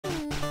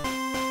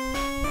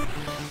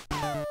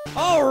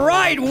All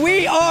right,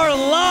 we are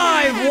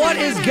live. What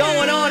is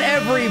going on,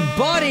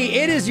 everybody?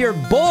 It is your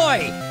boy,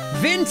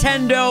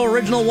 Vintendo,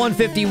 Original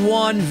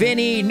 151,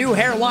 Vinny, new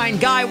hairline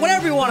guy,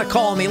 whatever you want to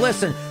call me.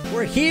 Listen,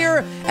 we're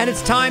here, and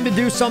it's time to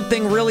do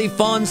something really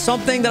fun,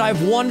 something that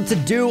I've wanted to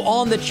do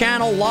on the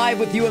channel live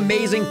with you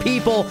amazing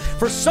people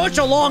for such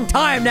a long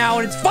time now,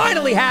 and it's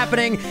finally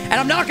happening, and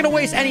I'm not going to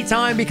waste any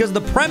time because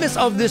the premise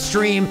of this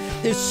stream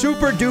is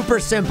super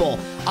duper simple.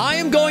 I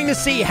am going to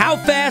see how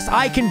fast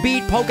I can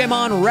beat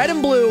Pokemon Red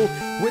and Blue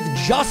with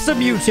just a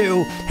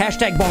Mewtwo,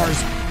 hashtag bars.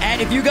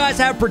 And if you guys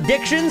have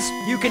predictions,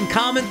 you can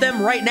comment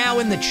them right now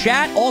in the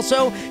chat.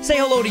 Also, say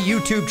hello to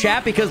YouTube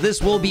chat because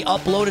this will be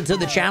uploaded to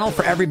the channel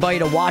for everybody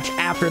to watch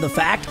after the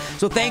fact.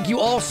 So thank you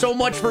all so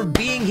much for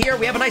being here.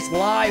 We have a nice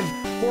live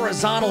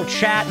horizontal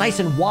chat, nice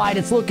and wide.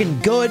 It's looking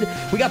good.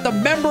 We got the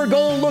member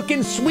goal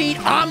looking sweet.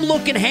 I'm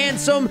looking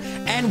handsome,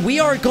 and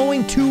we are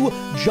going to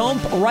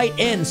jump right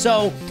in.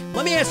 So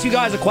let me ask you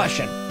guys a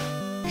question.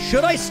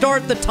 Should I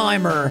start the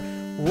timer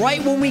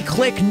right when we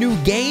click new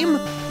game?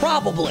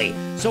 Probably.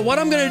 So what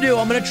I'm going to do,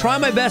 I'm going to try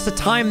my best to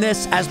time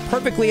this as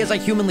perfectly as I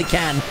humanly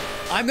can.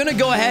 I'm going to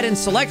go ahead and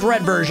select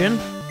red version.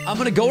 I'm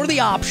going to go to the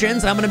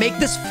options. I'm going to make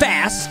this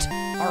fast.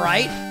 All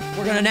right.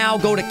 We're going to now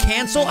go to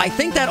cancel. I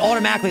think that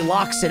automatically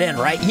locks it in,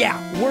 right? Yeah,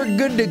 we're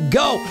good to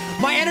go.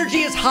 My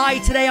energy is high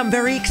today. I'm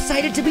very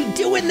excited to be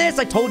doing this.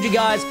 I told you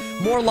guys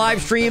more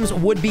live streams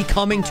would be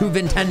coming to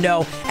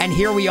Vintendo, and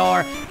here we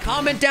are.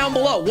 Comment down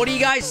below. What do you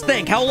guys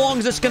think? How long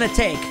is this going to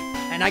take?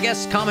 And I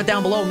guess comment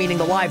down below, meaning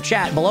the live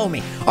chat below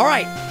me. All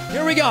right,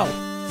 here we go.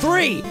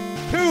 3,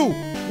 2,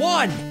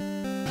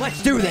 1.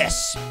 Let's do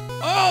this.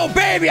 Oh,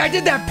 baby, I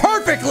did that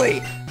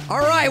perfectly. All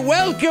right,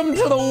 welcome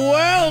to the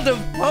world of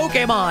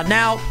Pokemon.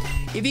 Now,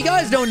 if you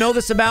guys don't know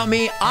this about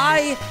me,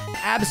 I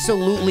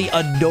absolutely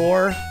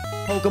adore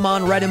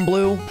Pokemon Red and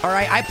Blue. All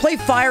right, I play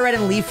Fire Red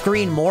and Leaf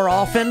Green more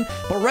often,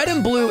 but Red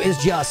and Blue is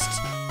just...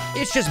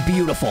 it's just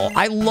beautiful.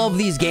 I love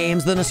these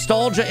games. The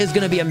nostalgia is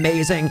going to be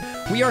amazing.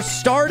 We are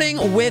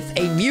starting with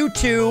a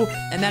Mewtwo,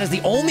 and that is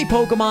the only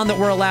Pokemon that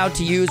we're allowed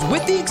to use,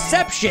 with the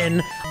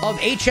exception of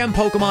HM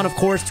Pokemon, of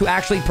course, to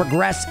actually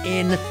progress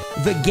in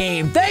the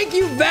game. Thank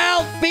you,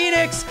 Val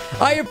Phoenix.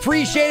 I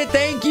appreciate it.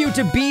 Thank you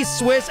to B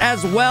Swiss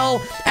as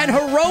well. And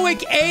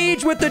Heroic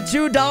Age with the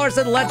 $2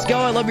 said, let's go.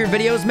 I love your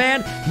videos,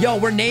 man. Yo,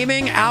 we're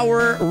naming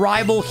our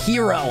rival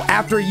hero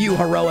after you,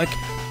 Heroic.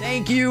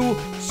 Thank you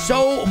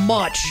so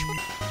much.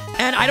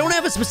 And I don't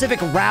have a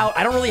specific route.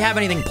 I don't really have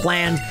anything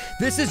planned.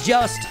 This is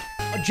just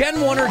a Gen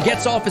 1er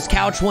gets off his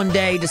couch one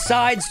day,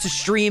 decides to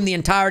stream the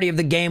entirety of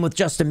the game with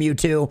just a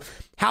Mewtwo.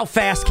 How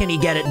fast can he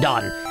get it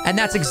done? And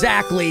that's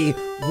exactly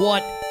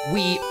what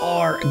we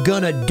are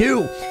gonna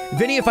do.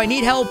 Vinny, if I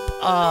need help,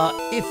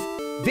 if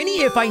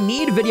I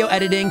need video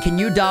editing, can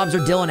you, Dobbs or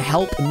Dylan,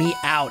 help me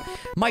out?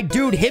 My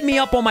dude, hit me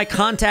up on my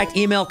contact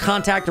email,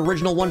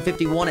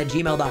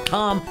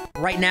 contactoriginal151@gmail.com.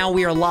 Right now,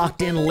 we are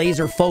locked in,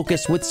 laser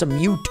focused with some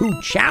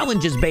Mewtwo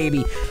challenges,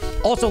 baby.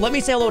 Also, let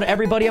me say hello to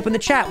everybody up in the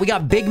chat. We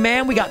got Big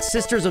Man, we got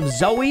Sisters of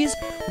Zoe's,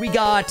 we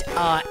got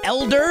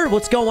Elder,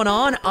 what's going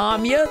on?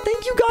 Amya,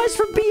 thank you guys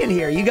for being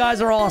here. You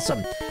guys are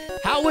awesome.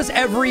 How was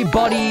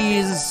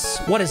everybody's,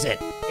 what is it?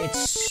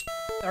 It's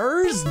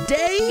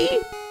Thursday?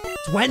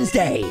 It's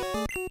Wednesday.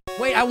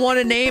 Wait, I want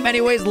a name.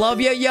 Anyways,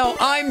 love you. Yo,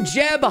 I'm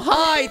Jeb.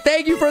 Hi.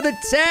 Thank you for the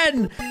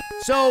 10.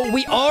 So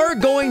we are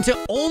going to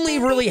only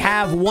really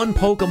have one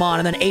Pokemon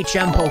and then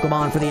HM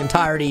Pokemon for the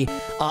entirety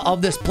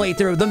of this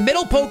playthrough. The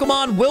middle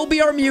Pokemon will be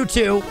our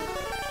Mewtwo.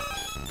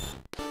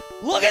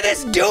 Look at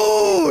this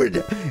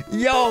dude.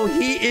 Yo,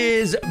 he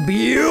is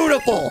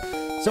beautiful.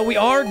 So we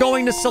are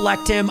going to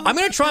select him. I'm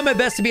going to try my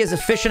best to be as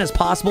efficient as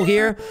possible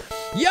here.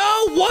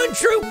 Yo, One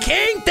True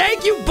King,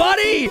 thank you,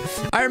 buddy.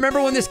 I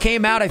remember when this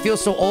came out. I feel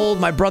so old.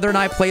 My brother and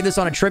I played this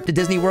on a trip to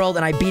Disney World,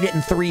 and I beat it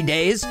in 3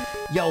 days.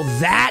 Yo,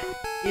 that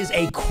is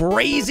a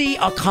crazy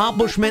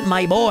accomplishment,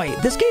 my boy.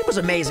 This game was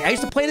amazing. I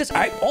used to play this.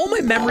 All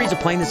my memories of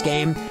playing this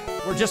game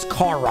were just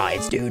car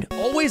rides, dude.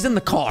 Always in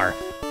the car.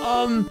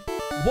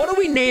 What are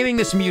we naming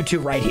this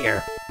Mewtwo right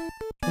here?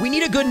 We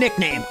need a good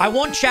nickname. I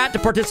want chat to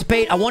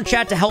participate. I want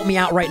chat to help me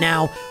out right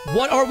now.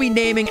 What are we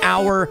naming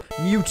our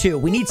Mewtwo?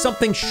 We need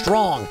something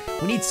strong.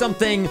 We need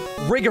something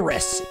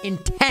rigorous,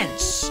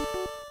 intense.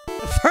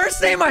 The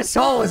first name I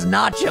saw was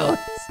Nachos.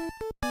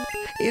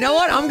 You know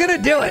what? I'm gonna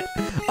do it.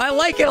 I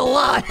like it a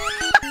lot.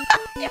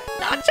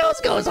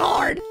 Nachos goes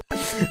hard.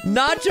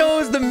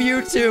 Nachos the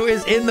Mewtwo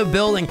is in the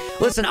building.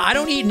 Listen, I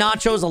don't eat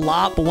nachos a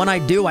lot, but when I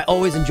do, I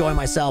always enjoy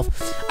myself.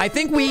 I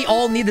think we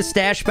all need the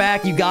stash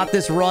back. You got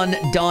this run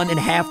done in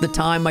half the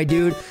time, my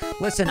dude.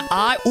 Listen,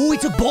 ooh, he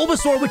took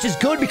Bulbasaur, which is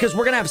good because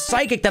we're gonna have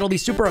Psychic that'll be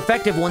super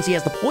effective once he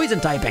has the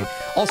poison typing.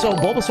 Also,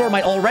 Bulbasaur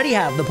might already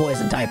have the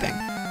poison typing.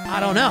 I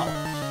don't know.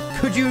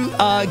 Could you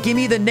give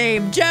me the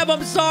name? Jeb,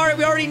 I'm sorry,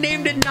 we already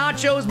named it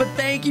Nachos, but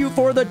thank you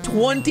for the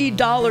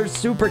 $20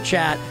 super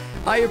chat.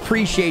 I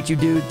appreciate you,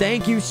 dude.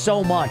 Thank you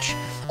so much.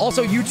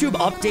 Also, YouTube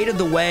updated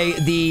the way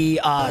the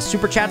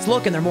super chats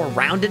look, and they're more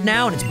rounded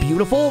now, and it's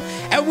beautiful.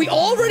 And we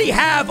already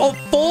have a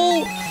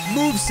full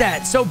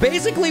moveset. So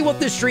basically what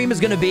this stream is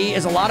going to be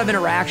is a lot of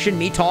interaction,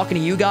 me talking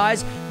to you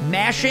guys,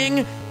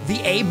 mashing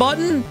the A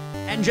button,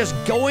 and just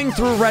going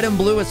through red and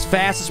blue as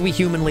fast as we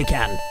humanly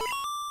can.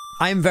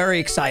 I am very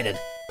excited.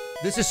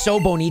 This is so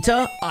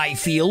bonita. I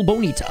feel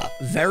bonita.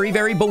 Very,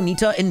 very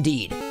bonita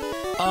indeed.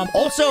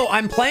 Also,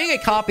 I'm playing a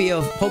copy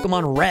of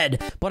Pokemon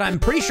Red, but I'm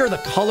pretty sure the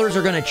colors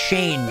are going to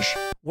change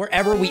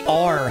wherever we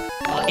are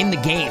in the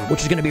game,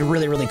 which is going to be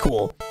really, really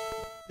cool.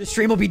 The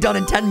stream will be done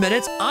in 10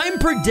 minutes. I'm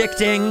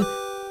predicting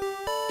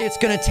it's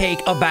going to take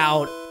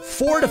about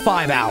 4 to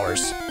 5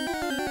 hours.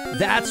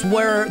 That's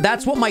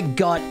what my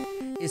gut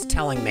is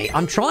telling me.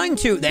 I'm trying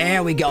to,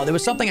 there we go. There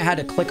was something I had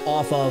to click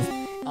off of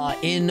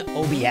in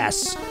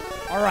OBS.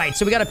 All right,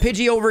 so we got a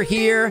Pidgey over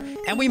here,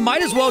 and we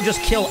might as well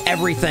just kill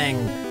everything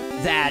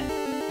that,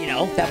 you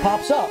know, that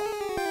pops up.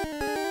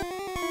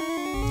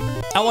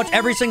 I watch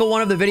every single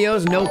one of the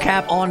videos, no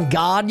cap on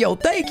God. Yo,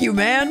 thank you,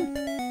 man.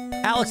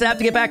 Alex, I have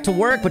to get back to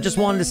work, but just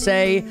wanted to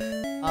say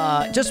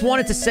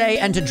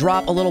and to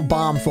drop a little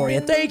bomb for you.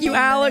 Thank you,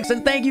 Alex,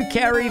 and thank you,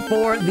 Carrie,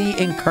 for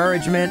the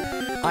encouragement.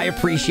 I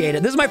appreciate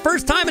it. This is my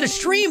first time in a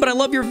stream, but I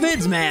love your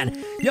vids, man.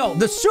 Yo,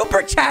 the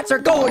super chats are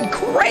going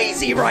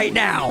crazy right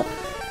now.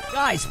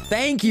 Guys,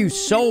 thank you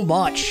so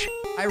much.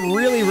 I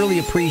really, really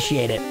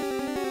appreciate it.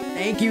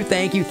 Thank you,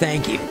 thank you,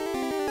 thank you.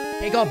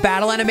 Take off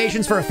battle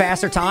animations for a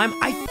faster time.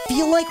 I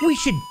feel like we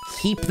should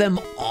keep them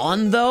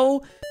on,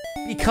 though,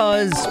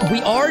 because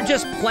we are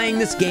just playing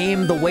this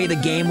game the way the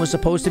game was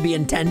supposed to be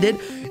intended.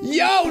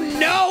 Yo,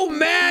 no,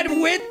 man,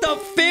 with the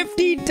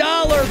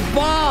 $50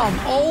 bomb.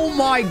 Oh,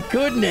 my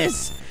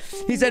goodness.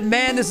 He said,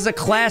 man, this is a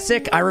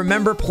classic. I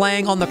remember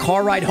playing on the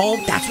car ride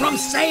home. That's what I'm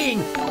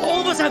saying.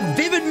 All of us have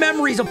vivid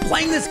memories of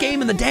playing this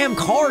game in the damn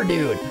car,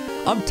 dude.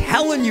 I'm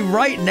telling you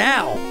right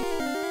now.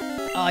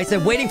 He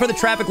said, waiting for the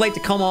traffic light to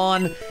come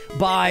on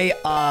by,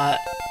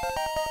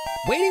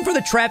 waiting for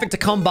the traffic to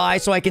come by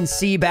so I can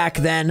see back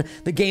then.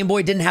 The Game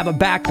Boy didn't have a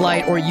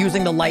backlight or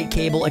using the light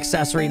cable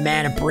accessory.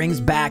 Man, it brings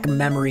back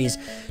memories.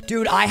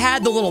 Dude, I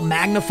had the little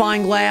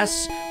magnifying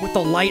glass with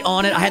the light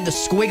on it. I had the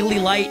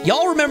squiggly light.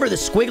 Y'all remember the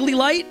squiggly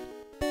light?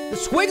 The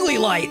squiggly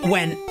light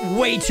went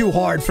way too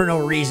hard for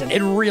no reason.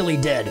 It really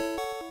did.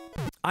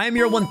 I am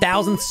your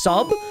 1000th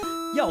sub.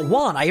 Yo,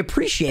 Juan, I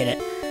appreciate it.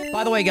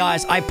 By the way,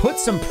 guys, I put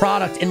some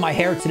product in my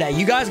hair today.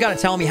 You guys got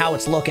to tell me how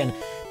it's looking,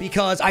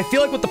 because I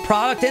feel like with the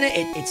product in it,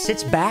 it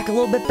sits back a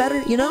little bit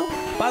better, you know?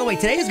 By the way,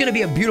 today is going to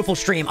be a beautiful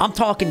stream. I'm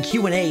talking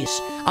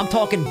Q&As. I'm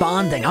talking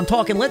bonding. I'm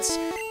talking, let's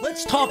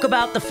talk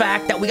about the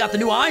fact that we got the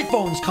new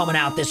iPhones coming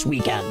out this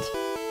weekend.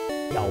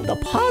 Yo, the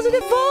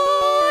positive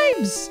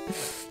vibes.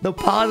 The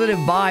positive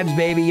vibes,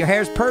 baby. Your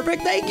hair's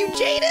perfect. Thank you,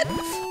 Jaden.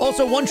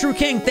 Also, One True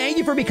King, thank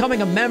you for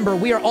becoming a member.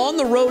 We are on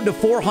the road to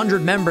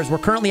 400 members. We're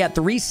currently at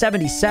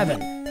 377.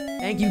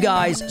 Thank you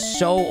guys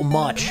so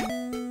much.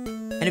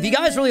 And if you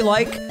guys really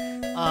like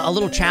a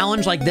little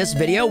challenge like this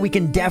video, we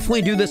can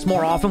definitely do this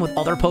more often with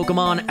other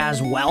Pokemon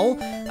as well.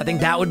 I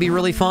think that would be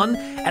really fun.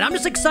 And I'm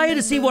just excited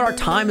to see what our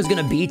time is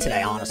going to be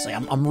today, honestly.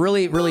 I'm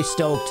really, really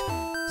stoked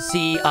to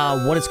see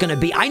what it's going to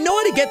be. I know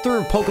how to get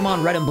through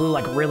Pokemon Red and Blue,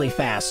 like, really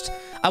fast.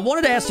 I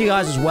wanted to ask you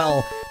guys as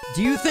well,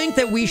 do you think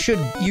that we should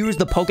use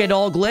the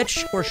Pokédoll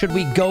glitch, or should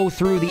we go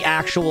through the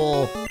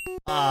actual,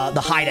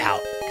 the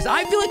hideout? Because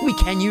I feel like we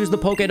can use the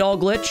Pokédoll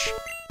glitch.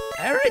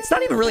 It's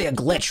not even really a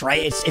glitch,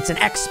 right? It's an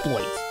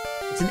exploit.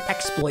 It's an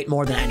exploit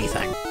more than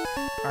anything.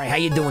 All right, how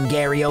you doing,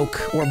 Gary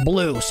Oak? Or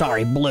Blue,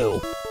 sorry,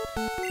 Blue.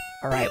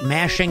 All right,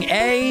 mashing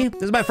A.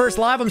 This is my first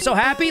live. I'm so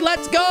happy.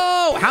 Let's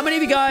go! How many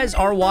of you guys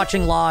are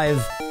watching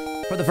live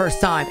for the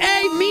first time?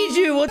 Hey,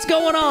 Mewtwo, what's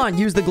going on?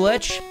 Use the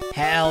glitch?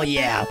 Hell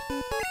yeah.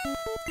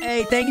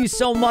 Hey, thank you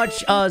so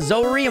much,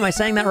 Zori. Am I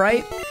saying that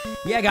right?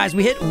 Yeah, guys,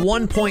 we hit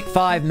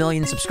 1.5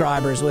 million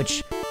subscribers,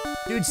 which,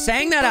 dude,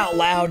 saying that out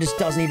loud just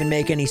doesn't even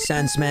make any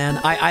sense, man.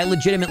 I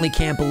legitimately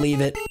can't believe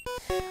it.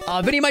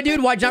 Vinny, my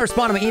dude, why'd you not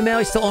respond to my email?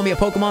 You still owe me a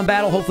Pokemon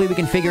battle. Hopefully we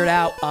can figure it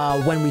out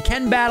when we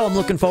can battle. I'm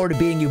looking forward to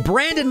beating you.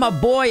 Brandon, my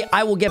boy,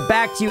 I will get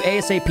back to you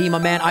ASAP, my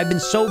man. I've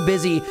been so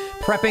busy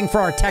prepping for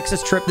our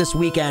Texas trip this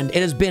weekend.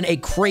 It has been a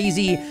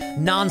crazy,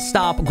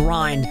 non-stop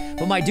grind.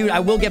 But my dude, I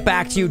will get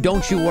back to you.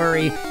 Don't you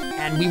worry.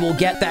 And we will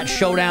get that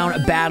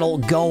showdown battle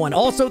going.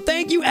 Also,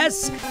 thank you,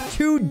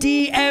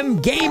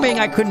 S2DM Gaming.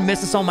 I couldn't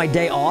miss this on my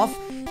day off.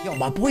 Yo,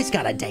 my boy's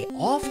got a day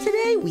off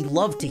today. We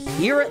love to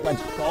hear it.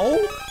 Let's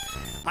go.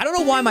 I don't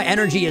know why my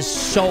energy is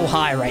so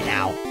high right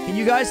now. Can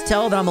you guys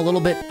tell that I'm a little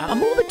bit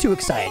too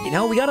excited, you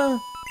know? We gotta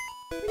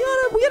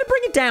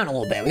bring it down a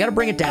little bit. We gotta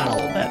bring it down a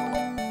little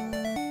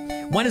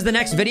bit. When is the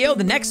next video?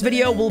 The next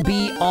video will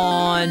be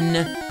on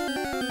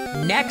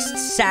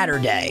next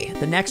Saturday,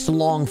 the next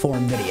long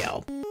form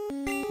video.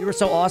 You were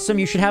so awesome.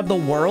 You should have the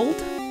world.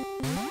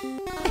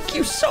 Thank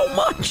you so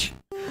much.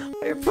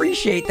 I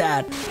appreciate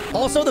that.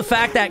 Also, the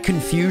fact that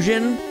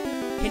Confusion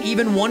can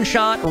even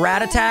one-shot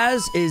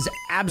Rattatas is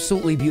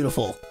absolutely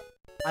beautiful.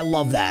 I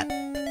love that.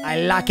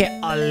 I like it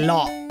a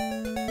lot.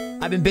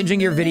 I've been binging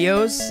your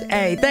videos.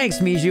 Hey, thanks,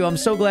 Miju. I'm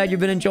so glad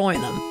you've been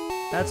enjoying them.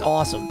 That's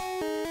awesome.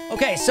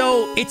 Okay,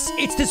 so it's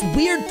this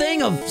weird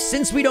thing of,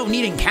 since we don't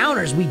need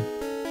encounters, we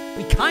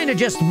we kind of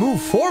just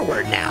move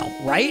forward now,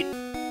 right?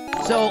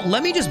 So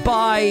let me just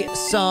buy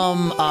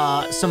some,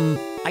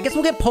 I guess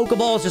we'll get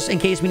Pokeballs just in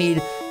case we need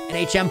an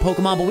HM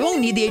Pokemon, but we won't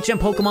need the HM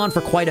Pokemon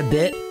for quite a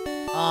bit.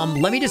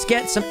 Let me just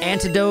get some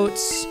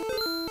antidotes.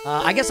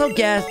 I guess I'll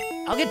get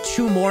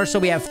 2 more, so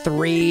we have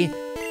 3.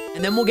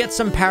 And then we'll get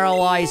some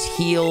Paralyze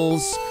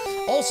heals.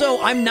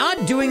 Also, I'm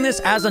not doing this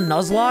as a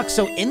Nuzlocke,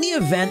 so in the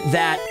event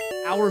that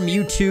our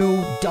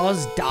Mewtwo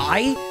does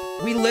die,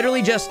 we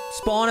literally just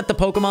spawn at the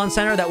Pokemon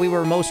Center that we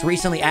were most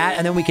recently at,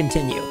 and then we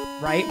continue,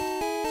 right?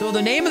 So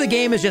the name of the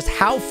game is just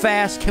how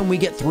fast can we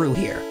get through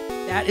here?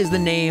 That is the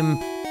name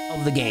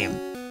of the game.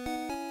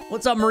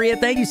 What's up, Maria?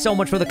 Thank you so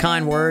much for the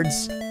kind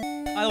words.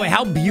 By the way,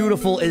 how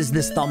beautiful is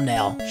this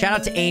thumbnail? Shout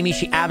out to Amy.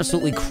 She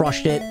absolutely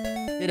crushed it.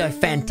 Did a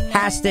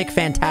fantastic,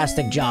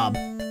 fantastic job.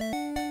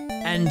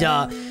 And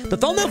the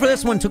thumbnail for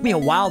this one took me a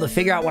while to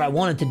figure out what I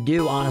wanted to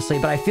do, honestly,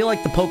 but I feel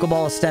like the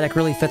Pokeball aesthetic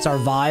really fits our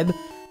vibe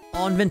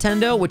on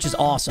Nintendo, which is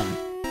awesome.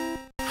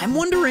 I'm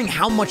wondering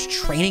how much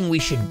training we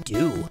should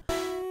do,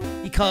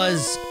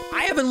 because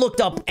I haven't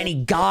looked up any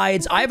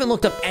guides. I haven't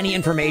looked up any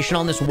information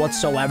on this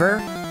whatsoever.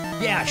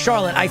 Yeah,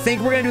 Charlotte, I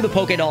think we're going to do the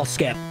Pokédoll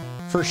skip,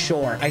 for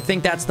sure. I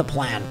think that's the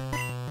plan.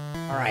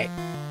 All right.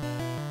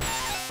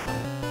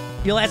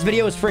 Your last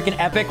video was freaking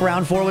epic.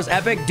 Round 4 was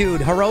epic. Dude,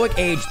 Heroic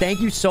Age,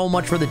 thank you so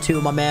much for the 2,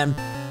 my man.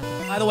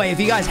 By the way, if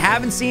you guys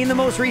haven't seen the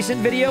most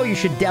recent video, you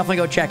should definitely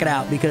go check it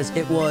out because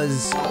it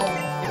was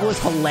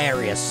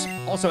hilarious.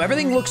 Also,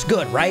 everything looks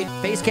good, right?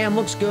 Face cam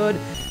looks good.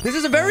 This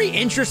is a very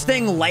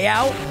interesting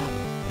layout.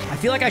 I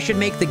feel like I should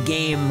make the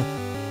game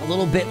a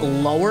little bit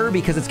lower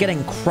because it's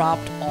getting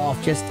cropped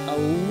off just a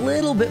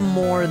little bit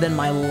more than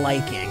my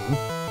liking.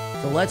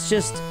 So let's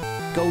just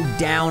go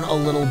down a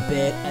little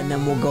bit, and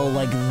then we'll go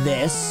like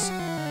this.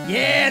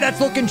 Yeah,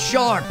 that's looking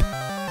sharp.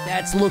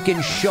 That's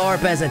looking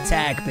sharp as a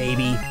tack,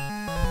 baby.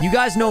 You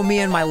guys know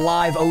me and my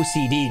live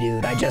OCD,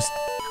 dude.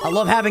 I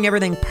love having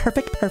everything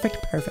perfect, perfect,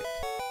 perfect.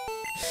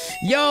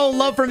 Yo,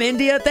 love from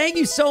India. Thank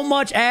you so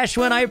much,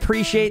 Ashwin. I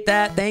appreciate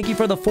that. Thank you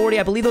for the 40.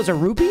 I believe those are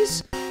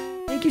rupees.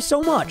 Thank you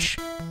so much.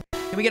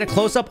 Can we get a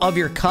close-up of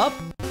your cup?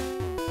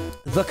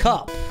 The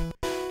cup,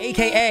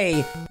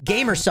 aka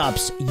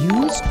GamerSupps.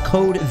 Use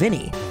code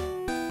Vinny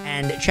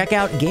and check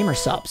out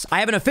GamerSupps. I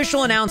have an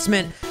official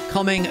announcement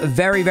coming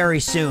very, very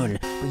soon.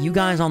 But you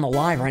guys on the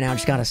live right now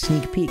just got a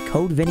sneak peek.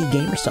 Code Vinny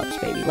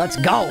GamerSupps, baby. Let's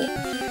go.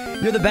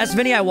 You're the best,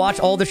 Vinny. I watch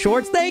all the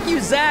shorts. Thank you,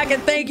 Zach,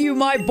 and thank you,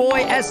 my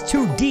boy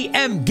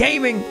S2DM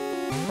Gaming,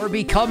 for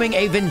becoming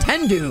a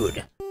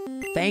Vintendude.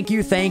 Thank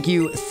you, thank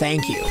you,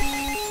 thank you.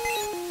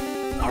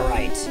 All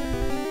right.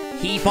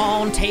 Keep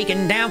on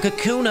taking down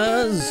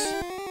Kakunas.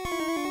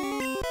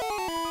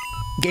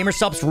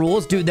 GamerSupps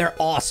rules. Dude, they're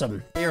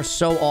awesome. They are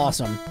so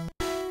awesome.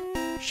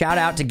 Shout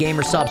out to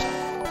GamerSupps.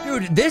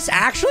 Dude, this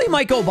actually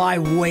might go by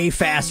way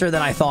faster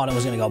than I thought it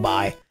was going to go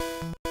by.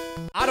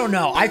 I don't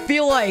know. I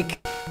feel like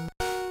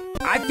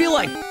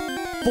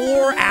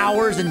 4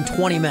 hours and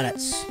 20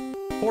 minutes.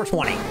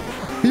 420.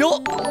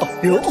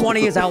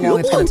 420 is how long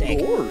it's going to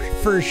take.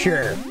 For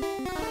sure.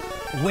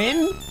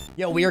 Win?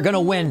 Yo, we are going to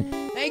win.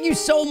 Thank you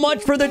so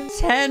much for the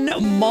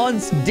 10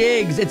 months,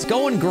 Diggs. It's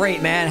going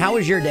great, man. How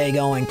is your day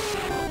going?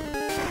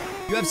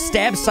 You have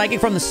Stab Psychic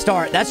from the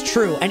start. That's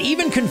true. And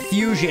even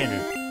Confusion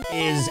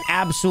is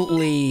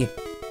absolutely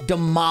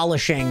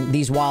demolishing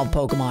these wild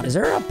Pokemon. Is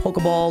there a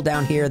Pokeball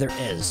down here? There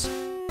is.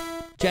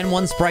 Gen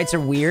 1 sprites are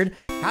weird.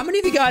 How many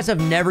of you guys have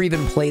never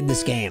even played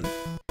this game?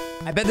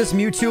 I bet this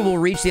Mewtwo will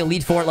reach the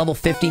Elite Four at level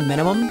 50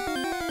 minimum.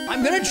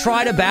 I'm going to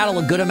try to battle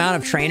a good amount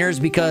of trainers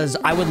because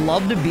I would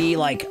love to be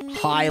like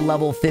high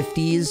level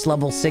 50s,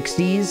 level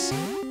 60s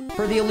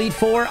for the Elite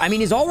Four. I mean,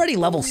 he's already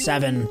level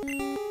 7,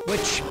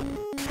 which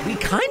we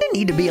kind of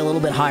need to be a little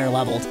bit higher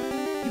leveled.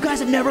 You guys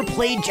have never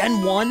played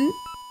Gen 1?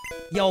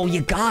 Yo,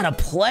 you gotta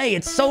play.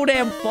 It's so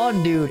damn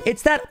fun, dude.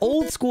 It's that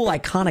old school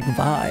iconic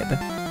vibe.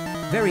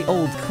 Very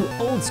old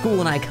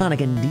school and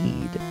iconic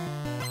indeed.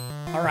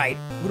 All right,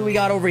 what do we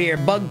got over here?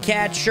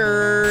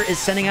 Bugcatcher is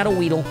sending out a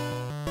Weedle.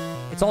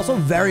 It's also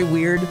very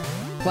weird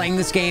playing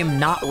this game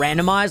not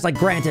randomized. Like,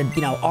 granted,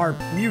 you know, our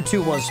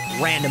Mewtwo was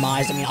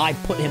randomized. I mean, I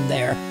put him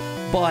there.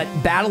 But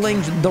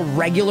battling the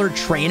regular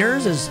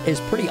trainers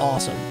is pretty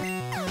awesome.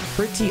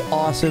 Pretty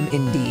awesome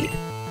indeed.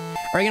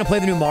 Are you going to play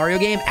the new Mario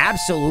game?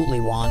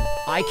 Absolutely, Juan.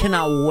 I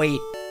cannot wait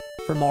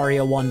for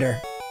Mario Wonder.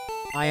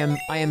 I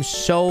am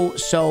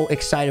so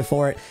excited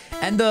for it.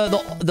 And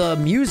the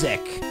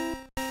music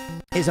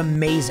is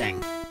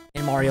amazing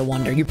in Mario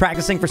Wonder. You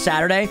practicing for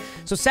Saturday?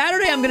 So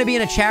Saturday, I'm going to be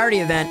in a charity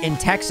event in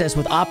Texas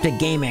with Optic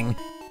Gaming.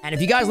 And if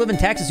you guys live in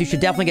Texas, you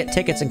should definitely get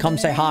tickets and come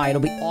say hi.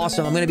 It'll be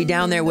awesome. I'm going to be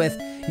down there with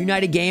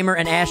United Gamer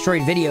and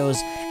Asteroid Videos.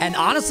 And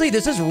honestly,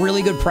 this is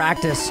really good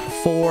practice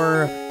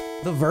for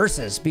the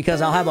verses because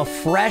I'll have a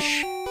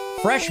fresh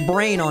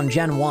brain on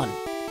Gen 1.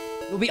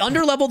 You'll be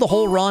underleveled the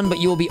whole run, but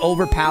you will be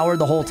overpowered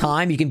the whole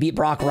time. You can beat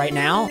Brock right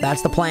now.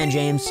 That's the plan,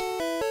 James.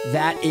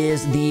 That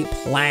is the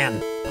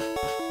plan.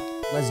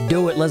 Let's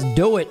do it. Let's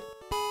do it.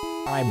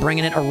 All right,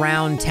 bringing it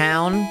around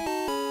town.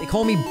 They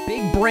call me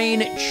Big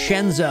Brain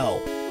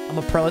Chenzo. I'm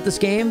a pro at this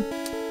game.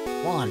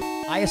 Come on.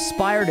 I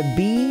aspire to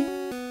be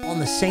on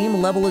the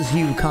same level as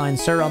you, kind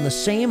sir. On the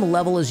same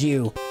level as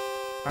you. All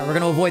right, we're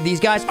going to avoid these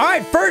guys. All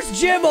right, first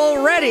gym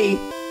already.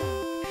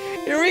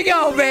 Here we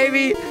go,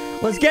 baby.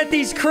 Let's get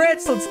these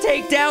crits. Let's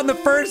take down the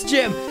first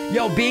gym.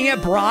 Yo, being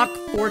at Brock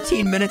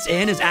 14 minutes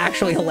in is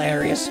actually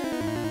hilarious.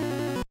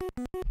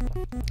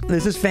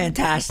 This is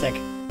fantastic.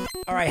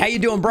 All right, how you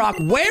doing, Brock?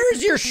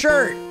 Where's your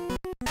shirt?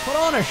 Put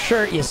on a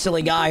shirt, you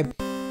silly guy.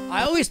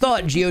 I always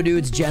thought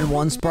Geodude's Gen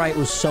 1 sprite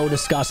was so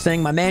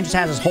disgusting. My man just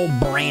has his whole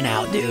brain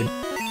out, dude.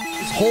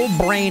 His whole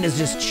brain is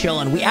just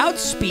chilling. We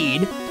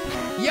outspeed.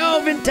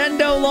 Yo,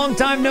 Nintendo, long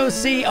time no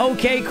see.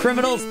 Okay,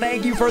 criminals,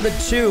 thank you for the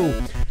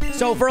 2.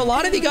 So for a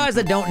lot of you guys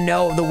that don't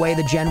know the way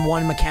the Gen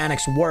 1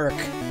 mechanics work,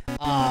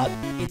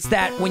 it's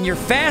that when you're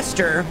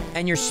faster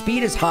and your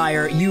speed is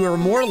higher, you are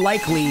more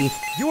likely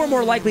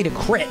to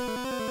crit.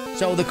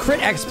 So the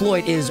crit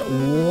exploit is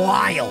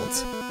wild.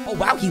 Oh,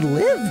 wow, he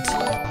lived.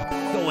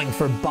 Going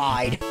for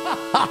Bide.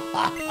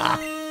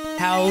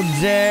 How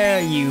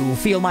dare you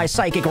feel my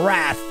psychic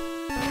wrath?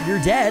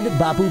 You're dead,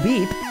 Babu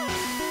Beep.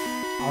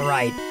 All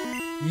right.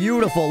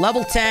 Beautiful.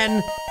 Level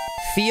 10.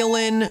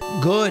 Feeling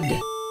good.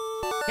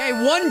 Okay,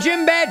 1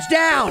 gym badge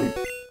down.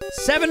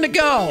 7 to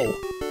go.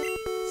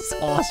 It's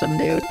awesome,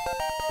 dude.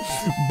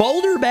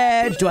 Boulder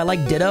badge. Do I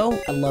like Ditto?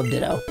 I love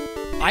Ditto.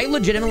 I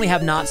legitimately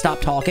have not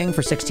stopped talking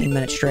for 16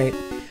 minutes straight.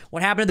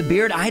 What happened to the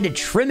beard? I had to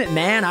trim it,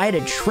 man. I had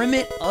to trim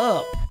it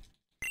up.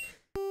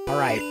 All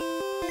right.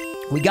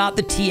 We got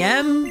the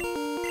TM.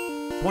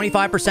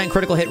 25%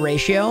 critical hit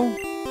ratio.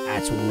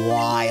 That's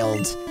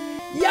wild.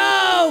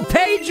 Yo,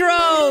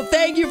 Pedro!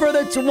 Thank you for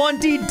the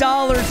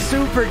 $20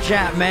 super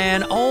chat,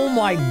 man. Oh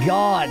my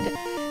god.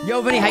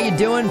 Yo, Vinny, how you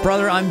doing?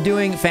 Brother, I'm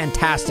doing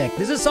fantastic.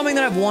 This is something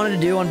that I've wanted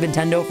to do on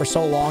Nintendo for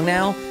so long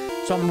now.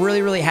 So I'm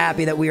really, really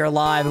happy that we are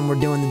live and we're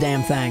doing the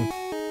damn thing.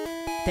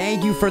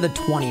 Thank you for the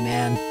 20,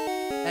 man.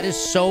 That is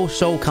so,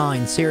 so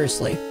kind.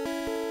 Seriously.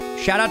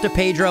 Shout out to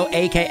Pedro,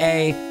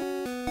 a.k.a.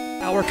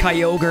 our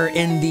Kyogre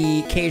in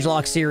the Cage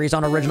Lock series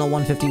on Original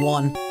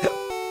 151.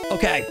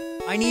 Okay.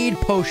 I need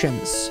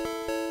potions.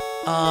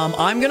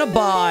 I'm gonna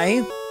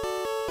buy...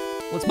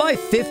 Let's buy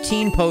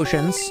 15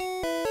 potions.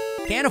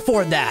 Can't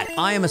afford that.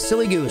 I am a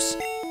silly goose.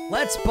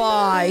 Let's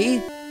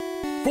buy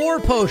 4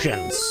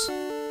 potions.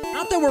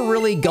 Not that we're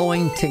really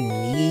going to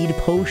need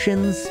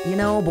potions, you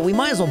know, but we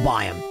might as well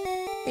buy them.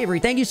 Avery,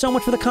 thank you so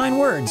much for the kind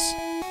words.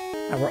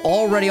 Right, we're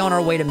already on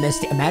our way to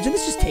Misty. Imagine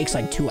this just takes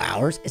like 2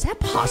 hours. Is that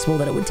possible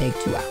that it would take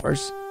 2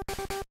 hours?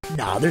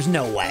 No, there's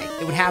no way.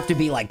 It would have to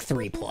be like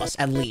 3+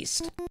 at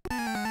least.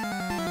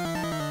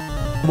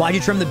 Why'd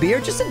you trim the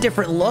beard? Just a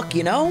different look,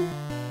 you know?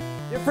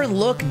 Different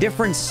look,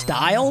 different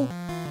style.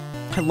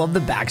 I love the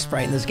back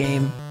sprite in this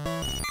game.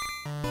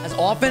 As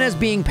often as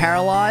being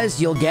paralyzed,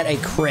 you'll get a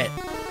crit.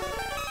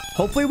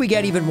 Hopefully we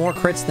get even more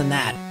crits than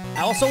that.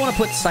 I also want to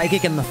put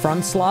Psychic in the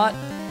front slot,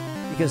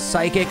 because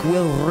Psychic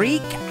will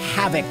wreak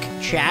havoc,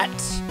 chat.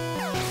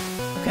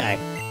 Okay.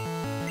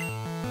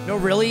 No,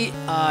 really?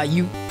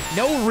 You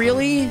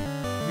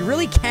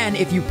really can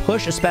if you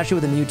push, especially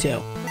with a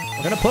Mewtwo.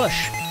 We're gonna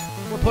push.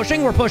 We're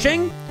pushing, we're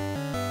pushing.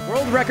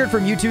 World record for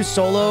Mewtwo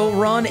solo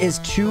run is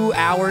 2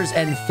 hours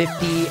and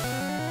 50...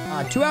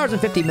 2 hours and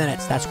 50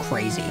 minutes. That's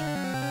crazy.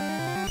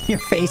 Your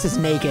face is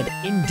naked.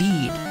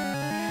 Indeed.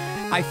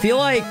 I feel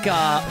like,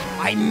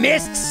 I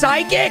missed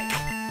Psychic?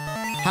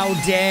 How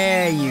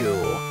dare you?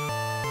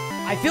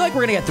 I feel like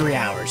we're gonna get 3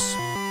 hours.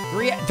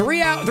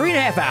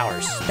 3.5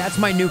 hours. That's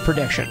my new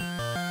prediction.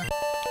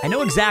 I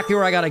know exactly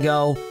where I gotta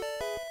go.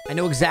 I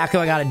know exactly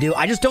what I gotta do.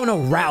 I just don't know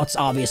routes,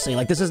 obviously.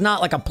 Like, this is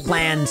not like a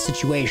planned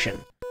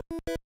situation.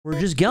 We're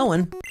just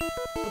going.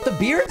 But the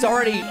beard's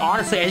already,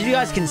 honestly, as you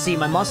guys can see,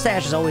 my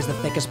mustache is always the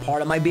thickest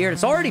part of my beard.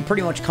 It's already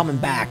pretty much coming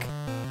back,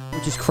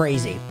 which is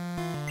crazy.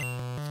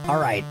 All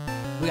right.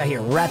 We got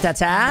here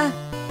Rattata.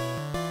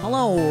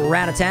 Hello,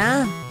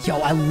 Rattata. Yo,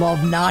 I love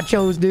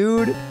nachos,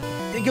 dude.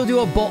 Think you'll do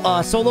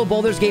a solo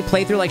Baldur's Gate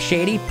playthrough like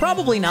Shady?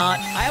 Probably not.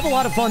 I have a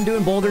lot of fun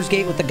doing Baldur's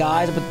Gate with the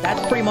guys, but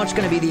that's pretty much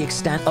going to be the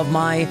extent of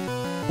my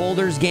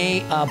Baldur's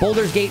Gate playing?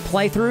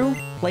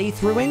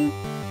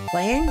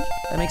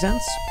 That makes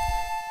sense?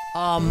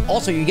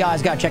 Also, you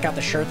guys gotta check out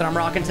the shirt that I'm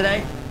rocking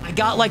today. I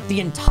got like the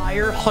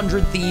entire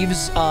 100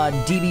 Thieves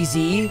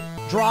DBZ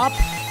drop,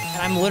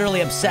 and I'm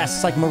literally obsessed.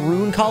 It's like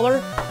maroon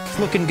color. It's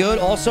looking good.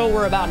 Also,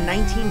 we're about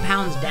 19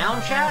 pounds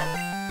down, chat.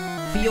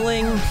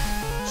 Feeling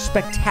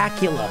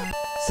spectacular,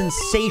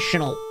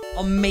 sensational,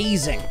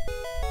 amazing.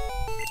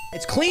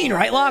 It's clean,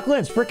 right,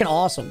 Lachlan? It's freaking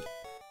awesome.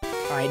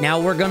 All right, now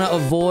we're gonna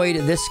avoid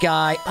this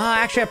guy.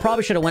 Actually, I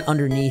probably should have went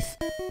underneath.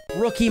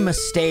 Rookie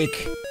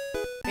mistake.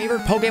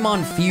 Favorite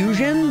Pokemon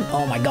Fusion?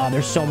 Oh my god,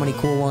 there's so many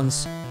cool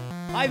ones.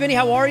 Hi, Vinny,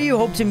 how are you?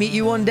 Hope to meet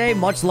you one day.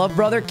 Much love,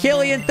 brother.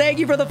 Killian, thank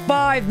you for the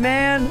 5,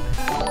 man.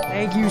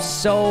 Thank you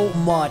so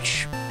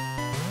much.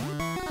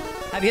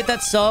 Have you hit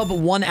that sub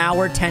 1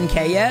 hour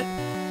 10K yet?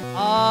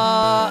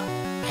 I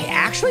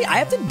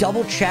have to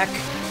double check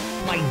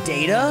my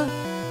data.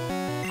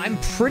 I'm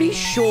pretty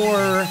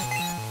sure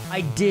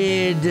I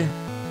did.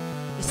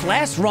 This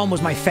last run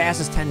was my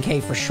fastest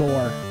 10K for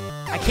sure.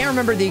 I can't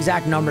remember the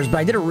exact numbers, but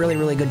I did a really,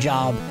 really good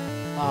job.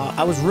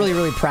 I was really,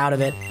 really proud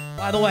of it.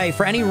 By the way,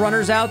 for any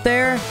runners out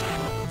there,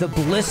 the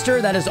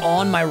blister that is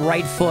on my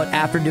right foot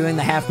after doing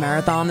the half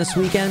marathon this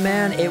weekend,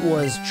 man, it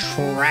was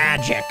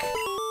tragic.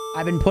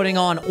 I've been putting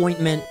on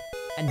ointment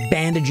and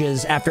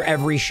bandages after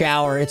every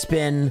shower. It's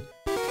been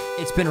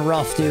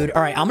rough, dude.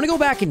 All right, I'm gonna go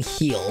back and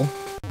heal.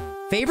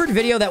 Favorite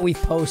video that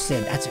we've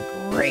posted? That's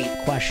a great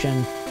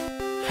question.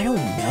 I don't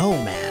know,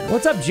 man.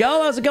 What's up,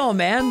 Joe? How's it going,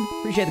 man?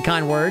 Appreciate the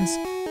kind words.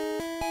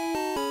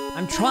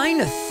 I'm trying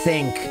to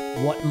think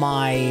what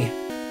my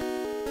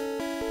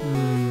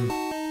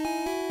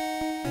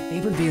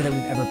favorite video that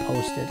we've ever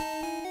posted.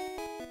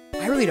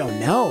 I really don't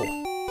know.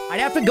 I'd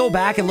have to go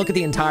back and look at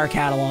the entire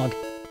catalog.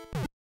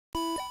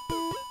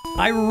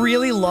 I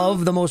really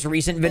love the most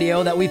recent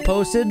video that we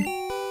posted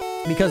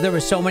because there were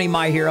so many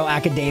My Hero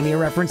Academia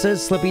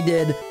references. Slippy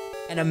did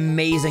an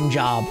amazing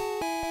job.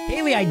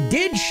 Haley, I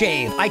did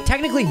shave. I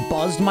technically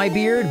buzzed my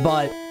beard,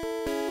 but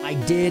I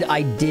did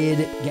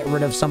get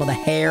rid of some of the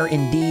hair,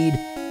 indeed.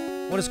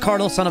 What is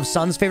Cardinal Son of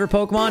Sun's favorite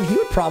Pokemon? He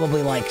would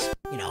probably like,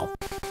 you know,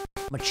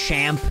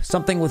 Machamp,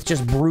 something with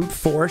just brute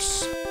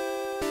force.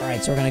 All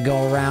right, so we're gonna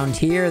go around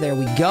here. There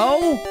we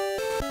go.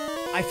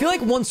 I feel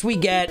like once we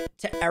get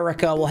to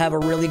Erica, we'll have a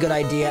really good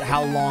idea at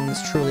how long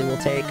this truly will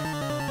take.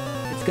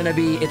 It's gonna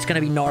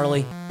be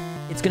gnarly.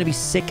 It's gonna be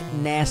sick,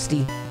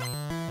 nasty.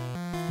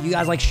 You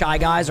guys like Shy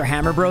Guys or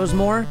Hammer Bros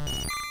more?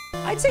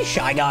 I'd say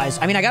Shy Guys.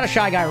 I mean, I got a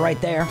Shy Guy right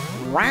there.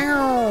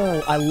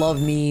 Wow. I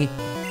love me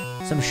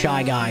some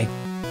Shy Guy.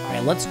 All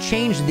right, let's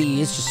change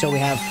these just so we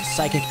have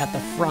Psychic at the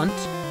front.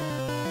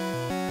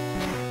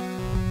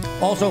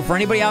 Also, for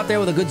anybody out there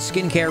with a good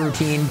skincare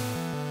routine,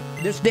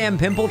 this damn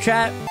pimple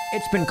chat,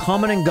 it's been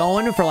coming and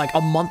going for like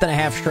a month and a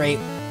half straight.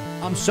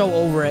 I'm so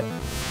over it.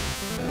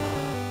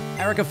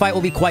 Erica fight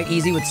will be quite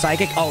easy with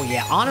Psychic. Oh,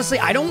 yeah. Honestly,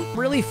 I don't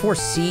really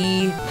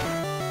foresee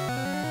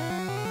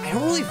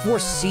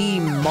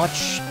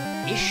much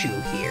issue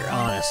here,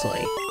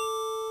 honestly.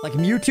 Like,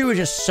 Mewtwo is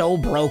just so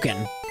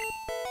broken.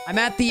 I'm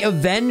at the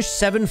Avenged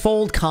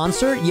Sevenfold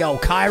concert. Yo,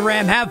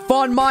 Kyram, have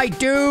fun, my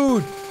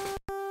dude! All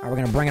right, we're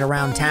gonna bring it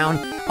around town.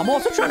 I'm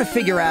also trying to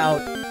figure out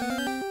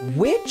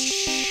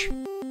which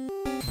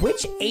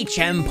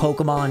HM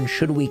Pokemon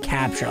should we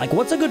capture? Like,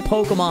 what's a good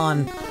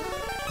Pokemon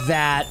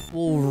that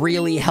will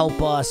really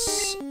help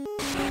us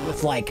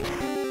with, like,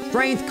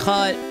 Strength,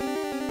 Cut,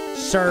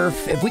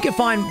 Surf? If we could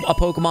find a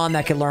Pokemon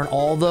that can learn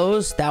all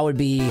those, that would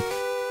be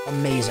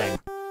amazing.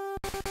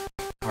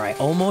 All right,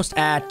 almost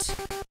at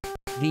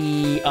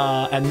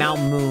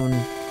Mount Moon.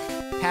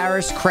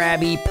 Paris,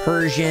 Krabby,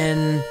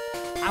 Persian.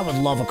 I would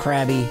love a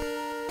Krabby.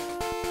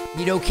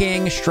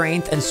 Nidoking,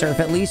 Strength, and Surf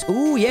at least.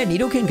 Ooh, yeah,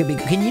 Nidoking could be...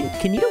 Can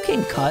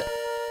Nidoking cut?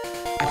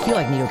 I feel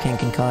like Nidoking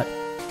can cut.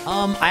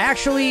 I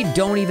actually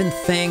don't even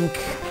think...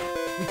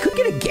 We could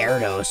get a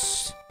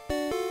Gyarados.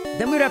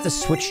 Then we would have to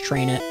switch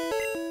train it.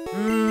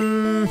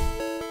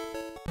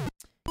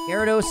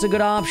 Gyarados is a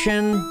good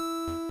option.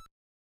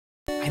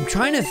 I'm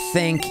trying to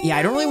think. Yeah,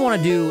 I don't really want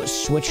to do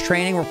switch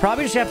training. We'll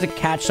probably just have to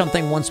catch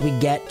something once we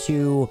get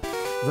to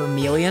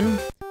Vermilion.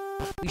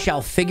 We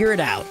shall figure it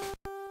out.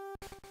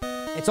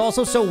 It's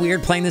also so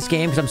weird playing this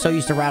game because I'm so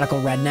used to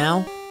Radical Red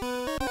now.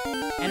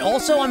 And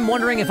also, I'm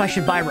wondering if I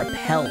should buy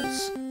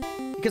Repels.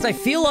 Because I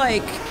feel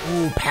like,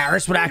 ooh,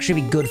 Paris would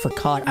actually be good for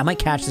cut. I might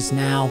catch this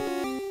now.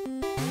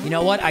 You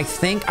know what? I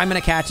think I'm going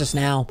to catch this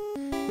now.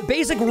 The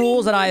basic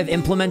rules that I have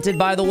implemented,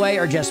 by the way,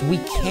 are just we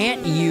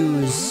can't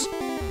use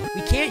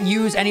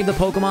any of the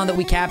Pokemon that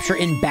we capture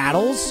in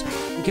battles.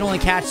 We can only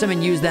catch them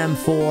and use them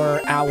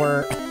for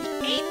our...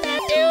 Ain't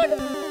that, dude?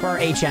 For our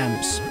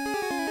HMs.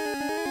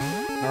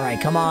 All right,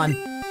 come on.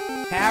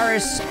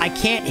 Paris, I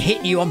can't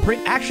hit you.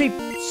 Actually,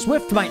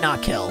 Swift might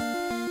not kill.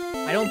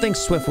 I don't think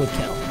Swift would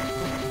kill.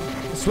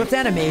 The Swift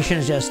animation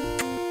is just...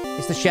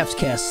 It's the chef's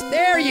kiss.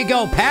 There you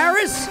go,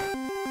 Paris!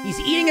 He's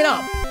eating it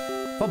up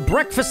for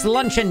breakfast,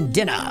 lunch, and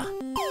dinner.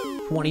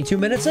 22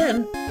 minutes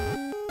in.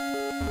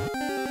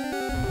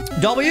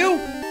 W?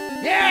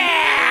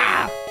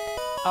 Yeah!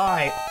 All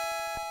right.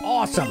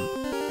 Awesome.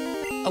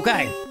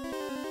 Okay.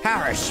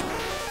 Paris.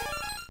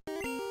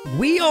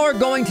 We are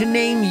going to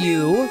name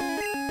you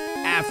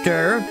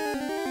after... Who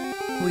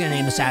are we going to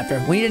name this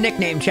after? We need a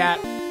nickname, chat.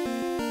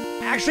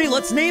 Actually,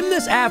 let's name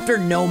this after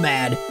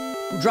Nomad,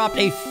 who dropped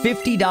a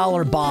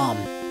 $50 bomb.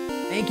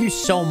 Thank you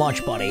so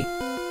much, buddy.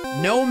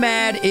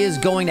 Nomad is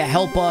going to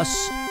help us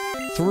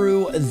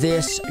through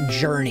this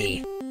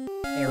journey.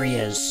 There he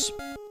is.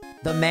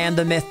 The man,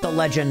 the myth, the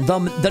legend,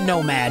 the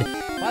Nomad.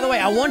 By the way,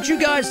 I want you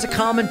guys to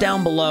comment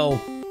down below,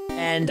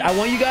 and I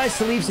want you guys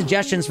to leave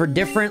suggestions for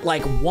different,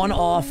 like,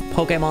 one-off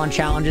Pokemon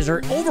challenges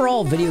or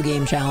overall video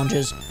game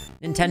challenges.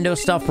 Nintendo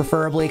stuff,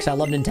 preferably, because I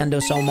love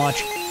Nintendo so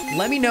much.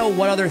 Let me know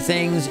what other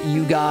things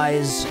you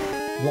guys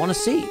want to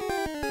see.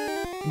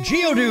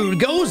 Geodude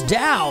goes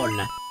down.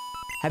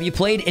 Have you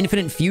played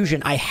Infinite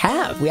Fusion? I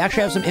have. We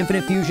actually have some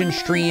Infinite Fusion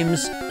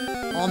streams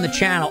on the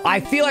channel.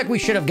 I feel like we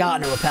should have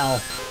gotten a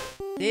Repel.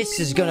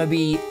 This is gonna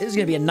be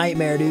a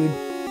nightmare, dude.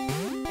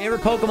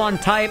 Favorite Pokemon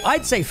type?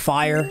 I'd say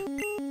Fire.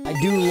 I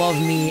do love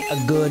me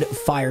a good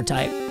fire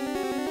type.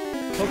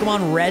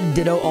 Pokemon Red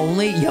Ditto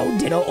only. Yo,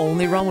 Ditto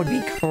only run would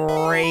be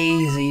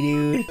crazy,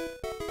 dude.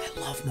 I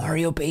love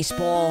Mario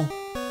Baseball.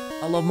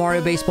 I love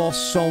Mario Baseball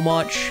so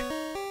much.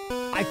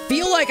 I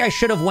feel like I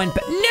should have went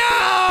back.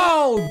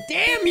 No!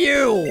 Damn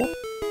you!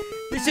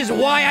 This is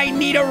why I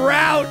need a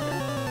route.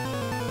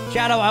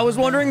 Shadow, I was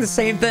wondering the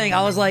same thing.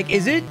 I was like,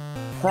 is it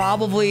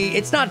probably...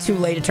 It's not too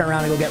late to turn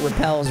around and go get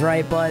repels,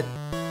 right? But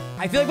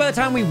I feel like by the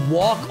time we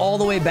walk all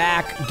the way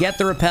back, get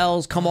the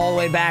repels, come all the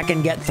way back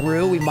and get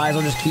through, we might as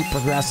well just keep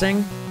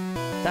progressing.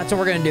 That's what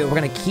we're going to do. We're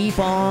going to keep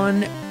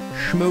on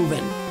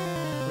schmoving.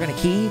 We're going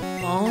to keep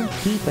on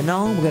keeping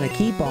on. We're going to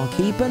keep on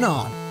keeping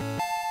on.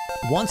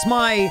 Once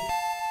my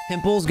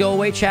pimples go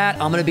away, chat,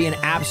 I'm going to be an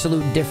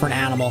absolute different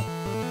animal.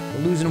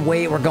 We're losing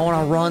weight. We're going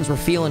on runs. We're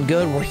feeling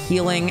good. We're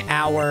healing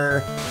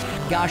our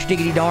gosh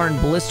diggity darn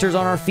blisters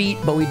on our feet,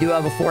 but we do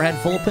have a forehead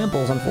full of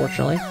pimples,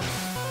 unfortunately.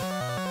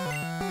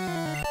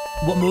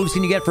 What moves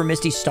can you get for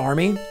Misty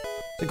Starmie?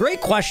 It's a great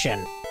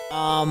question.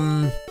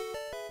 I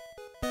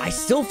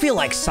still feel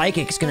like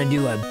Psychic's going to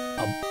do a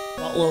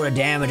buttload of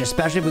damage,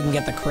 especially if we can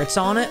get the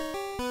crits on it.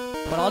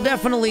 But I'll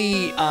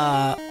definitely,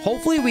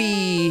 hopefully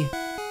we...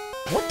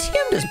 What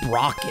TM does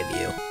Brock give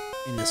you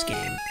in this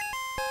game?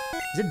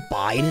 Is it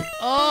Bide?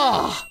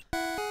 Ugh!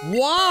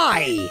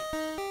 Why?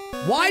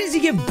 Why does he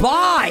give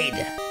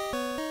Bide?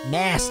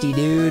 Nasty,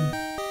 dude.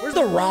 Where's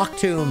the Rock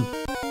Tomb?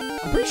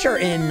 I'm pretty sure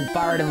in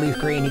Fire Red and Leaf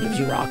Green he gives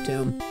you Rock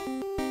Tomb.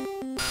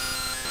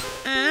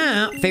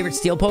 Favorite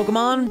Steel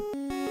Pokemon?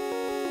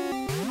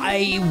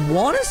 I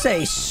want to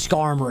say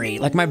Skarmory.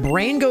 Like, my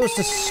brain goes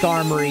to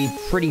Skarmory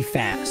pretty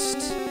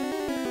fast.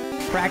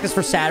 Practice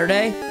for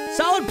Saturday.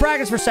 Solid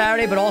practice for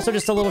Saturday, but also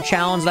just a little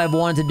challenge that I've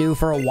wanted to do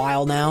for a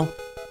while now.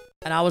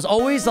 And I was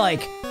always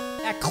like,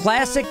 that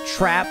classic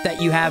trap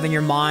that you have in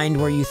your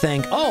mind where you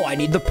think, oh, I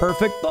need the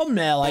perfect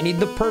thumbnail. I need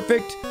the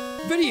perfect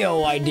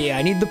video idea.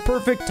 I need the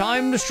perfect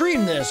time to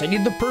stream this. I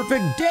need the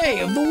perfect day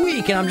of the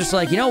week. And I'm just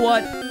like, you know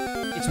what?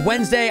 It's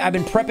Wednesday. I've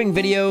been prepping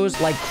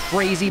videos like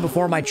crazy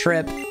before my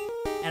trip.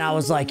 And I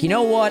was like, you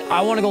know what?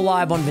 I want to go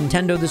live on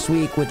Nintendo this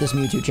week with this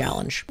Mewtwo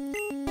challenge.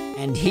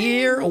 And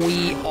here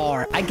we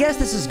are. I guess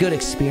this is good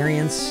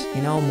experience,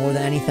 you know, more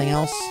than anything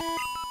else.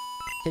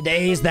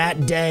 Today's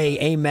that day.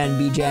 Amen,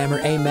 B-Jammer.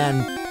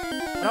 Amen.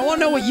 But I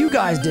want to know what you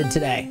guys did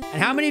today.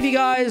 And how many of you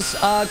guys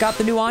got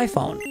the new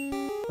iPhone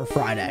for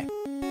Friday?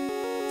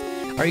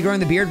 Are you growing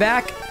the beard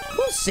back?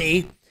 We'll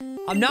see.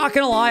 I'm not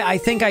going to lie. I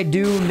think I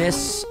do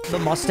miss the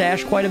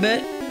mustache quite a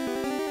bit.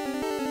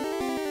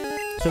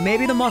 So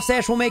maybe the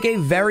mustache will make a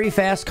very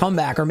fast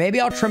comeback. Or maybe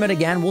I'll trim it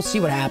again. We'll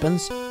see what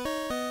happens.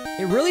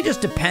 It really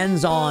just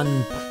depends on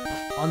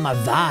my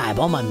vibe,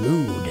 on my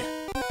mood.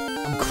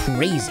 I'm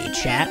crazy,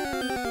 chat.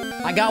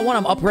 I got one.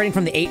 I'm upgrading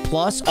from the 8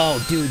 Plus.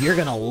 Oh, dude, you're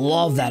going to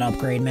love that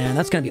upgrade, man.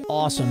 That's going to be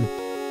awesome.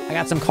 I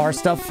got some car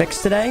stuff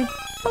fixed today.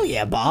 Oh,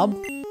 yeah, Bob.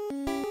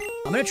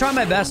 I'm going to try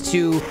my best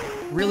to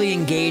really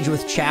engage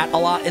with chat a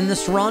lot in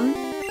this run,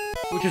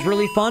 which is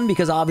really fun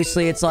because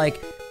obviously it's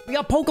like, we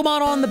got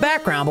Pokemon on in the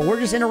background, but we're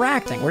just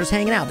interacting. We're just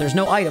hanging out. There's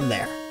no item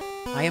there.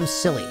 I am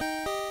silly.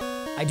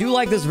 I do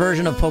like this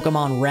version of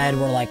Pokemon Red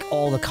where, like,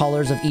 all the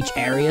colors of each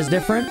area is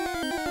different.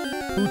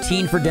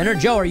 Poutine for dinner.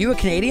 Joe, are you a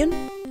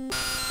Canadian?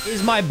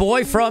 Is my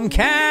boy from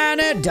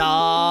Canada?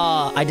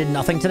 I did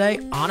nothing today.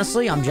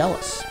 Honestly, I'm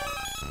jealous.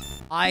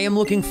 I am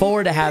looking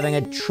forward to having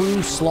a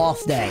true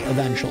sloth day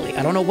eventually.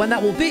 I don't know when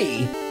that will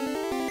be,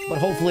 but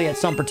hopefully at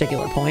some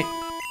particular point.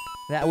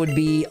 That would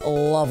be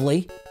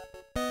lovely.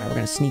 All right, we're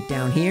going to sneak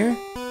down here.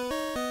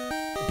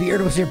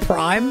 Beard was your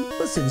prime.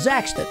 Listen,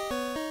 Zaxton,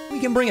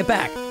 we can bring it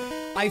back.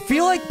 I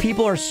feel like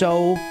people are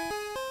so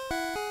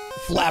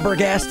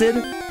flabbergasted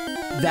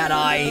that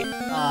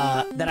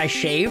I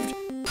shaved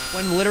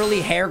when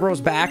literally hair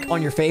grows back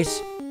on your face,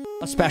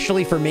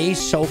 especially for me,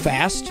 so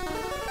fast.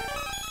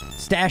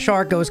 Stash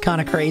arc goes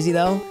kind of crazy,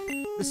 though.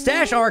 The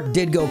stash arc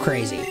did go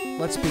crazy.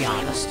 Let's be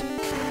honest.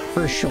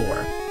 For sure.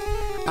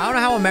 I don't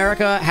know how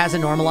America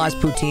hasn't normalized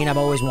poutine. I've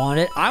always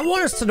wanted it. I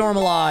want us to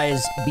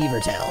normalize beaver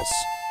tails.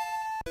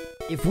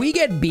 If we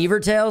get beaver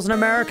tails in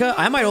America,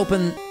 I might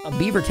open a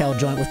beaver tail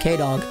joint with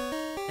K-Dog.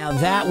 Now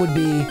that would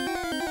be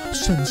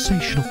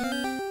sensational.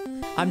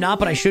 I'm not,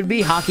 but I should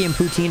be. Hockey and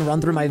poutine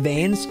run through my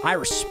veins. I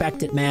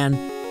respect it, man.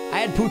 I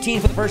had poutine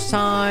for the first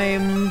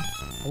time,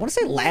 I want to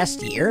say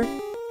last year,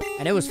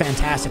 and it was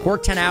fantastic.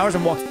 Worked 10 hours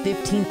and walked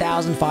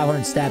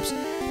 15,500 steps.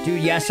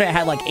 Dude, yesterday I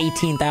had like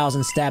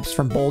 18,000 steps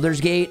from Boulder's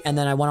Gate, and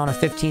then I went on a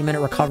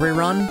 15-minute recovery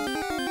run.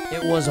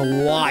 It was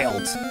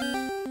wild.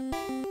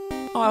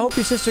 Oh, I hope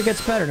your sister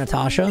gets better,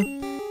 Natasha.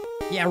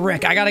 Yeah,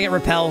 Rick, I gotta get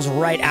repels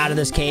right out of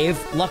this cave.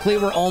 Luckily,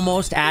 we're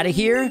almost out of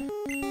here.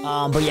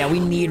 But yeah, we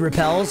need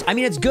repels. I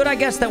mean, it's good, I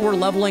guess, that we're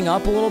leveling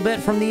up a little bit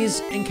from these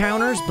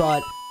encounters,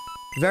 but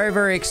very,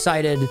 very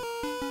excited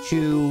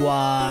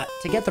to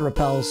get the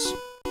repels.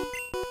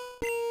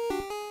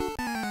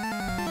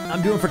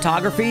 I'm doing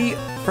photography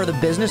for the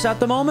business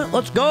at the moment.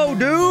 Let's go,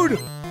 dude!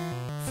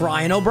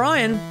 Brian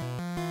O'Brien.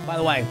 By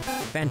the way,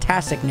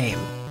 fantastic name.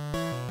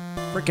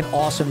 Freaking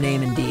awesome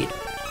name indeed.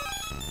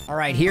 All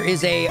right, here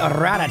is a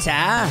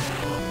Rattata.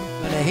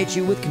 Gonna hit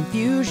you with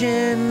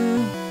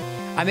confusion.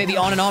 I may be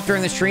on and off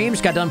during the stream.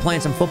 Just got done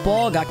playing some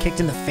football. Got kicked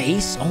in the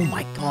face. Oh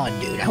my god,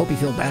 dude. I hope you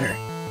feel better.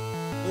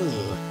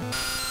 Ugh.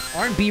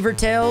 Aren't beaver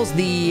tails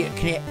the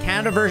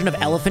Canada version of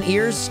elephant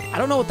ears? I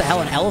don't know what the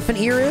hell an elephant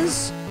ear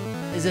is.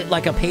 Is it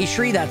like a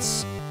pastry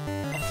that's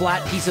a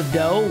flat piece of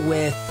dough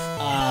with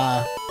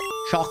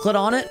chocolate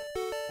on it?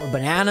 Or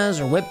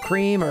bananas or whipped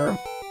cream or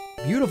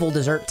beautiful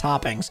dessert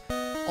toppings?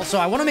 Also,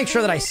 I want to make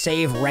sure that I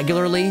save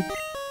regularly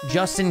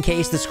just in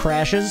case this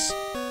crashes.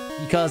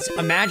 Because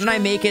imagine I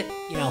make it,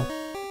 you know,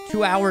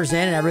 2 hours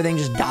in and everything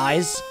just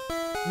dies.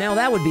 Now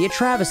that would be a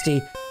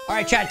travesty. All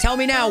right, chat, tell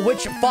me now,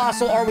 which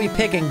fossil are we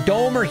picking?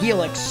 Dome or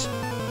Helix?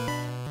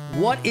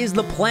 What is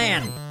the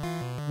plan?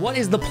 What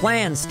is the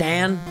plan,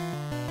 Stan?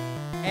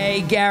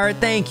 Hey, Garrett,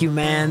 thank you,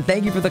 man.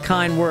 Thank you for the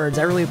kind words.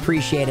 I really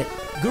appreciate it.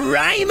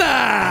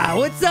 Grimer!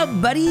 What's up,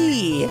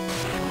 buddy?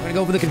 I'm gonna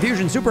go for the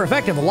confusion. Super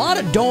effective. A lot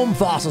of dome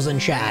fossils in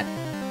chat.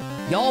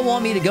 Y'all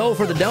want me to go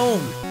for the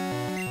dome.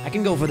 I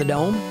can go for the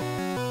dome.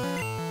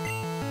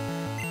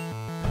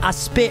 I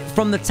spit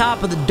from the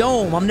top of the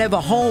dome. I'm never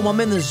home. I'm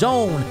in the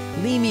zone.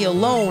 Leave me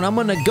alone. I'm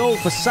gonna go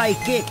for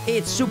psychic.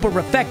 It's super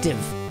effective.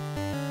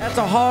 That's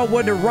a hard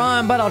word to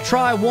rhyme, but I'll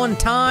try one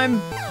time.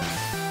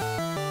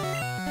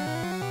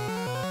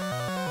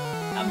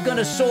 I'm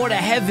gonna soar to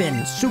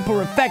heaven.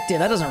 Super effective.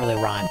 That doesn't really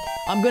rhyme.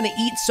 I'm gonna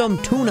eat some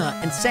tuna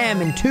and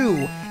salmon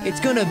too. It's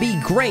gonna be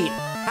great.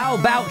 How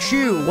about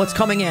you? What's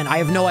coming in? I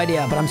have no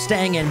idea, but I'm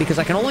staying in because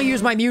I can only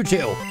use my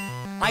Mewtwo.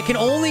 I can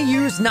only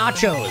use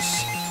Nachos.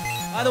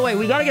 By the way,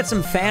 we gotta get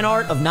some fan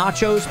art of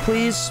Nachos,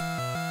 please.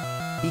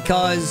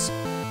 Because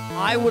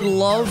I would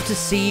love to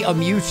see a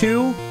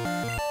Mewtwo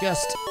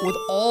just with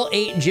all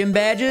 8 gym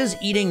badges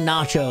eating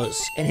nachos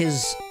in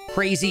his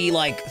crazy,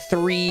 like,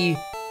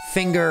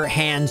 3-finger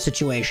hand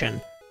situation.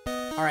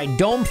 All right,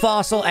 Dome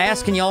Fossil,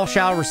 ask and y'all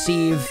shall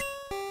receive.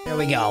 There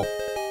we go.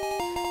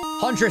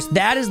 Huntress,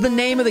 that is the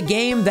name of the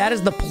game. That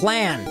is the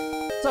plan.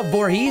 What's up,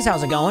 Voorhees?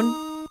 How's it going?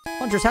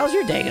 Huntress, how's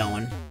your day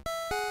going?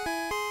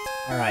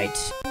 All right.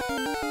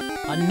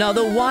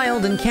 Another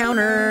wild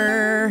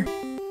encounter.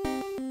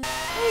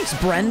 Thanks,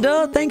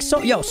 Brenda. Thanks so...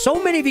 Yo,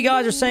 so many of you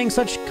guys are saying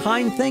such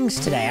kind things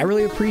today. I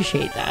really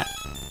appreciate that.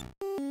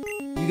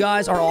 You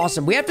guys are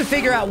awesome. We have to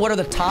figure out what are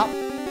the top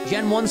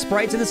Gen 1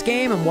 sprites in this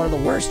game and what are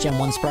the worst Gen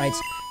 1 sprites.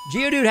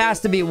 Geodude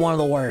has to be one of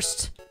the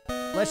worst.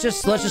 Let's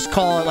just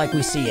call it like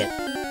we see it.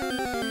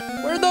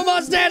 Where'd the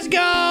mustache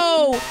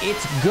go?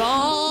 It's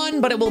gone,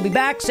 but it will be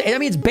back. I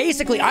mean, it's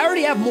basically... I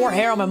already have more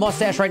hair on my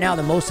mustache right now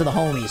than most of the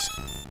homies.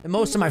 And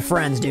most of my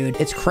friends, dude.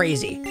 It's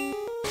crazy.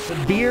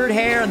 The beard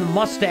hair and the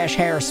mustache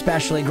hair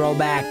especially grow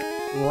back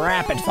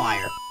rapid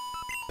fire.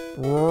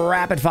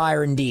 Rapid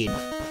fire indeed.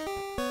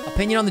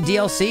 Opinion on the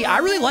DLC? I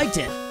really liked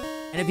it.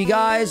 And if you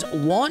guys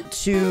want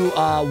to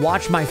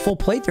watch my full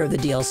playthrough of the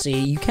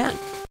DLC, you can.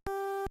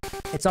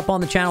 It's up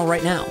on the channel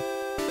right now.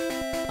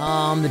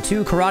 The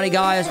 2 karate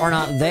guys are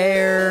not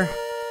there.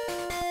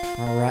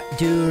 All right.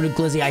 Dude,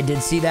 Glizzy, I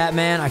did see that,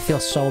 man. I feel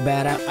so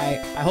bad.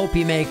 I hope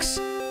he makes...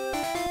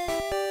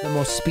 the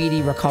most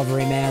speedy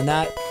recovery, man.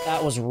 That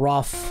was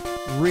rough.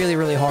 Really,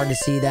 really hard to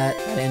see that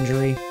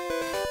injury.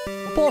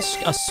 Football's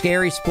a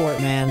scary sport,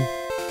 man.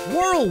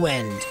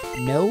 Whirlwind.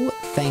 No,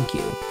 thank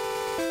you.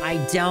 I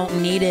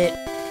don't need it.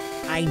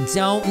 I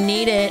don't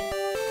need it.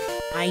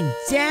 I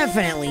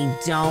definitely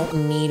don't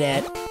need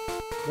it.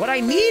 What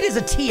I need is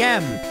a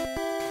TM.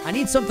 I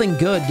need something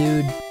good,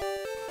 dude.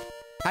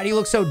 How do you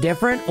look so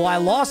different? Well, I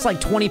lost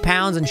like 20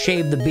 pounds and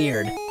shaved the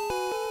beard.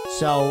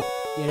 So,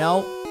 you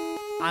know...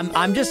 I'm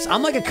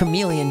like a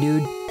chameleon,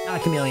 dude.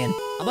 Not a chameleon.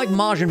 I'm like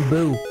Majin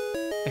Buu.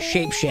 A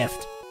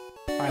shapeshift.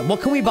 All right,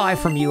 what can we buy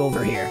from you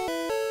over here?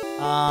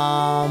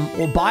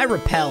 We'll buy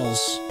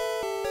repels.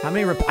 How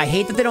many I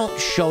hate that they don't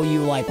show you,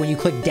 like, when you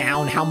click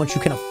down how much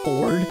you can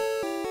afford.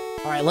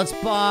 All right, let's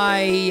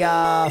buy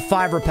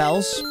 5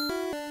 repels.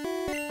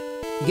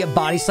 You get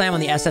body slam on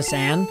the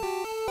SSN.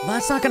 Well,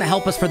 that's not going to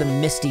help us for the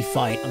Misty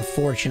fight,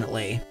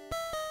 unfortunately.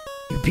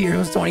 Your beard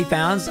was 20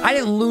 pounds? I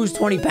didn't lose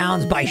 20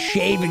 pounds by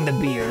shaving the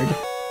beard.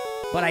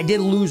 But I did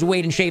lose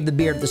weight and shave the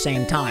beard at the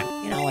same time.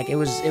 You know, like, it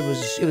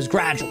was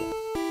gradual.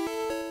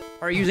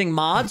 Are you using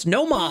mods?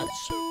 No mods.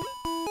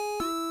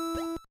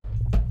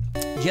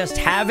 Just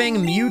having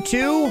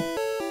Mewtwo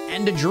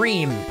and a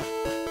dream.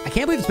 I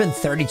can't believe it's been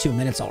 32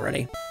 minutes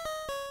already.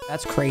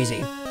 That's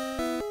crazy.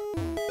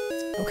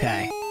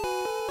 Okay.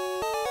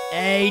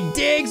 Hey,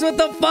 Diggs with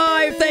the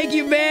 5. Thank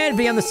you, man.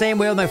 Be on the same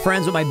way with my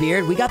friends with my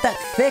beard. We got that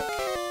thick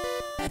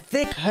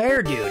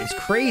hair, dude. It's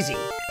crazy.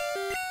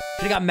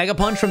 Should've got Mega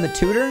Punch from the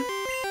tutor.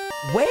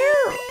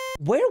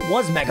 Where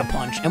was Mega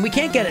Punch? And we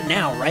can't get it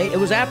now, right? It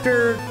was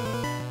after...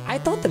 I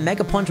thought the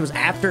Mega Punch was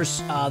after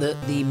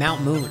the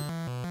Mount Moon.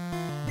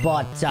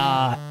 But,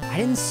 I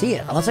didn't see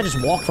it. Unless I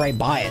just walked right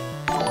by it.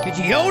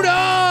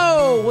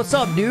 Pidgeotto! What's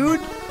up,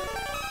 dude?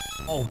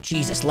 Oh,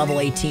 Jesus. Level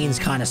 18's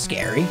kind of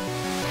scary.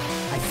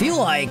 I feel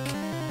like...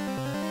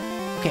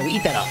 Okay, we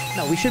eat that up.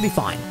 No, we should be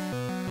fine.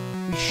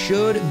 We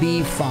should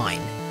be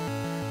fine.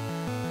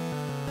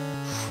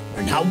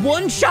 We're not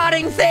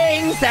one-shotting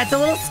things. That's a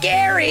little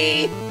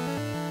scary.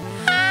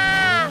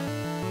 Ah!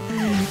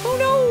 Oh,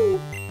 no.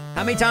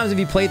 How many times have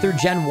you played through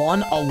Gen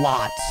 1? A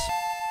lot.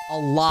 A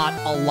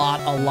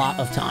lot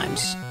of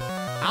times.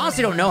 I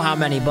honestly don't know how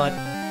many, but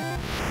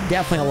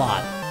definitely a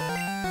lot.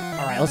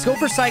 All right, let's go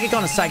for Psychic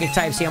on a Psychic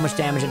type, see how much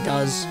damage it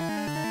does.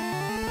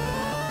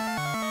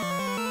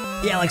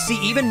 Yeah, like, see,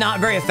 even not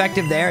very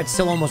effective there, it's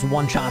still almost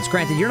one-shots.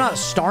 Granted, you're not a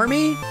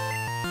Starmie.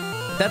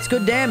 That's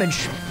good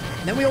damage.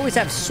 And then we always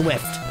have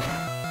Swift.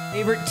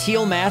 Favorite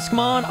teal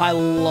Maskmon? I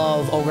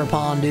love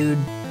Ogerpon, dude.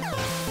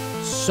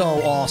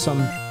 So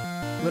awesome.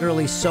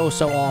 Literally so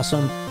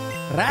awesome.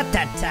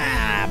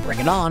 Ratata! Bring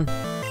it on.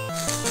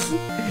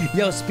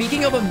 Yo,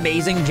 speaking of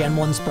amazing Gen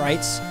 1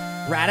 sprites,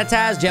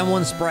 Rattata's Gen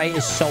 1 sprite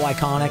is so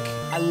iconic.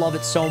 I love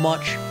it so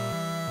much.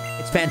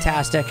 It's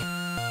fantastic.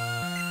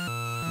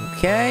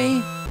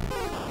 Okay.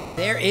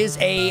 There is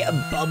a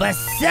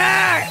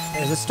Bulbasaur!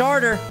 There's a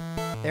starter.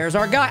 There's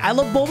our guy. I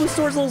love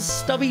Bulbasaur's little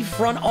stubby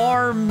front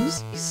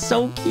arms. He's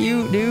so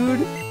cute, dude.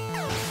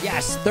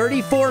 Yes,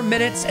 34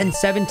 minutes and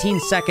 17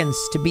 seconds,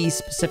 to be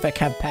specific,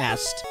 have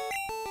passed.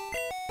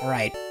 All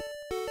right.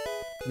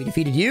 We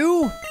defeated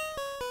you.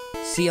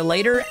 See you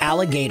later,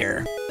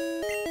 alligator.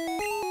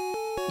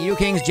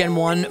 King's Gen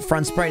 1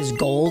 front sprite is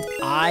gold.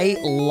 I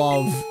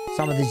love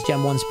some of these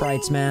Gen 1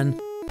 sprites, man.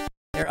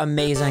 They're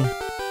amazing.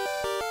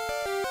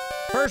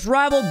 First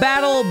rival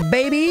battle,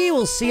 baby.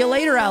 We'll see you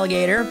later,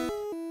 alligator.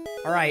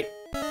 All right.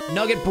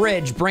 Nugget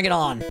Bridge, bring it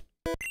on.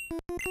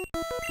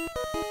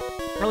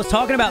 I was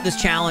talking about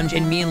this challenge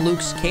in me and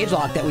Luke's cage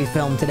lock that we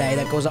filmed today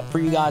that goes up for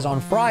you guys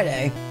on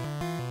Friday.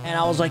 And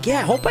I was like, yeah,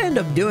 I hope I end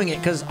up doing it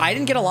because I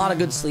didn't get a lot of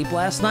good sleep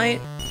last night.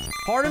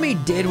 Part of me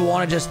did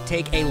want to just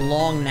take a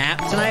long nap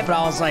tonight, but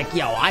I was like,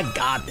 yo, I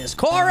got this.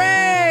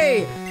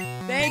 Corey!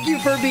 Thank you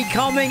for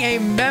becoming a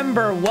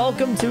member.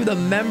 Welcome to the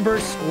member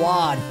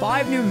squad.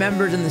 5 new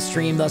members in the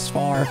stream thus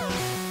far.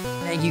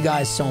 Thank you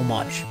guys so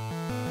much.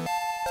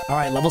 All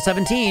right, level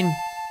 17.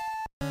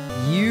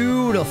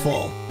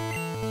 Beautiful.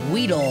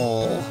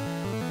 Weedle.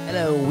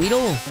 Hello,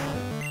 Weedle.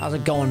 How's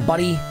it going,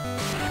 buddy?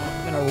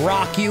 I'm gonna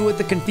rock you with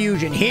the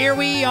confusion. Here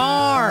we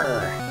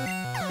are.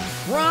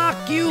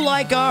 Rock you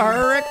like a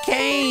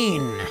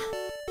hurricane.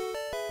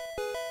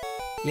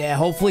 Yeah,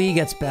 hopefully he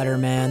gets better,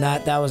 man.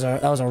 That was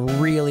a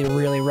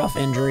really rough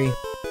injury.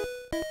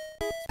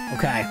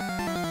 Okay.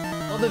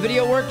 Love the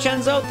video work,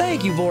 Chenzo.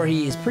 Thank you,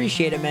 Voorhees.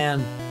 Appreciate it,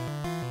 man.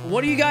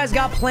 What do you guys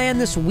got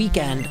planned this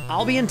weekend?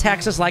 I'll be in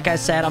Texas, like I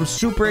said. I'm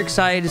super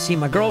excited to see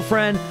my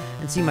girlfriend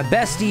and see my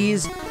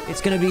besties.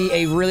 It's gonna be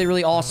a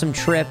really awesome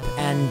trip,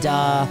 and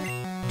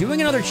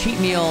doing another cheat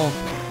meal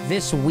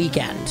this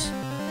weekend.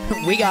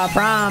 We got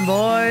Prime,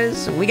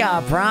 boys. We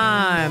got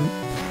Prime.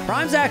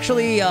 Prime's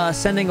actually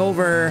sending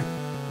over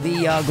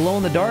the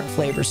glow-in-the-dark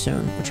flavor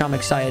soon, which I'm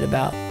excited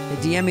about. They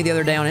DM'd me the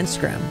other day on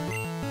Instagram.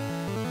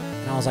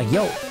 And I was like,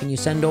 yo, can you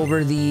send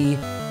over the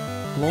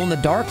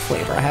glow-in-the-dark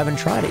flavor? I haven't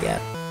tried it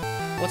yet.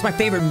 What's my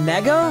favorite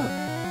Mega?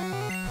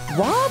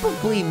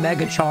 Probably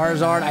Mega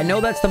Charizard. I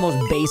know that's the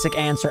most basic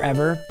answer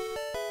ever,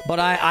 but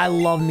I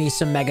love me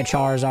some Mega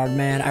Charizard,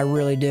 man. I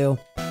really do.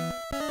 All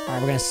right,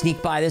 we're gonna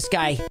sneak by this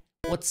guy.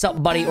 What's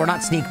up, buddy? Or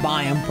not sneak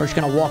by him. We're just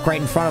gonna walk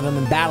right in front of him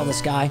and battle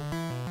this guy.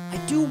 I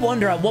do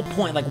wonder at what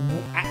point, like,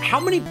 how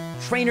many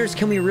trainers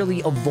can we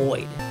really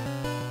avoid?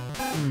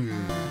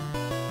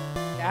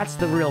 That's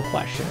the real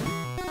question.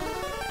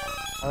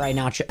 All right,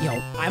 Nacho.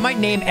 Yo, I might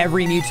name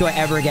every Mewtwo I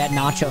ever get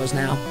Nachos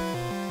now.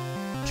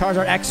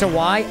 Charizard X or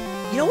Y.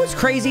 You know what's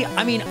crazy?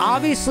 I mean,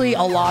 obviously,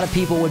 a lot of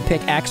people would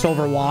pick X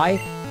over Y.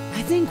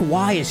 I think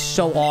Y is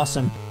so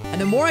awesome.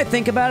 And the more I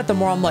think about it, the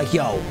more I'm like,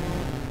 yo,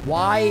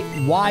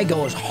 Y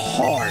goes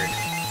hard.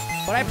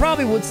 But I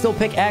probably would still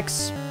pick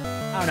X.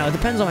 I don't know. It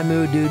depends on my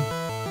mood, dude.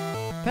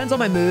 Depends on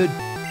my mood.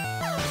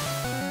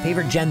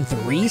 Favorite Gen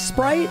 3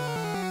 sprite?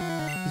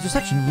 These are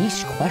such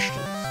niche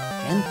questions.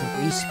 Gen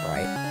 3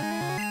 sprite.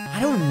 I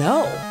don't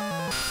know.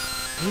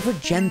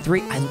 Favorite Gen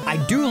 3? I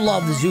do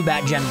love the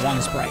Zubat Gen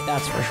 1 sprite.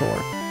 That's for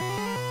sure.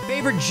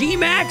 Favorite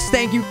G-Max?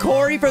 Thank you,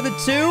 Corey, for the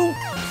 2.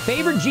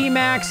 Favorite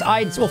G-Max?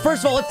 Well,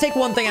 first of all, let's take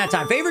one thing at a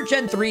time. Favorite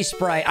Gen 3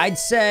 sprite? I'd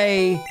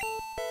say...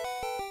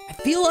 I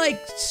feel like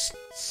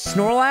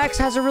Snorlax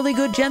has a really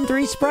good Gen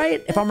 3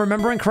 sprite. If I'm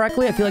remembering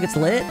correctly, I feel like it's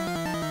lit.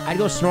 I'd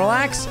go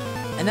Snorlax.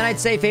 And then I'd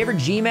say favorite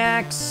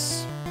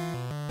G-Max.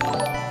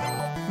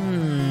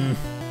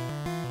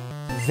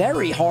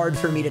 Very hard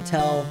for me to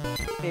tell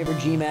favorite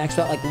G-Max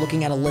without, like,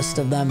 looking at a list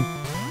of them.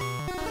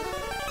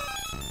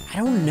 I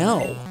don't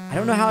know. I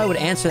don't know how I would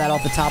answer that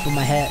off the top of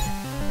my head.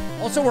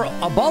 Also, we're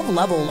above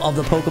level of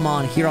the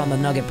Pokemon here on the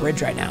Nugget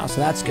Bridge right now, so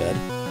that's good.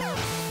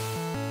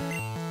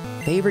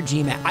 Favorite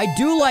G-Max. I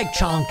do like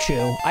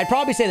Chonchu. I'd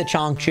probably say the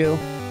Chonchu.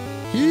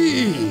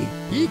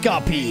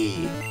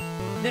 Hikapi.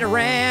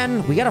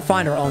 Nidoran. We gotta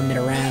find our own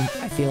Nidoran,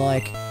 I feel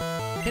like.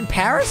 Can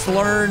Paris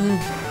learn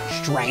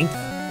Strength?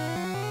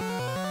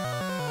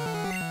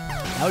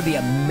 That would be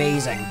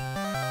amazing.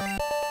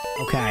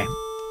 Okay.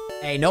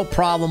 Hey, no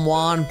problem,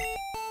 Juan.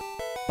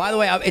 By the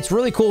way, it's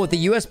really cool with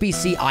the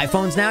USB-C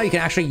iPhones now. You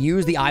can actually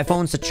use the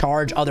iPhones to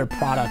charge other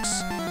products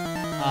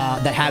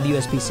that have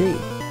USB-C,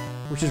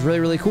 which is really,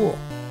 really cool.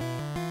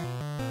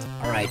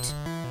 All right.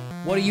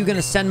 What are you going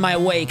to send my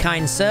way,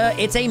 kind sir?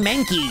 It's a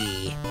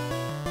Mankey.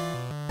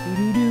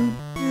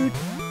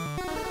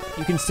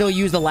 You can still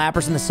use the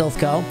Lapras and the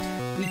Silph-Co.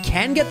 We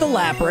can get the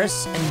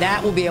Lapras, and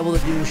that will be able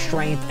to do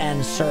Strength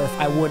and Surf,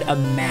 I would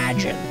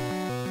imagine.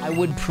 I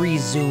would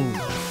presume.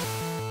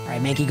 All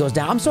right, Mankey goes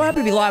down. I'm so happy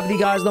to be live with you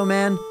guys, though,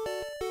 man.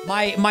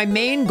 My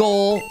main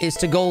goal is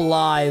to go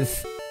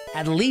live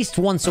at least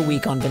once a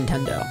week on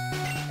Nintendo.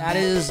 That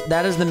is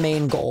the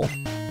main goal.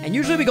 And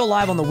usually we go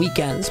live on the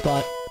weekends,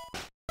 but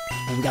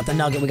oh, we got the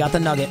Nugget. We got the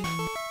Nugget.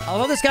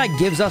 Although this guy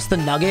gives us the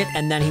Nugget,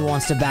 and then he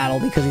wants to battle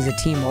because he's a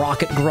Team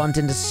Rocket grunt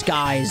in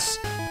disguise.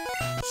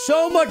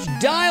 So much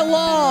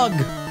dialogue!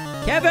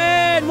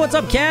 Kevin! What's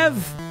up,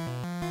 Kev?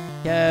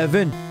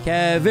 Kevin,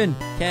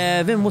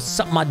 what's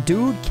up, my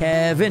dude?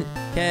 Kevin,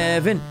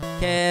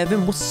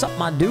 what's up,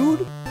 my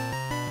dude?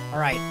 All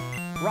right,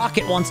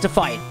 Rocket wants to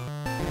fight.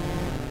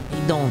 How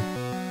you doing?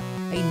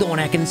 How you doing,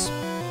 Ekans?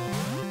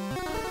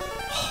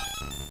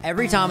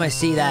 Every time I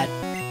see that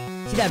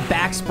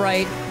back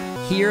sprite,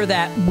 hear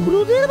that,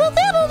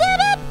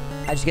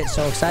 I just get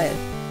so excited.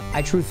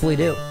 I truthfully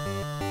do.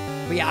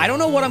 But yeah, I don't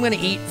know what I'm going to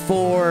eat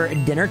for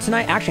dinner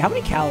tonight. Actually, how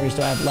many calories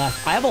do I have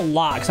left? I have a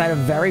lot, because I had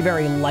a very,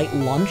 very light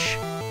lunch,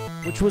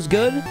 which was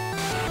good.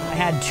 I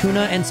had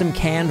tuna and some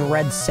canned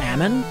red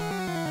salmon.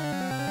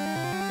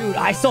 Dude,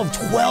 I still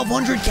have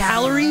 1,200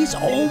 calories?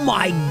 Oh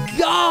my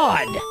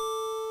god!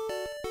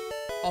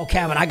 Oh,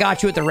 Kevin, I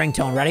got you at the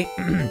ringtone. Ready?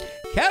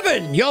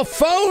 Kevin, your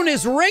phone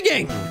is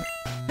ringing!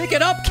 Pick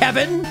it up,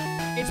 Kevin!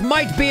 It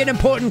might be an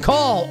important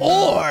call,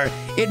 or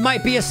it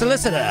might be a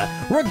solicitor.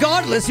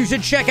 Regardless, you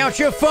should check out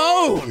your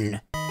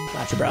phone.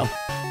 Gotcha, bro.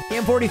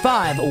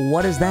 PM45,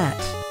 what is that?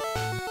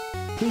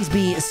 Please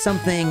be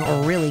something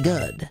really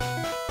good.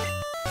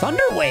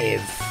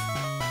 Thunderwave.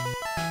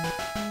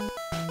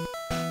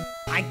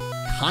 I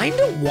kind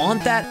of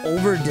want that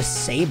over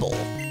Disable.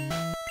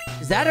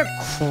 Is that a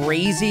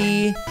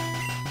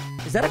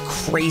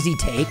crazy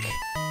take?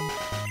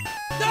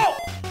 No!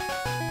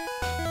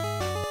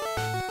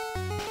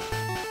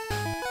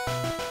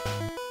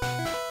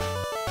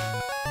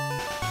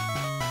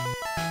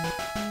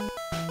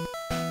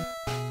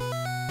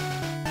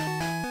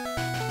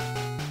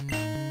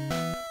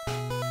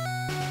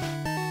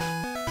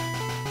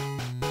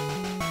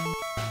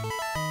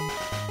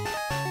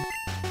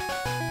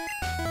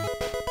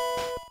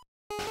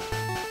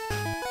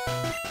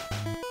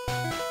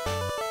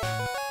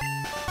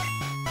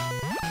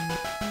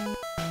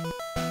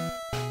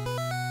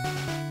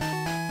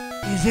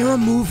 Is there a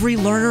move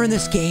relearner in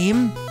this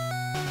game?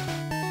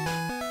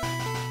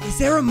 Is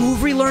there a move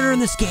relearner in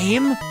this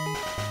game?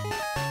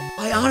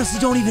 I honestly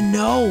don't even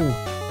know.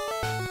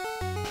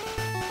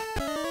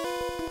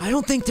 I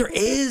don't think there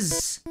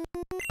is.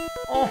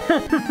 Oh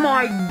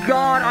my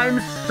god, I'm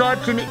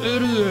such an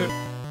idiot.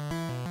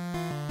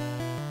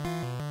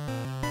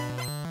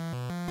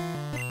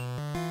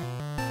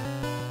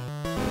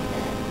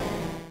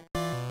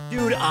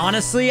 Dude,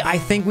 honestly, I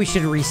think we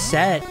should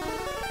reset.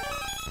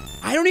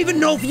 I don't even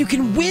know if you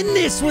can win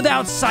this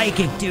without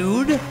Psychic,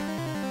 dude.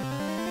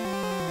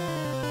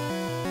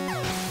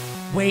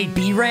 Wait,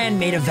 B-Ran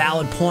made a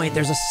valid point.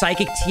 There's a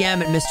Psychic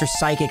TM at Mr.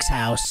 Psychic's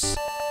house.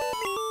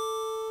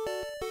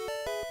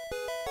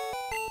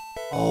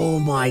 Oh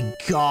my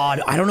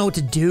god, I don't know what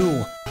to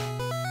do.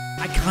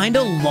 I kind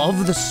of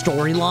love the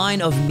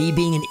storyline of me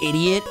being an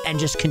idiot and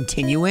just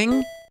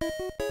continuing.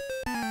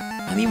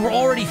 I mean, we're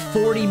already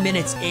 40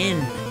 minutes in.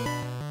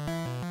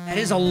 That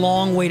is a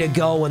long way to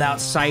go without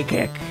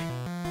Psychic.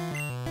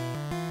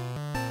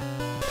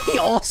 He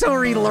also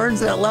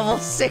relearns it at level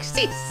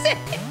 66.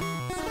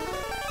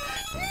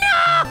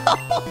 No!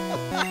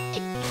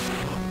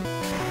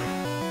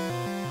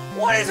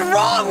 What is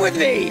wrong with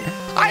me?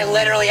 I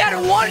literally had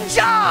one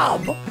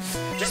job.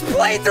 Just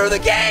play through the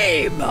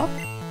game.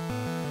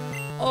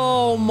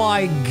 Oh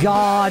my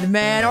god,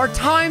 man. Our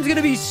time's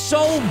gonna be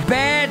so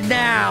bad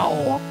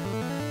now.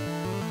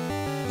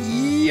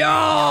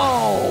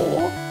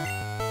 Yo!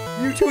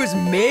 Mewtwo is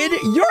mid?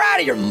 You're out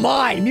of your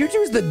mind.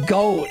 Mewtwo's the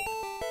GOAT.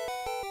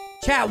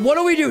 Chat, what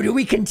do we do? Do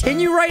we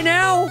continue right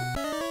now?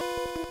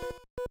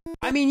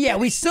 I mean, yeah,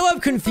 we still have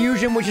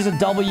Confusion, which is a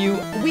W.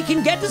 We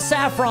can get to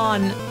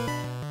Saffron.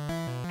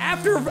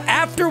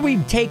 After we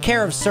take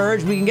care of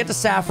Surge, we can get to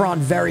Saffron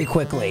very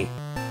quickly.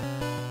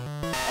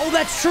 Oh,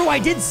 that's true. I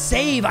did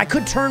save. I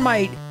could turn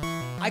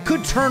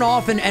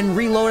off and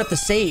reload at the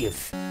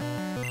save.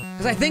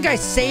 Because I think I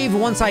saved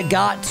once I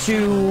got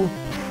to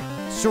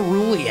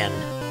Cerulean.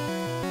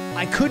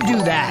 I could do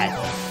that.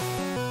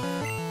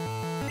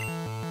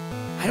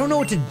 I don't know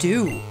what to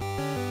do.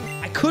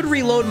 I could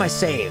reload my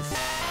save.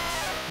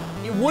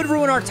 It would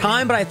ruin our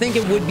time, but I think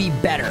it would be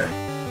better.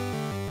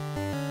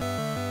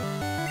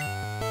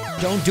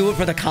 Don't do it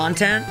for the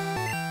content.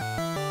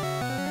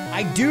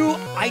 I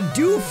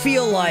do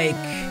feel like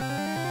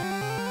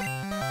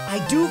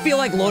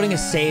loading a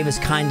save is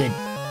kind of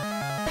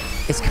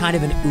is kind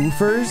of an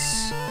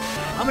oofers.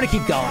 I'm gonna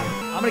keep going.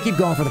 I'm gonna keep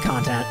going for the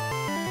content.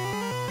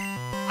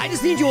 I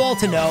just need you all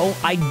to know,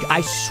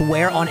 I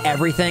swear on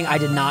everything, I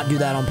did not do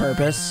that on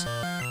purpose.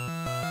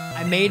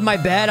 I made my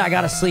bed, I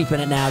gotta sleep in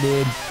it now,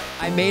 dude.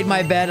 I made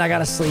my bed, I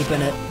gotta sleep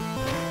in it.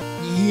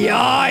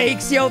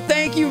 Yikes! Yo,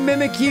 thank you,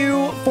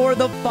 Mimikyu, for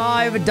the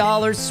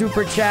 $5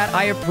 super chat.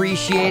 I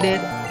appreciate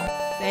it.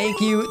 Thank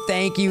you,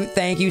 thank you,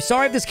 thank you.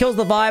 Sorry if this kills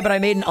the vibe, but I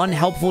made an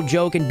unhelpful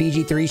joke in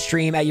BG3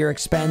 stream at your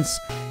expense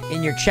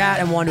in your chat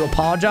and wanted to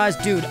apologize.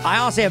 Dude, I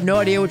honestly have no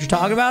idea what you're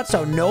talking about,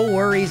 so no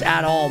worries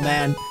at all,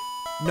 man.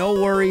 No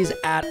worries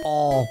at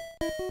all.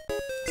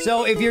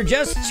 So if you're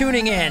just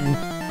tuning in,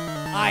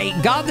 I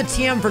got the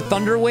TM for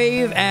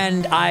Thunderwave,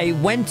 and I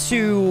went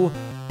to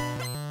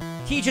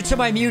teach it to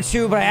my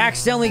Mewtwo, but I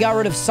accidentally got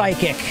rid of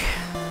Psychic,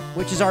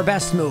 which is our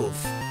best move.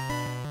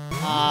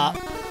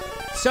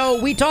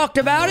 So we talked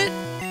about it,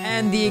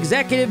 and the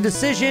executive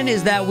decision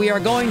is that we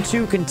are going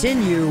to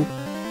continue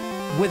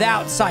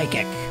without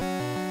Psychic.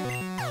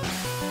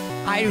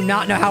 I do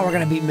not know how we're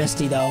going to beat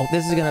Misty, though.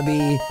 This is going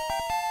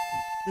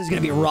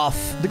to be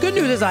rough. The good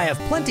news is I have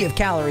plenty of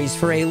calories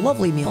for a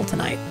lovely meal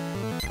tonight.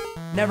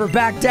 Never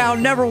back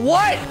down, never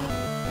what?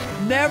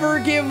 Never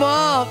give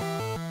up.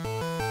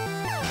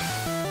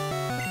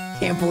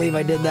 Can't believe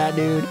I did that,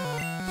 dude.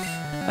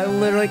 I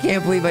literally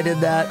can't believe I did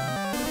that.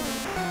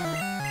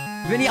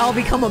 Vinny, I'll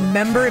become a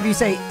member if you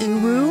say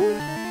uwu.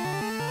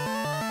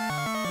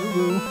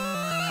 Uwu.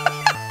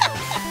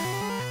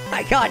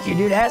 I got you,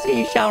 dude. Asking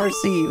you shall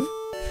receive.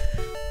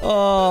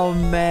 Oh,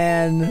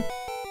 man.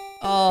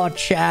 Oh,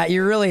 chat,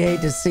 you really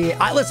hate to see it.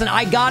 Listen,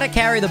 I gotta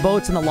carry the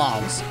boats and the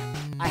logs.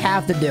 I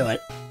have to do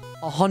it.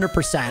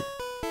 100%.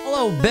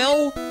 Hello,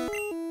 Bill.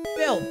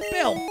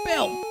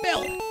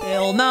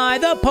 Bill Nye,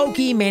 the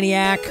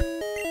Pokemaniac.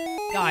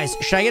 Guys,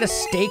 should I get a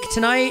steak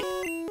tonight?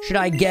 Should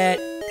I get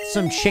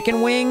some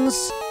chicken wings?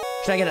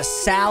 Should I get a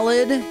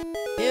salad?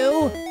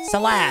 Ew,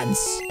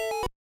 salads.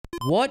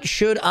 What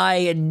should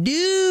I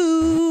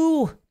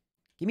do?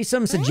 Give me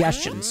some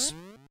suggestions.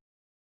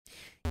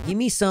 Give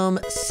me some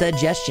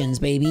suggestions,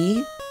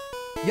 baby.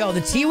 Yo,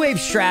 the T-Wave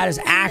strat is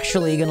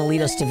actually going to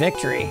lead us to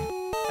victory.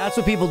 That's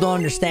what people don't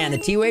understand. The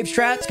T-Wave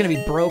strat is going to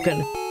be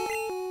broken.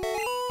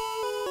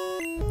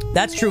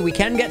 That's true. We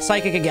can get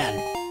Psychic again.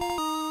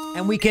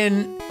 And we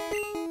can...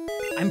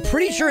 I'm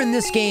pretty sure in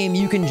this game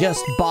you can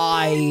just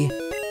buy...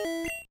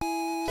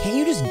 Can't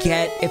you just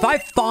get... If I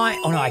find...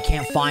 Oh, no, I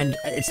can't find...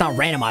 It's not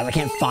randomized. I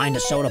can't find a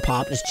soda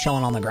pop just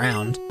chilling on the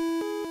ground.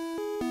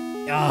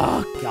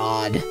 Oh,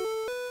 God.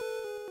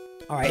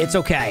 All right, it's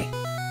okay.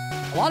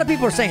 A lot of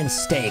people are saying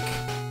steak.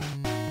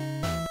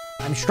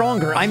 I'm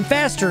stronger. I'm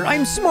faster.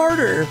 I'm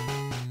smarter.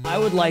 I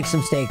would like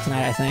some steak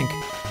tonight, I think.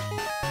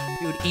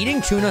 Dude,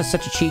 eating tuna is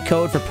such a cheat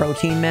code for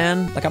protein,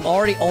 man. Like, I'm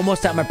already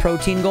almost at my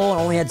protein goal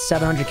and only had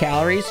 700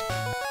 calories.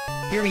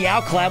 Hear me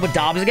out, collab with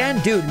Dobbs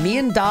again? Dude, me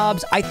and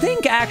Dobbs, I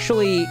think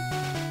actually,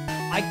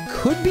 I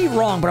could be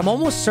wrong, but I'm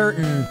almost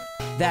certain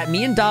that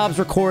me and Dobbs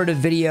recorded a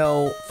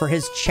video for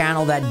his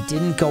channel that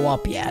didn't go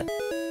up yet.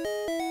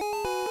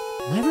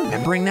 Am I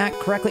remembering that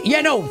correctly?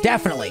 Yeah, no,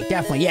 definitely,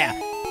 yeah.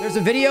 There's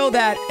a video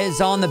that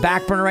is on the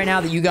back burner right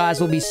now that you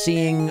guys will be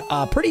seeing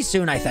pretty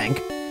soon, I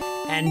think.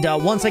 And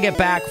once I get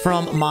back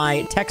from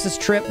my Texas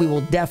trip, we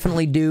will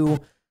definitely do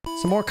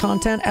some more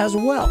content as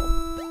well.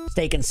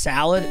 Steak and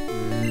salad.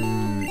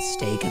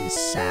 Steak and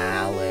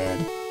salad.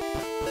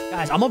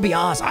 Guys, I'm gonna be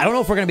honest. I don't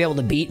know if we're gonna be able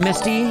to beat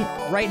Misty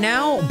right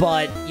now,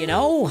 but, you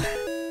know,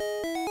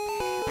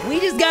 we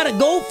just gotta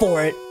go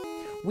for it.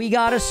 We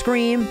gotta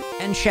scream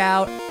and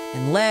shout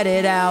and let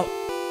it out.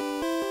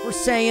 We're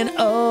saying,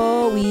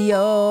 oh,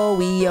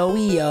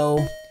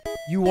 we-oh.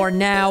 You are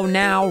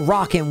now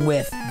rocking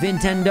with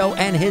Nintendo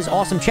and his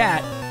awesome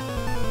chat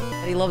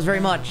that he loves very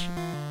much.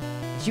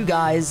 It's you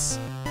guys.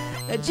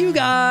 It's you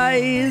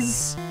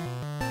guys.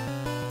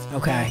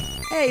 Okay.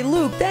 Hey,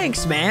 Luke,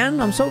 thanks, man.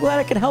 I'm so glad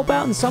I could help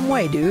out in some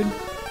way, dude.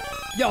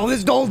 Yo,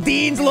 this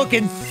Goldine's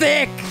looking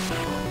thick.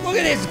 Look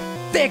at this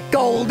thick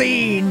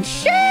Goldine.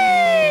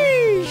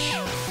 Sheesh.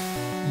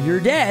 You're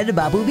dead,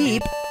 Babu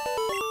Beep.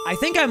 I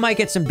think I might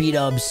get some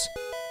B-dubs.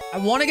 I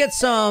want to get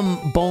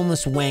some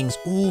boneless wings.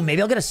 Ooh,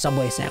 maybe I'll get a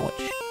Subway sandwich.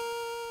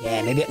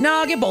 Yeah, maybe. No,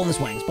 I'll get boneless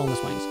wings.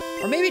 Boneless wings.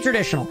 Or maybe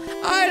traditional.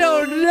 I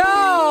don't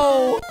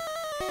know.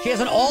 She has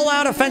an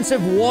all-out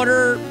offensive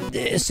water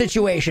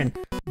situation.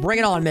 Bring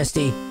it on,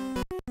 Misty.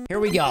 Here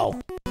we go.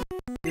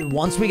 Dude,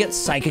 once we get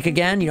Psychic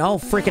again, you know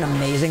how freaking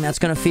amazing that's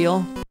going to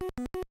feel?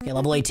 Okay,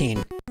 level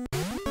 18.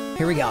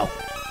 Here we go.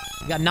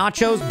 We got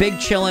Nachos, Big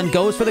Chillin',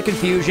 goes for the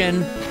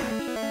confusion.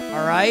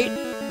 All right.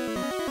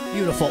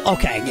 Beautiful.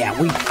 Okay, yeah,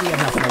 we have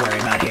nothing to worry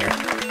about here.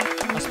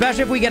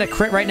 Especially if we get a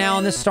crit right now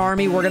on this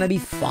Starmie, we're going to be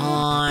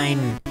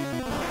fine.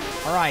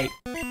 All right.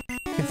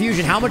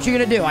 Confusion, how much are you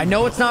going to do? I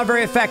know it's not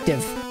very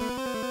effective.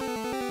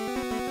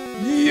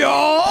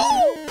 Yo!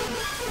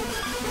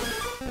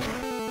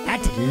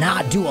 That did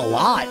not do a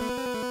lot.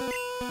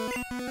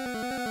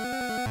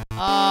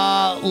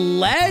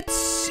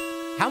 Let's...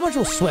 How much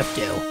will Swift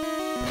do?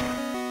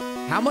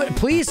 How much?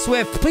 Please,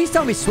 Swift. Please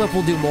tell me Swift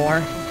will do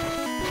more.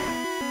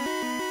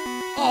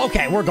 Oh,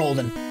 okay, we're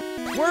golden.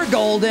 We're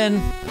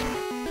golden.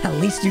 At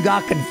least you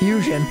got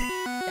confusion.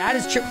 That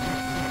is true.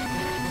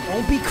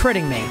 Don't be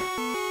critting me.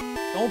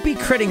 Don't be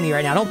critting me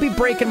right now. Don't be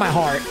breaking my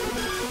heart.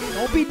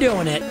 Don't be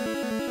doing it.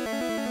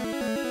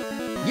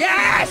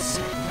 Yes!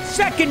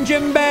 Second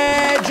gym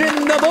badge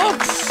in the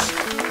books.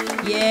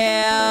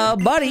 Yeah,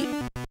 buddy.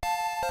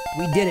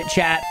 We did it,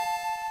 chat.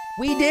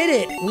 We did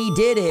it. We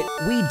did it.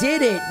 We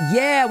did it.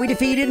 Yeah, we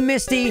defeated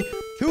Misty.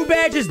 2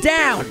 badges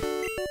down.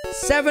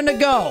 7 to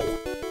go.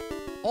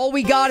 All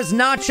we got is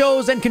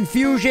nachos and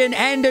confusion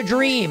and a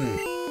dream.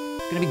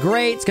 It's gonna be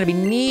great. It's gonna be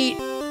neat.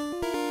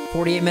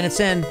 48 minutes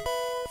in.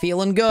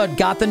 Feeling good.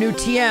 Got the new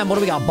TM. What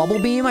do we got? Bubble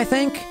Beam, I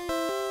think?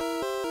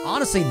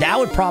 Honestly, that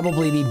would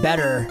probably be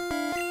better.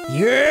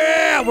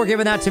 Yeah! We're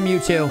giving that to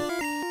Mewtwo.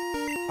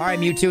 All right,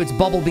 Mewtwo, it's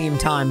Bubble Beam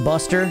time,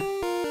 Buster.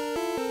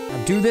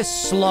 Now do this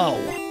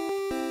slow.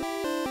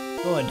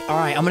 Good. All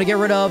right, I'm gonna get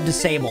rid of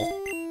Disable.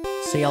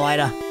 See you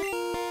later.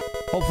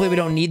 Hopefully we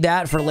don't need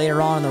that for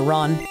later on in the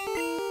run.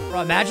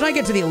 Bro, imagine I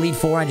get to the Elite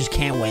Four and I just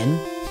can't win.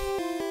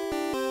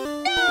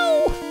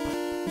 No!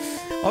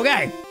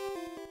 Okay.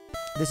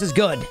 This is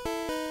good.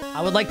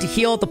 I would like to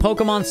heal at the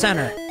Pokemon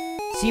Center.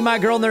 See my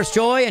girl Nurse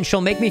Joy and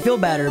she'll make me feel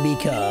better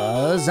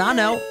because I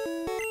know.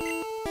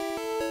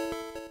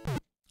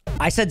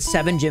 I said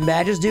 7 gym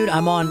badges, dude.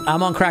 I'm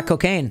on crack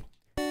cocaine.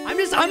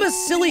 I'm a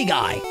silly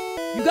guy.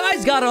 You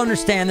guys gotta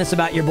understand this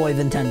about your boy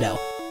Nintendo.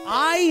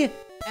 I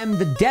am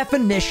the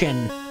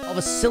definition of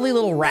a silly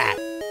little rat.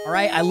 All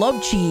right, I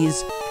love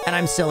cheese and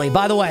I'm silly.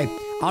 By the way,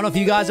 I don't know if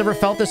you guys ever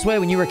felt this way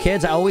when you were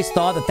kids. I always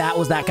thought that that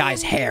was that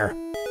guy's hair.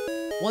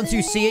 Once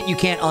you see it, you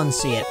can't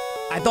unsee it.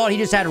 I thought he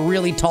just had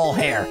really tall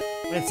hair,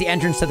 but it's the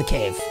entrance to the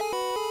cave.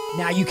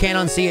 Now you can't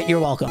unsee it. You're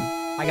welcome.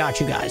 I got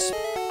you guys.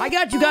 I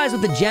got you guys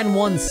with the Gen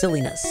 1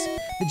 silliness.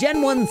 The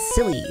Gen 1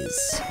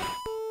 sillies.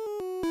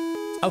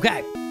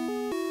 Okay.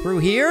 Through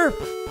here.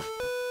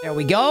 There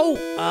we go.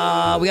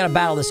 We gotta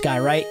battle this guy,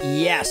 right?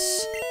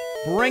 Yes.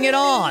 Bring it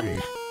on.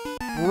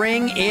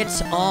 Bring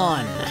it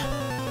on.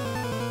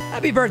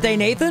 Happy birthday,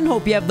 Nathan.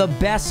 Hope you have the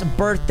best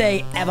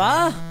birthday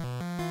ever.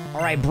 All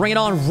right, bring it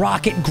on,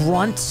 Rocket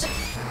Grunt.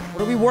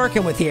 What are we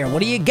working with here?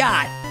 What do you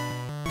got?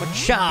 What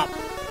chop?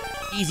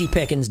 Easy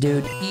pickings,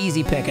 dude.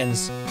 Easy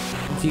pickings.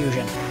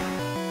 Confusion.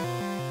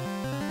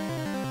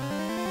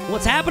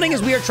 What's happening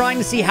is we are trying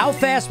to see how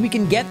fast we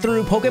can get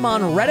through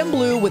Pokemon Red and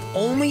Blue with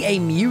only a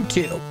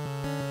Mewtwo.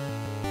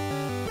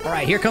 All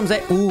right, here comes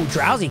a... Ooh,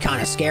 Drowsy,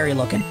 kind of scary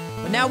looking.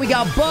 But now we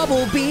got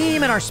Bubble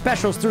Beam and our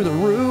specials through the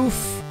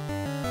roof.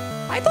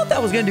 I thought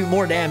that was going to do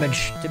more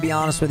damage, to be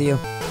honest with you.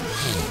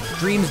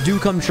 Dreams do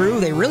come true.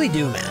 They really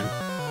do,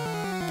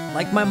 man.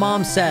 Like my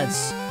mom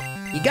says,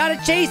 you got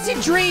to chase your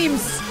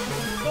dreams.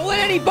 Don't let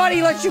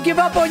anybody let you give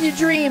up on your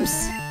dreams.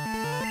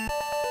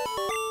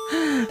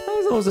 That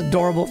was the most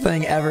adorable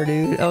thing ever,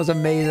 dude. That was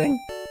amazing.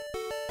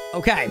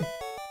 Okay.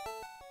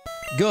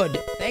 Good.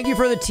 Thank you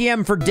for the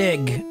TM for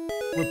Dig.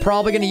 We're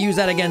probably going to use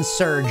that against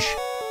Surge.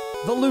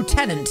 The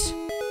Lieutenant.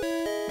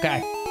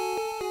 Okay.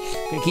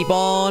 Gonna keep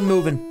on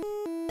moving.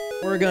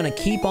 We're gonna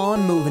keep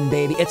on moving,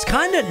 baby. It's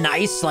kind of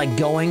nice, like,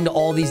 going to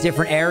all these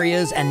different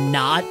areas and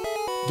not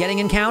getting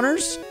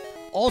encounters.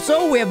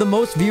 Also, we have the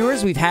most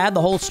viewers we've had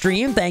the whole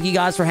stream. Thank you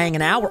guys for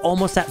hanging out. We're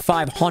almost at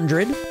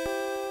 500.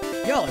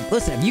 Yo,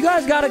 listen, if you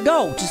guys gotta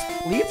go, just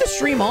leave the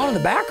stream on in the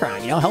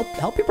background. You know,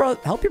 help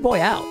your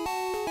boy out.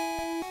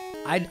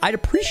 I'd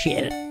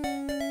appreciate it.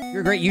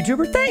 You're a great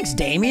YouTuber. Thanks,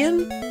 Damien.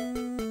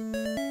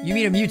 You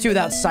mean a Mewtwo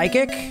without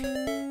Psychic?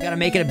 Gotta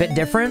make it a bit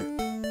different.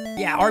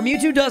 Yeah, our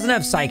Mewtwo doesn't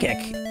have Psychic.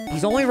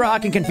 He's only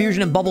rocking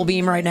Confusion and Bubble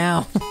Beam right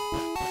now.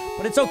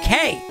 But it's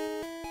okay.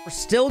 We're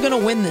still gonna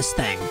win this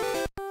thing.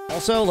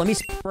 Also, let me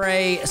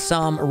spray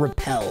some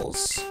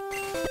repels.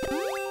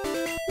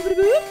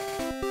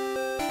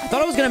 I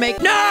thought I was gonna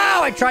make... No!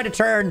 I tried to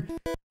turn.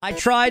 I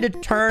tried to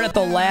turn at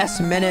the last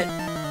minute.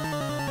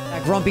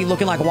 That Grumpy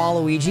looking like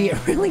Waluigi.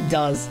 It really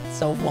does. It's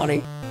so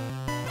funny.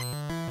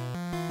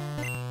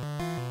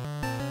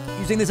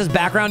 Using this as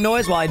background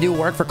noise while I do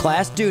work for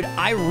class. Dude,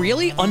 I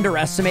really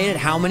underestimated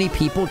how many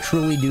people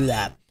truly do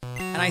that.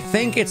 And I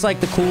think it's like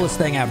the coolest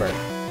thing ever.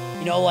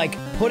 You know, like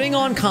putting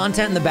on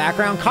content in the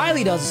background.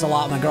 Kylie does this a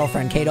lot, my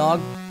girlfriend, K-Dog.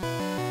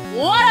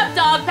 What up,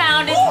 Dog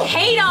Pound? It's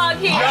K-Dog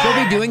here.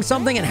 She'll be doing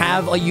something and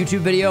have a YouTube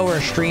video or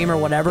a stream or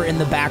whatever in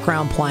the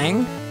background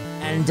playing.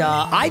 And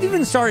I've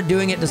even started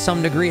doing it to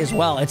some degree as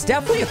well. It's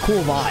definitely a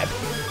cool vibe.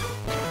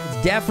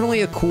 It's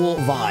definitely a cool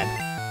vibe.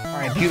 All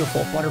right,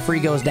 beautiful.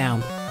 Butterfree goes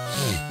down.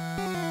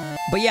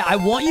 But yeah, I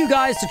want you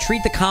guys to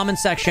treat the comment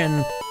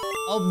section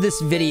of this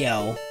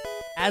video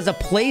as a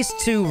place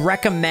to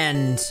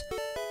recommend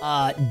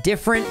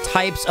different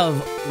types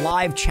of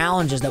live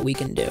challenges that we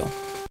can do.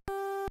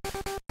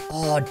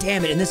 Oh,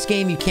 damn it. In this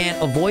game, you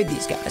can't avoid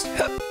these guys.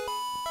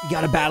 You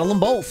gotta battle them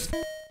both.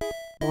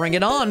 Bring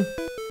it on.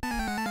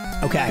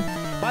 Okay.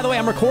 By the way,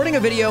 I'm recording a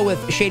video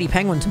with Shady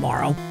Penguin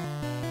tomorrow.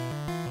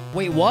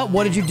 Wait, what?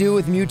 What did you do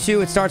with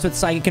Mewtwo? It starts with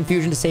Psychic,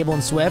 Confusion, Disable,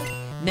 and Swift.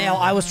 Now,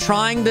 I was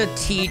trying to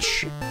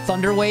teach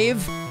Thunder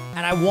Wave,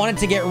 and I wanted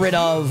to get rid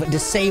of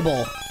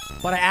Disable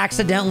but I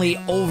accidentally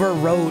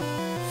overwrote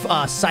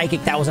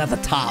Psychic that was at the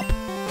top.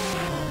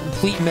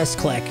 Complete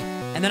misclick.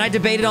 And then I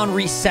debated on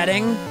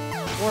resetting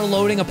or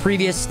loading a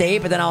previous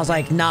state, but then I was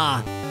like,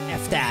 nah,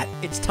 F that.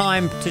 It's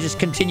time to just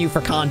continue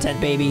for content,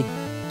 baby.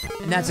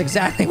 And that's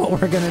exactly what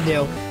we're gonna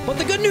do. But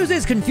the good news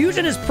is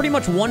Confusion is pretty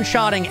much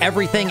one-shotting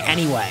everything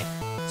anyway.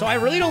 So I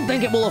really don't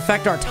think it will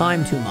affect our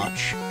time too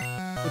much,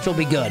 which will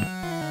be good.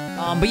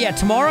 But yeah,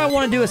 tomorrow I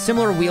want to do a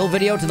similar wheel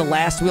video to the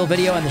last wheel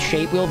video and the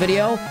shape wheel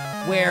video,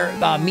 where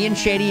me and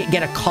Shady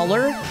get a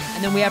color,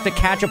 and then we have to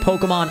catch a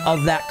Pokemon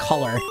of that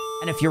color.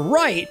 And if you're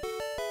right,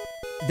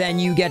 then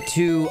you get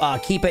to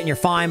keep it and you're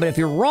fine. But if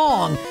you're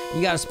wrong,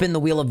 you got to spin the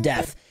Wheel of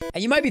Death.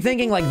 And you might be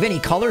thinking, like, Vinny,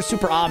 color's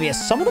super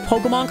obvious. Some of the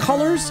Pokemon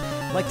colors,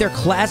 like their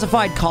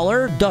classified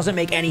color, doesn't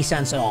make any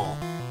sense at all.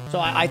 So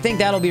I think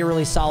that'll be a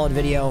really solid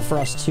video for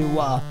us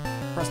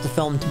to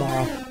film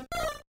tomorrow.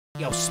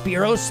 Yo,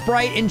 Spearow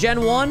Sprite in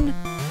Gen 1?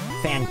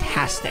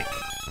 Fantastic.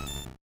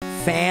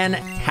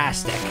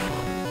 Fantastic.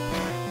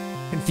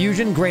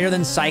 Confusion greater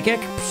than Psychic?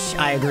 Psh,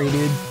 I agree,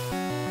 dude.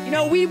 You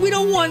know, we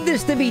don't want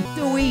this to be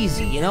too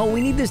easy, you know?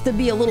 We need this to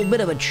be a little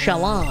bit of a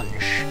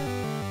challenge.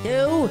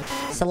 2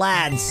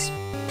 Salads.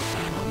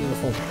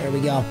 Beautiful. There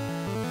we go.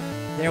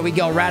 There we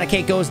go.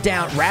 Raticate goes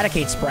down.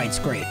 Raticate Sprite's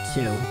great,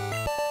 too.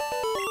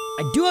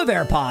 I do have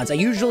AirPods. I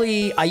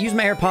use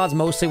my AirPods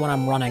mostly when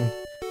I'm running.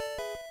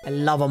 I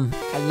love them.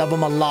 I love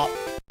them a lot.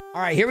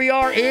 All right, here we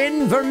are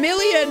in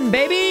Vermilion,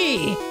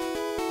 baby.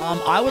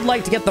 I would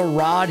like to get the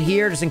rod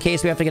here just in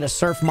case we have to get a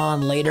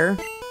Surfmon later.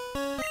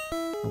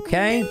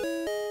 Okay.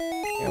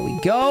 There we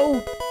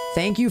go.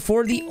 Thank you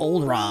for the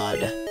old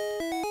rod.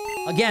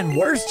 Again,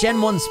 worst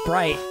Gen 1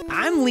 Sprite.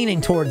 I'm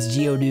leaning towards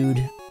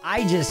Geodude.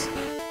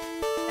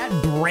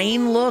 That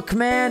brain look,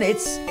 man,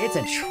 it's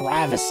a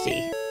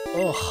travesty.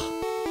 Ugh.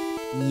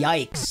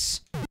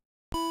 Yikes.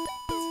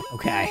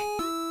 Okay.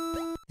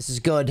 This is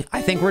good.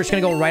 I think we're just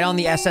gonna go right on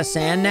the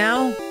SSN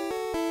now.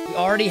 We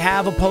already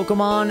have a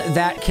Pokemon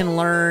that can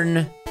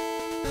learn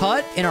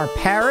Cut in our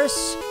Paris.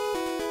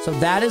 So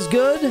that is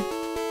good.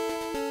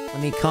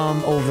 Let me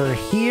come over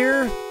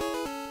here.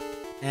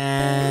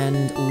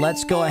 And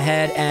let's go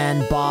ahead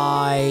and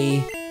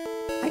buy...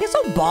 I guess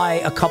I'll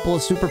buy a couple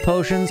of Super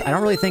Potions. I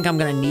don't really think I'm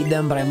gonna need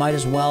them, but I might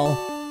as well.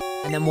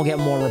 And then we'll get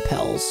more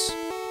Repels.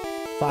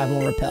 5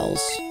 more Repels.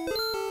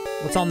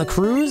 What's on the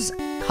cruise?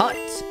 Cut.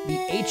 The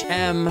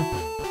HM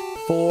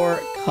for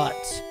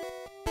Cut.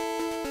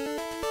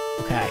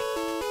 Okay.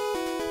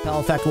 Repel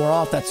effect wore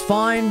off. That's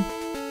fine.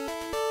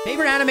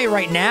 Favorite anime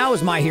right now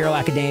is My Hero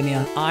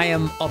Academia. I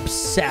am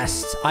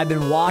obsessed. I've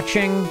been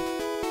watching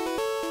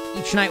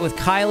each night with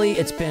Kylie.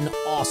 It's been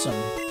awesome.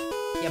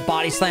 Yeah,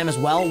 Body Slam as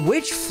well.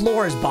 Which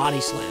floor is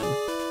Body Slam?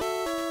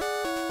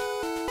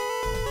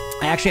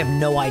 I actually have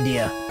no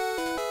idea.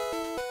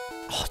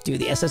 Oh,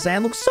 dude, the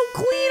SSN looks so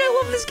clean.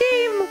 I love this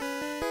game.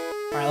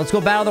 All right, let's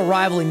go battle the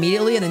rival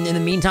immediately. And then in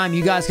the meantime,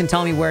 you guys can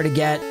tell me where to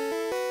get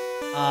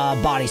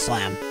Body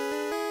Slam.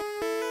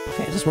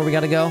 Okay, is this where we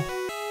gotta go?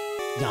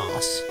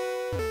 Yas.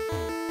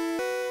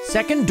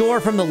 Second door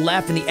from the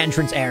left in the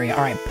entrance area.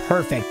 All right,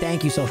 perfect.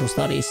 Thank you, Social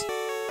Studies.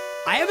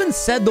 I haven't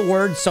said the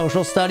word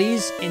Social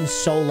Studies in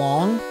so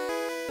long.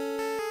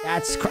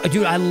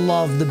 Dude, I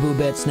love the Boo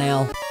Bits,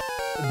 Snail.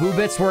 The Boo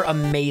Bits were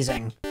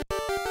amazing.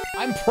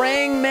 I'm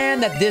praying,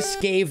 man, that this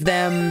gave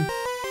them...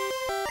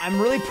 I'm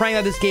really praying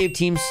that this gave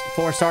Team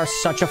 4-Star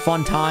such a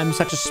fun time,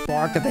 such a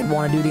spark that they'd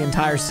want to do the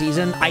entire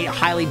season. I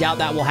highly doubt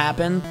that will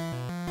happen.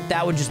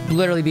 That would just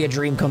literally be a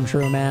dream come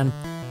true, man.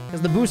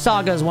 Because the Boo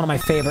Saga is one of my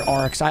favorite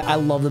arcs. I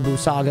love the Boo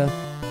Saga.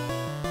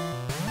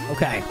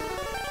 Okay.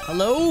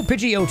 Hello,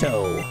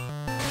 Pidgeotto.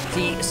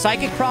 See,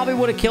 Psychic probably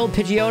would have killed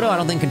Pidgeotto. I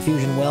don't think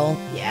Confusion will.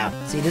 Yeah.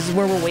 See, this is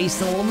where we're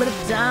wasting a little bit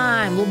of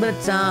time. A little bit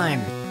of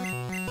time.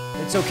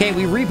 It's okay.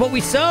 We reap what we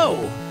sow.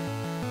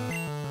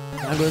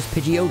 Now goes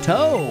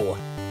Pidgeotto.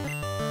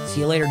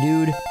 See you later,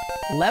 dude.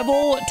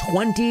 Level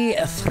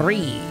 23.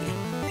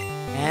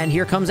 And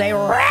here comes a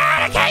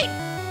Raticate.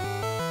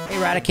 Hey,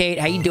 Raticate.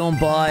 How you doing,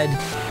 bud?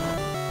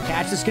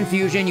 Catch this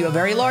Confusion. You have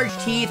very large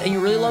teeth, and you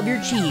really love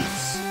your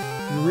cheese.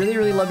 You really,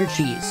 really love your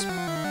cheese.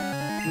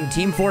 Dude,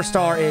 Team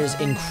 4-Star is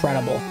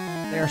incredible.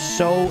 They're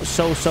so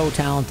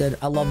talented.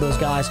 I love those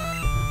guys.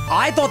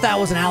 I thought that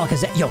was an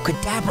Alakazam. Yo,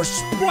 Kadabra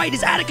Sprite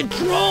is out of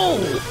control.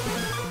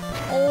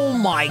 Oh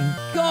my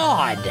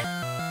god.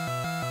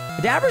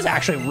 Kadabra's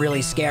actually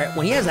really scary.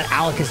 When he has an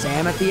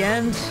Alakazam at the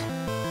end,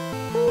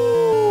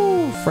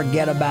 ooh,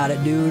 forget about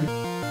it, dude.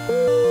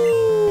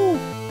 Ooh.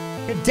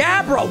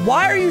 Kadabra,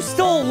 why are you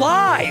still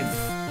alive?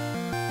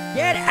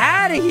 Get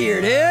out of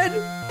here,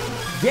 dude.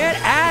 Get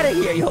out of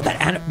here. Yo,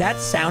 that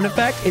sound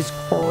effect is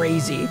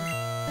crazy.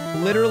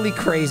 Literally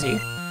crazy.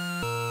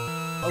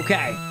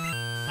 Okay.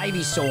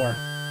 Ivysaur.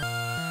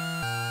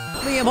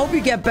 Liam, hope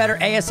you get better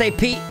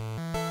ASAP.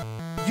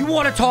 You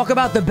want to talk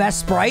about the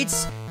best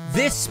sprites?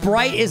 This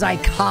sprite is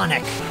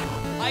iconic.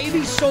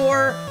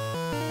 Ivysaur,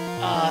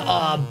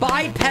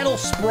 bipedal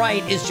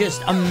sprite is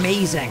just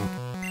amazing.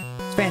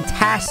 It's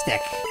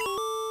fantastic.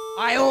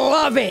 I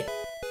love it.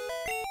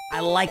 I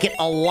like it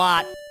a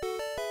lot.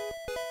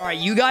 All right,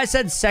 you guys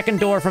said second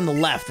door from the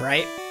left,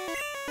 right?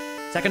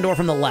 Second door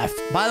from the left.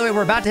 By the way,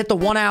 we're about to hit the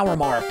 1 hour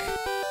mark.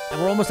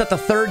 And we're almost at the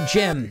third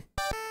gym.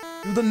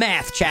 Do the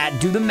math, chat.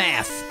 Do the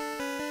math.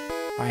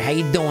 All right, how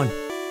you doing?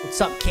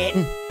 What's up,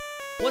 kitten?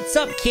 What's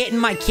up, kitten,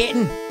 my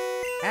kitten?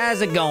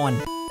 How's it going?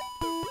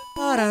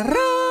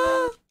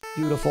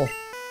 Beautiful.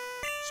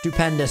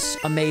 Stupendous.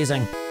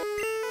 Amazing.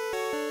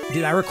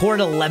 Dude, I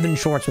recorded 11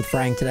 shorts with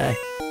Frank today.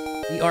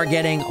 We are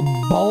getting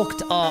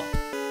bulked up.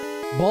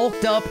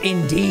 Bulked up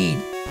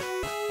indeed.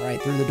 All right,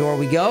 through the door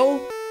we go.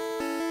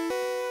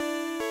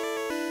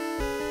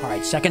 All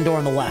right, second door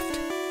on the left.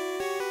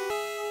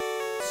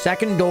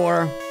 Second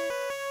door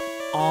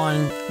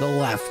on the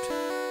left.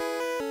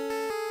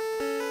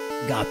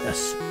 Got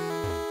this.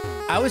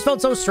 I always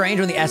felt so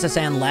strange when the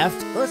SSN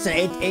left. Listen,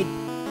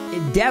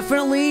 it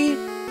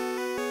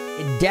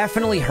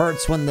definitely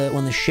hurts when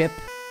the ship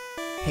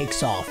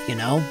takes off, you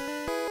know?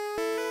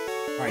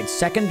 All right,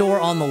 second door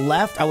on the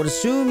left. I would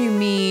assume you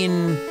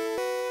mean...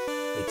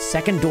 Wait,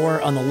 second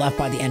door on the left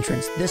by the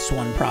entrance. This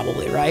one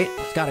probably, right?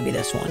 It's gotta be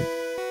this one.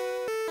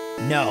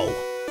 No.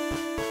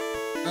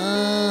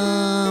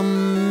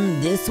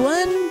 This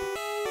one?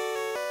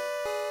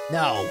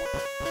 No.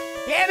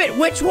 Damn it,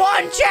 which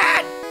one,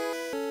 chat?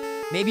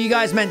 Maybe you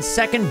guys meant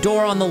second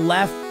door on the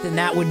left, and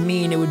that would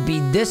mean it would be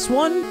this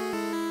one?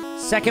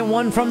 Second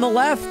one from the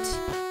left?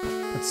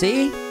 Let's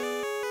see.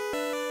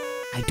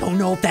 I don't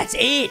know if that's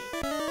it.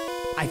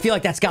 I feel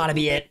like that's gotta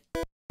be it.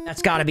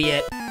 That's gotta be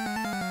it.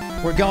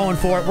 We're going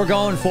for it. We're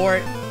going for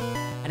it.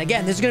 And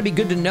again, this is gonna be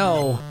good to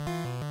know.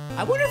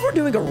 I wonder if we're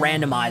doing a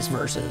randomized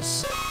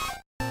versus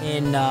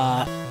in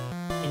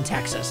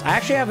Texas. I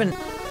actually haven't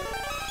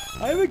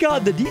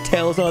gotten the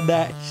details on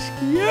that.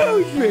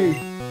 Excuse me.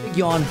 Big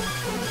yawn.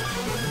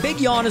 Big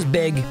yawn is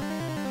big.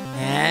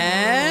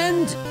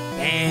 And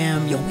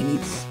bam, yo,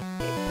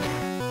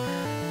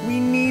 we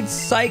need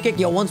psychic.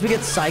 Yo, once we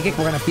get psychic,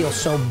 we're gonna feel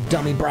so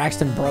dummy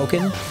Braxton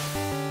broken.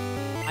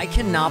 I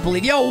cannot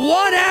believe, yo,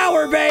 1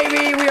 hour,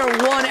 baby. We are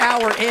 1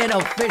 hour in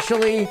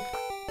officially.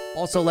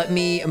 Also, let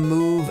me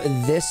move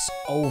this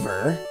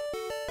over.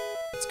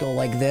 Let's go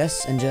like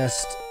this and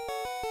just...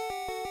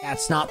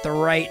 That's not the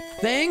right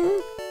thing.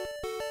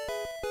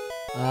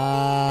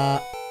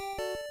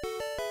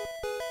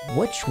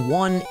 Which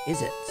one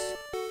is it?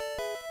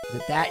 Is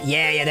it that?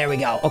 Yeah, there we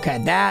go. Okay,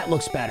 that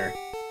looks better.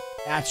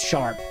 That's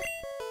sharp.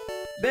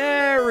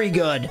 Very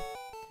good.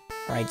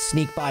 All right,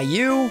 sneak by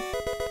you.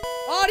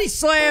 Body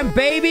slam,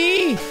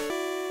 baby!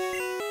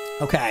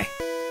 Okay.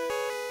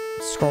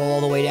 Scroll all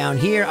the way down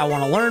here. I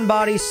want to learn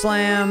body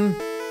slam.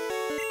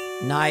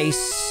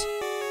 Nice.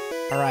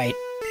 All right.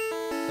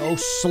 Go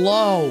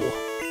slow.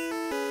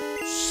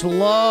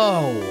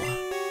 Slow.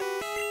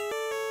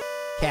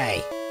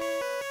 Okay.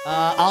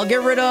 I'll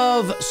get rid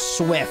of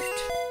Swift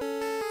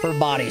for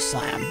body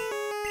slam.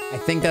 I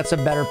think that's a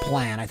better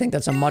plan. I think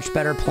that's a much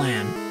better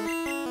plan.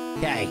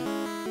 Okay.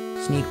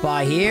 Sneak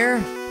by here.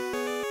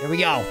 Here we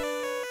go.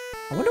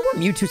 I wonder what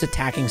Mewtwo's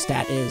attacking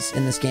stat is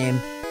in this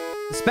game.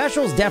 The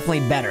special is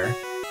definitely better.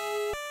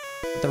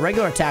 But the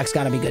regular attack's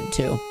gotta be good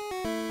too.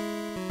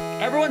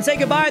 Everyone say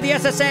goodbye to the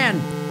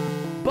SSN.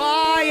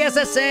 Bye,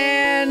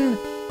 SSN.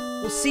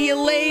 We'll see you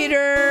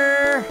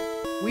later.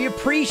 We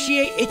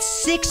appreciate... It's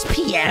 6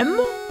 p.m.?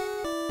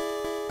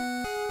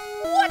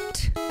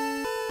 What?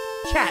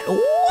 Chat,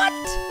 what?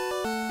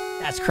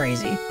 That's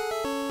crazy.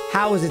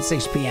 How is it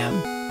 6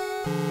 p.m.?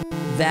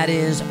 That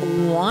is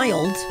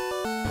wild.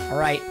 All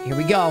right, here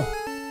we go.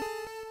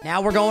 Now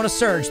we're going to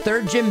Surge.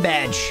 Third gym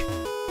badge.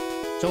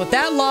 So with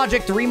that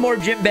logic, 3 more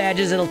gym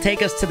badges, it'll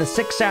take us to the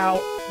 6 hour...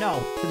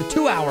 No, to the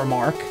 2 hour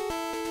mark.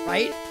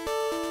 Right?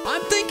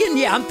 I'm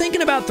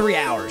thinking about 3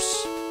 hours.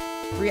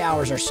 3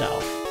 hours or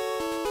so.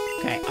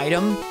 Okay,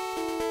 item.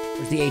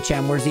 Where's the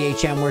HM? Where's the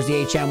HM? Where's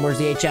the HM? Where's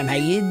the HM? How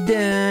you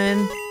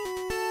doing?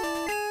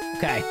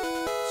 Okay,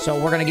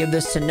 so we're gonna give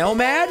this to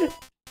Nomad.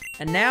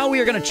 And now we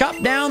are gonna chop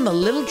down the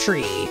little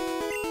tree.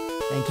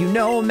 Thank you,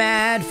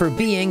 Nomad, for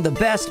being the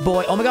best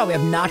boy. Oh my god, we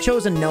have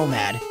Nachos and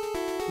Nomad.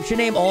 We should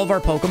name all of our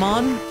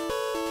Pokemon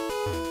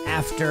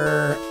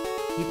after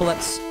people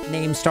that's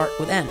names start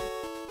with N.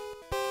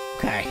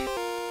 Okay.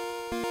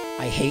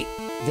 I hate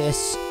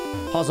this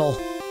puzzle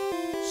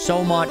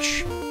so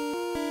much.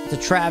 It's a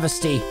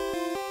travesty.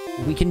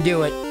 We can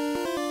do it.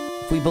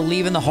 If we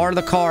believe in the heart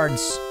of the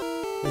cards,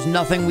 there's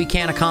nothing we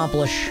can't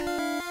accomplish.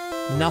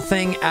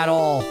 Nothing at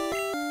all.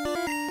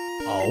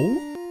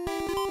 Oh?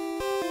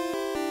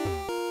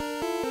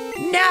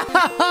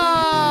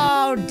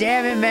 No!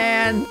 Damn it,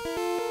 man.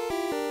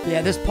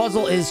 Yeah, this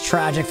puzzle is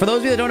tragic. For those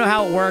of you that don't know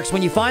how it works,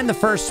 when you find the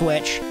first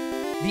switch,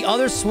 the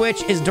other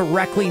switch is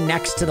directly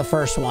next to the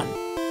first one.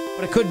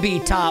 But it could be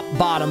top,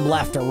 bottom,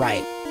 left, or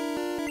right.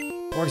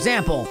 For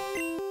example,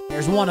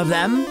 here's one of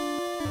them.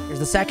 Here's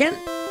the second.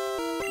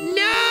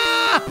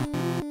 No!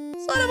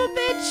 Son of a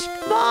bitch!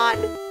 Come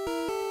on!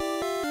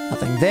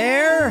 Nothing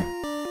there.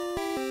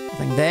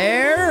 Nothing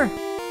there.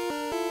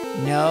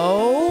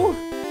 No.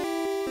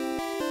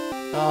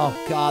 Oh,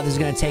 God, this is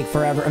going to take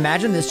forever.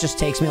 Imagine this just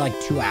takes me like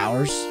 2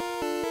 hours.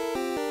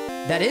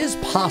 That is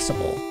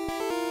possible.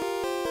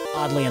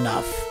 Oddly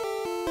enough.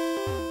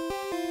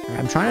 All right,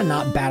 I'm trying to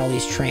not battle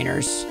these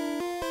trainers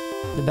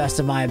to the best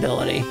of my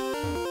ability.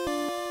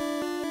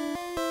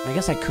 I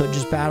guess I could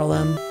just battle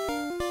them.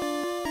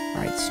 All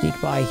right, sneak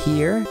by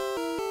here.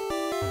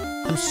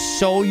 I'm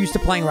so used to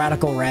playing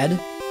Radical Red.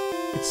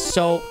 It's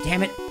so...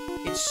 Damn it.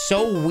 It's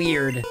so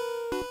weird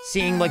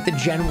seeing, like, the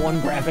Gen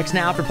 1 graphics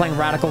now after playing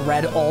Radical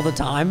Red all the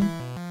time.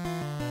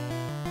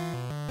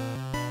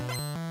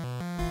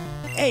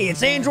 Hey,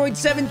 it's Android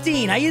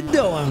 17. How you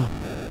doing?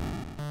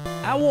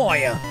 How are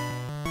you?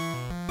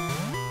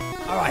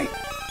 All right.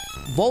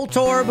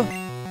 Voltorb.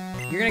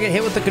 You're gonna get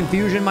hit with the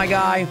confusion, my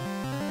guy.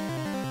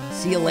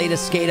 See you later,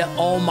 Skater.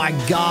 Oh, my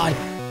God.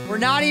 We're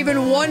not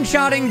even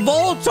one-shotting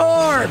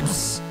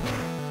Voltorbs.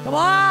 Come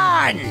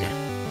on.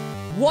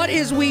 What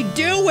is we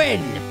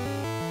doing?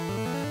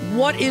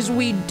 What is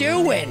we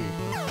doing?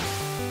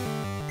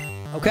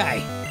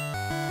 Okay.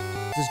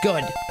 This is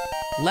good.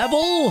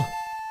 Level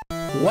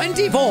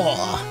 24.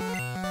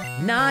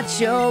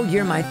 Nacho,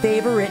 you're my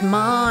favorite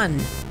mon.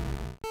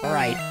 All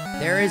right.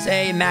 There is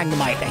a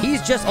Magnemite.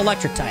 He's just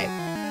electric type.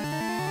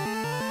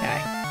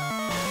 Okay.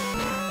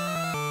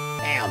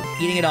 Damn.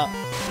 Eating it up.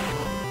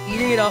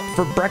 Eating it up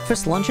for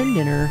breakfast, lunch, and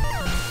dinner.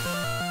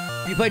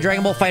 You play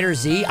Dragon Ball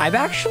FighterZ? I've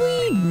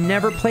actually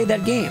never played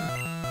that game.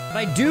 But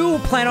I do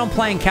plan on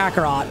playing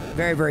Kakarot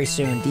very, very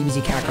soon.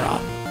 DBZ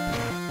Kakarot.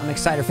 I'm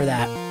excited for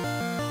that.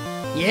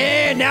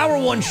 Yeah, now we're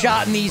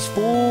one-shotting these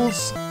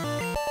fools.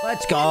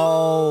 Let's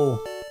go.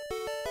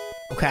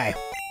 Okay.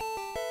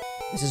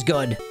 This is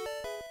good.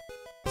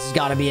 This has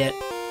got to be it.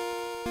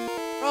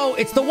 Oh,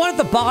 it's the one at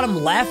the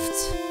bottom left.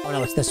 Oh,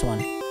 no, it's this one.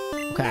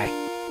 Okay.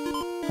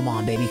 Come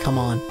on, baby. Come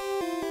on.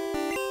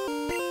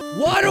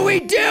 What are we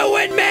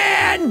doing,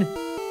 man?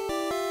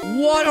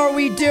 What are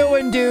we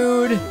doing,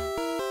 dude?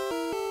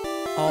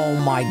 Oh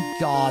my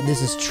God,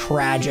 this is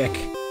tragic.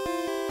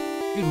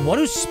 Dude, what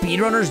do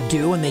speedrunners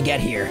do when they get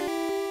here?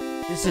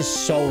 This is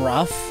so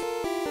rough.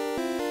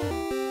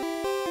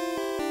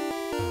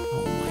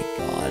 Oh my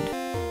God.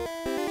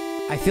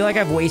 I feel like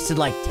I've wasted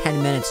like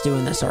 10 minutes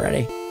doing this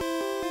already.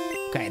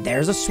 Okay,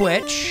 there's a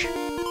switch.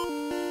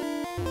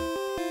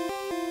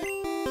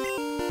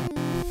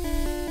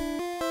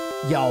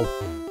 Yo,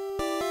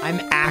 I'm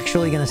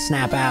actually gonna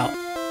snap out.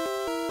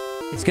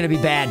 It's gonna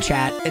be bad,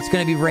 chat. It's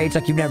gonna be rage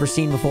like you've never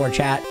seen before,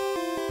 chat.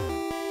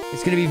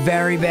 It's gonna be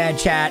very bad,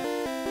 chat.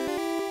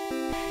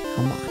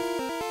 Come on.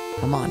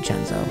 Come on,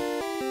 Chenzo.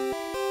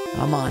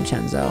 Come on,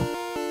 Chenzo.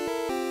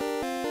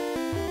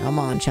 Come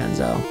on,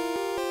 Chenzo.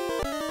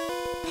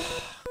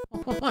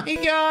 Oh my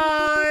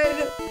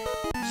God!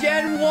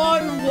 Gen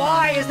 1,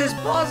 why is this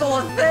puzzle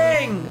a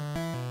thing?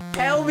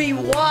 Tell me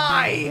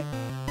why!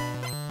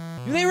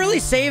 Do they really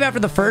save after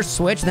the first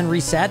switch, then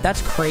reset?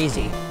 That's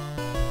crazy.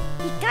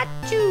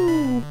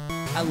 Pikachu!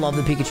 I love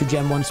the Pikachu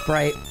Gen 1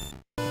 sprite.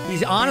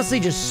 He's honestly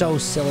just so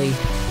silly.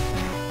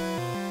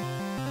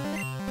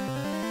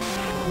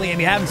 Liam,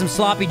 you having some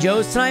sloppy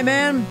joes tonight,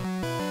 man?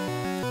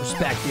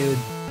 Respect, dude.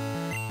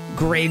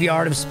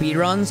 Graveyard of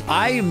speedruns?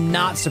 I am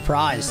not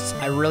surprised.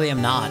 I really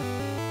am not.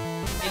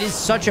 It is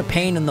such a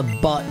pain in the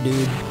butt,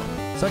 dude.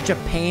 Such a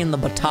pain in the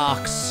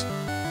buttocks.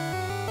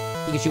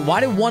 Pikachu, why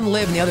did one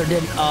live and the other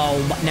didn't?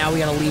 Oh, now we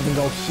gotta leave and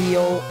go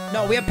heal.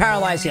 No, we have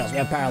paralyzed heals. We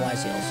have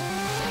paralyzed heals.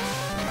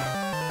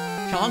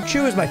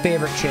 Chonchu is my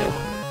favorite Chew.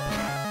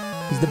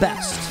 He's the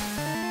best.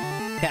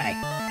 Okay.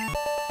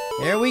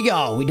 There we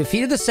go. We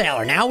defeated the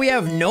sailor. Now we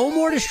have no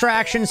more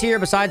distractions here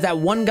besides that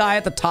one guy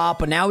at the top,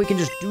 but now we can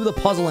just do the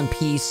puzzle in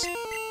peace.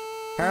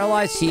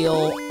 Paralyzed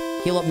heal.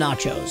 Heal up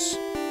nachos.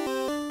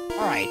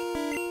 All right.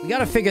 We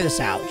gotta figure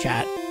this out,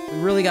 chat. We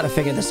really gotta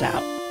figure this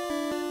out.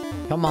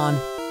 Come on.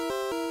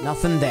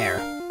 Nothing there.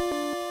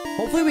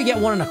 Hopefully we get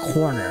one in a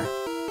corner.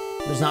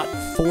 There's not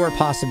 4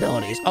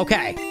 possibilities.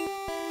 Okay.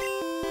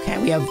 Okay,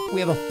 we have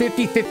a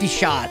 50-50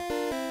 shot.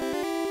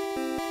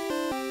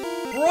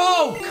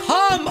 Bro,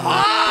 come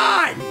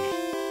on!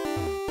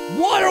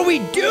 What are we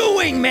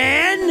doing,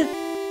 man?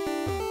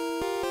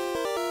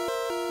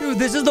 Dude,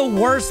 this is the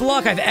worst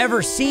luck I've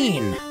ever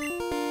seen.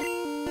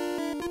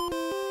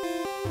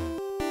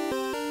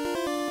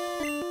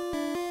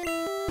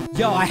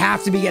 Yo, I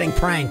have to be getting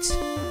pranked.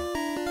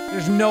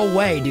 There's no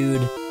way,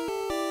 dude.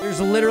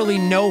 There's literally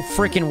no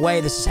freaking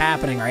way this is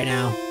happening right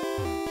now.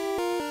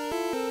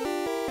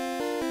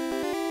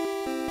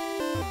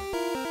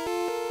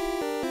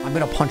 I'm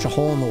gonna punch a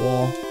hole in the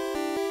wall.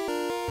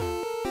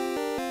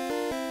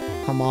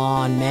 Come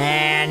on,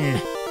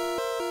 man.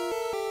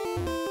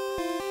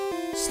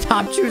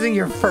 Stop choosing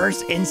your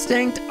first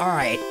instinct?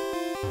 Alright.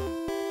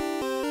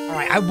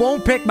 Alright, I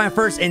won't pick my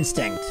first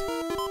instinct.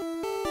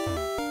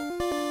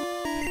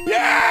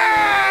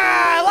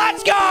 Yeah!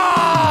 Let's go!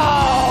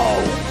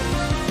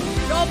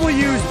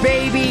 W's,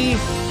 baby.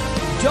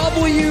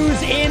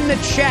 W's in the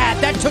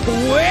chat. That took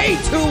way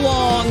too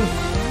long.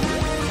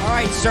 All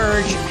right,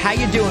 Surge. How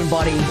you doing,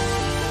 buddy?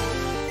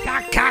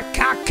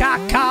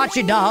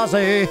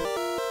 Kachidase.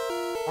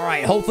 All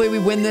right, hopefully we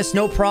win this.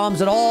 No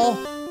problems at all.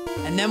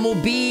 And then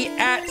we'll be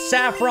at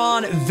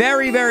Saffron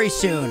very, very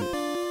soon.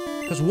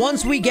 Because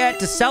once we get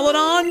to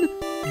Celadon,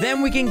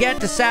 Then we can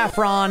get to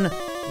Saffron,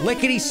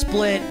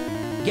 lickety-split,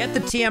 get the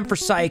TM for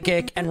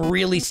Psychic, and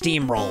really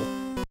steamroll.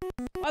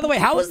 By the way,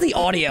 how is the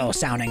audio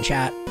sounding,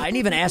 chat? I didn't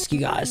even ask you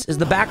guys. Is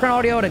the background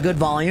audio at a good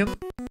volume?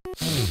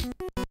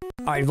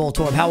 All right,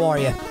 Voltorb, how are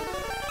you?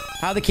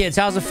 How are the kids?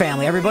 How's the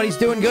family? Everybody's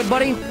doing good,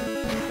 buddy?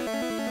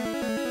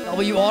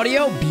 W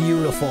audio?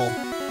 Beautiful.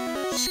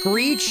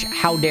 Screech?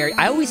 How dare you?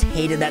 I always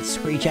hated that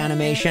Screech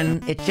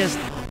animation. It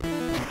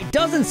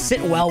doesn't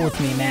sit well with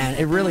me, man.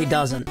 It really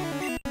doesn't.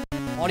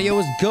 Audio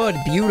is good.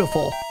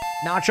 Beautiful.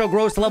 Nacho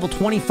grows to level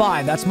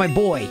 25. That's my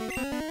boy.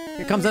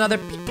 Here comes another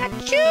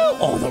Pikachu.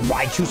 Oh, the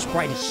Raichu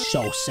sprite is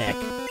so sick.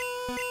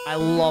 I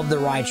love the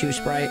Raichu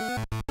sprite.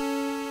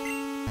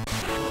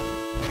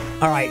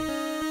 All right.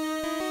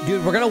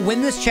 Dude, we're going to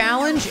win this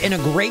challenge in a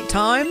great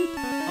time.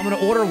 I'm going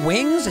to order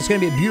wings. It's going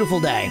to be a beautiful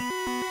day.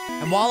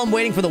 And while I'm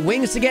waiting for the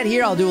wings to get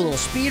here, I'll do a little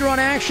speed run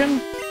action.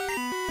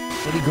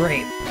 It'll be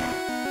great.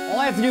 All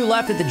I have to do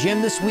left at the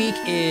gym this week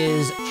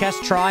is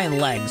chest try and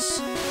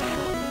legs.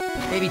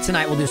 Maybe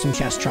tonight we'll do some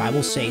chest try.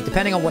 We'll see,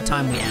 depending on what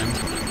time we end.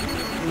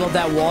 You love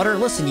that water?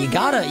 Listen, you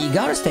gotta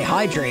stay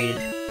hydrated.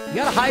 You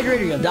gotta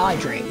hydrate or you'll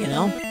dehydrate, you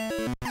know?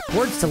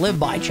 Words to live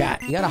by,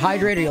 chat. You gotta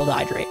hydrate or you'll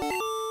dehydrate.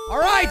 All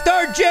right,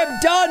 third gym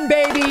done,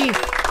 baby.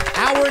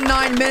 Hour and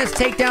 9 minutes,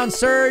 takedown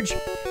surge.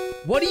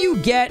 What do you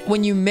get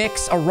when you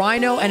mix a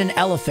rhino and an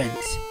elephant?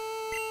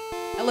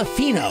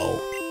 Elefino.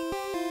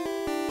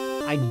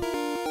 I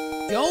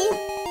don't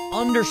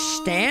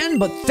understand,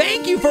 but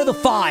thank you for the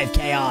 5,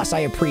 Chaos. I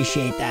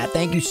appreciate that.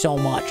 Thank you so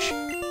much.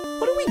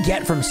 What do we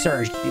get from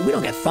Surge? We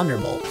don't get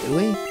Thunderbolt, do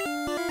we?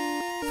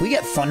 If we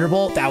get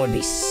Thunderbolt, that would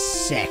be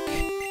sick.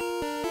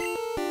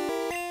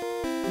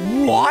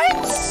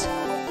 What?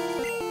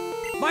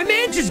 My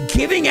man just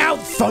giving out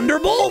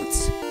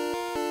Thunderbolts?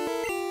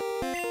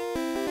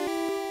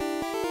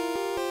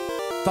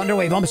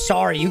 Thunderwave, I'm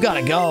sorry. You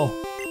gotta go.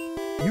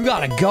 You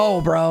gotta go,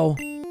 bro.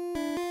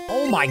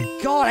 Oh my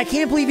god, I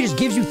can't believe he just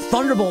gives you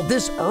Thunderbolt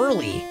this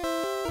early.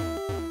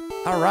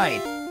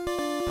 Alright.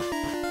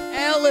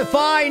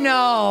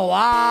 Elefino!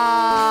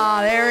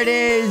 Ah, there it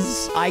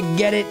is. I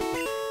get it.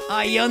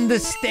 I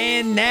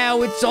understand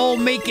now. It's all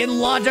making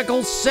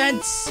logical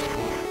sense.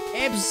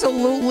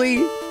 Absolutely.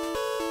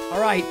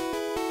 Alright.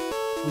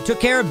 We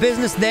took care of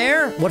business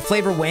there. What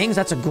flavor wings?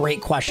 That's a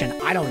great question.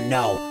 I don't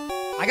know.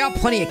 I got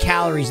plenty of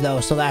calories, though,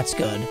 so that's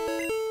good.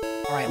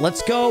 Alright,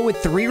 let's go with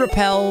 3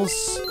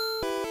 repels.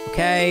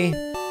 Okay.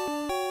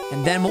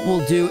 And then what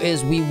we'll do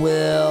is we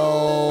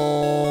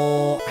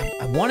will...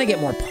 I want to get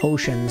more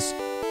potions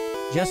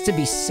just to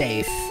be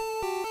safe.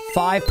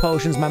 5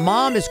 potions. My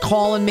mom is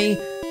calling me.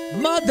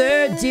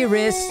 Mother,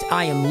 dearest,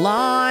 I am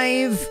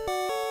live.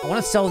 I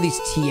want to sell these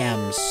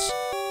TMs.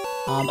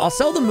 I'll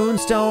sell the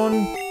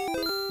Moonstone.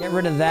 Get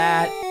rid of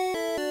that.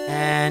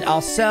 And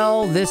I'll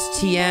sell this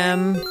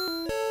TM.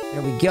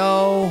 There we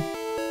go.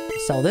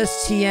 Sell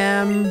this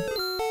TM.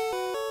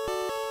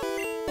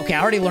 Okay,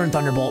 I already learned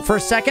Thunderbolt. For a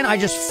second, I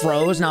just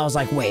froze, and I was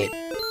like, wait.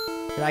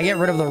 Did I get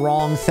rid of the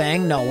wrong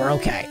thing? No, we're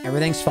okay.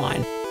 Everything's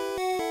fine.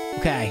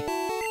 Okay.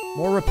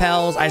 More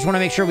repels. I just want to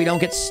make sure we don't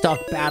get stuck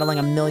battling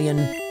a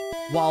million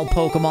wild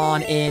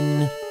Pokemon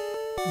in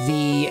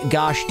the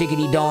gosh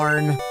diggity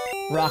darn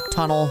rock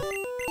tunnel.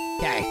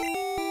 Okay.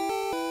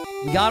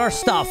 We got our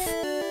stuff.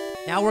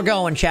 Now we're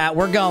going, chat.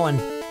 We're going.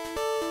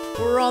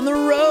 We're on the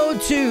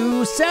road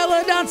to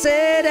Celadon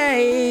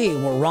City.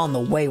 We're on the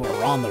way.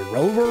 We're on the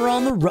road. We're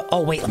on the road.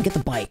 Oh, wait. Let me get the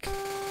bike.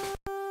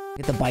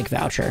 Get the bike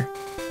voucher.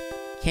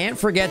 Can't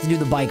forget to do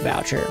the bike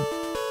voucher.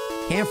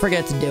 Can't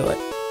forget to do it.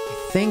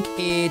 I think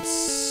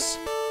it's...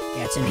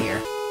 yeah, it's in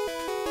here.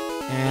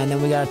 And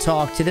then we gotta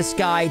talk to this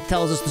guy. He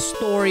tells us the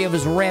story of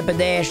his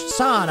Rapidash,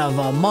 son of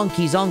a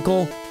monkey's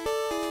uncle.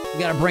 We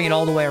gotta bring it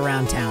all the way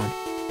around town.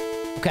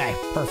 Okay,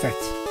 perfect.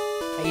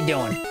 How you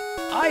doing?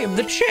 I am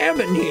the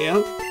chairman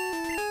here.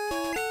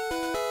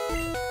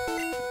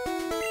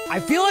 I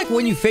feel like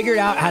when you figured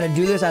out how to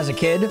do this as a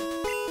kid,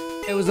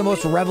 it was the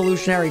most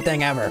revolutionary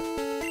thing ever.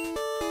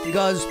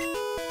 Because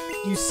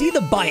you see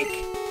the bike,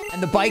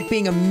 and the bike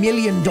being $1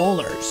 million,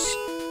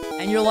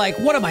 and you're like,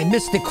 what am I,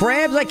 Mystic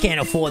Krabs? I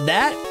can't afford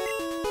that.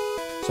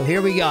 So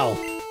here we go.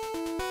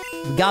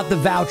 We got the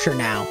voucher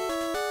now.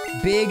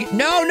 Big...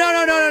 No,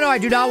 I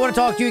do not want to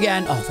talk to you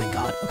again. Oh, thank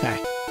God.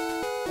 Okay.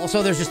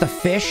 Also, there's just a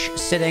fish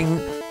sitting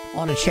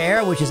on a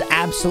chair, which is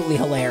absolutely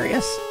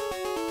hilarious.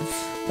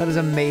 That is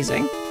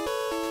amazing.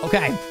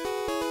 Okay.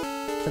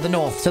 To the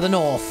north, to the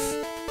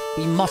north.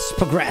 We must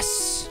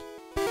progress.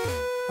 All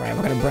right,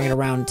 we're going to bring it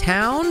around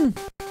town.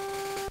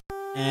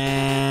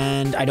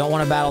 And I don't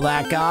want to battle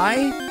that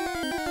guy.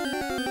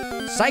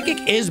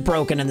 Psychic is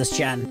broken in this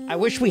gen. I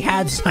wish we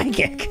had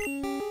Psychic.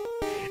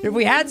 If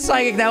we had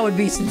Psychic, that would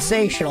be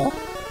sensational.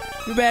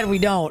 Too bad we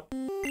don't.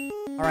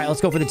 All right,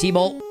 let's go for the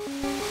T-Bolt.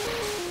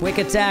 Quick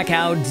attack.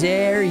 How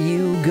dare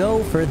you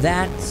go for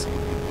that?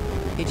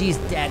 Pidgey's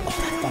dead. Oh,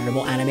 that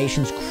Thunderbolt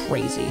animation's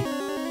crazy.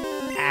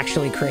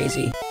 Actually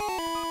crazy.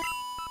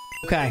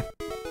 Okay.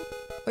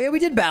 Oh, yeah, we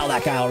did battle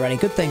that guy already.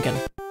 Good thinking.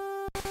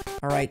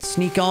 All right,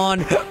 sneak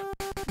on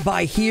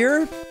by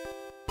here.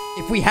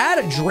 If we had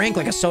a drink,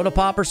 like a soda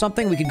pop or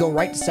something, we could go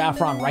right to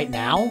Saffron right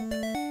now.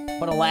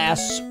 But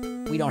alas,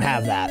 we don't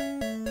have that.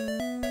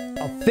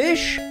 A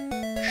fish?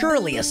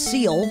 Surely a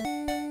seal.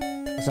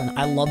 Listen,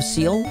 I love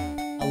seal.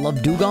 I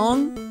love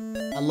dugong.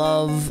 I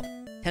love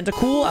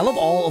tentacool. I love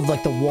all of,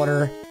 like, the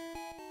water.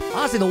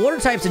 Honestly, the water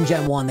types in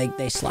Gen 1,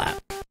 they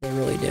slap. They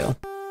really do.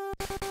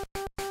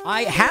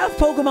 I have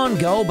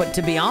Pokemon Go, but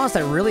to be honest,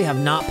 I really have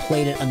not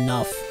played it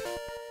enough.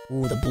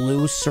 Ooh, the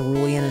blue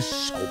cerulean is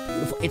so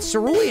beautiful. It's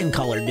cerulean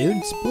color, dude.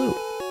 It's blue.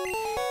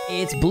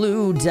 It's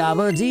blue,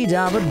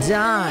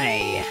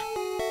 dabba-dee-dabba-die.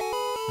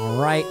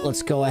 All right,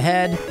 let's go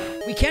ahead.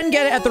 We can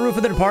get it at the roof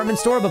of the department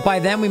store, but by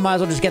then we might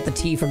as well just get the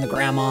tea from the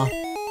grandma.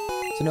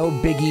 So no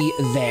biggie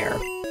there.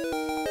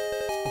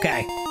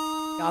 Okay,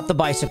 got the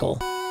bicycle.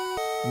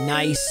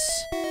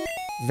 Nice.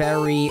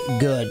 Very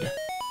good.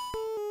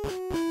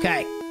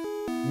 Okay,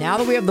 now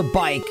that we have the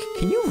bike,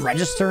 can you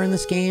register in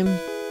this game?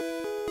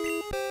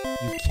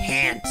 You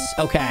can't.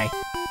 Okay.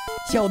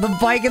 Yo, the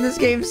bike in this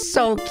game is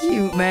so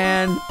cute,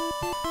 man.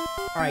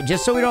 All right,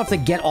 just so we don't have to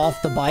get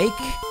off the bike,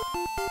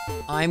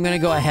 I'm going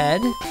to go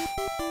ahead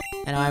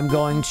and I'm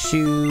going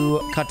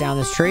to cut down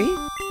this tree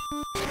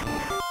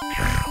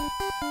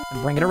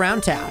and bring it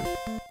around town.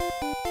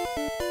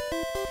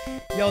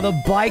 Yo, the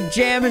bike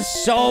jam is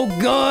so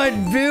good,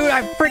 dude.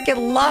 I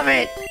freaking love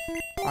it.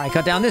 All right,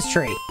 cut down this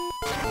tree.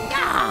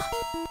 Yeah.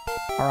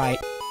 All right.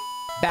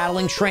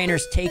 Battling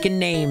trainers, taking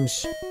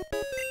names.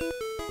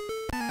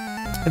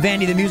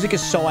 Vandy, the music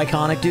is so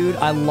iconic, dude.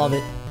 I love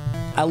it.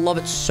 I love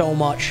it so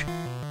much.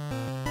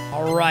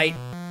 All right.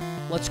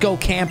 Let's go,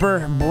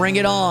 camper. Bring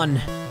it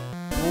on.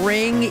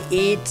 Bring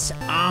it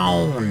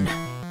on.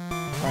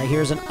 All right,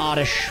 here's an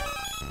Oddish.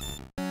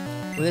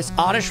 With this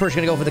Oddish, we're just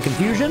going to go for the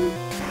confusion.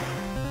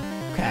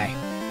 Okay.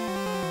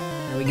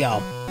 There we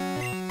go.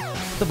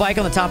 Put the bike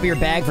on the top of your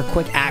bag for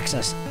quick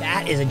access.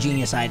 That is a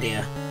genius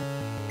idea.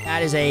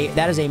 That is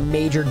a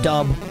major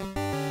dub.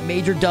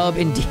 Major dub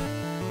indeed.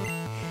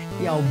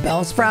 Yo,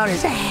 Bellsprout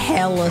is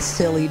hella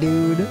silly,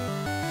 dude.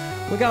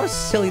 Look how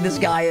silly this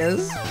guy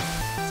is.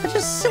 Such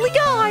a silly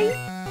guy.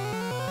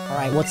 All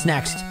right, what's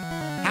next?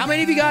 How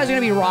many of you guys are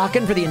going to be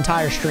rocking for the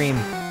entire stream?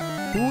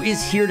 Who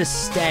is here to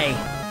stay?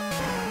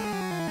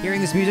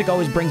 Hearing this music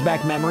always brings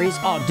back memories.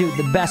 Oh, dude,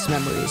 the best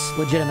memories.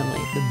 Legitimately,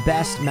 the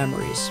best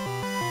memories.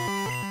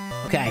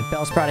 Okay,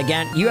 Bellsprout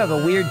again. You have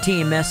a weird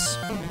team, miss.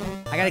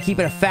 I got to keep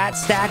it a fat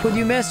stack with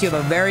you, miss. You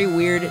have a very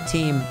weird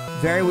team.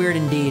 Very weird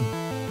indeed.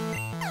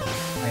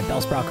 All right,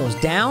 Bellsprout goes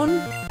down.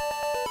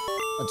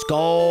 Let's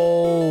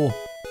go.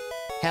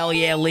 Hell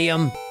yeah,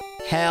 Liam.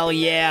 Hell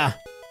yeah.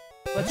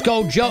 Let's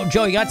go, Joe.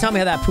 Joe, you gotta tell me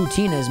how that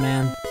poutine is,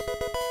 man.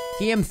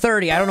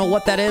 TM30. I don't know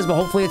what that is, but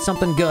hopefully it's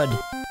something good.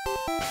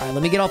 All right,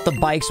 let me get off the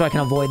bike so I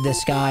can avoid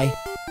this guy.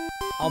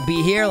 I'll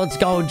be here. Let's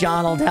go,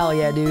 Donald. Hell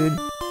yeah, dude.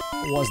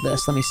 What was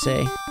this? Let me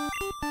see.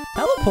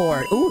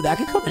 Teleport. Ooh, that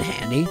could come in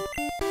handy.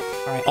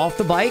 All right, off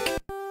the bike.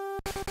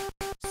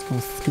 Let's go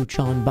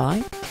scooch on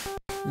by.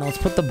 Now let's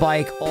put the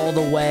bike all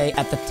the way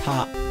at the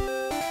top.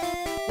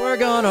 We're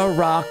gonna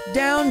rock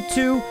down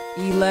to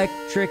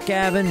Electric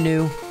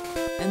Avenue.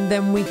 And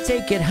then we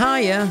take it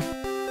higher.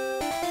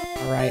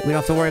 All right, we don't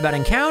have to worry about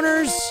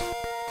encounters.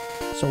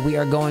 So we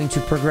are going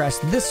to progress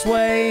this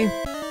way.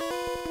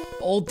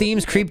 Old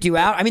themes creeped you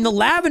out. I mean, the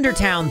Lavender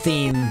Town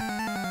theme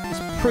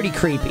is pretty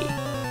creepy.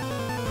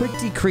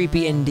 Pretty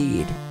creepy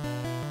indeed.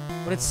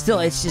 But it's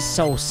just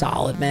so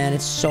solid, man.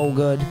 It's so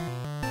good.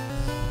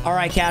 All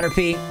right,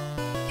 Caterpie.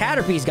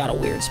 Caterpie's got a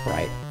weird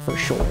sprite, for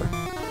sure.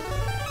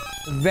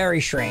 Very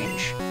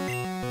strange.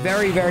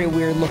 Very, very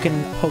weird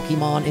looking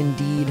Pokemon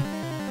indeed.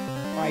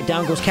 All right,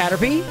 down goes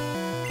Caterpie.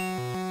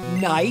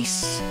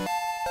 Nice.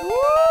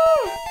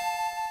 Woo!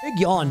 Big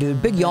yawn,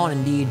 dude. Big yawn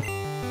indeed.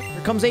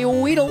 Here comes a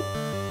Weedle.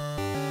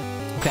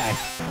 Okay.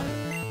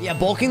 Yeah,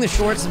 bulking the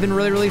shorts has been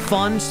really, really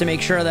fun just to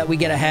make sure that we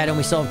get ahead and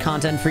we still have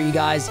content for you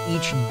guys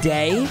each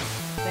day.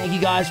 Thank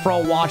you guys for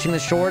all watching the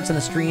shorts and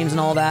the streams and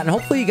all that. And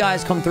hopefully you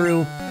guys come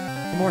through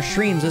for more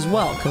streams as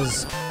well,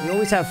 because we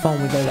always have fun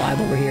when we go live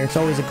over here. It's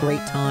always a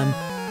great time.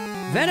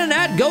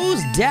 Venonat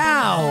goes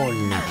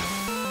down.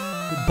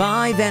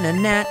 Goodbye,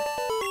 Venonat.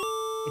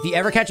 If you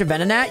ever catch a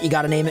Venonat, you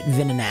gotta name it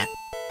Venonat.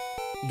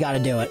 You gotta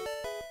do it.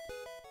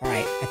 All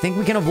right, I think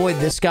we can avoid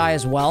this guy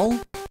as well.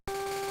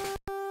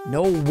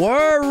 No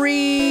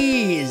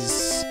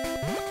worries.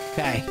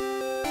 Okay.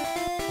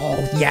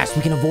 Oh, yes,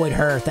 we can avoid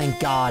her. Thank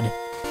God.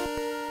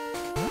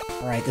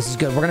 All right, this is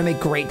good. We're gonna make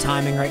great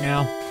timing right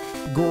now.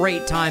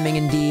 Great timing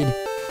indeed.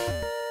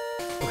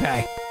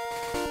 Okay.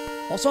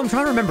 Also, I'm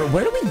trying to remember,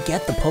 where do we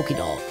get the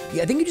Pokédoll?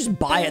 Yeah, I think you just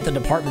buy it at the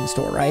department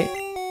store, right?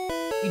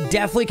 We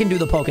definitely can do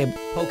the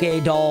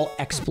Pokédoll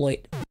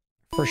exploit.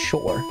 For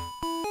sure.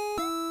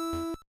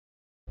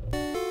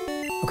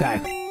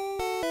 Okay.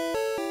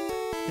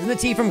 Isn't the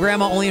tea from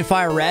Grandma only in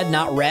Fire Red,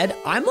 not Red?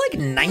 I'm like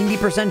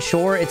 90%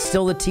 sure it's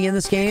still the tea in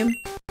this game.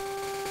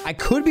 I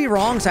could be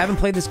wrong, because I haven't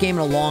played this game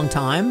in a long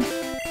time.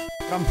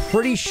 But I'm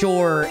pretty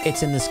sure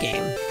it's in this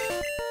game.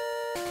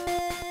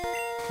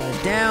 Put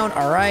it down.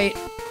 All right.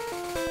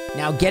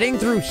 Now getting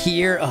through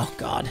here. Oh,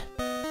 God.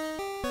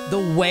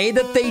 The way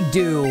that they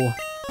do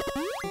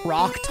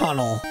Rock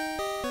Tunnel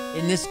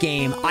in this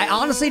game, I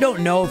honestly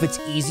don't know if it's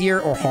easier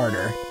or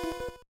harder.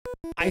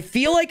 I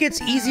feel like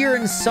it's easier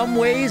in some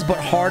ways, but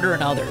harder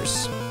in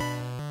others.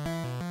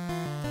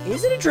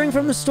 Is it a drink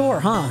from the store,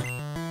 huh?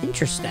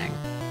 Interesting.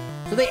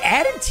 So they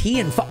added tea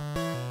and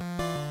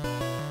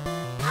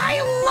I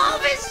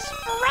love his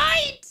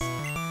Sprite!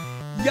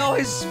 Yo,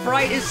 his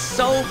Sprite is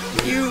so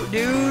cute,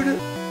 dude.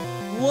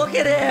 Look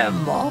at him.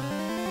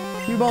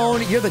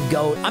 Cubone, you're the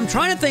GOAT. I'm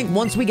trying to think,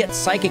 once we get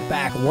Psychic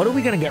back, what are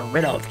we gonna get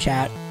rid of,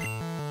 chat?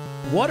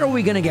 What are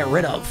we gonna get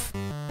rid of?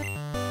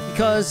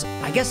 Because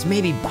I guess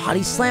maybe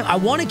Body Slam. I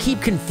want to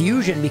keep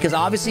Confusion because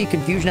obviously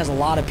Confusion has a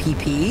lot of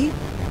PP.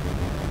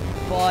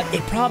 But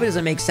it probably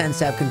doesn't make sense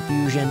to have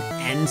Confusion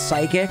and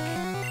Psychic.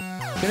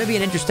 It's gonna be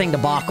an interesting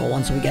debacle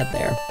once we get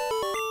there.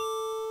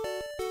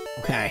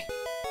 Okay.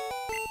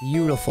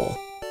 Beautiful.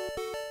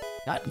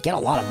 Get a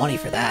lot of money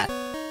for that.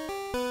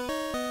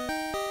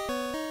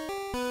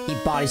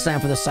 Keep Body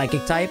Slam for the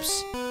Psychic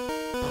types.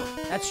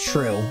 That's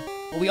true.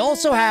 But we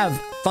also have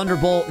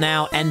Thunderbolt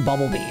now and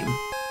Bubble Beam.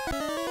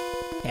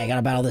 Okay, I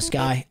gotta battle this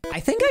guy. I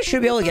think I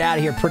should be able to get out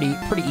of here pretty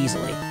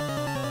easily.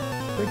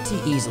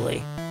 Pretty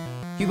easily.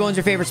 Cubone's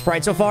your favorite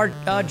Sprite so far,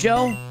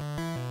 Joe?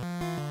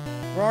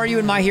 Where are you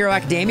in My Hero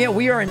Academia?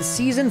 We are in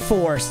Season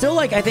 4. Still,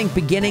 like, I think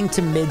beginning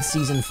to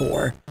mid-Season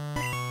 4.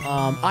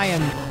 I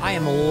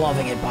am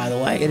loving it, by the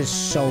way. It is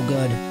so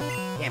good.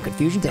 Damn,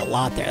 Confusion did a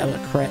lot there. That was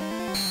a crit.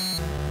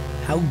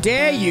 How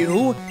dare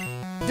you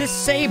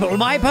disable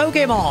my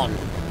Pokemon?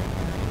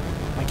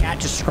 My cat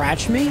just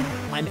scratched me?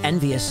 I'm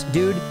envious.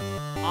 Dude,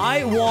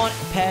 I want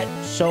a pet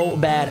so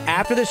bad.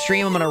 After the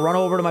stream, I'm gonna run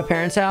over to my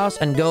parents' house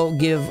and go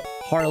give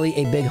Harley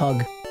a big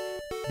hug.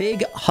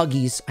 Big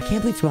huggies. I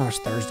can't believe tomorrow's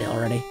Thursday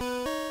already.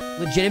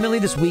 Legitimately,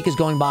 this week is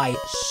going by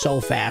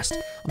so fast.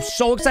 I'm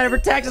so excited for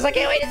Texas. I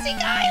can't wait to see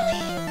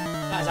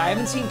Kylie. Guys, I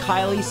haven't seen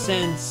Kylie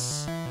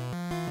since...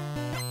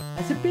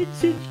 Has it been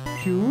since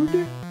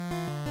June?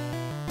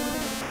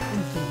 It's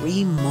been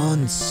 3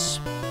 months.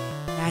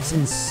 That's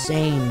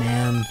insane,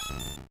 man.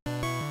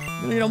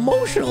 I'm getting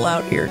emotional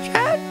out here,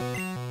 chat.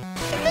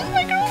 I miss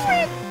my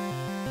girlfriend.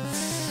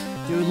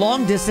 Dude,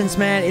 long distance,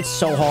 man, it's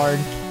so hard.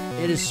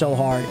 It is so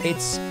hard.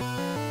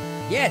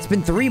 Yeah, it's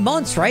been 3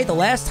 months, right? The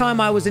last time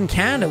I was in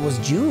Canada was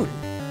June.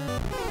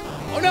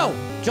 Oh, no,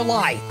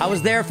 July. I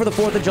was there for the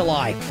 4th of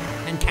July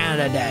and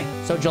Canada Day.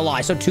 So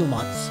July, so 2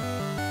 months.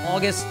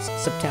 August,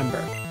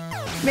 September.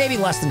 Maybe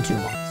less than 2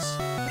 months.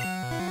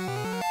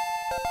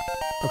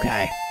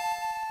 Okay.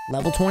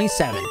 Level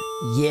 27.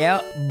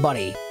 Yeah,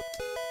 buddy.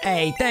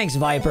 Hey, thanks,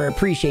 Viper.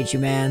 Appreciate you,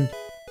 man.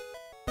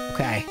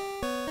 Okay.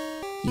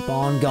 Keep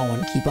on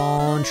going. Keep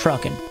on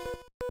trucking.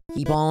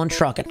 Keep on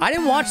trucking. I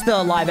didn't watch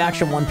the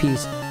live-action One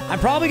Piece. I'm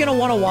probably going to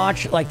want to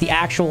watch, like, the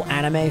actual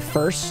anime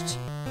first.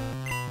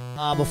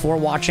 Before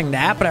watching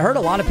that. But I heard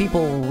a lot of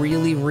people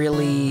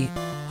really...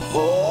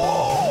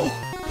 Oh!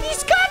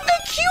 He's got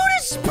the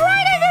cutest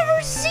Sprite I've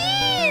ever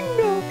seen!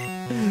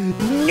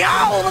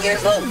 No! Look at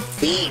his little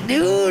feet,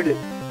 dude!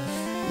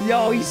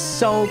 Yo, he's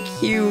so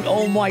cute.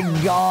 Oh my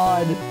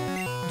god.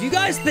 Do you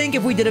guys think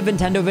if we did a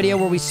Nintendo video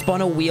where we spun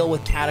a wheel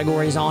with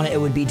categories on it,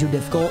 it would be too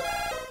difficult?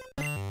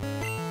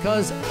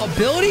 Because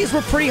abilities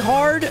were pretty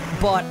hard,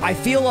 but I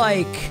feel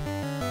like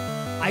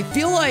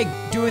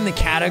doing the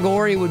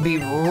category would be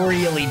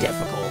really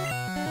difficult.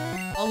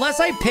 Unless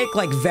I pick,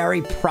 like,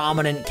 very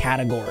prominent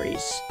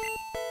categories.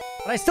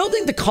 But I still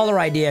think the color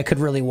idea could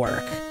really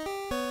work.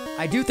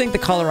 I do think the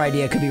color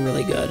idea could be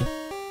really good.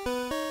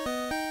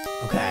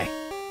 Okay.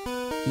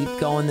 Keep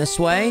going this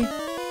way.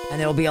 And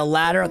there'll be a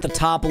ladder at the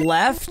top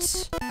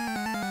left.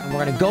 And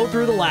we're gonna go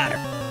through the ladder.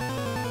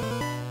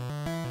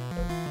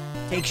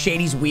 Take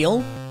Shady's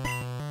wheel.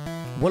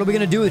 What are we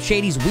gonna do with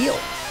Shady's wheel?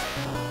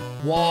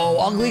 Whoa,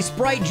 ugly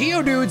Sprite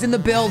Geodude's in the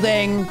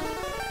building.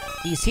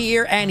 He's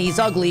here and he's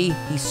ugly.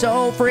 He's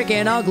so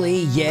freaking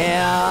ugly,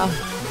 yeah.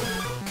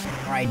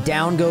 All right,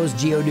 down goes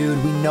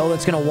Geodude. We know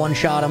that's gonna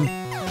one-shot him.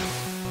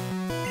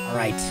 All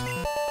right,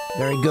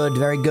 very good,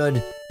 very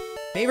good.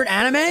 Favorite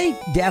anime?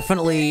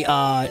 Definitely,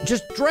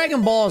 just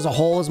Dragon Ball as a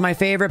whole is my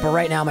favorite, but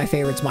right now my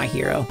favorite's My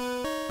Hero.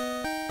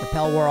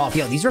 Repel wore off.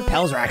 Yo, these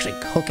repels are actually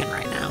cooking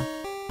right now.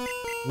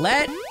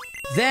 Let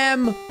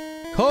them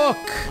cook.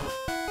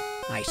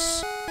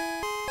 Nice.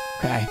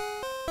 Okay.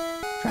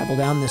 Travel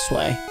down this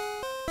way.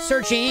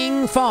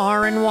 Searching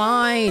far and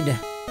wide.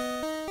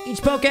 Each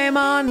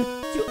Pokemon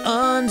to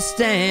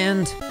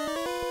understand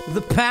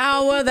the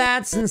power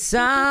that's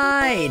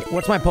inside.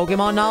 What's my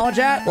Pokemon knowledge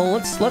at? Well,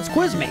 let's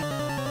quiz me.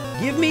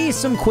 Give me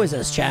some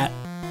quizzes, chat.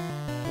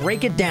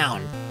 Break it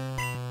down.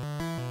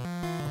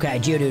 Okay,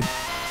 Geodude.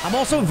 I'm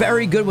also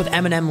very good with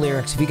Eminem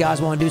lyrics. If you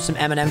guys want to do some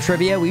Eminem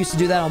trivia, we used to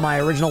do that on my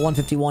original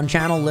 151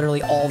 channel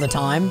literally all the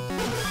time.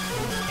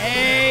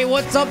 Hey,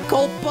 what's up,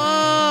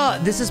 Culpa?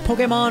 This is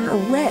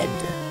Pokemon Red.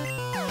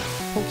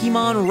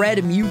 Pokemon Red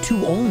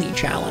Mewtwo only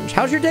challenge.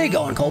 How's your day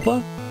going,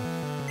 Culpa?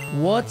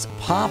 What's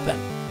poppin'?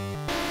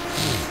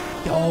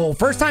 Yo,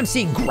 first time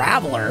seeing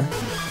Graveler.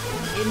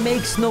 It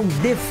makes no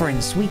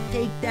difference. We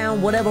take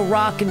down whatever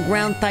rock and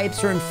ground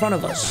types are in front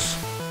of us.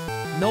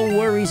 No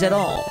worries at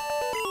all.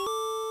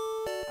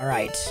 All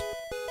right.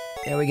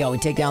 There we go. We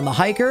take down the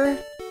hiker.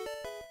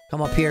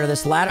 Come up here to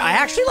this ladder. I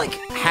actually, like,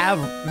 have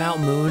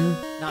Not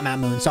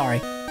Mount Moon, sorry.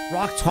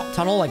 Rock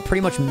Tunnel, like, pretty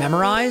much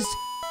memorized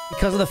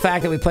because of the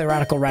fact that we play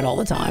Radical Red all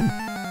the time.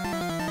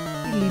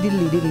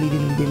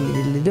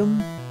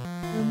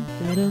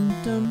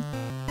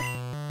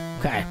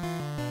 Okay.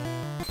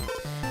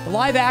 The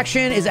live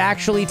action is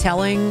actually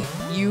telling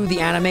you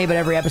the anime, but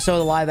every episode of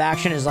the live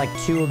action is, like,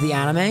 2 of the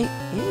anime.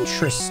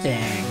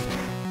 Interesting.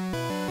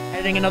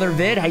 Editing another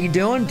vid. How you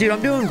doing? Dude,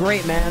 I'm doing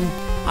great, man.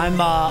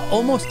 I'm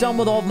almost done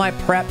with all of my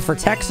prep for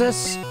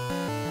Texas.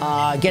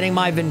 Getting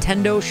my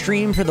Nintendo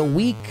stream for the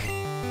week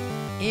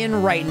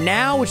in right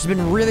now, which has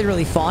been really,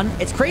 really fun.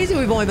 It's crazy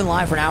we've only been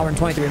live for an hour and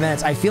 23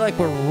 minutes. I feel like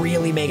we're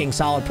really making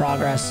solid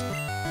progress.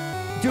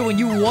 Dude, when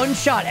you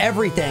one-shot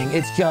everything,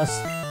 it's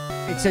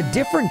a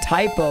different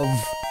type of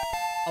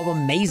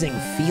amazing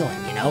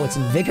feeling, you know? It's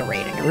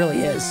invigorating. It really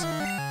is.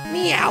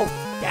 Meow.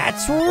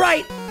 That's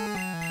right.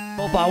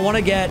 Hope I want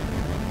to get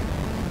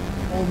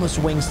boneless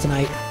wings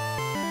tonight.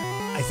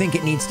 I think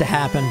it needs to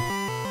happen.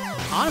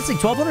 Honestly,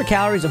 1,200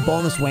 calories of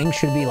boneless wings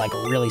should be, like,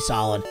 really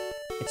solid.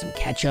 Get some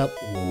ketchup.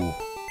 Ooh.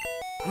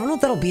 I don't know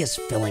if that'll be as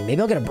filling.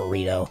 Maybe I'll get a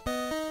burrito.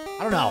 I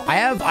don't know. I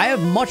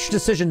have much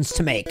decisions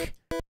to make.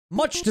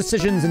 Much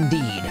decisions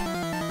indeed.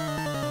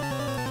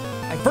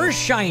 My first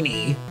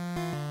shiny...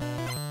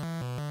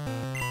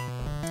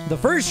 The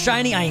first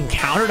shiny I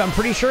encountered, I'm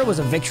pretty sure, was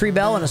a Victory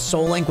Bell and a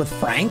Soul Link with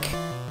Frank.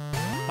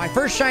 My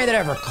first shiny that I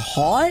ever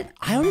caught?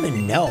 I don't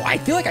even know. I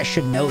feel like I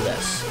should know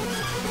this.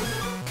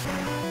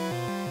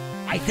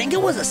 I think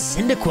it was a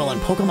Cyndaquil in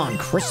Pokemon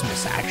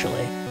Christmas,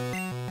 actually.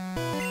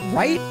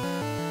 Right?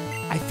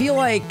 I feel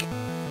like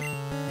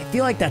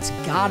that's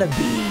gotta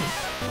be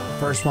the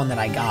first one that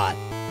I got.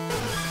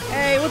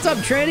 Hey, what's up,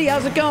 Trinity?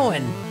 How's it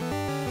going?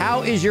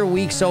 How is your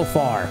week so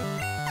far?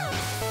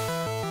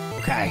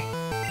 Okay.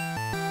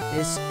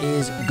 This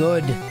is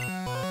good.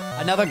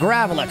 Another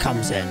Graveler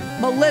comes in.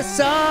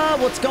 Melissa,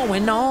 what's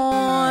going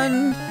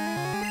on?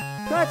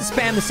 Don't have to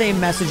spam the same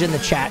message in the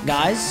chat,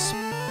 guys.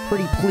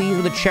 Pretty pleased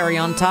with a cherry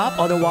on top.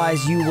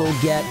 Otherwise, you will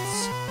get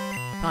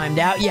timed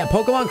out. Yeah,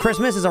 Pokemon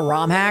Christmas is a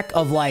ROM hack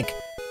of, like,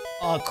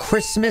 a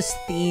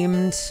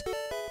Christmas-themed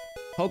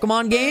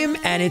Pokemon game,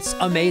 and it's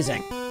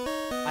amazing.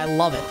 I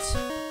love it.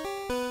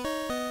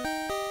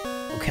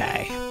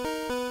 Okay.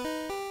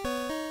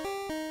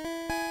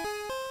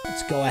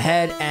 Let's go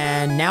ahead,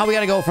 and now we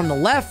gotta go from the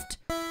left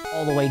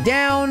all the way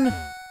down,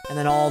 and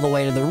then all the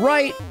way to the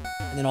right,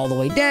 and then all the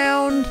way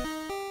down.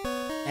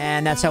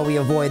 And that's how we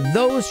avoid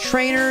those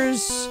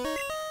trainers.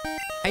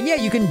 And yeah,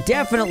 you can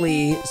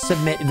definitely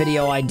submit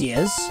video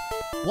ideas.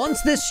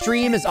 Once this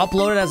stream is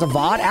uploaded as a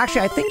VOD,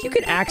 actually, I think you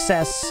can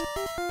access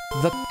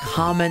the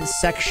comment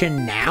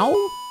section now.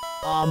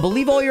 But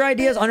leave all your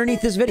ideas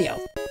underneath this video,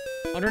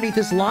 underneath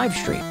this live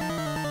stream.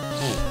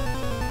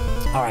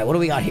 All right, what do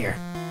we got here?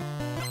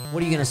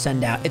 What are you going to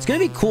send out? It's going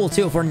to be cool,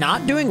 too. If we're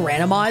not doing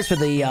randomized for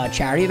the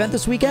charity event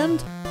this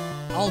weekend,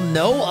 I'll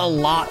know a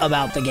lot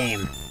about the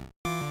game.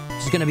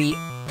 It's going to be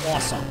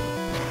awesome.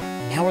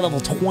 Now we're level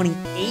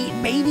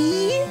 28,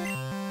 baby.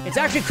 It's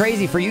actually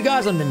crazy. For you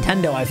guys on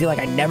Nintendo, I feel like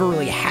I never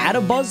really had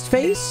a buzzed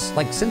face.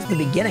 Like, since the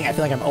beginning, I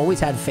feel like I've always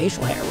had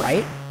facial hair,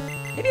 right?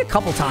 Maybe a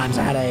couple times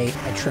I had a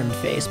trimmed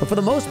face. But for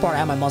the most part, I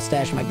have my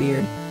mustache and my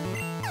beard.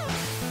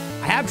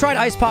 I have tried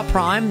Ice Pop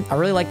Prime. I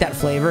really like that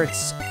flavor.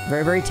 It's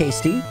very, very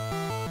tasty.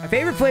 My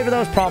favorite flavor,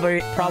 though, is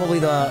probably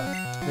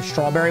the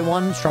strawberry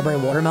one. Strawberry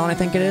watermelon, I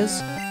think it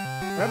is.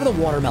 Whatever the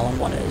watermelon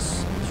one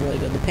is. It's really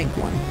good. The pink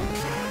one.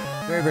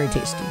 Very, very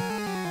tasty.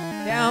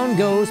 Down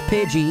goes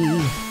Pidgey.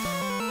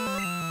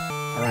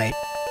 All right.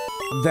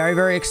 I'm very,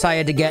 very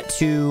excited to get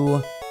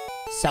to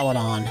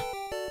Celadon.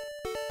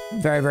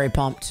 I'm very, very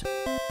pumped.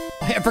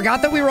 I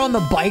forgot that we were on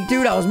the bike,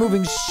 dude. I was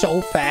moving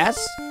so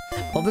fast.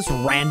 Love this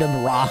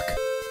random rock.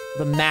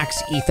 The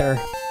max ether.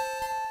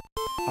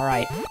 All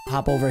right,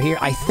 hop over here.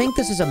 I think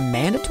this is a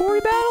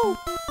mandatory battle?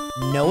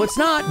 No, it's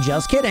not.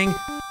 Just kidding.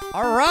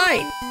 All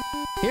right.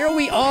 Here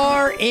we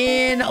are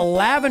in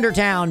Lavender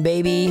Town,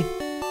 baby.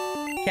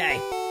 Okay.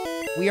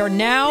 We are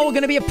now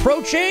going to be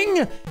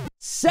approaching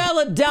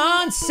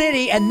Celadon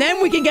City, and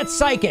then we can get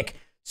Psychic.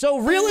 So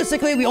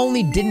realistically, we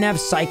only didn't have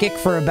Psychic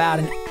for about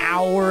an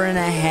hour and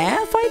a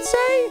half, I'd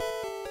say.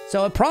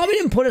 So it probably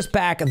didn't put us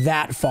back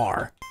that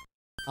far.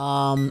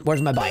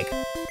 Where's my bike?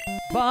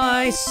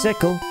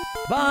 Bicycle,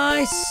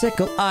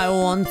 bicycle, I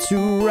want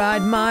to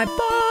ride my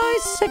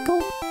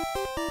bicycle.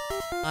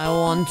 I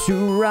want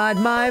to ride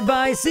my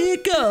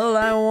bicycle.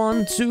 I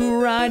want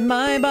to ride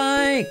my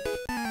bike.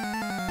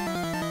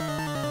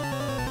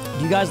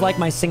 Do you guys like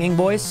my singing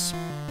voice?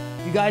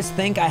 You guys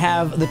think I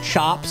have the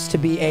chops to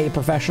be a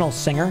professional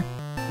singer?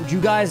 Would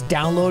you guys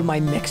download my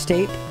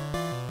mixtape?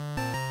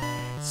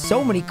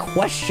 So many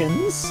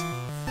questions.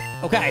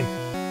 Okay.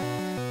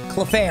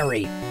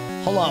 Clefairy,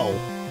 hello.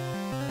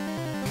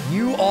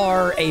 You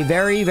are a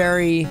very,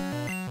 very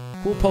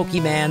cool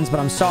Pokemans, but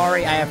I'm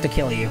sorry I have to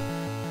kill you.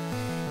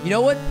 You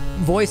know what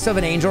Voice of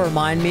an Angel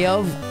remind me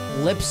of?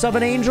 Lips of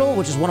an Angel,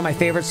 which is one of my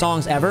favorite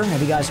songs ever.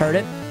 Have you guys heard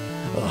it?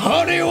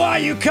 Honey, why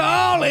you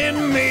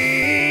calling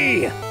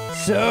me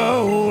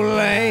so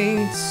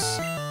late?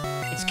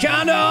 It's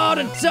kinda hard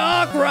to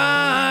talk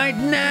right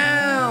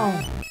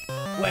now.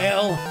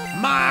 Well,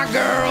 my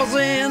girl's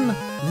in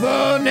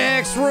the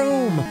next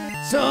room.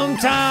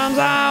 Sometimes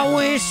I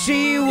wish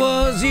she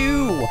was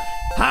you.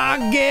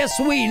 I guess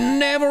we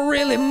never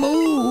really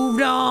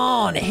moved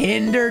on.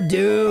 Hinder,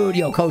 dude.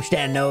 Yo, Coach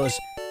Dan knows.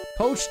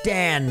 Coach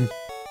Dan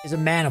is a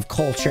man of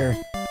culture,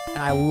 and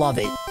I love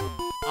it.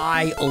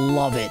 I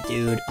love it,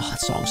 dude. Oh,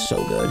 that song's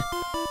so good.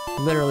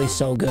 Literally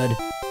so good.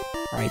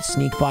 All right,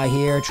 sneak by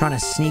here. Trying to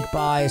sneak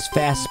by as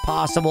fast as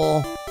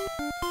possible.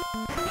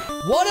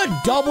 What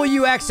a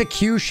W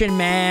execution,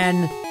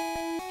 man.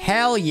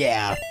 Hell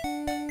yeah.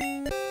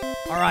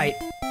 All right.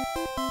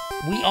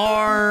 We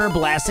are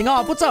blasting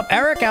off. What's up,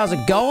 Eric? How's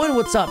it going?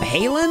 What's up,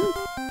 Halen?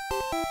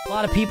 A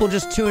lot of people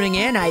just tuning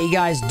in. How you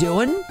guys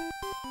doing?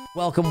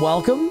 Welcome,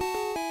 welcome.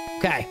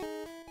 Okay.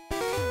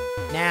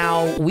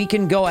 Now, we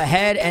can go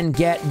ahead and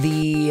get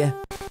the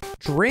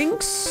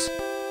drinks.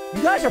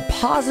 You guys are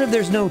positive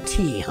there's no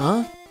tea, huh?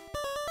 All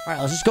right,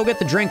 let's just go get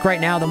the drink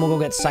right now, then we'll go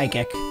get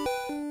Psychic.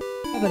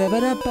 Okay,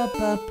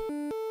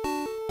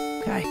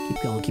 keep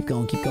going, keep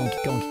going, keep going,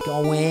 keep going, keep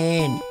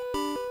going.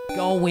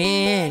 Go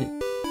in.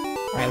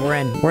 All right,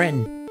 we're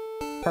in.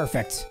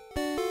 Perfect.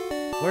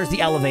 Where's the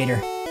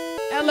elevator?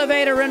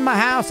 Elevator in my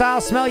house,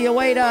 I'll smell you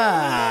later.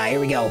 Here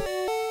we go.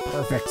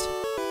 Perfect.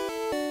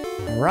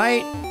 All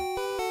right.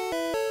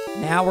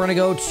 Now we're gonna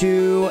go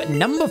to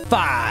number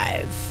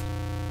 5.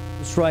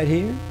 This right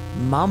here.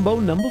 Mambo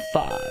number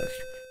 5.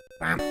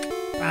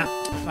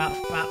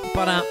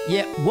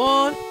 Yeah,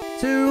 1,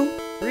 2,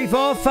 3,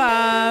 4,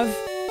 5.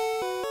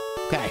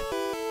 Okay.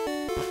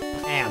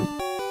 Bam.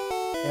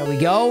 There we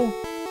go.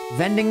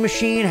 Vending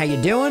machine, how you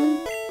doing?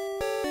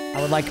 I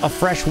would like a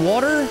fresh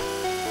water.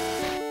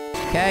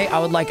 Okay, I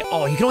would like...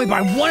 Oh, you can only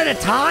buy one at a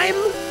time?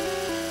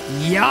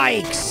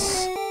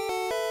 Yikes.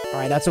 All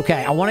right, that's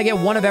okay. I want to get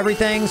one of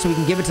everything so we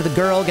can give it to the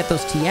girl, get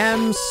those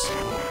TMs.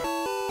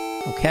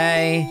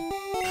 Okay.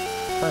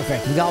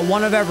 Perfect. We got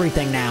one of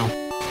everything now.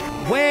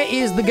 Where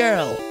is the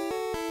girl?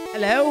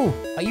 Hello?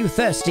 Are you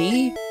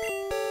thirsty?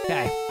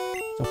 Okay.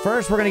 So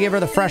first, we're going to give her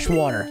the fresh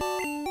water.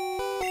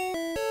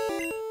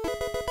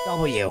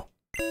 W.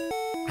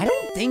 I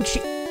don't think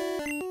she...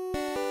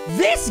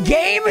 This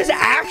game is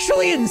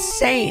actually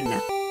insane.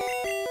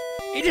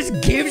 It just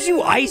gives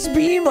you Ice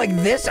Beam like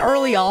this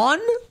early on?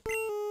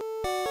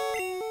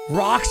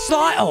 Rock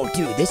Slide? Oh,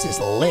 dude, this is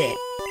lit.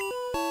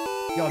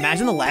 Yo,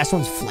 imagine the last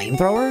one's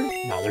Flamethrower?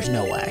 No, there's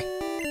no way.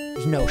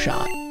 There's no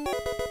shot.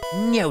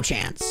 No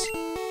chance.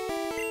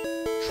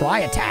 Try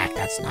Attack.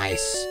 That's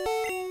nice.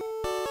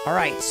 All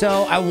right,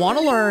 so I want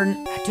to learn...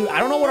 Dude, I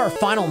don't know what our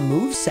final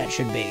moveset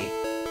should be.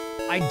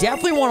 I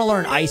definitely want to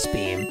learn Ice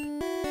Beam.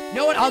 You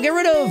know what? I'll get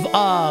rid of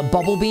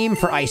Bubble Beam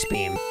for Ice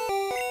Beam.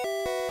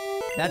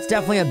 That's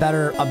definitely a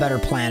better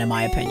plan, in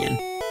my opinion.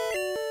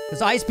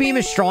 Because Ice Beam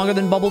is stronger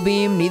than Bubble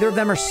Beam. Neither of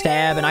them are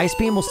stab, and Ice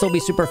Beam will still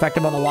be super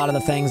effective on a lot of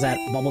the things that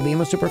Bubble Beam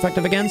was super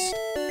effective against.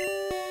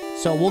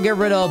 So we'll get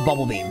rid of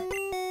Bubble Beam.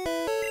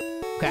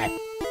 Okay.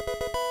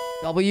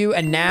 W,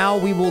 and now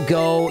we will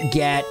go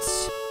get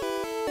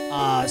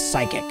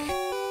Psychic.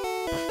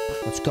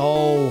 Let's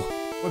go.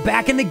 We're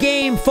back in the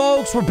game,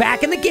 folks. We're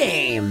back in the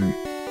game.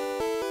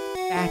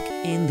 Back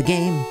in the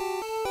game.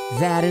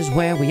 That is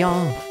where we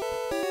are.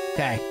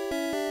 Okay.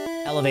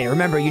 Elevator.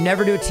 Remember, you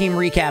never do a team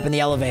recap in the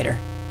elevator.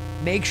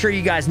 Make sure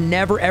you guys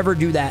never, ever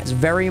do that. It's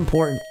very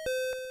important.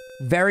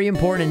 Very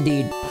important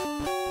indeed.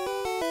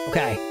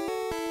 Okay.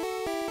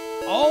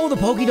 Oh, the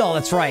Pokédoll.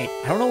 That's right.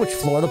 I don't know which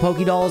floor the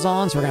Pokédoll is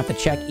on, so we're going to have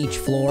to check each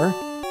floor.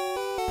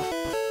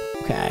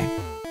 Okay.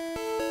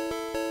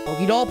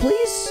 Pokédoll,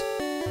 please?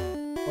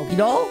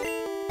 Pokédoll?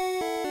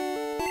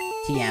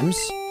 TMs.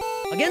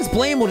 Against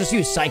Blaine, we'll just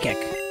use Psychic.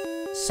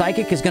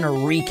 Psychic is going to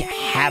wreak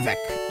havoc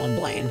on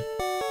Blaine.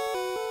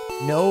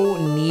 No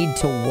need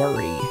to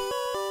worry.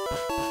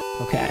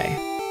 Okay.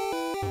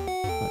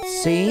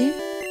 Let's see.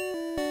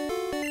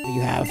 What do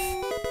you have?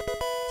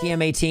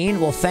 TM18.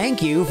 Well,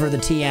 thank you for the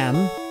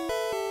TM.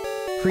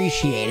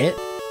 Appreciate it.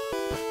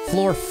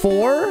 Floor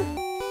 4.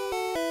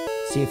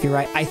 Let's see if you're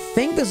right. I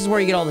think this is where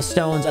you get all the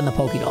stones and the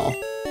Pokédoll.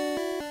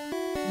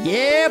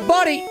 Yeah,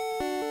 buddy!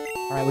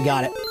 Alright, we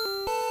got it.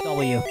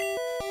 W.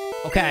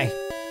 Okay.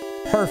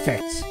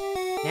 Perfect.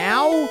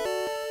 Now,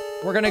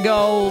 we're gonna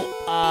go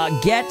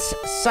get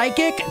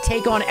Psychic,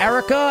 take on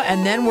Erica,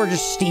 and then we're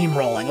just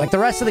steamrolling. Like, the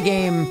rest of the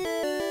game...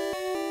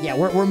 Yeah,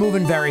 we're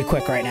moving very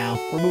quick right now.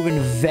 We're moving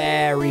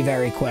very,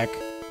 very quick.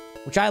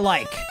 Which I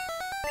like.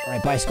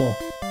 Alright, bicycle.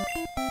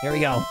 Here we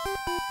go.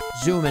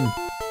 Zooming.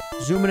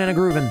 Zooming and a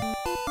grooving.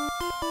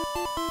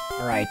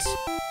 Alright.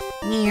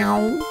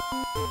 Meow.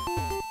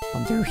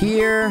 Come through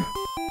here.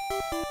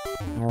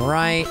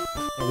 Alright.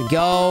 There we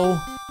go.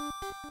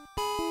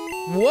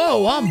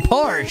 Whoa, I'm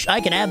parched.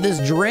 I can have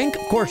this drink?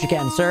 Of course you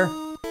can, sir.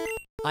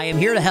 I am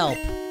here to help.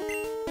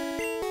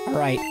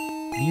 Alright.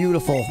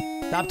 Beautiful.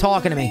 Stop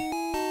talking to me.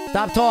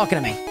 Stop talking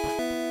to me.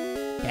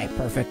 Okay,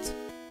 perfect.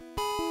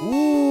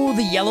 Ooh,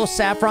 the yellow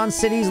saffron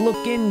city's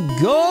looking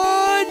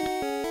good.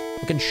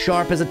 Looking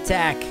sharp as a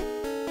tack.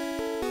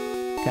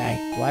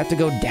 Okay, do I have to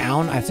go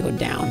down? I have to go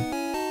down.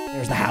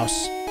 There's the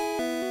house.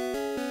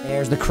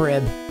 There's the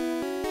crib.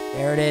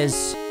 There it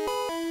is.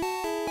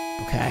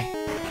 Okay.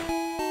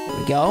 There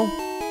we go.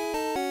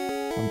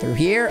 Come through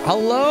here.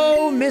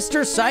 Hello,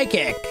 Mr.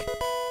 Psychic.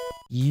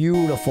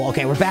 Beautiful.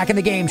 Okay, we're back in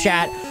the game,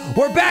 chat.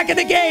 We're back in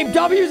the game.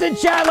 W's in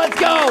chat. Let's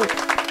go.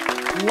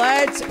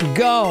 Let's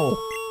go.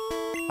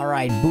 All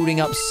right, booting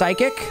up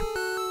Psychic.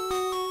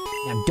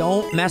 Now,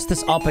 don't mess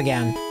this up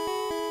again.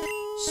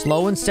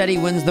 Slow and steady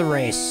wins the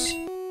race.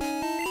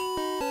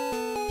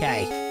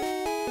 Okay.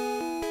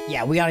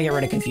 Yeah, we gotta get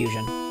rid of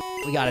confusion.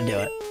 We gotta do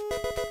it.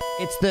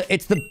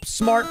 It's the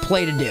smart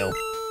play to do.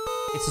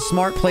 It's a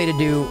smart play to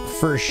do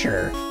for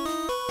sure.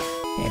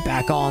 Okay,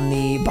 back on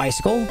the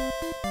bicycle.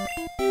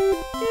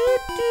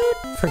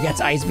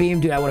 Forgets Ice Beam.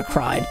 Dude, I would have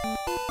cried.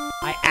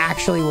 I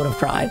actually would have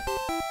cried.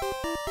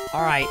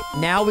 All right,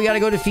 now we gotta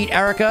go defeat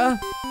Erica.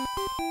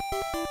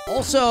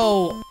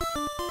 Also,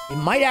 it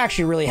might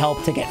actually really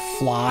help to get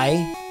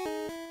Fly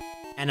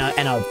and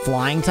a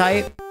flying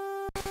type.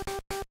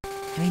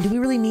 I mean, do we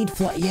really need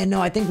Fly? Yeah, no,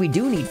 I think we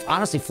do need...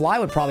 Honestly, Fly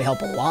would probably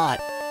help a lot.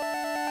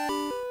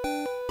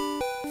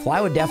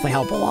 Fly would definitely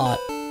help a lot.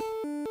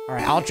 All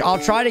right, I'll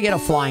try to get a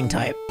flying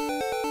type.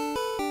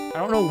 I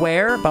don't know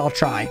where, but I'll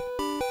try.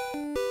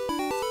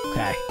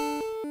 Okay.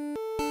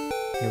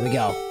 Here we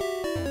go.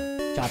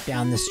 Chop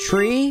down this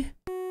tree.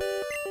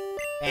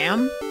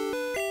 Bam.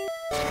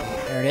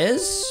 There it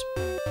is.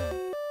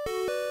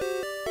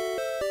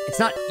 It's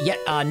not yet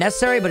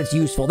necessary, but it's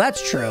useful.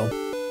 That's true.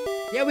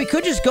 Yeah, we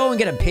could just go and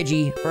get a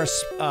Pidgey or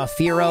a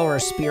Fearow or a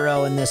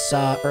Spearow in this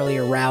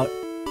earlier route.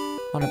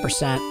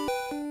 100%.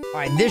 All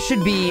right, this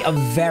should be a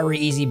very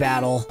easy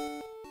battle.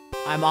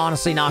 I'm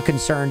honestly not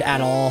concerned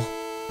at all.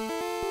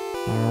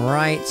 All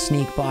right,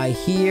 sneak by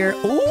here.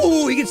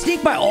 Ooh, you can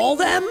sneak by all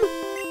them?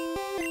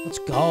 Let's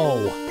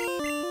go.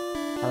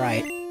 All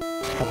right,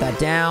 put that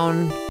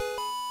down.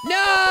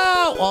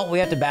 No! Well, we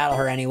have to battle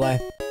her anyway.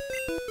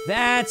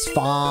 That's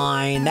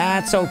fine.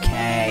 That's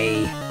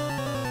okay.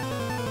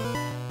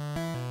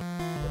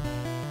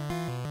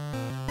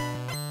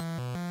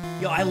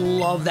 Yo, I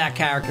love that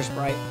character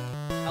sprite.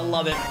 I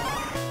love it.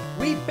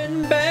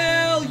 Weepin'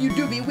 Belle, you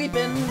do be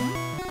weepin'.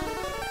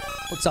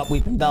 What's up,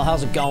 Weepin' Belle?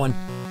 How's it going?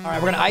 All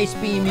right, we're gonna Ice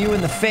Beam you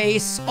in the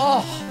face.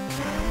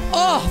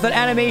 Oh, that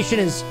animation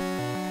is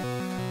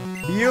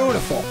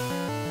beautiful,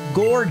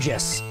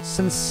 gorgeous,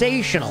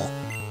 sensational.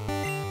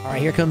 All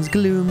right, here comes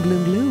Gloom,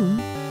 Gloom, Gloom.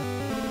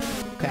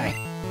 Okay,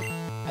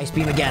 Ice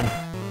Beam again.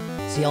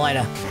 See you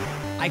later.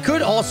 I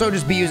could also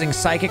just be using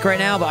Psychic right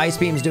now, but Ice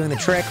Beam's doing the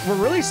trick. We're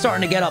really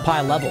starting to get up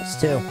high levels,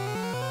 too.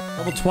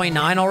 Level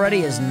 29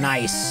 already is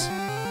nice.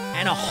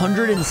 And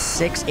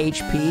 106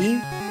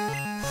 HP.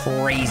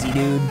 Crazy,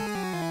 dude.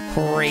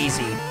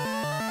 Crazy.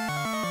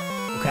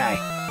 Okay.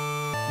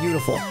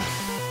 Beautiful.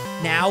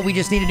 Now we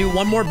just need to do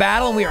one more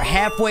battle, and we are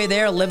halfway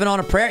there, living on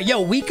a prayer.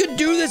 Yo, we could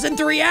do this in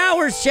 3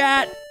 hours,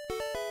 chat.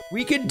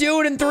 We could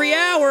do it in 3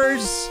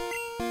 hours.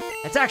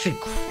 That's actually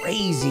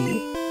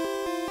crazy.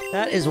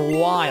 That is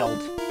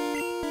wild.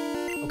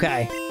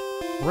 Okay.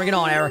 Bring it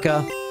on,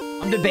 Erica.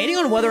 I'm debating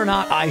on whether or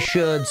not I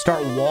should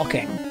start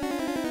walking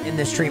in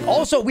this stream.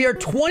 Also, we are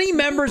 20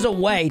 members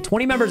away,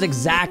 20 members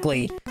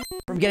exactly,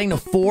 from getting to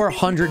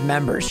 400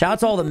 members. Shout out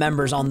to all the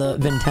members on the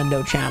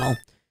Nintendo channel.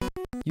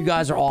 You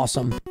guys are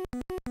awesome.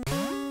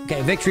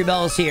 Okay, Victory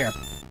Bell is here.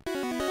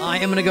 I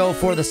am going to go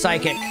for the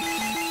Psychic.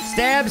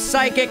 Stab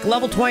Psychic,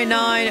 level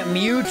 29,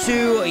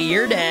 Mewtwo,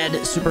 you're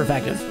dead. Super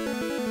effective.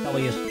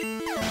 W's.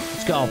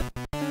 Let's go.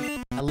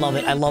 I love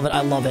it, I love it,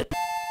 I love it.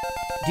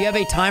 Do you have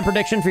a time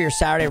prediction for your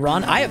Saturday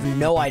run? I have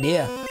no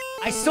idea.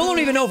 I still don't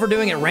even know if we're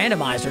doing it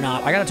randomized or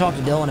not. I gotta talk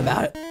to Dylan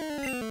about it.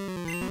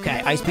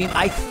 Okay, Ice Beam.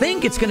 I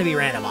think it's gonna be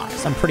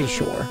randomized. I'm pretty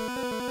sure.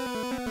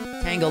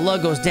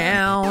 Tangela goes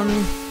down.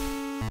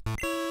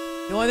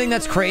 The only thing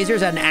that's crazier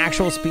is that an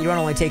actual speedrun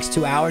only takes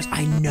 2 hours.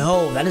 I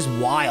know, that is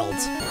wild.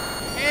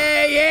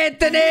 Hey,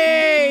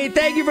 Anthony!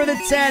 Thank you for the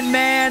 10,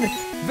 man.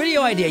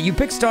 Video idea. You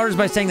pick starters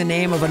by saying the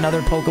name of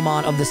another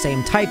Pokemon of the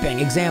same typing.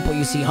 Example,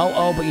 you see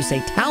Ho-Oh, but you say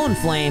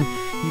Talonflame.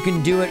 You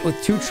can do it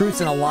with 2 truths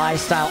and a lie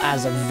style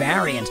as a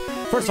variant.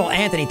 First of all,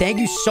 Anthony, thank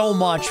you so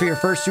much for your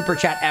first super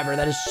chat ever.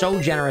 That is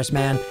so generous,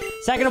 man.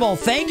 Second of all,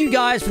 thank you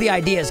guys for the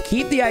ideas.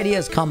 Keep the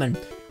ideas coming.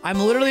 I'm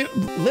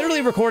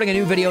literally recording a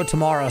new video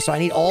tomorrow, so I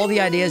need all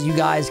the ideas you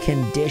guys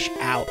can dish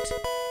out.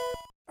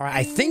 All right,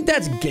 I think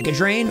that's Giga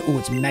Drain. Ooh,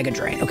 it's Mega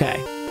Drain. Okay.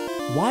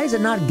 Why is it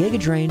not Giga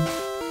Drain?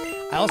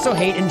 I also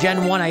hate in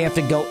Gen 1 how you have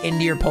to go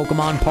into your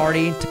Pokemon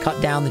party to cut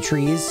down the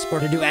trees, or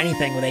to do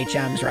anything with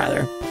HMs,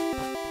 rather.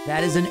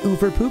 That is an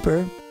ooper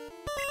pooper.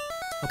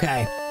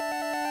 Okay.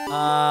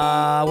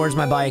 Where's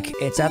my bike?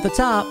 It's at the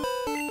top.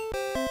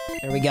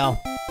 There we go.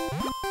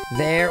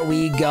 There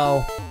we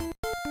go.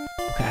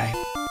 Okay.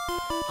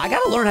 I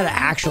gotta learn how to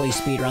actually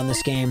speedrun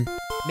this game.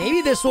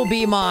 Maybe this will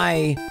be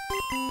my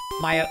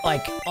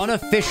like,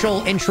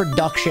 unofficial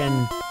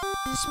introduction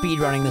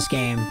speedrunning this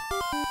game.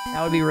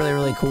 That would be really,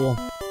 really cool.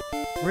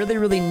 Really,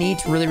 really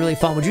neat. Really, really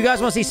fun. Would you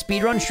guys want to see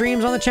speedrun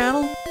streams on the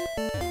channel?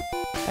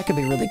 That could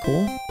be really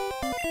cool.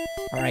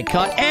 All right,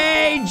 cut.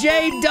 Hey,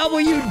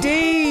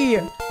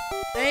 JWD!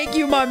 Thank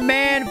you, my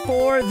man,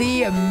 for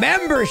the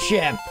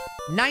membership.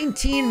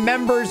 19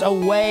 members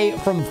away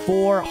from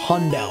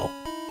 400.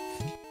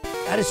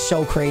 That is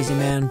so crazy,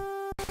 man.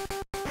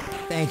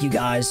 Thank you,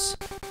 guys.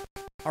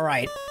 All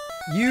right.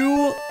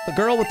 You, the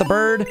girl with the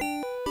bird,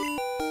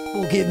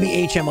 will give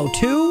me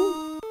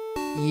HMO2.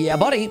 Yeah,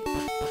 buddy.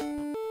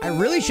 I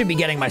really should be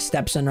getting my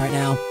steps in right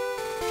now.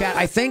 Chat,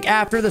 I think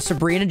after the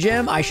Sabrina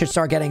gym, I should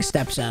start getting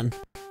steps in.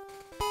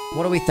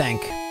 What do we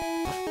think?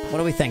 What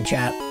do we think,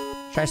 chat?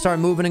 Should I start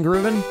moving and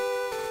grooving?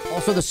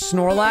 Also, the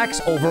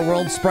Snorlax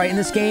overworld sprite in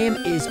this game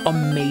is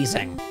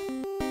amazing.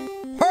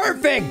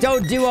 Perfect! Oh,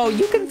 Duo,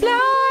 you can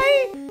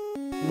fly!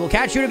 We will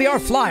catch you to be our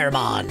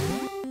flyermon.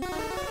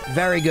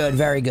 Very good,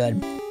 very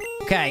good.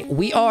 Okay,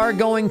 we are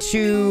going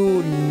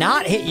to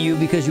not hit you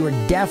because you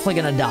are definitely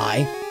going to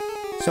die.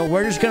 So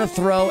we're just going to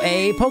throw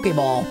a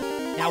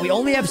Pokeball. Now, we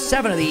only have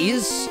 7 of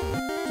these.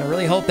 So I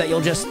really hope that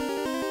you'll just...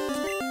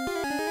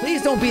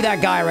 Please don't be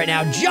that guy right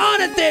now.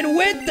 Jonathan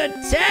with the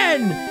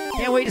 10!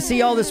 Can't wait to see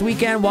y'all this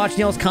weekend. Watch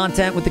Neil's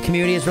content with the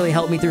community has really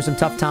helped me through some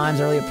tough times.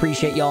 I really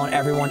appreciate y'all and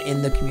everyone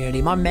in the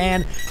community. My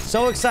man,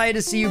 so excited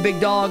to see you, big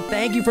dog.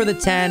 Thank you for the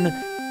 10.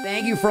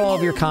 Thank you for all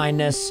of your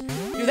kindness.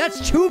 Dude,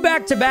 that's 2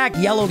 back-to-back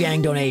Yellow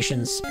Gang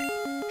donations.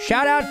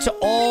 Shout out to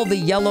all the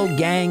Yellow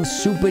Gang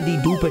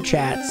super-de-duper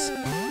chats.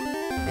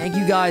 Thank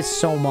you guys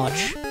so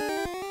much.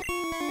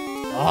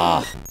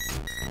 Ah,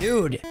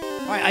 dude.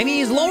 All right, I mean,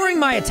 he's lowering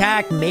my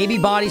attack. Maybe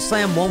Body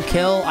Slam won't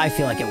kill. I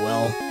feel like it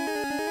will.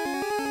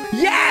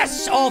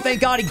 Yes! Oh,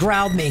 thank God he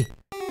growled me.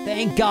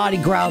 Thank God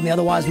he growled me.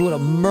 Otherwise, we would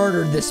have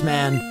murdered this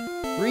man.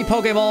 3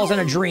 Pokeballs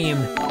and a dream.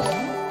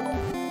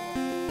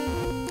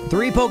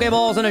 3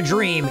 Pokeballs and a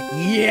dream.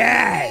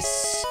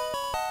 Yes!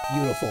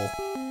 Beautiful.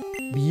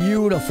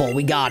 Beautiful.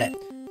 We got it.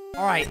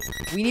 All right.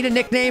 We need a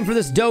nickname for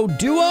this duo.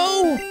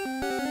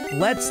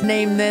 Let's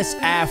name this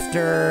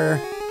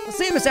after... Let's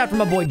name this after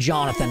my boy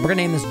Jonathan. We're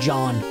gonna name this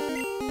John.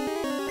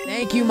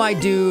 Thank you, my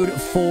dude,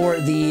 for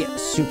the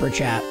super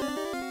chat.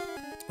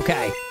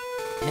 Okay.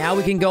 Now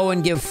we can go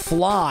and give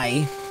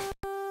Fly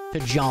to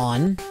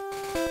John.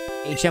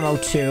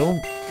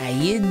 HMO2. How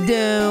you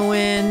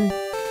doing?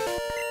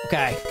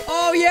 Okay.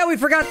 Oh, yeah, we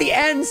forgot the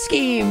end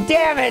scheme.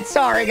 Damn it.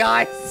 Sorry,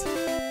 guys.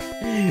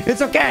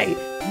 It's okay.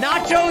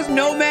 Nachos,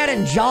 Nomad,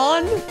 and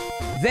John,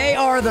 they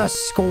are the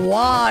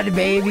squad,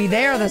 baby.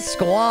 They are the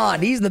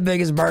squad. He's the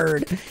biggest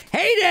bird.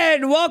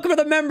 Hayden, welcome to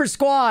the member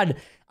squad.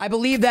 I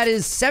believe that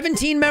is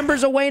 17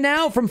 members away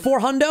now from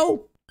 400.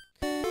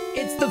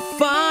 It's the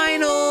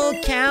final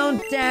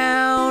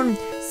countdown.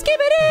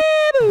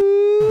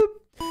 Skibbity-boop.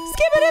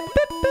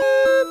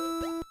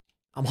 Skibbity-boop.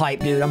 I'm hyped,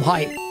 dude. I'm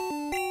hyped.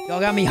 Y'all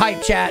got me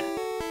hyped, chat.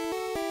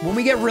 When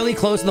we get really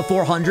close to the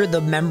 400,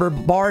 the member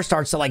bar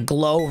starts to, like,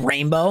 glow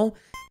rainbow.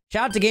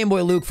 Shout out to Game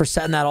Boy Luke for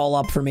setting that all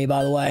up for me,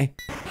 by the way.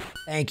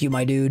 Thank you,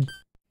 my dude.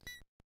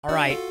 All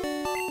right.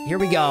 Here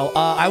we go.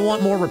 I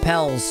want more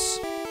repels.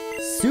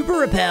 Super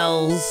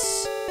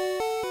repels.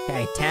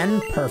 Okay,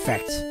 10.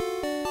 Perfect.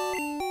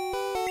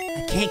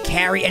 I can't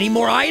carry any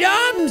more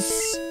items.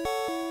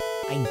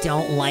 I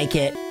don't like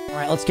it. All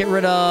right, let's get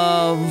rid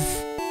of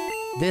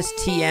this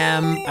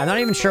TM. I'm not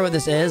even sure what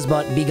this is,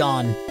 but be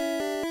gone.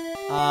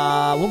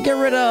 We'll get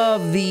rid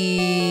of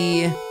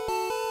the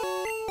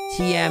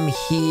TM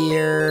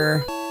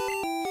here.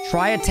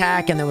 Try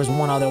attack, and there was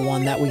one other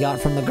one that we got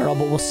from the girl,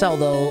 but we'll sell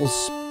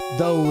those.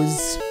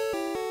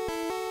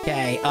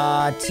 Okay,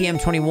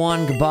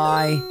 TM21,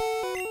 goodbye.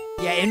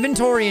 Yeah,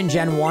 inventory in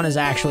Gen 1 is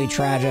actually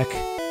tragic.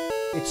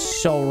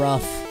 It's so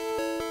rough.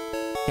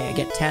 Okay, I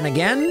get 10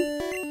 again.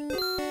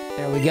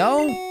 There we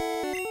go.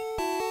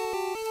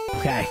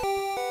 Okay.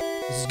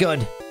 This is good.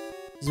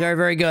 This is very,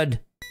 very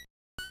good.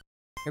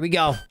 Here we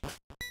go.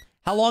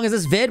 How long is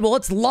this vid? Well,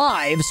 it's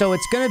live, so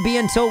it's going to be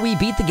until we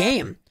beat the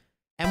game.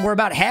 And we're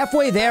about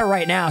halfway there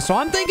right now, so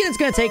I'm thinking it's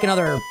going to take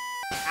another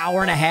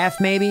hour and a half,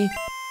 maybe.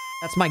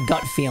 That's my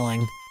gut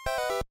feeling.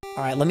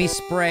 All right, let me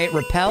spray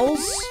repels.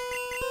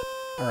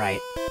 All right.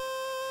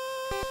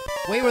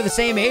 Wait, we're the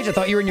same age? I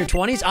thought you were in your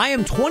 20s. I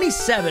am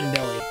 27,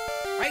 Billy.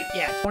 Right?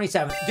 Yeah,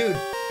 27. Dude,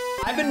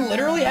 I've been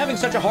literally having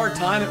such a hard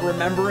time at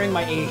remembering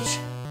my age.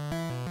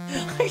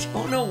 I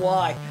don't know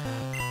why.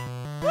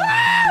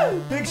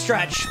 Woo! Big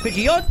stretch.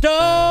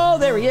 Pidgeotto!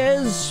 There he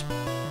is.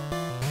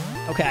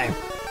 Okay.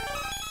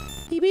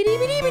 Beep, beep, beep,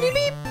 beep, beep,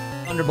 beep.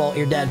 Thunderbolt,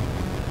 you're dead.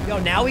 Yo,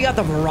 now we got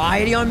the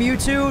variety on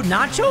Mewtwo.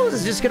 Nachos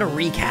is just gonna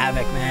wreak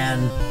havoc,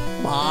 man.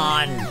 Come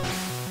on.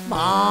 Come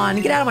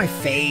on, get out of my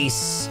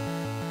face.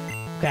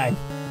 Okay.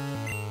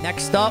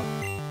 Next up,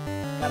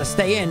 gotta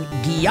stay in.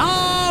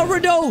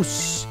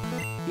 Gyarados!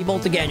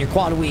 E-Bolt again, you're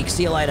quad weak.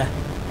 See you later.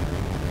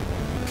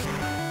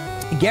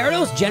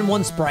 Gyarados Gen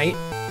 1 sprite.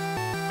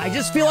 I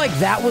just feel like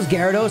that was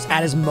Gyarados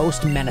at his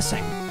most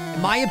menacing.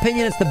 In my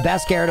opinion, it's the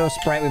best Gyarados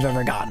sprite we've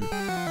ever gotten.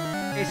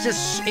 It's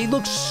just, it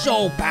looks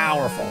so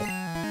powerful.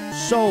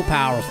 So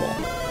powerful.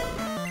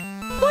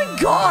 my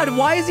God,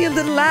 why is he a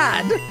little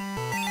lad?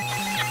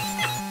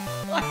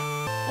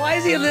 Why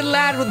is he a little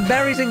lad with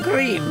berries and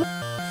cream?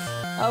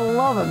 I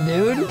love him,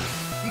 dude.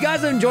 You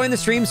guys are enjoying the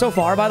stream so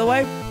far, by the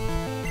way?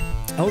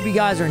 I hope you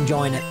guys are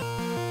enjoying it.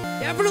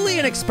 Definitely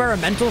an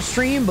experimental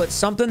stream, but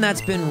something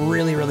that's been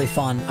really, really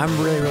fun. I'm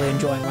really, really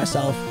enjoying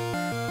myself.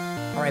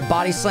 All right,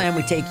 body slam,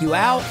 we take you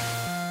out.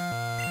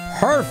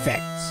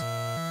 Perfect.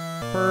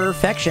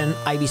 Perfection.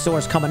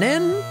 Ivysaur's coming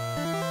in.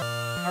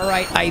 All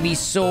right,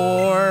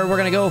 Ivysaur. We're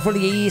going to go for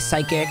the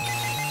Psychic.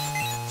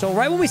 So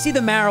right when we see the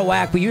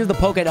Marowak, we use the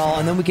Pokédoll,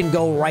 and then we can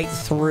go right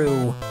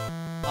through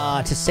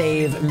to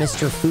save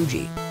Mr.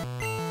 Fuji,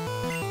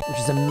 which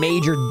is a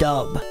major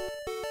dub.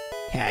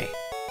 Okay.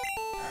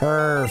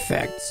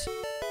 Perfect.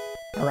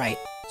 All right.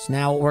 So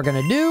now what we're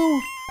going to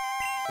do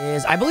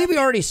is, I believe we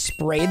already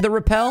sprayed the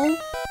Repel,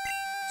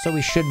 so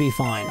we should be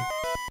fine.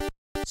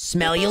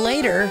 Smell you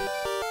later.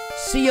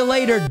 See you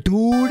later,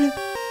 dude.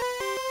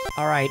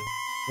 All right.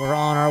 We're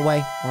on our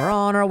way. We're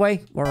on our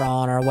way. We're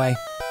on our way.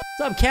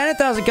 What's up, Kenneth?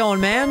 How's it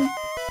going, man?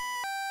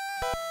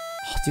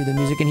 Oh, dude, the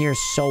music in here is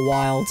so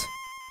wild.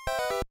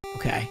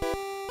 Okay.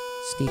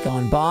 Sneak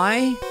on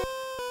by.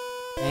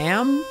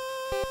 Bam.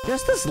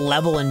 Just this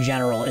level in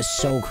general is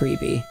so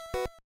creepy.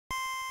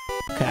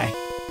 Okay.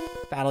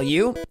 Battle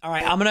you. All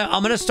right, I'm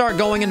gonna start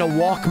going into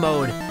walk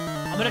mode.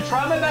 I'm gonna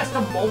try my best to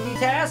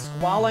multitask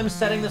while I'm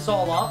setting this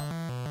all up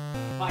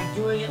by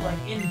doing it like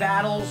in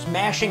battles,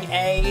 mashing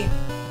A,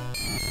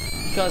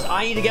 because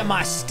I need to get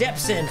my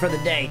steps in for the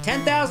day.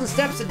 10,000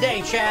 steps a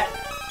day, chat.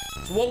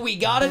 It's what we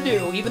gotta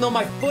do. Even though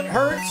my foot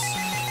hurts,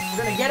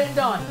 we're gonna get it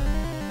done.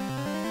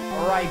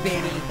 All right,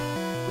 baby.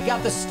 We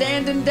got the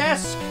standing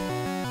desk.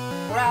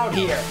 We're out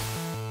here.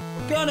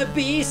 We're gonna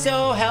be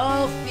so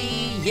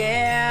healthy.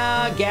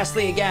 Yeah.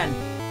 Ghastly again.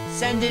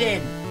 Send it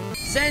in.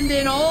 Send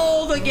in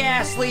all the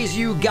Ghastlies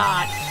you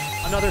got.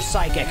 Another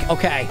Psychic.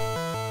 Okay.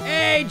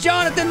 Hey,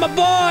 Jonathan, my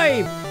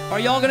boy. Are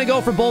y'all gonna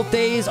go for both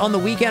days on the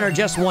weekend or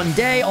just one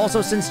day?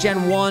 Also, since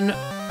Gen 1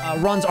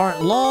 runs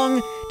aren't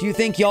long, do you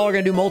think y'all are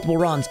gonna do multiple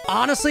runs?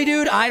 Honestly,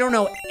 dude, I don't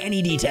know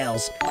any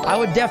details. I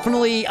would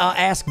definitely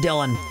ask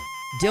Dylan.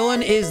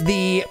 Dylan is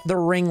the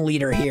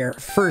ringleader here,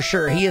 for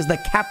sure. He is the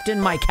captain,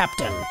 my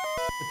captain.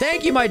 But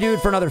thank you, my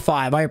dude, for another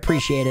 5. I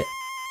appreciate it.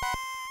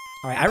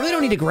 All right, I really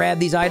don't need to grab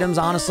these items,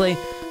 honestly.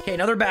 Okay,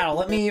 another battle.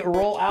 Let me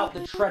roll out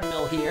the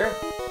treadmill here.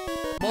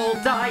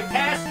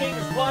 Multitasking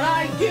is what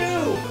I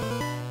do.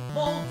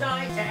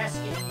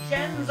 Multitasking,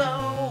 Genzo.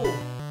 All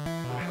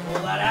right,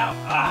 roll that out.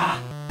 Ah,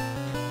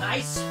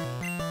 nice.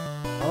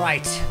 All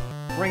right,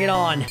 bring it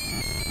on.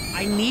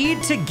 I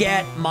need to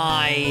get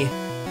my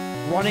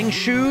running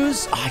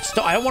shoes. Oh,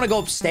 I don't want to go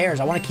upstairs.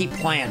 I want to keep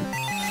playing.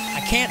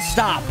 I can't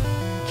stop.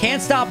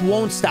 Can't stop,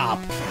 won't stop.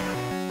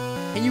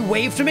 Can you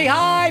wave to me?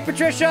 Hi,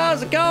 Patricia.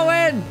 How's it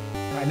going?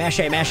 All right, mash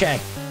A, mash A.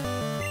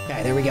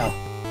 Okay, there we go.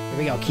 There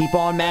we go. Keep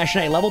on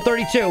mashing A. Level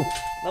 32.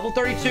 Level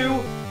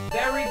 32.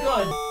 Very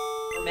good.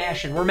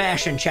 We're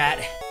mashing, chat.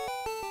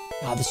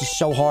 God, this is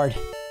so hard.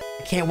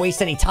 I can't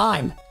waste any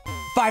time.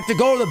 If I have to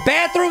go to the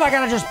bathroom, I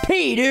gotta just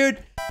pee, dude.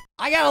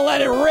 I gotta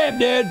let it rip,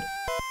 dude.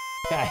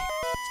 Okay.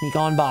 Sneak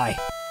on by.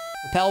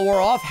 Repel wore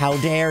off. How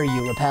dare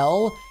you,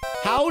 Repel?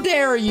 How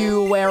dare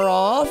you wear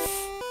off?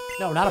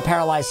 No, not a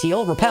paralyzed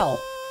heal. Repel.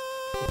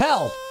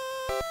 Repel.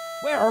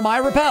 Where are my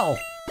Repel?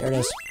 There it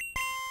is.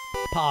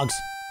 Pogs.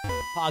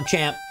 Pog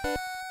champ.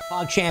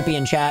 Pog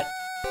champion, chat.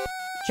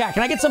 Chat,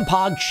 can I get some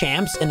Pog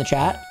champs in the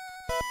chat?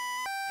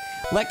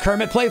 Let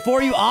Kermit play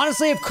for you.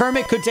 Honestly, if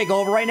Kermit could take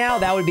over right now,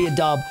 that would be a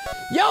dub.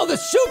 Yo, the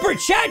super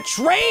chat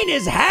train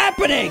is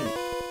happening.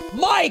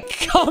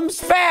 Mike comes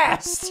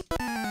fast.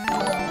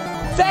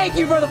 Thank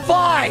you for the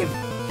 5.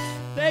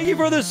 Thank you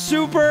for the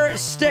super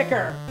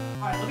sticker.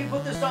 All right, let me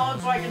put this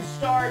on so I can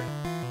start.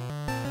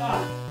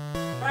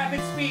 Rapid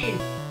speed.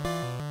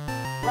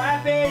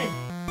 Rapid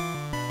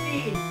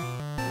speed.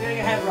 I'm getting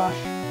a head rush.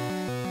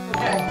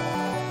 Okay.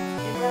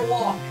 Into our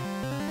walk.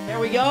 There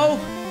we go.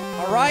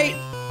 All right.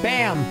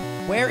 Bam.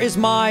 Where is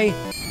my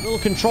little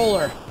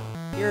controller?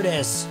 Here it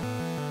is.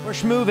 We're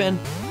schmoving.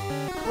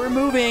 We're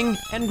moving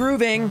and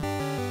grooving.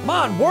 Come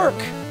on, work.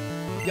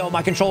 Yo,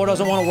 my controller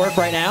doesn't want to work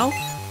right now.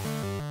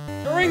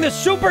 During the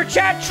super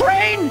chat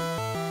train?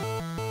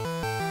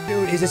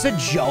 Dude, is this a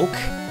joke?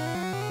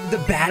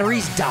 The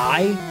batteries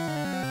die?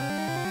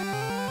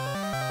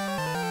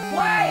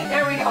 Play!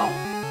 There we go.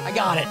 I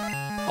got it.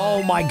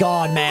 Oh my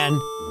god, man.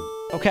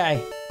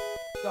 Okay.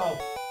 Go.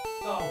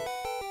 Go.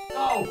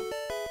 Go.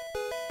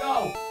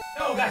 Go.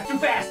 No, guys, too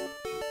fast.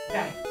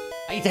 Okay.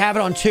 I need to have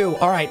it on 2.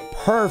 All right,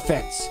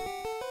 perfect.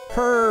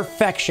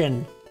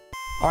 Perfection.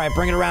 All right,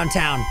 bring it around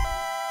town.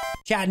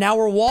 Chat, now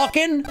we're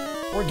walking.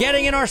 We're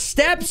getting in our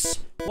steps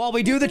while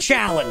we do the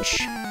challenge.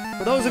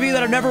 For those of you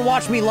that have never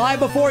watched me live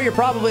before, you're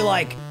probably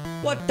like,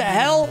 what the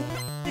hell?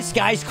 This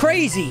guy's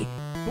crazy.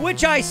 To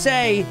which I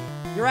say,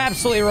 you're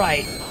absolutely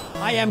right.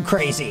 I am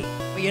crazy.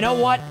 But you know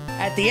what?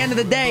 At the end of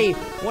the day,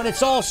 when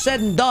it's all said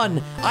and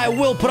done, I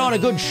will put on a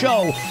good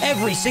show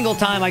every single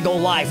time I go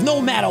live,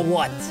 no matter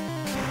what.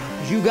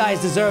 Because you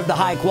guys deserve the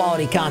high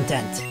quality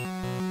content.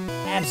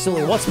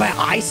 Absolutely. What's my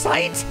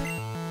eyesight?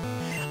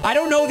 I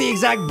don't know the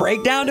exact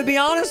breakdown, to be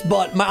honest,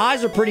 but my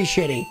eyes are pretty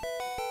shitty,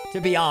 to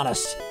be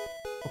honest.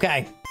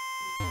 Okay.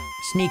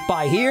 Sneak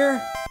by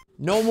here.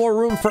 No more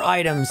room for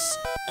items.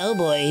 Oh,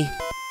 boy.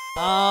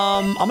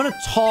 I'm gonna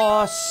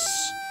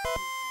toss...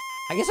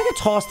 I guess I could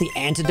toss the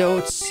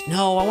antidotes.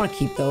 No, I want to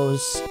keep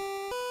those.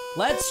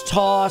 Let's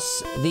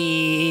toss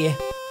the...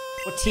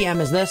 What TM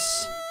is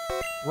this?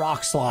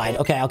 Rock Slide.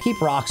 Okay, I'll keep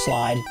Rock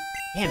Slide.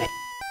 Damn it.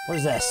 What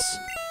is this?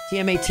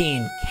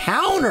 TM18.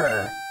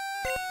 Counter!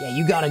 Yeah,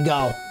 you gotta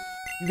go.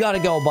 You gotta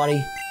go,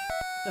 buddy.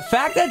 The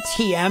fact that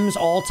TMs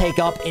all take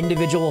up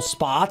individual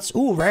spots,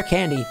 ooh, rare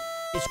candy,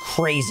 is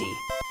crazy.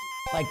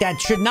 Like,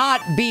 that should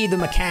not be the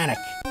mechanic.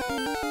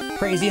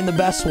 Crazy in the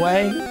best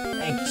way.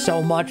 Thank you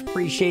so much.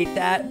 Appreciate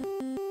that.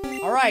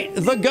 All right,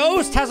 the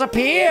ghost has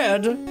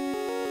appeared.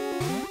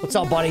 What's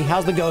up, buddy?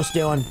 How's the ghost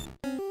doing?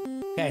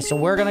 Okay, so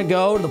we're gonna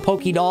go to the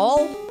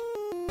Pokédoll.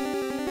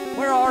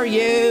 Where are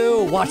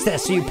you? Watch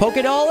this. So you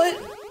Pokédoll it,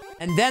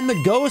 and then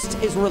the ghost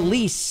is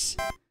released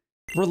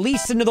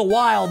into the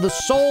wild. The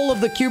soul of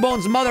the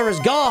Cubone's mother is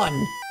gone.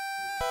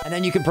 And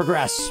then you can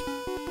progress.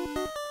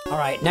 All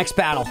right, next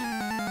battle.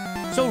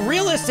 So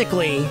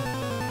realistically,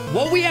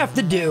 what we have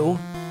to do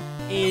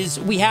is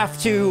we have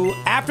to,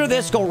 after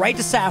this, go right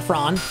to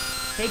Saffron,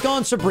 take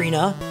on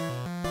Sabrina.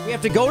 We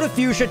have to go to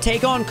Fuchsia,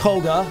 take on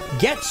Koga,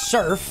 get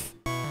Surf,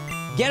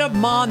 get a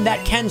Mon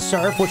that can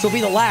Surf, which will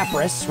be the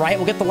Lapras, right?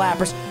 We'll get the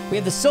Lapras. We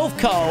have the Sylph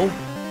Co,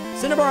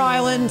 Cinnabar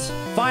Island,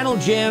 Final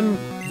Gym,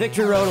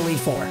 Victory Road, Elite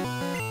Four.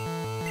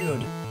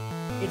 Dude,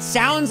 it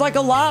sounds like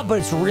a lot, but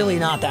it's really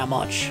not that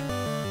much.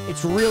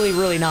 It's really,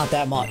 really not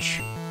that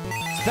much.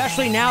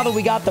 Especially now that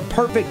we got the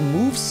perfect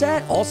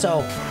moveset.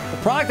 Also, the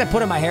product I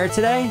put in my hair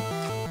today,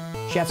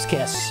 Chef's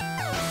Kiss.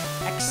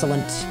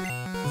 Excellent.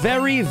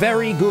 Very,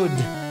 very good.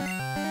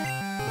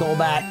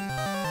 Golbat.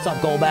 What's up,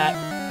 Golbat?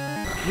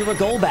 You're a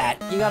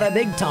Golbat. You got a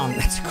big tongue.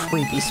 That's a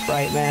creepy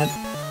sprite, man.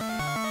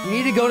 You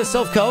need to go to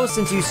Sylph Co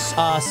since you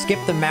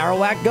skipped the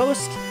Marowak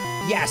Ghost.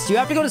 Yes, you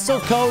have to go to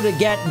Sylph Co to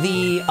get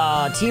the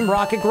Team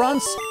Rocket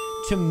Grunts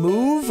to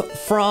move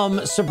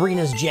from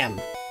Sabrina's gym.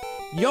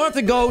 You don't have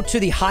to go to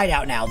the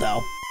hideout now,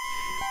 though.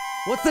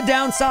 What's the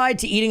downside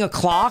to eating a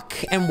clock,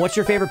 and what's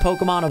your favorite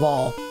Pokemon of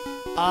all?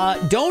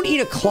 Don't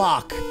eat a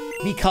clock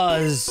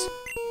because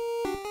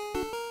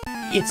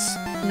it's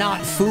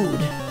not food.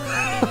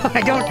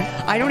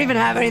 I don't even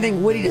have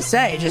anything witty to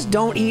say. Just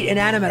don't eat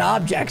inanimate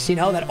objects, you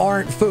know, that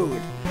aren't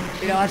food.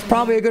 You know, that's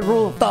probably a good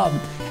rule of thumb.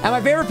 And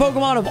my favorite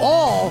Pokemon of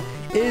all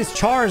is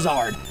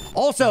Charizard.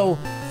 Also,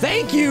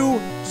 thank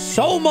you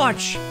so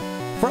much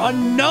for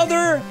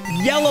another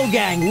Yellow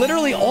Gang.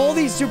 Literally all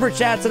these super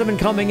chats that have been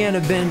coming in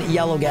have been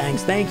Yellow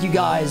Gangs. Thank you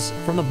guys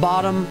from the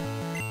bottom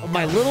of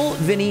my little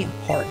Vinny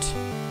heart.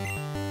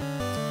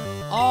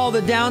 Oh,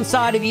 the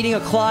downside of eating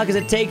a clock is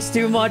it takes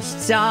too much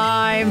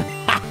time.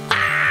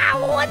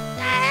 What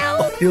the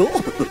hell? Yo,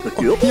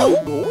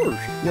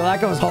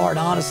 that goes hard,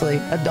 honestly.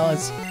 That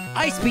does.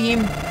 Ice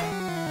Beam.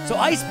 So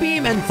Ice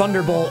Beam and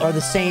Thunderbolt are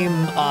the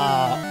same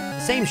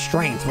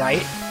strength,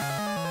 right?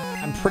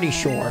 I'm pretty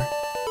sure.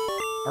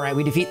 All right,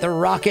 we defeat the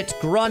Rocket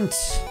Grunt.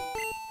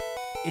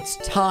 It's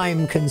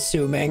time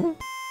consuming.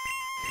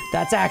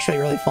 That's actually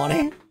really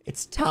funny.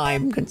 It's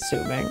time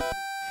consuming.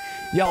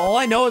 Yo, all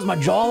I know is my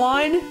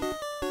jawline.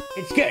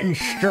 It's getting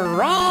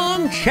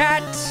strong,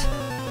 chat.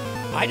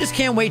 I just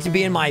can't wait to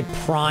be in my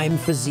prime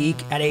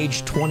physique at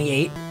age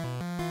 28.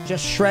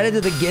 Just shredded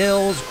to the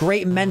gills,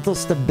 great mental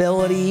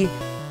stability,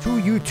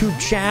 2 YouTube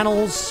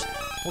channels.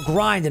 We're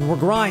grinding, we're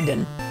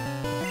grinding.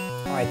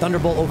 All right,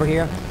 Thunderbolt over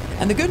here.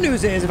 And the good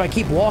news is, if I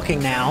keep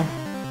walking now,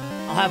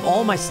 I'll have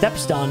all my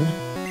steps done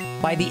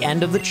by the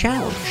end of the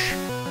challenge.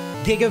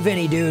 Giga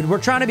Vinny, dude. We're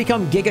trying to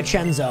become Giga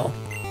Chenzo.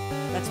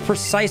 That's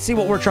precisely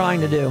what we're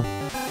trying to do.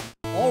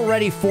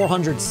 Already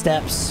 400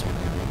 steps.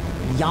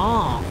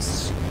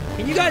 Yas.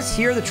 Can you guys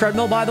hear the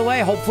treadmill, by the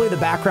way? Hopefully the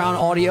background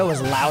audio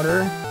is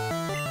louder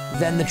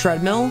than the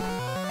treadmill.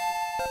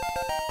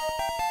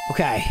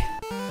 Okay.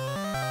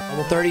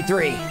 Level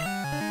 33.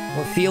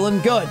 We're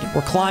feeling good.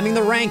 We're climbing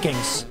the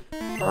rankings.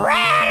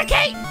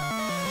 Eradicate!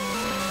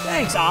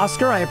 Thanks,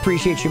 Oscar. I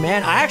appreciate you,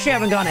 man. I actually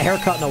haven't gotten a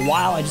haircut in a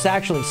while. I just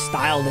actually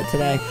styled it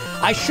today.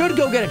 I should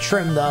go get a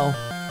trim, though.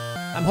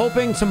 I'm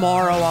hoping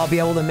tomorrow I'll be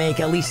able to make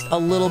at least a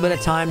little bit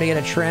of time to get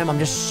a trim. I'm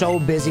just so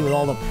busy with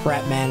all the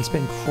prep, man. It's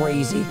been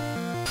crazy.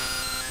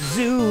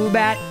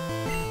 Zubat.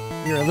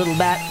 You're a little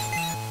bat.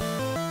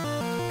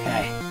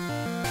 Okay.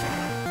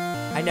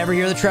 I never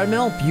hear the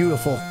treadmill.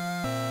 Beautiful.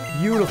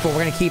 Beautiful. We're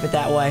going to keep it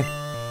that way.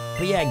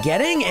 But yeah,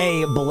 getting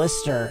a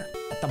blister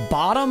at the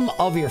bottom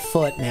of your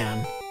foot,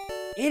 man,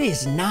 it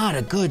is not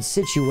a good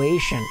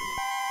situation.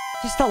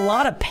 Just a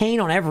lot of pain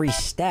on every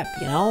step,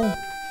 you know?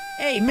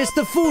 Hey,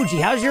 Mr. Fuji,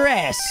 how's your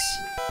ass?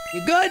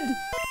 You good?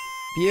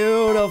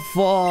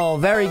 Beautiful.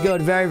 Very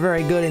good. Very,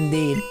 very good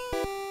indeed.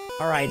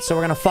 All right, so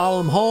we're going to follow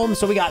him home.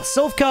 So we got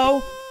Sylph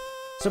Co,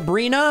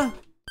 Sabrina,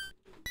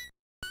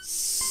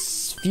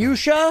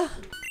 Fuchsia,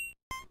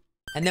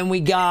 and then we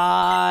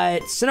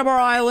got Cinnabar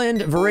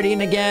Island,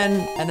 Viridian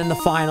again, and then the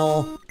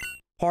final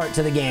part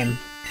to the game.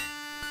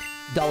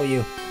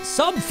 W.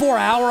 Sub 4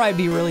 hour, I'd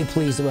be really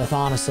pleased with,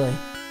 honestly.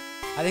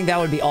 I think that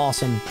would be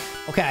awesome.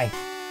 Okay.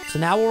 So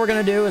now what we're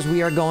going to do is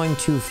we are going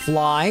to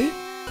fly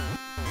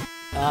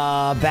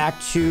back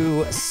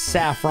to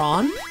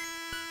Saffron.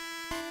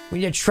 We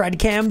need a tread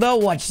cam, though.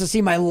 What, just to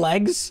see my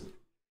legs?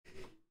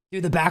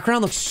 Dude, the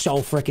background looks so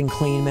freaking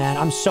clean, man.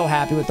 I'm so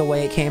happy with the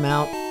way it came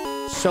out.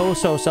 So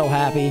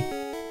happy.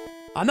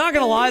 I'm not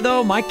gonna lie,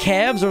 though. My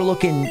calves are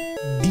looking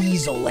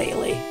diesel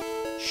lately.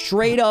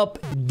 Straight up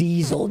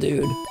diesel,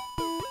 dude.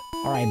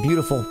 All right,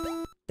 beautiful.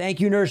 Thank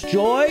you, Nurse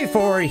Joy,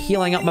 for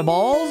healing up my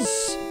balls.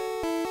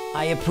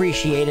 I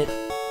appreciate it.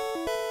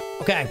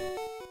 Okay.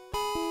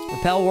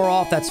 Repel wore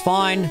off. That's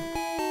fine.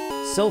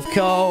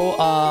 Silphco,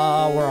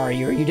 where are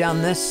you? Are you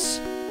down this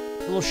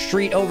little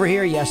street over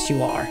here? Yes,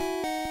 you are.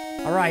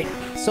 All right,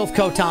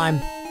 Silphco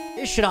time.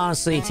 This should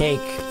honestly take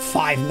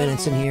 5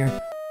 minutes in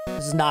here.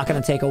 This is not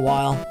going to take a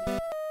while.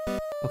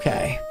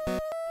 Okay.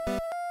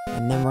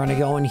 And then we're going to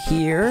go in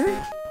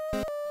here.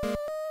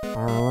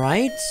 All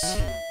right.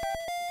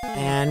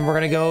 And we're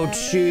going to go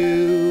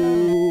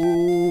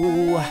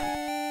to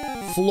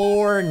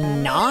floor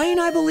 9,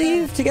 I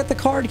believe, to get the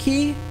card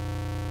key.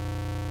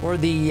 Or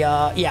the,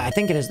 yeah, I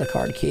think it is the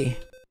card key.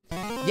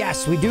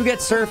 Yes, we do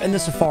get surf in the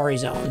Safari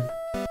Zone.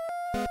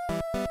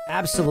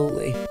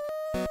 Absolutely.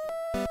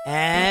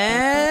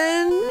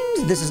 And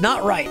this is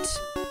not right.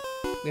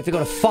 We have to go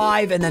to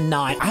 5 and then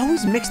 9. I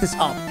always mix this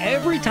up.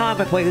 Every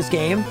time I play this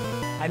game,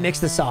 I mix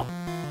this up.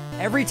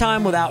 Every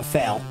time without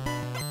fail.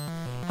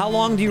 How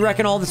long do you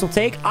reckon all this will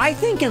take? I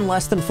think in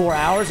less than 4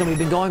 hours, and we've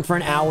been going for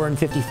 1 hour and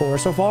 54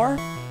 so far.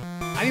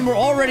 I mean, we're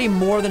already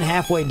more than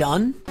halfway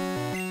done.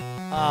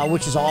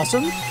 Which is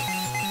awesome.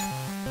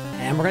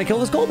 And we're gonna kill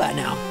this Golbat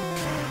now.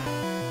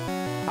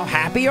 How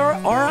happy are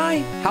I?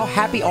 How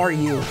happy are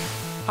you?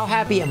 How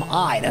happy am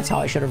I? That's how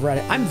I should have read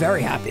it. I'm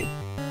very happy.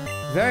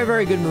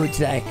 Very good mood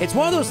today. It's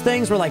one of those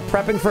things where, like,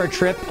 prepping for a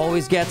trip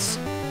always gets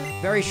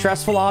very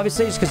stressful,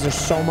 obviously, just because there's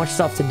so much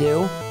stuff to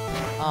do.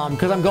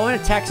 Because I'm going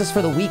to Texas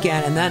for the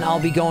weekend, and then I'll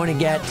be going to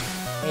get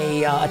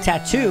a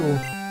tattoo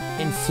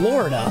in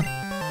Florida.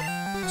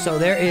 So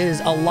there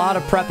is a lot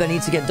of prep that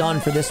needs to get done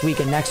for this week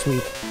and next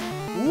week.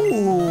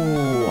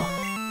 Ooh.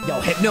 Yo,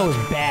 Hypno is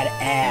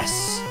badass.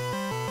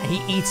 And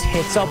he eats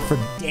hits up for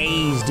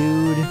days,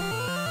 dude.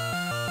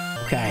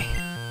 Okay.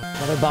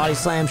 Another body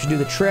slam should do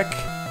the trick.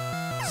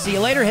 See you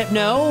later,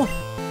 Hypno.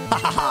 Ha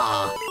ha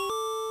ha.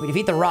 We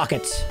defeat the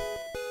rocket.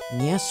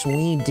 Yes,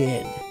 we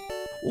did.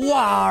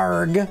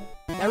 Warg.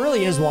 That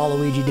really is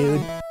Waluigi,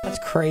 dude. That's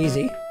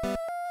crazy.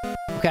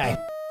 Okay.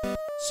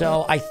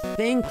 So I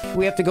think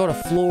we have to go to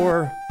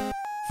floor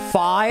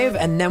 5,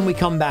 and then we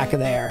come back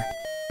there.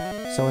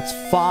 So it's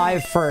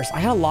 5 first.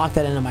 I gotta lock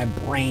that into my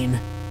brain.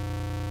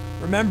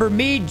 Remember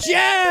me,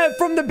 Jeb,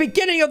 from the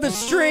beginning of the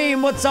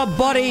stream. What's up,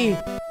 buddy?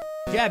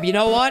 Jeb, you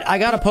know what? I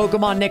got a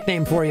Pokemon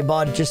nickname for you,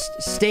 bud. Just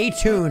stay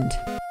tuned.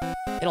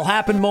 It'll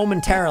happen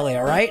momentarily,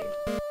 all right?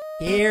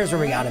 Here's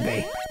where we gotta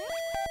be.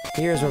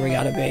 Here's where we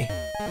gotta be.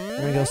 We're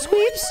gonna go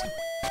sweeps.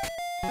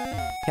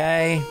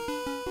 Okay.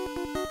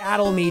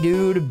 Battle me,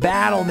 dude.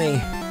 Battle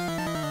me.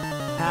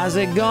 How's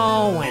it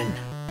going?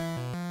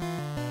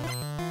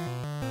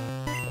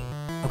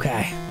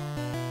 Okay.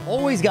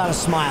 Always gotta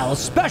smile,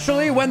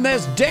 especially when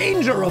there's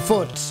danger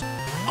afoot.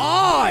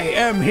 I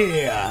am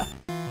here.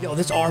 Yo,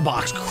 this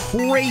Arbok's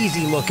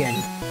crazy looking.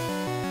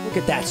 Look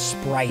at that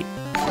sprite.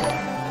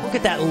 Look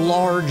at that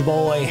large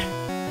boy.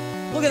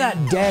 Look at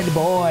that dead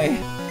boy.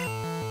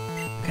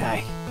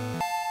 Okay.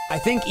 I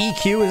think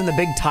EQ is in the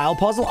big tile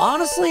puzzle.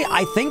 Honestly,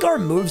 I think our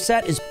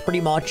moveset is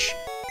pretty much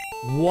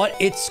what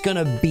it's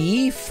gonna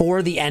be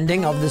for the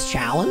ending of this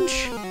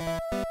challenge.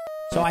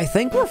 So I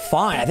think we're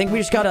fine. I think we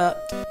just gotta...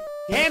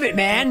 Damn it,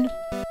 man!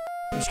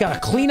 We just gotta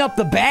clean up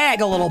the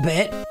bag a little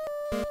bit. And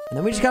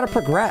then we just gotta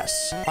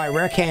progress. Alright,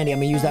 rare candy. I'm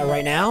gonna use that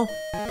right now.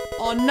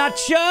 On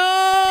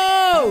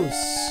nachos!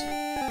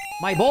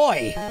 My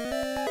boy!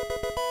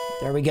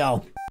 There we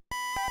go.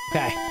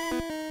 Okay.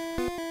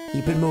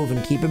 Keep it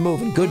moving, keep it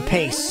moving. Good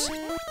pace.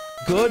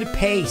 Good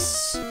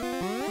pace.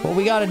 What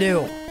we gotta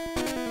do.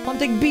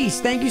 Hunting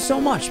Beast, thank you so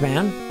much,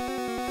 man.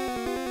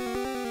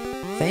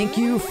 Thank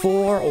you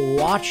for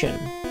watching.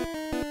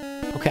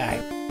 Okay.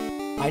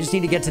 I just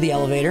need to get to the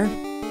elevator.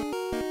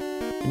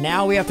 And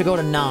now we have to go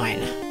to 9.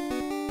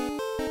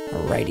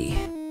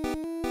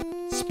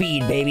 Alrighty.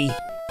 Speed, baby.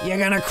 You're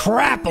gonna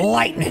crap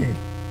lightning.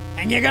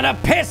 And you're gonna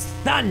piss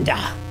thunder.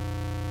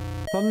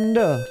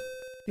 Thunder.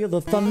 Feel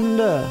the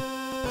thunder.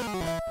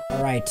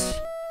 Alright.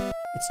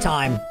 It's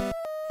time.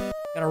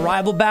 Got a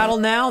rival battle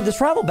now.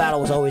 This rival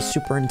battle was always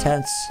super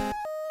intense.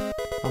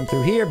 Come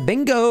through here.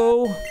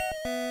 Bingo.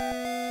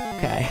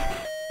 Okay.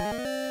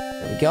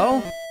 There we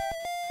go.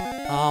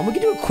 We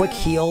can do a quick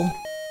heal.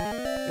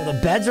 Yo, the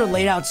beds are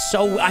laid out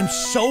so... I'm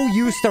so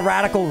used to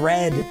Radical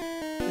Red.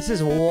 This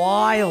is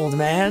wild,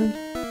 man.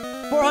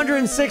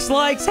 406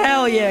 likes?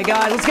 Hell yeah,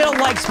 guys. Let's get a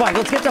like spike.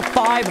 Let's get to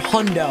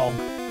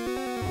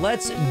 500.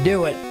 Let's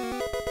do it.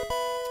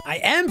 I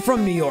am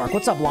from New York.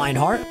 What's up,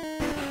 Lionheart?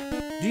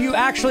 Do you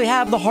actually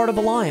have the heart of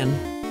a lion?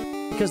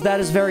 because that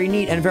is very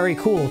neat and very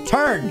cool.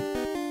 Turn!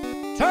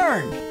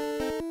 Turn!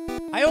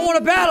 I don't want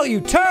to battle you!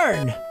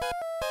 Turn!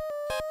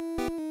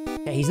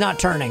 Okay, he's not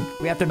turning.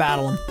 We have to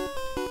battle him.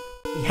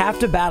 We have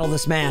to battle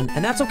this man,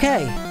 and that's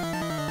okay.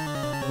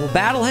 We'll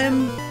battle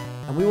him,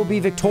 and we will be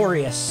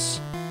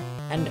victorious.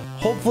 And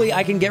hopefully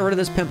I can get rid of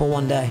this pimple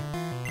one day.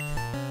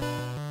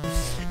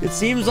 It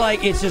seems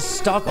like it's just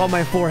stuck on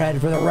my forehead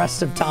for the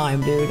rest of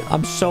time, dude.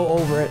 I'm so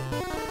over it.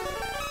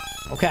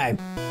 Okay.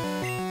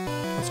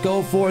 Let's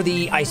go for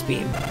the Ice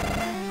Beam.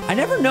 I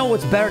never know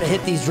what's better to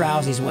hit these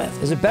drowsies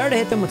with. Is it better to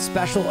hit them with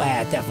special?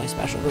 Definitely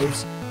special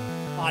moves.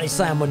 Body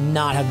Slam would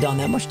not have done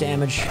that much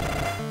damage.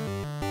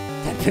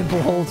 That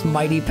pimple holds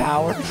mighty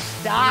power.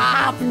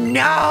 Stop!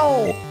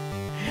 No!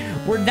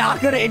 We're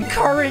not gonna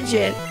encourage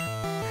it.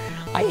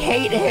 I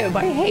hate him.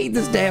 I hate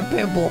this damn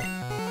pimple.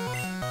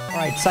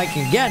 Alright,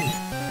 Psychic again.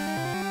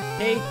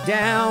 Take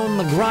down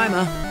the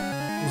Grimer,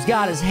 who's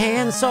got his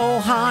hand so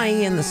high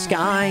in the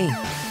sky.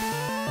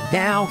 But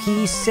now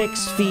he's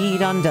 6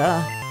 feet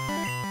under.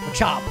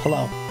 Machop,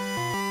 hello.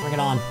 Bring it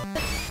on.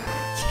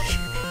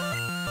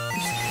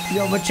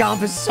 Yo,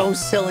 Machop is so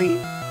silly.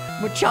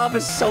 Machop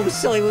is so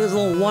silly with his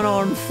little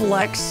one-arm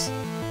flex.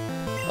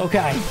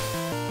 Okay.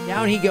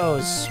 Down he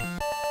goes.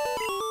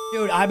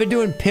 Dude, I've been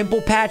doing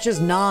pimple patches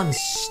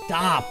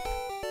non-stop,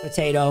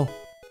 Potato.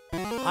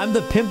 I'm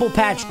the pimple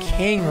patch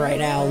king right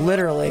now,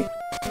 literally.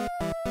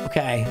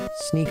 Okay,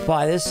 sneak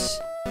by this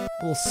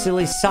little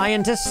silly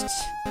scientist.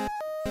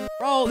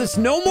 Bro, there's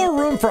no more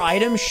room for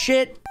item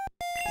shit.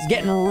 It's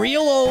getting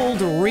real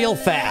old real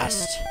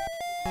fast.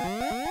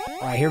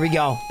 Alright, here we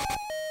go.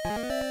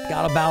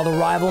 Gotta battle the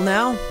rival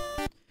now.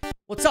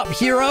 What's up,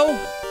 hero?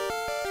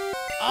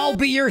 I'll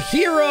be your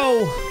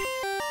hero!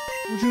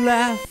 Would you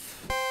laugh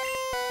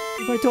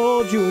if I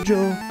told you a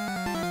joke?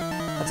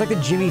 That's like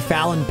the Jimmy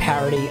Fallon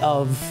parody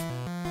of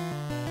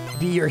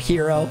Be Your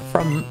Hero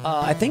from,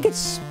 I think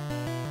it's,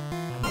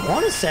 I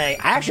want to say,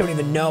 I actually don't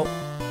even know.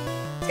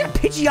 He's got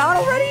Pidgeot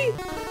already?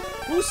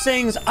 Who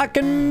sings, I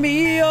can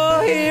be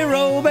your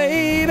hero,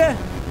 baby? I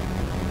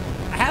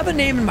have a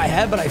name in my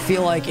head, but I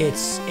feel like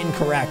it's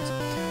incorrect.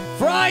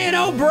 Brian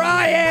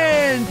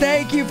O'Brien!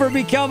 Thank you for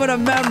becoming a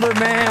member,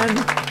 man.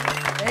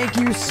 Thank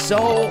you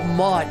so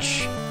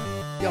much.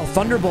 Yo,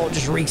 Thunderbolt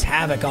just wreaks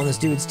havoc on this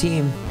dude's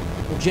team.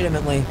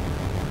 Legitimately.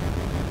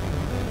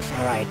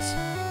 Alright.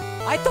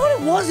 I thought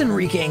it was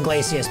Enrique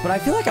Iglesias, but I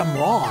feel like I'm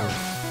wrong.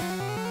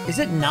 Is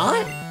it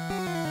not?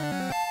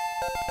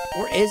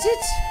 Or is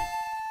it?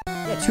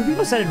 Yeah, 2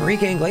 people said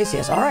Enrique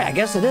Iglesias. Alright, I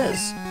guess it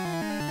is.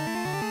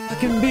 I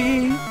can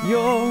be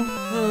your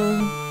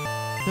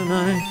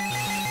tonight.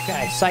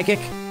 Okay, Psychic.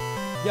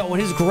 Yo, when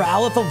his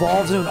Growlithe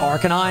evolves into an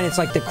Arcanine, it's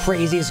like the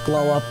craziest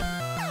glow up.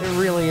 It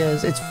really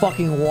is. It's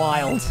fucking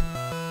wild.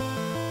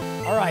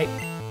 Alright.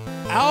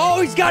 Oh,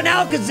 he's got an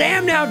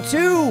Alakazam now,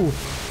 too!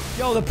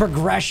 Yo, the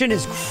progression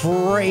is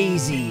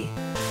crazy.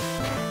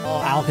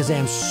 Oh,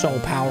 Alakazam's so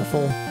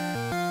powerful.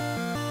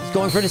 He's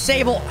going for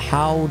Disable.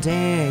 How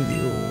dare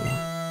you?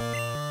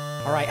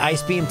 Alright,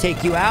 Ice Beam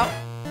take you out.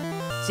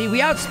 See,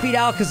 we outspeed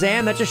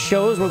Alakazam. That just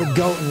shows we're the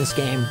GOAT in this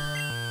game.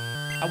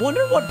 I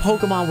wonder what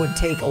Pokemon would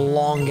take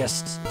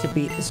longest to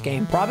beat this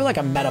game. Probably like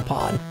a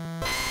Metapod.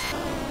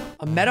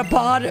 A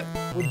Metapod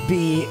would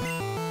be...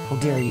 How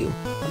dare you?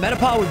 A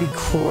Metapod would be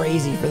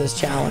crazy for this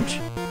challenge.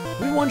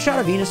 Did we one-shot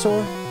a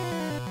Venusaur?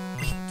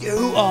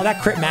 Oh,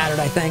 that crit mattered,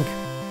 I think.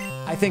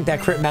 I think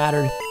that crit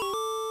mattered.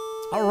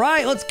 All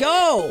right, let's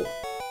go.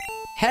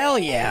 Hell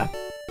yeah.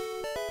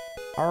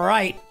 All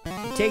right.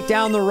 Take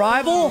down the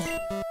rival.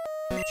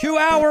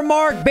 2-hour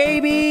mark,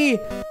 baby.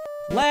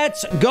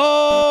 Let's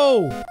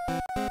go.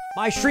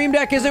 My stream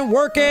deck isn't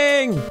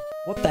working.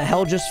 What the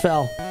hell just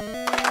fell?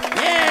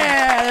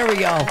 Yeah, there we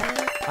go.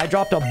 I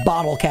dropped a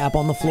bottle cap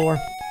on the floor.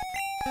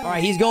 All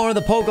right, he's going to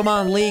the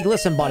Pokemon League.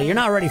 Listen, buddy, you're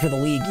not ready for the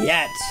League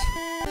yet.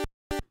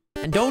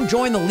 And don't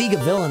join the League of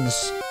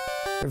Villains.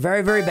 They're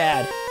very, very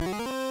bad.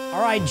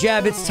 All right,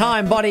 Jeb, it's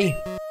time, buddy.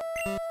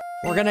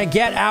 We're gonna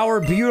get our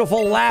beautiful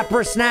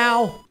Lapras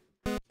now.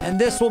 And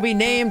this will be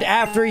named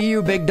after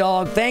you, big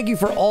dog. Thank you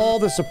for all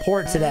the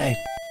support today.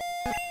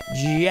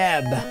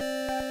 Jeb.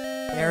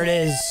 There it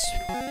is.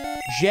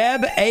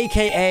 Jeb,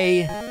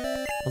 a.k.a.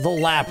 the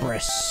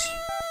Lapras.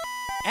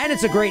 And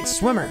it's a great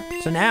swimmer.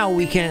 So now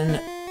we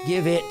can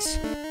give it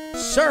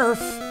Surf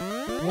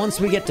once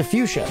we get to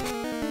Fuchsia.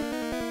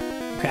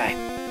 Okay.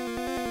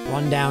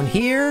 Run down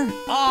here.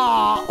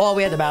 Ah! Well,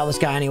 we had to battle this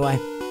guy anyway.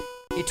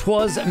 It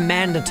was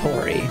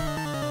mandatory.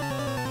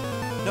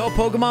 No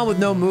Pokemon with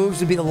no moves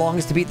would be the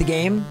longest to beat the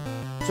game.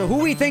 So who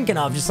are we thinking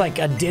of? Just like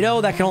a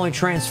Ditto that can only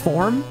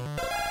transform?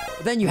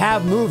 But then you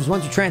have moves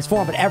once you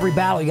transform, but every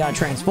battle you gotta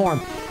transform.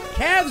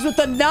 Kevs with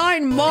the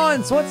 9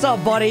 months! What's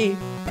up, buddy?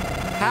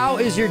 How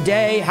is your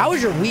day? How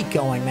is your week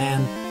going,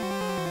 man?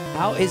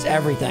 How is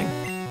everything?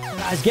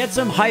 Guys, get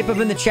some hype up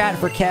in the chat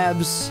for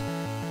Kevs.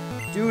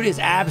 Dude is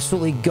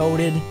absolutely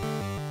goated.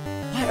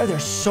 Why are there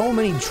so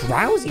many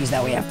Drowsies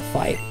that we have to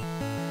fight?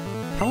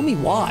 Tell me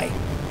why.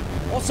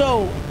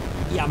 Also,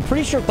 yeah, I'm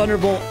pretty sure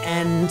Thunderbolt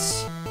and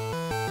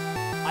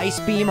Ice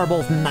Beam are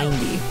both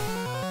 90.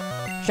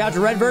 Shout out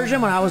to Red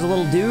version when I was a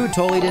little dude.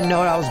 Totally didn't know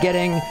what I was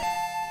getting.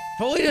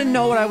 Totally didn't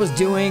know what I was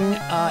doing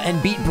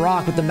and beat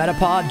Brock with the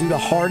Metapod due to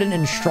Harden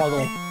and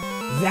Struggle.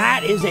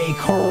 That is a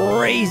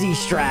crazy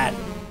strat.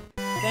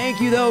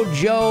 Thank you, though,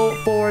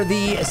 Joe, for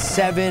the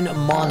 7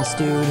 months,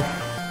 dude.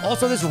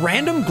 Also, this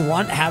random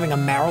grunt having a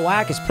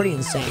Marowak is pretty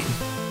insane.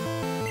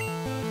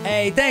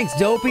 Hey, thanks,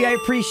 Dopey. I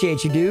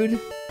appreciate you, dude.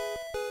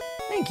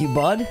 Thank you,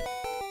 bud.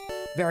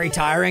 Very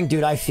tiring.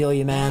 Dude, I feel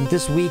you, man.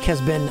 This week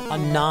has been a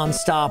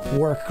non-stop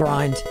work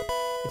grind.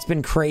 It's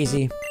been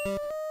crazy.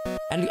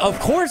 And, of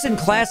course, in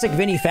classic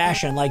Vinny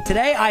fashion. Like,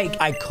 today,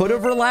 I could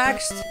have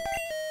relaxed,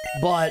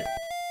 but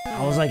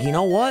I was like, you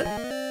know what?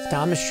 It's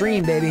time to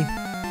stream, baby.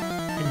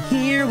 And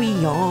here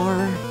we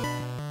are,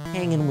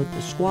 hanging with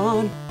the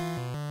squad.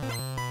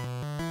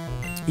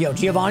 Yo,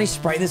 Giovanni's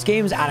sprite in this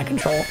game is out of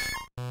control.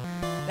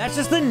 That's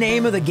just the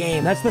name of the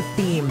game. That's the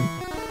theme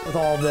with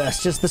all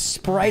this. Just the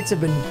sprites have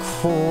been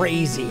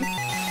crazy.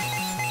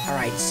 All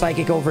right,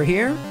 Psychic over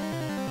here.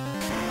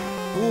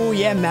 Ooh,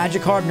 yeah,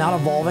 Magikarp not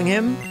evolving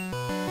him.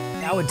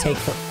 That would take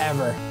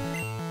forever.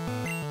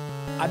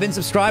 I've been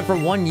subscribed for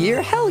 1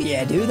 year? Hell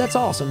yeah, dude. That's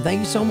awesome. Thank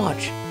you so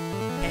much.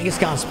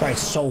 Kangaskhan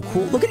sprite's so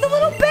cool. Look at the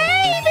little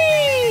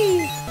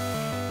baby!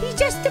 He's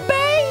just a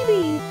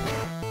baby.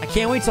 I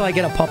can't wait till I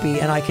get a puppy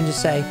and I can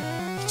just say,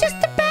 he's just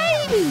a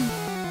baby.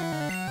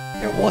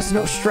 There was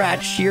no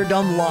strat. Sheer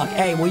dumb luck.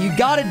 Hey, well, you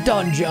got it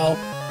done, Joe.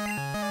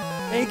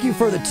 Thank you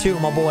for the 2,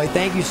 my boy.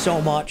 Thank you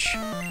so much.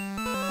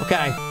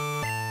 Okay.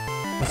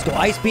 Let's go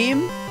Ice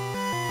Beam.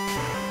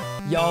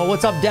 Yo,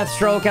 what's up,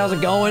 Deathstroke? How's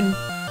it going?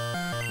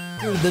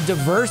 Dude, the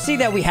diversity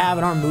that we have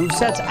in our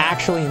moveset's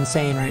actually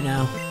insane right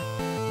now.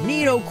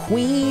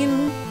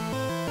 Nidoqueen.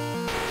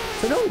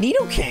 So no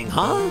Nidoking,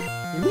 huh?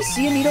 Did we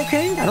see a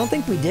Nidoking? I don't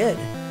think we did.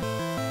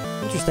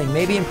 Interesting.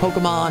 Maybe in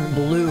Pokemon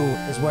Blue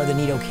is where the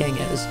Nidoking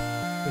is.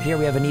 But here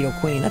we have a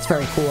Nidoqueen. That's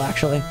very cool,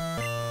 actually.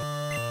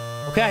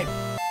 Okay.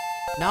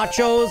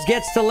 Nachos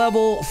gets to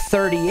level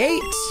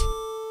 38.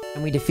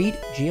 And we defeat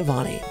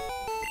Giovanni.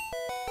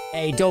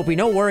 Hey, Dopey,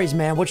 no worries,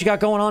 man. What you got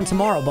going on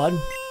tomorrow, bud?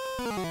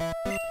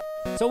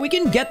 So we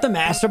can get the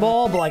Master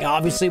Ball, but, like,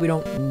 obviously we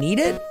don't need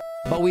it.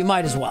 But we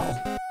might as well.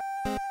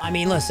 I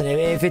mean, listen,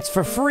 if it's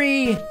for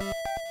free,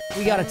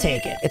 we gotta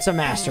take it. It's a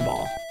Master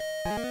Ball.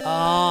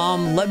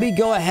 Let me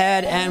go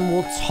ahead and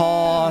we'll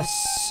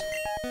toss...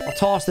 I'll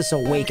toss this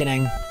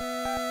Awakening.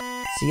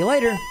 See you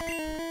later.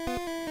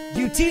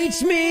 You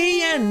teach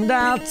me and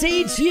I'll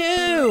teach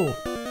you.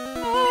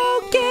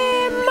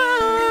 Pokemon.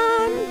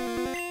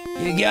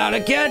 You gotta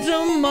catch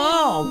 'em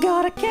all.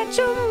 Gotta catch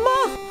 'em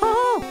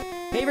all.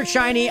 Favorite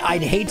shiny?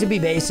 I'd hate to be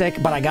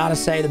basic, but I gotta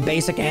say the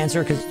basic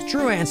answer, because it's the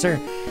true answer.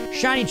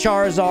 Shiny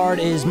Charizard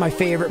is my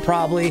favorite,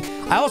 probably.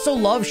 I also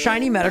love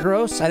Shiny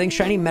Metagross. I think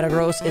Shiny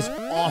Metagross is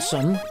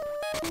awesome.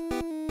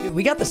 Dude,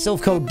 we got the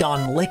Silph Code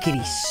done.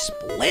 Lickety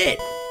split.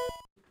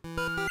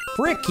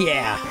 Frick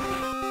yeah.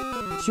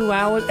 2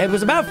 hours. It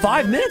was about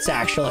 5 minutes,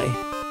 actually.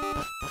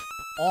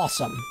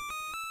 Awesome.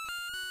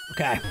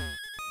 Okay.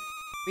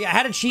 Yeah, I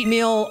had a cheat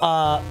meal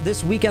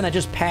this weekend that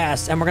just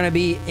passed, and we're going to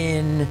be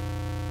in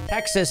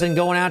Texas and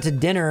going out to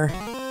dinner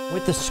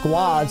with the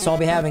squad, so I'll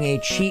be having a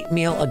cheat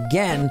meal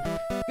again.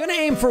 Gonna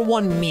aim for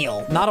 1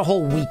 meal, not a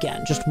whole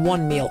weekend, just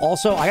 1 meal.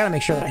 Also, I gotta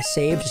make sure that I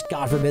save, just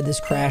God forbid this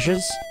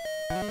crashes,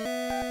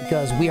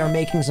 because we are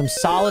making some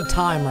solid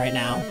time right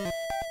now.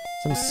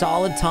 Some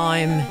solid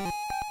time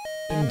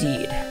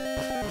indeed.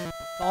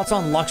 Thoughts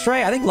on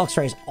Luxray? I think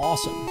Luxray is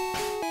awesome.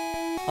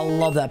 I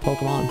love that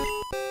Pokemon.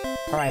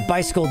 All right,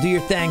 Bicycle, do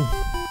your thing.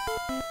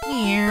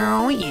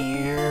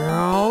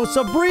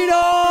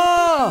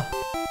 Sabrina!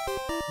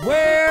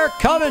 We're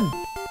coming!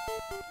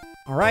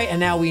 All right, and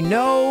now we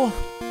know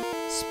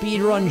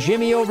Speedrun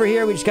Jimmy over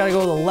here. We just gotta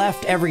go to the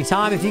left every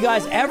time. If you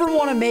guys ever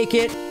want to make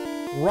it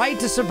right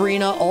to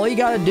Sabrina, all you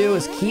gotta do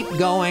is keep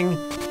going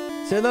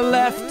to the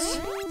left,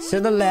 to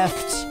the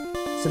left,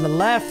 to the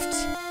left,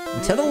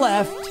 and to the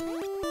left.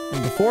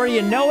 And before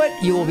you know it,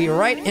 you will be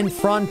right in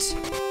front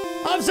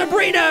of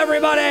Sabrina,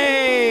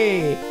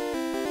 everybody!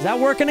 Is that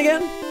working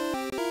again?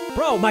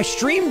 Bro, my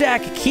stream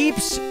deck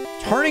keeps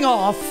turning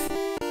off,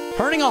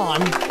 turning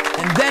on,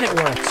 and then it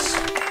works.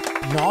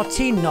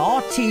 Naughty,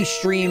 naughty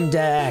stream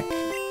deck.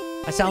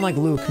 I sound like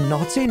Luke.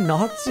 Naughty,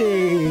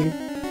 naughty.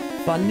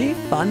 Funny,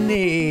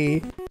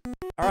 funny.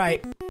 All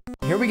right,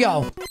 here we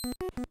go.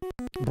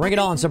 Bring it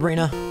on,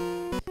 Sabrina.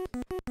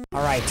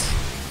 All right.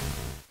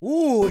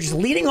 Ooh, just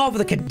leading off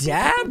with a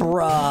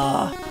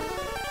Kadabra.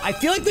 I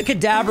feel like the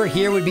Kadabra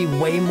here would be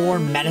way more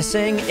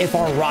menacing if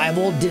our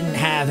rival didn't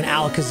have an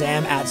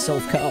Alakazam at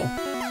Silphco.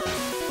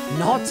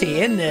 Naughty,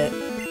 isn't it?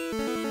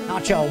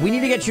 Nacho, we need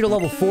to get you to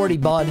level 40,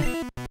 bud.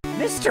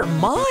 Mr.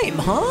 Mime,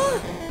 huh?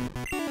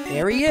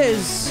 There he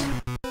is.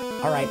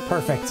 All right,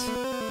 perfect.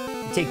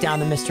 Take down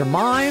the Mr.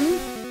 Mime.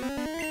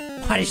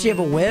 Why does she have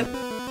a whip?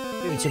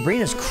 Dude,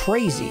 Sabrina's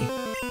crazy.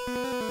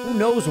 Who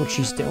knows what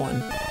she's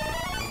doing?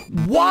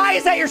 Why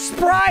is that your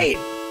sprite?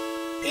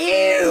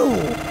 Ew!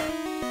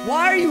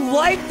 Why are you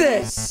like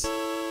this?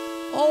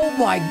 Oh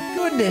my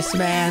goodness,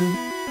 man.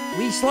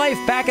 Leech Life,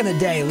 back in the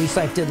day, Leech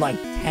Life did like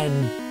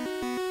 10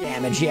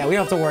 damage. Yeah, we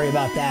don't have to worry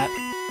about that.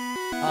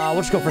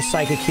 We'll just go for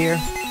Psychic here.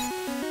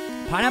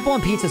 Pineapple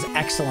on pizza is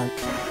excellent.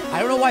 I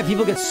don't know why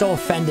people get so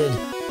offended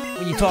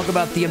when you talk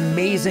about the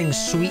amazing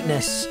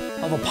sweetness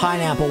of a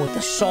pineapple with the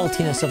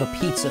saltiness of a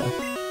pizza.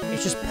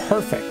 It's just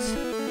perfect.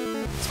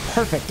 It's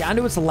perfect, down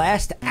to its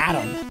last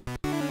atom.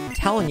 I'm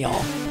telling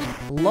y'all,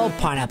 love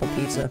pineapple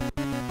pizza.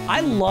 I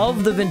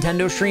love the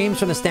Nintendo streams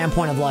from the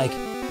standpoint of like,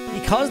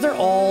 because they're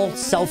all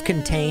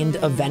self-contained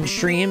event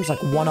streams,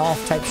 like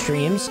one-off type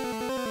streams,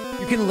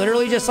 you can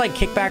literally just like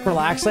kick back,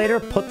 relax later,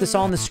 put this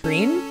on the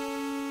screen,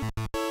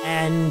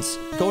 and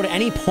go to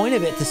any point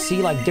of it to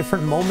see like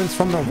different moments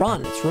from the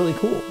run. It's really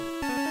cool.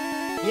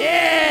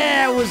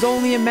 Yeah, it was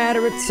only a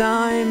matter of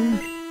time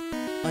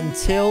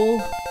until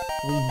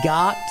we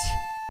got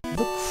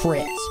the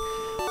crit.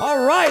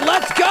 All right,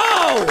 let's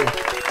go.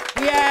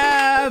 We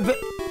have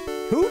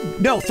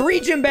 3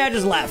 gym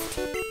badges left.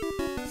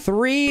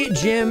 3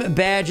 gym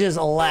badges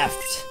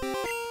left.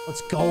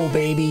 Let's go,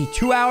 baby.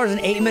 2 hours and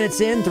 8 minutes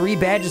in, 3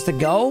 badges to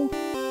go.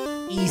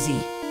 Easy.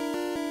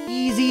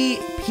 Easy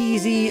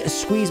peasy,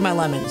 squeeze my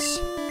lemons.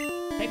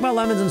 Take my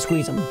lemons and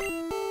squeeze them.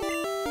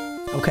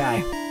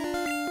 Okay.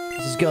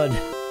 This is good.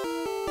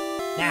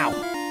 Now,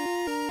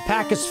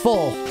 pack is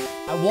full.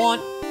 I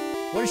want...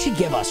 What does she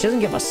give us? She doesn't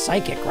give us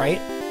Psychic, right?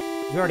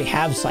 We already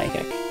have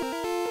Psychic.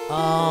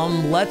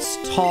 Let's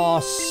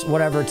toss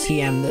whatever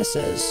TM this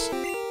is.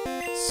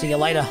 See you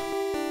later.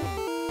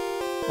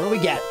 What do we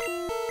get?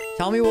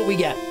 Tell me what we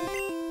get.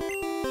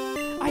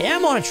 I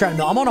am on a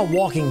treadmill. I'm on a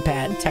walking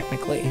pad,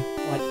 technically.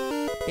 But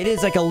it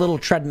is like a little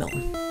treadmill.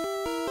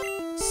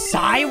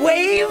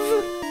 Psywave?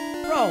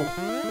 Bro,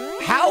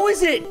 how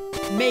does it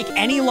make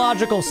any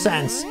logical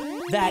sense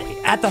that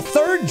at the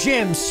 3rd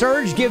gym,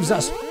 Surge gives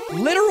us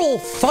literal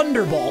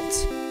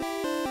Thunderbolt,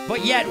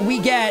 but yet we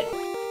get...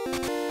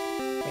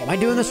 Wait, am I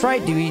doing this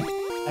right?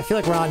 I feel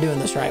like we're not doing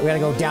this right. We gotta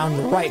go down to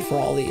the right for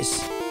all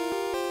these.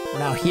 We're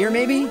now here,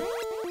 maybe?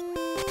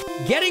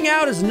 Getting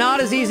out is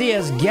not as easy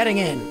as getting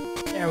in.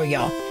 There we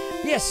go.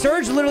 Yeah,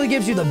 Surge literally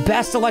gives you the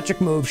best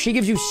electric move. She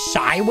gives you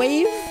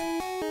Psywave?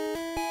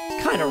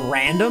 It's kind of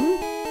random.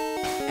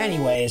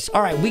 Anyways,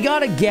 all right, we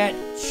gotta get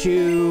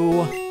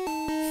to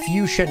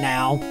Fuchsia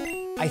now.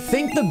 I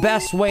think the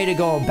best way to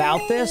go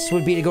about this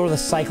would be to go to the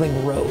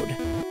cycling road.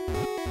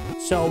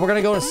 So we're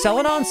gonna go to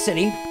Celadon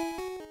City,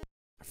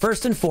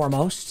 first and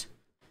foremost.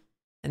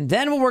 And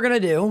then what we're gonna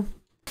do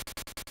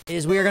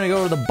is we are gonna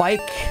go to the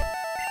bike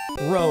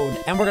road.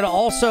 And we're gonna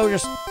also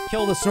just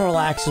kill the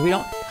Snorlax. We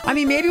don't... I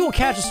mean, maybe we'll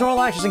catch a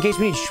Snorlax just in case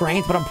we need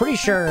Strength, but I'm pretty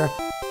sure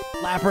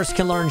Lapras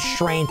can learn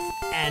Strength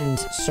and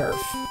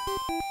Surf.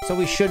 So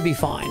we should be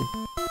fine.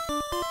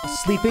 A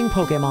sleeping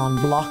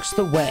Pokemon blocks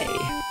the way.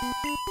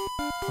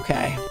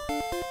 Okay.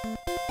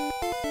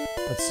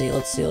 Let's see,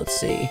 let's see, let's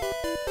see.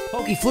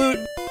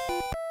 Pokeflute.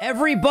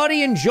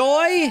 Everybody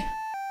enjoy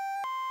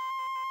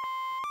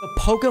the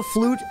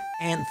Pokeflute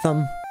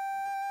Anthem.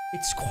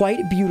 It's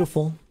quite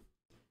beautiful.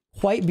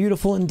 Quite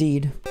beautiful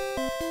indeed.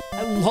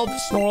 I love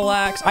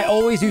Snorlax. I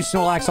always use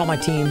Snorlax on my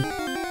team.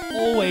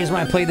 Always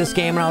when I played this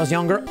game when I was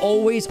younger.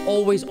 Always,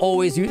 always,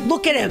 always use...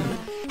 Look at him!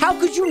 How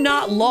could you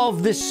not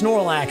love this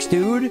Snorlax,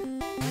 dude?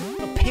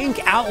 The pink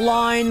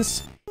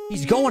outlines.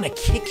 He's going to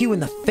kick you in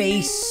the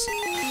face.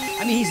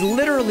 I mean, he's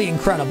literally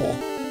incredible.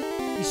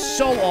 He's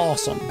so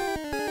awesome.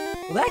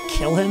 Will that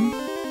kill him?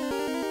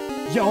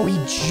 Yo, he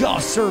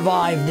just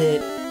survived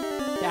it.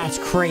 That's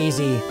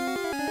crazy.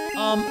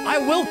 I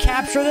will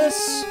capture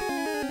this.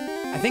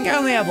 I think I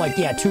only have, like,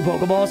 yeah, 2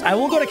 Pokeballs. I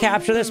will go to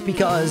capture this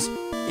because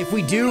if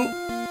we do...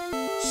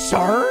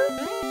 Sir?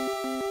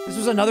 This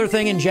was another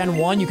thing in Gen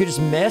 1. You could just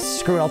miss.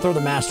 Screw it, I'll throw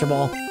the Master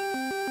Ball.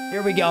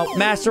 Here we go.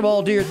 Master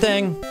Ball, do your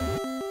thing.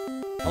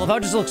 I love how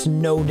it just looks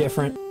no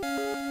different.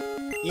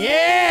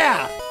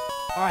 Yeah!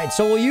 Alright,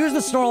 so we'll use the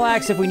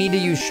Snorlax if we need to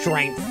use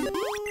Strength.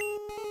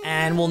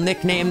 And we'll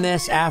nickname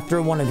this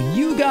after one of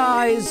you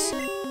guys.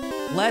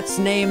 Let's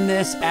name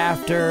this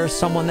after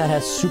someone that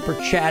has super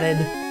chatted.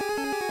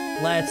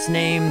 Let's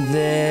name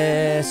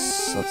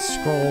this... Let's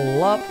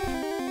scroll up.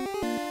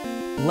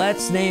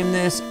 Let's name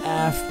this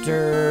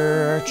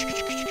after...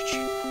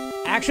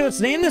 Actually,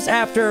 let's name this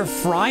after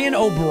Fryan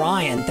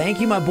O'Brien.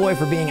 Thank you, my boy,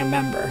 for being a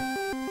member.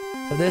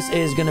 So this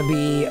is gonna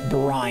be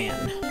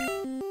Brian.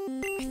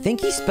 I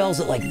think he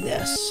spells it like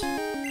this.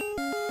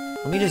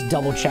 Let me just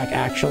double check,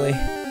 actually.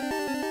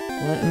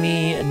 Let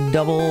me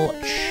double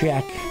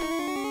check.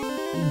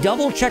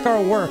 Double check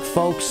our work,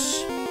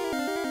 folks.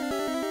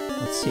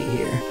 Let's see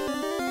here.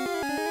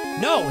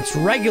 No, it's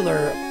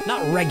regular.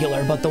 Not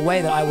regular, but the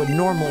way that I would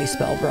normally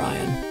spell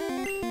Brian.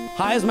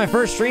 Hi, this is my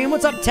first stream.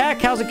 What's up,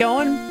 Tech? How's it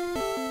going?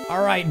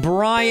 All right,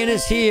 Brian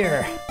is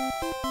here.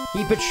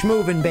 Keep it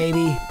schmovin',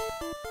 baby.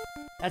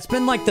 That's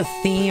been like the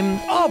theme.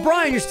 Oh,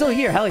 Brian, you're still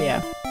here. Hell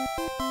yeah.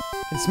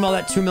 Can smell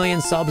that 2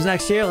 million subs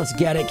next year. Let's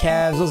get it,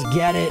 Cavs. Let's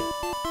get it.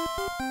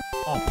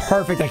 Oh,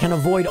 perfect. I can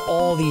avoid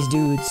all these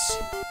dudes.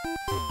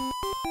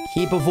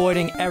 Keep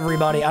avoiding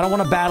everybody. I don't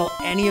want to battle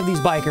any of these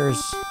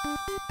bikers.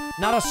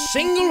 Not a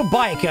single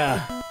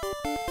biker.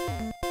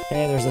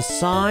 Okay, there's a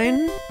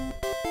sign.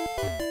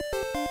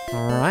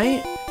 All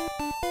right.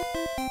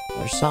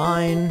 Another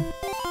sign.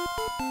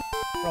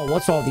 Bro,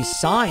 what's all these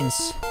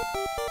signs?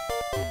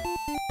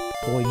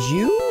 Avoid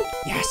you?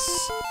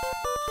 Yes.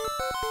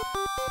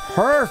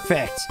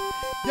 Perfect.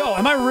 Yo,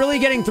 am I really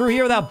getting through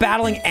here without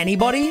battling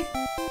anybody?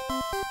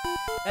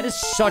 That is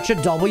such a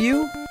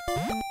W.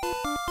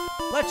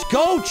 Let's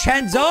go,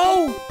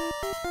 Chenzo.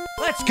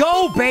 Let's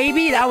go,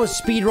 baby. That was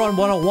speedrun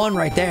 101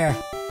 right there.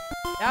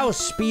 That was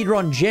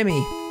speedrun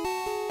Jimmy.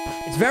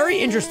 It's very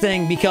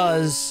interesting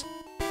because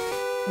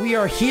we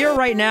are here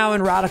right now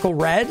in Radical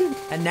Red,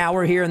 and now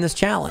we're here in this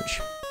challenge.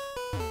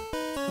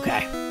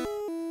 Okay.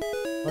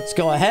 Let's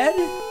go ahead.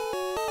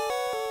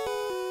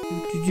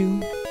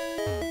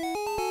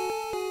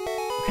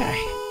 Okay.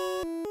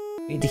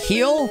 Need to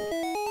heal,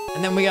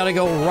 and then we gotta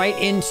go right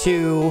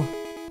into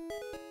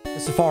the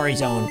Safari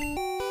Zone,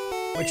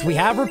 which we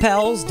have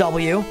repels,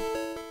 W.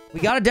 We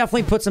gotta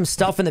definitely put some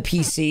stuff in the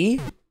PC.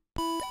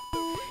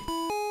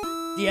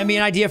 Do you have me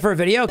an idea for a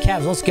video?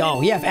 Cavs, let's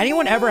go. Yeah, if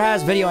anyone ever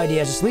has video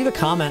ideas, just leave a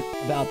comment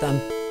about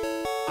them.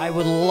 I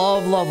would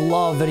love, love,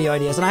 love video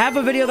ideas. And I have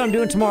a video that I'm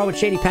doing tomorrow with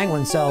Shady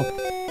Penguin, so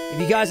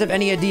if you guys have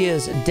any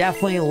ideas,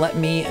 definitely let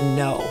me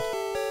know.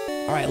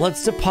 All right,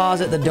 let's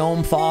deposit the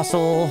dome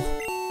fossil.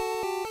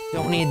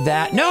 Don't need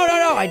that. No, no,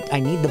 no. I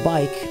need the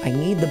bike. I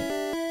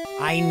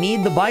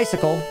need the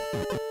bicycle.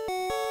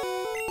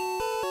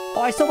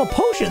 Oh, I still have a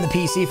potion in the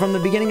PC from the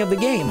beginning of the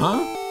game, huh?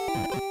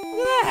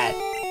 Look at that.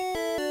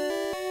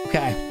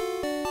 Okay.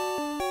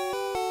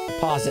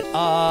 Deposit.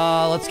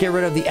 Let's get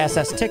rid of the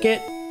SS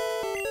ticket.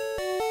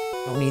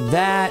 Don't need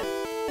that.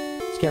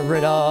 Let's get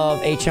rid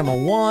of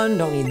HM01.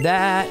 Don't need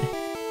that.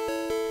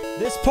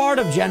 This part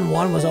of Gen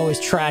 1 was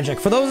always tragic.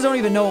 For those who don't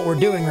even know what we're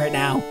doing right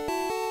now,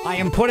 I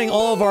am putting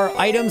all of our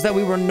items that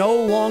we will no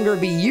longer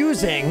be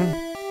using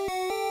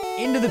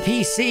into the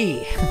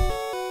PC.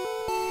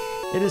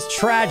 It is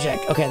tragic.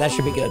 Okay, that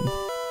should be good.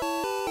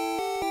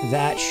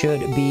 That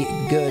should be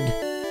good.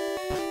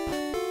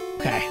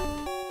 Okay.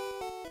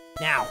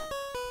 Now,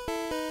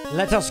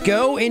 let us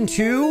go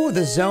into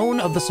the zone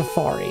of the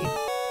Safari.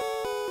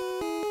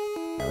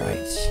 All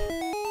right.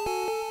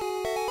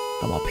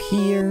 Come up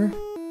here.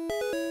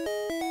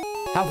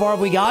 How far have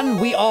we gotten?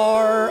 We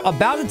are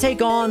about to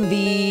take on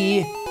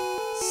the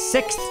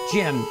 6th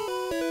gym.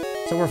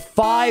 So we're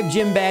 5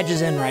 gym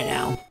badges in right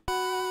now.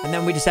 And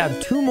then we just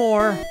have 2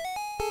 more.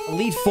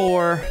 Elite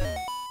 4.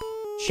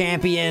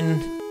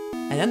 Champion.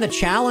 And then the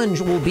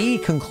challenge will be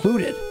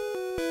concluded.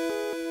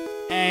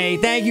 Hey,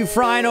 thank you,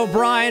 Fryan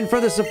O'Brien, for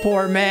the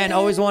support, man.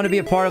 Always want to be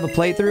a part of the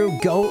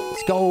playthrough. Go,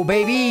 let's go,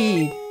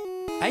 baby.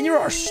 And you're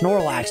our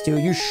Snorlax,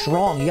 dude. You're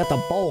strong. You got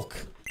the bulk.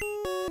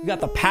 You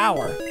got the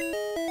power.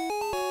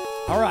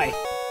 All right.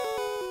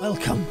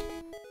 Welcome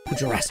to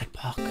Jurassic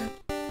Park.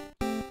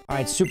 All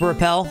right, Super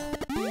Repel.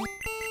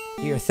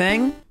 Do your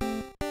thing.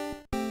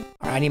 All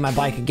right, I need my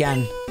bike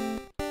again.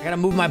 I gotta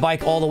move my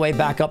bike all the way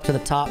back up to the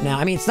top now.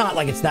 I mean, it's not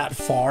like it's that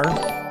far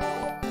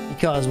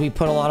because we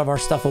put a lot of our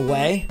stuff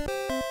away.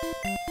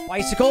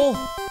 Bicycle,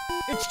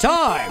 it's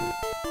time.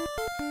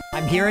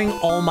 I'm hearing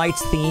All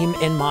Might's theme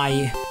in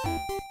my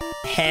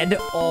head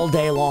all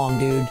day long,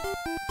 dude.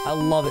 I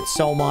love it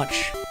so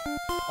much.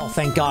 Oh,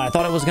 thank God. I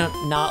thought it was gonna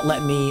not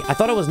let me... I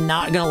thought it was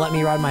not gonna let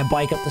me ride my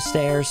bike up the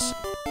stairs.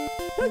 I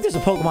feel like there's a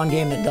Pokemon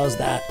game that does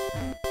that.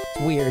 It's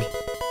weird.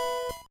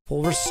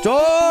 Full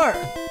restore!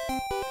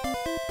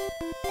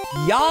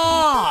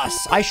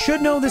 Yas! I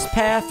should know this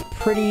path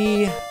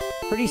pretty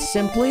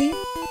simply.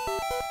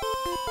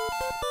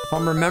 If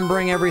I'm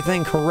remembering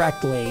everything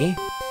correctly.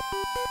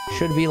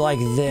 Should be like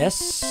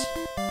this.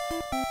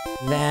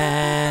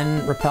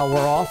 Then... Repel, we're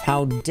off.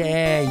 How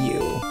dare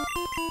you?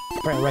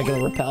 Try a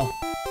regular repel.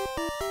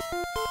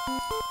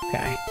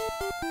 Okay.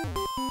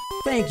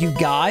 Thank you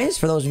guys,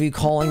 for those of you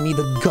calling me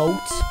the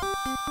GOAT.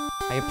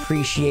 I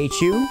appreciate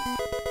you.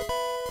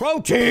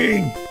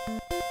 Protein!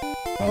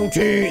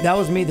 Protein! That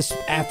was me this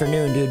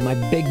afternoon, dude. My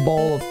big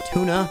bowl of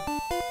tuna,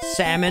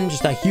 salmon,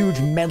 just a huge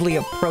medley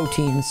of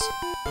proteins.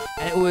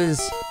 And it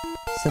was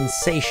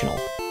sensational.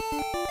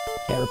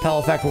 Okay, repel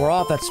effect wore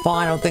off. That's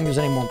fine. I don't think there's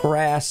any more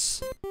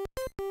grass.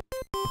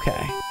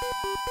 Okay.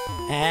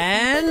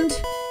 And...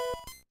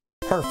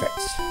 perfect.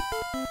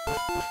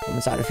 Come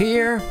inside of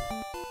here.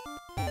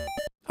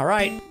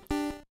 Alright.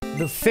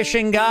 The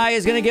fishing guy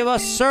is gonna give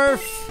us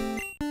surf.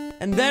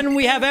 And then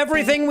we have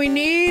everything we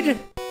need.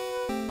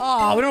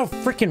 Oh, we don't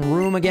have freaking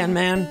room again,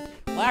 man.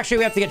 Well, actually,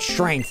 we have to get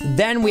strength.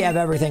 Then we have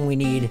everything we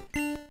need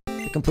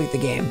to complete the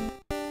game.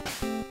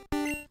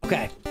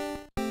 Okay.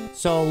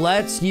 So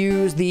let's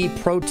use the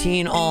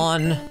protein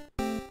on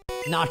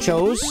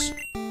nachos.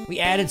 We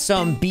added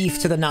some beef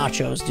to the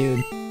nachos,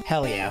 dude.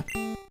 Hell yeah.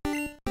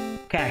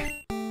 Okay.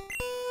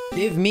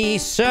 Give me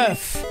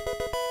surf.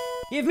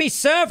 Give me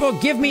surf or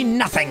give me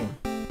nothing.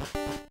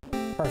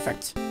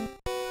 Perfect.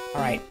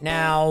 All right,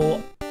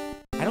 now,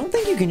 I don't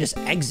think you can just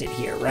exit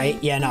here,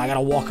 right? Yeah, no, I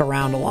gotta walk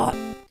around a lot.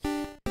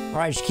 All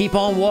right, just keep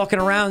on walking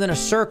around in a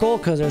circle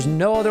because there's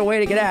no other way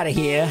to get out of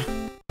here.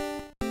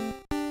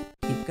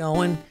 Keep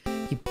going,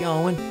 keep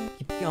going,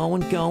 keep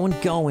going,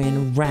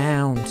 going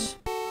around.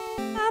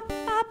 Up,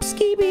 up,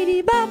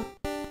 skibidi bop.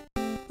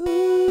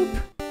 Boop.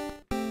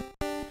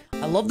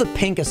 love the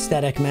pink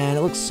aesthetic, man.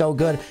 It looks so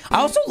good. I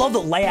also love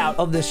the layout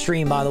of this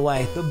stream, by the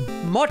way. The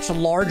much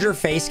larger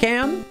face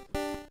cam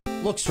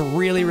looks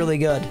really, really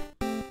good.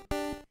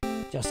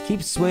 Just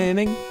keep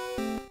swimming.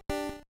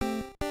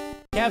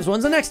 Cavs,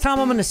 when's the next time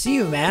I'm gonna see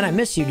you, man? I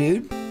miss you,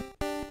 dude.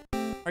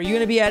 Are you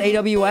gonna be at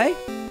AWA?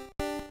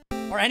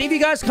 Are any of you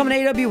guys coming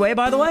to AWA,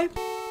 by the way?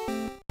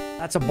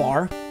 That's a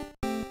bar.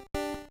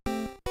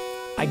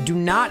 I do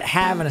not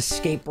have an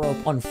escape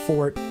rope on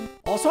Fort.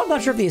 Also, I'm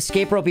not sure if the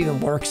escape rope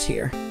even works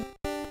here.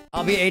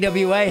 I'll be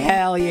AWA.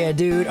 Hell yeah,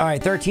 dude. All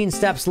right, 13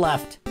 steps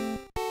left.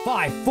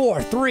 5,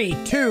 4, 3,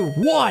 2,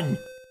 1.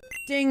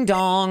 Ding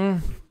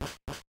dong.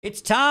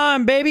 It's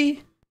time,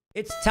 baby.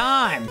 It's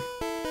time.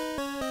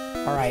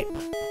 All right.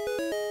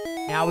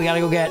 Now we got to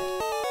go get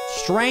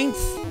strength.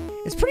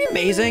 It's pretty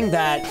amazing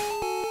that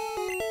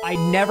I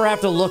never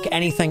have to look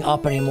anything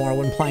up anymore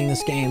when playing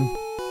this game.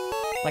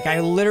 Like,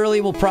 I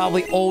literally will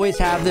probably always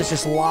have this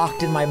just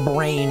locked in my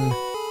brain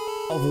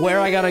of where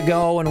I gotta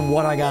go and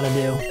what I gotta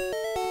do,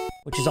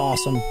 which is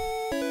awesome.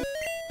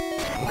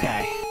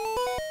 Okay.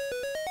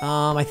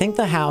 I think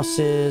the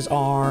houses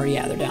are,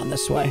 yeah, they're down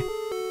this way.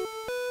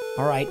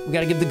 All right, we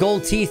gotta give the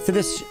gold teeth to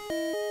this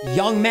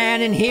young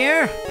man in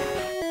here,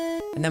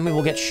 and then we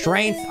will get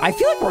strength. I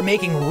feel like we're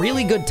making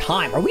really good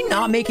time. Are we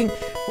not making?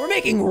 We're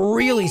making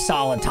really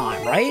solid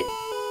time, right?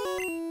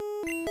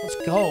 Let's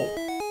go.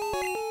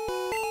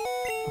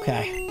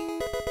 Okay.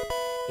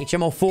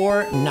 HMO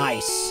 4,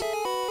 nice.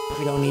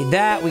 We don't need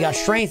that. We got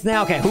strength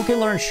now. Okay, who can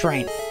learn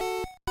strength?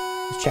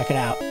 Let's check it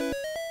out.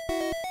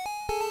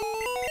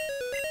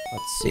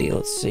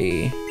 Let's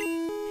see.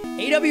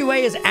 AWA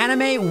is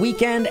Anime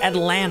Weekend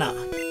Atlanta.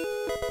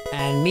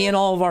 And me and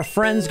all of our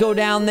friends go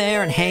down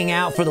there and hang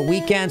out for the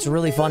weekend. It's a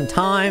really fun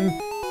time.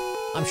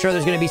 I'm sure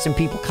there's going to be some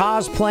people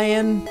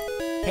cosplaying.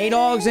 Hey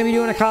Dog's going to be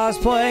doing a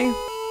cosplay.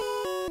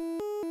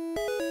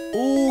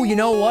 Ooh, you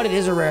know what? It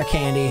is a rare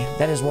candy.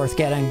 That is worth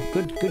getting.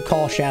 Good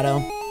call, Shadow.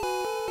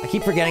 I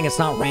keep forgetting it's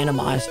not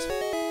randomized.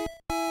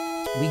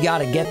 We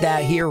gotta get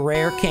that here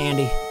rare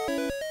candy.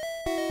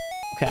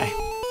 Okay.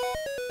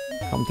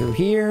 Come through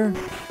here.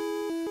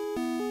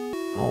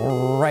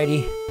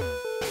 Alrighty.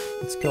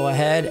 Let's go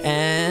ahead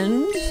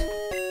and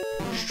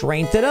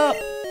strength it up.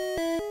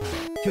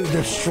 Dude,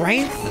 the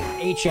strength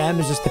HM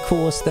is just the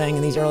coolest thing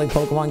in these early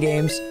Pokemon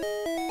games.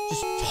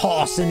 Just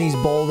tossing these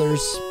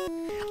boulders.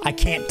 I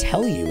can't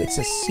tell you. It's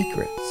a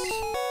secret.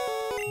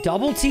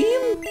 Double team?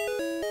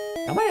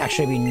 That might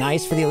actually be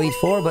nice for the Elite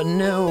Four, but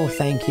no,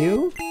 thank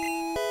you.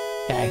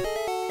 Okay.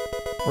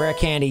 Rare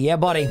candy. Yeah,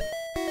 buddy.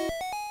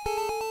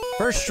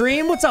 First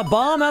stream. What's up,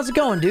 Bomb? How's it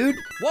going, dude?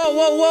 Whoa,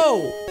 whoa,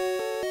 whoa.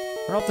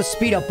 Turn off the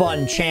speed up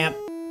button, champ.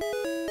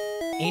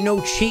 Ain't no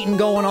cheating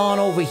going on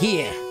over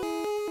here.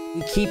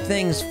 We keep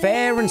things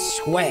fair and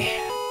square.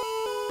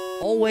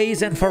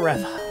 Always and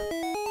forever.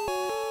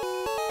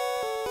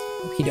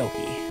 Okie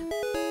dokie.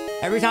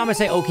 Every time I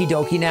say okie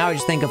dokie now, I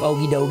just think of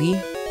Okie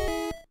Dokie.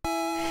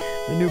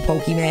 The new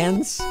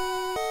Pokemans.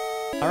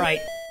 Alright,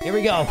 here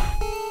we go.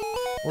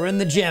 We're in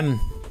the gym.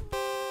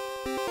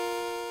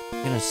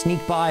 I'm gonna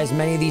sneak by as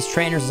many of these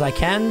trainers as I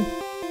can.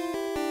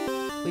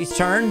 Please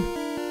turn.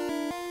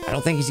 I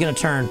don't think he's gonna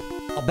turn.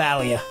 I'll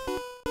battle you.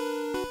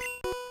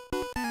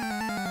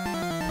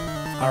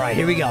 Alright,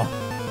 here we go.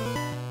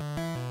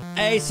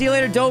 Hey, see you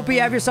later, Dopey.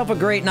 Have yourself a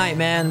great night,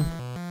 man.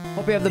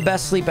 Hope you have the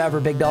best sleep ever,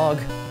 big dog.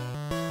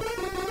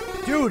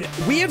 Dude,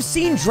 we have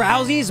seen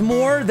Drowsies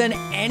more than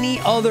any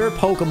other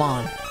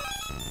Pokemon.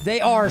 They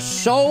are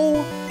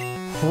so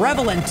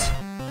prevalent.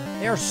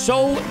 They're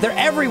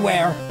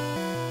everywhere.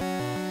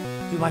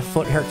 Dude, my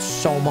foot hurts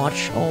so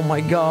much. Oh my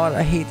god,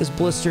 I hate this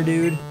blister,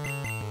 dude.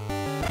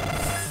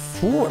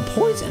 Ooh, we're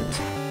poisoned.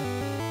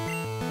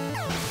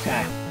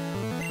 Okay.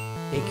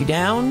 Take you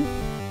down.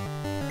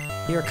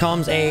 Here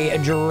comes a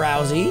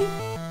Drowsy.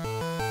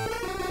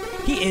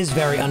 He is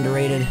very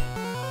underrated.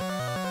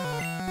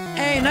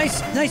 Hey,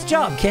 nice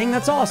job, King.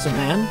 That's awesome,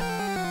 man.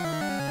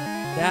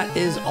 That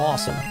is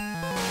awesome.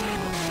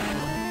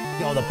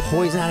 Yo, the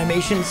poison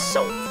animation is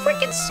so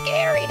freaking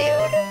scary,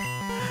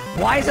 dude.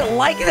 Why is it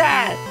like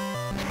that?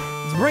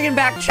 It's bringing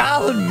back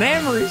childhood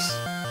memories.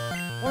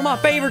 One of my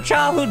favorite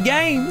childhood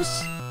games.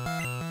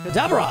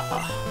 Kadabra.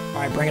 All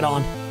right, bring it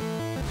on.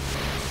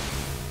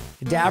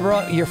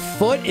 Kadabra, your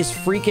foot is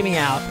freaking me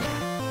out.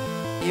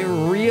 It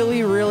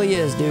really, really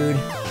is, dude.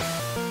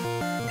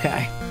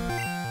 Okay.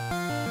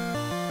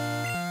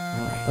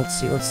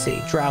 Let's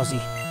see. Drowsy.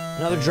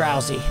 Another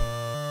Drowsy.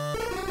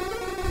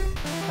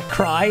 My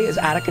cry is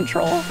out of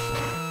control.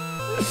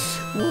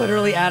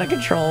 Literally out of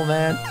control,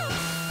 man.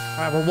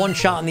 Alright, we're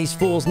one-shotting these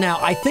fools now.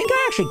 I think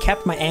I actually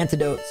kept my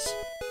antidotes.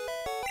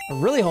 I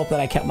really hope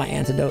that I kept my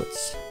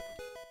antidotes.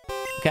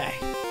 Okay.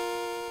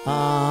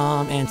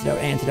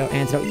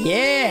 Antidote.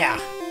 Yeah!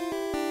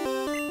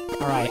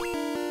 Alright.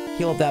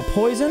 Heal up that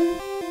poison.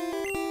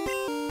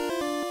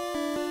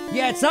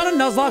 Yeah, it's not a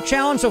Nuzlocke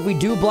challenge, so if we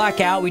do black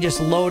out, we just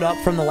load up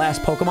from the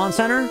last Pokemon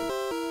Center.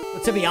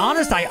 But to be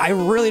honest, I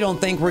really don't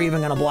think we're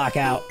even gonna black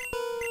out.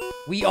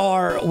 We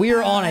are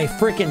on a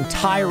freaking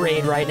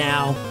tirade right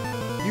now.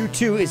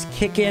 Mewtwo is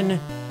kicking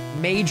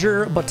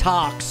Major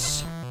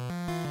Buttocks.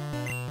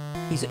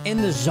 He's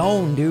in the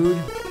zone, dude.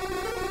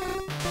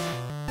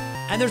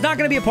 And there's not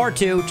going to be a part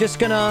 2. Just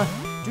gonna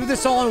do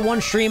this all in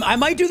one stream. I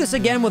might do this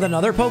again with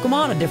another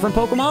Pokemon, a different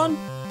Pokemon.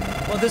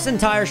 Well, this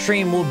entire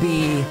stream will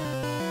be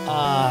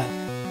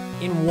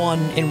in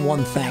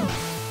one thing.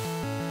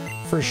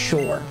 For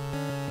sure.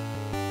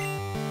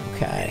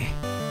 Okay.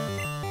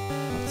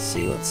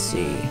 Let's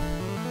see.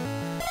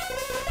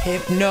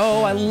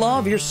 Hypno, I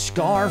love your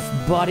scarf,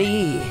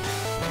 buddy.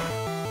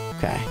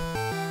 Okay.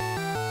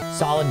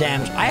 Solid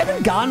damage. I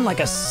haven't gotten like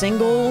a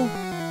single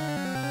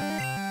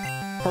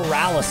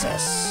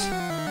paralysis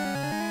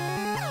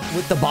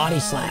with the body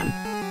slam.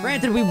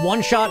 Granted, we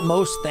one-shot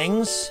most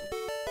things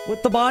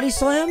with the body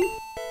slam.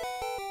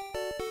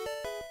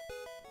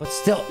 But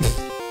still,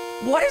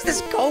 what is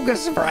this Koga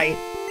sprite?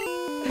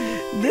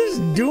 This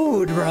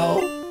dude,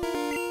 bro.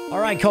 All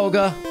right,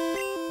 Koga,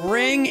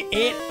 bring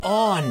it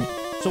on.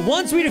 So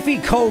once we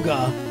defeat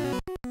Koga,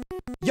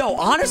 yo,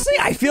 honestly,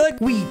 I feel like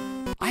we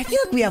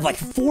have like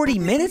 40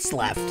 minutes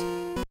left.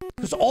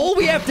 Because all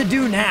we have to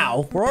do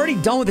now, we're already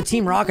done with the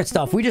Team Rocket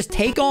stuff. We just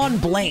take on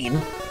Blaine.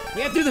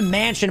 We have to do the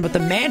mansion, but the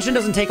mansion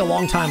doesn't take a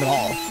long time at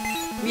all.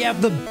 We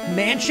have the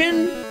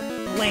mansion,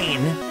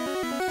 Blaine,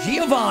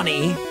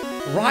 Giovanni,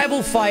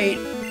 Rival Fight,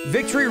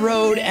 Victory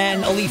Road,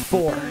 and Elite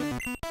Four.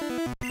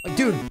 Like,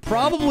 dude,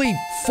 probably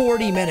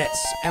 40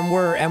 minutes, and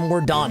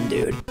we're done,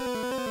 dude.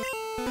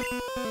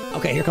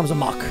 Okay, here comes a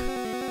Muck.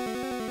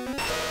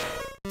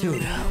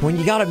 Dude, when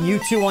you got a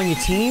Mewtwo on your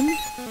team,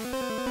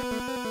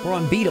 we're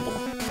unbeatable.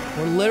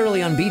 We're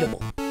literally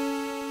unbeatable.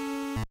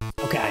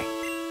 Okay.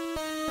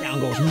 Down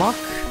goes Muck.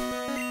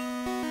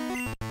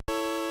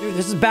 Dude,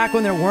 this is back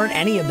when there weren't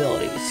any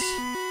abilities.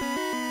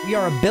 We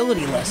are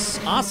abilityless.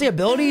 Honestly,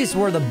 abilities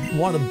were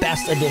one of the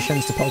best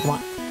additions to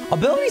Pokemon.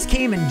 Abilities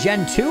came in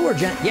Gen 2 or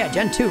Gen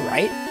 2,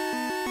 right?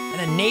 And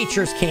then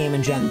Natures came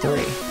in Gen 3.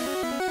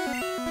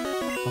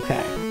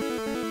 Okay.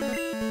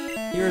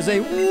 Here's a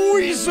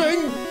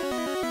Weezing.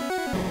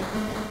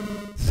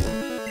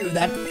 Dude,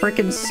 that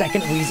freaking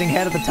second Weezing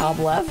head at the top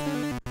left.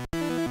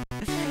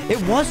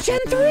 It was Gen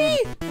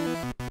 3?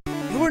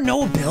 There were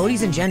no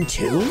abilities in Gen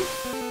 2?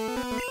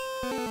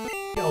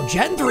 Yo,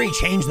 Gen 3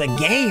 changed the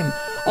game.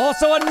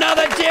 Also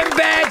another gym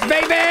badge,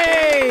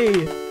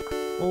 baby!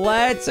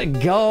 Let's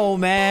go,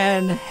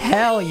 man.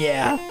 Hell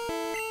yeah.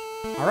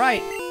 All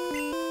right.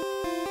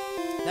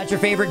 That's your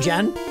favorite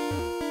gen?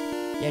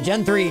 Yeah,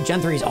 Gen 3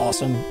 is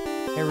awesome.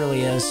 It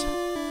really is.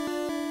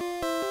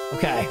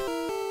 Okay.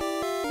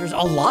 There's a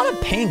lot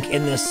of pink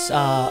in this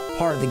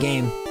part of the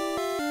game.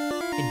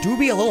 It do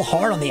be a little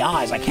hard on the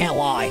eyes, I can't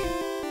lie.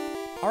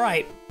 All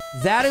right,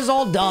 that is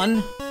all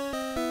done.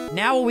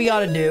 Now what we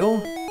gotta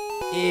do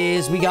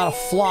is we gotta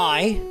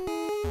fly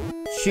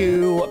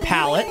to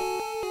Pallet.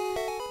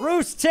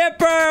 Bruce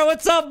Tipper,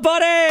 what's up,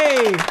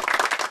 buddy?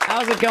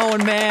 How's it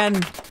going, man?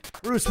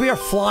 Bruce, we are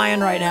flying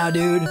right now,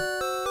 dude.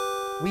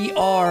 We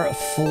are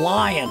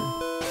flying.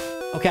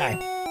 Okay,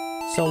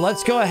 so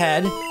let's go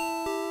ahead.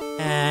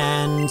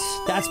 And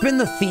that's been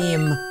the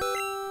theme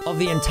of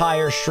the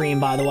entire stream,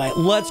 by the way.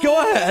 Let's go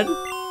ahead.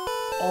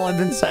 All I've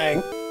been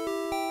saying.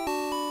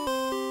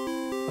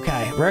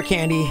 Okay, rare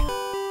candy.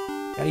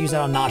 Gotta use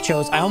that on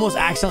Nachos. I almost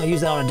accidentally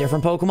used that on a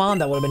different Pokemon.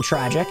 That would have been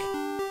tragic.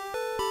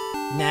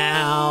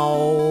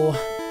 Now,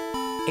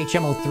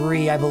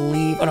 HM03, I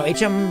believe. Oh, no,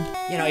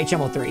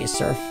 HM03 is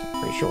Surf.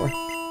 Pretty sure.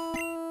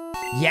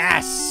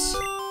 Yes!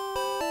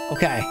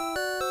 Okay.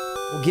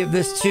 We'll give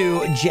this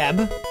to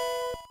Jeb.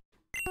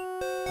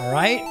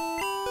 Alright.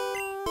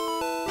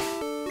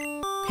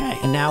 Okay,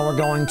 and now we're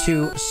going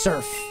to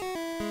Surf.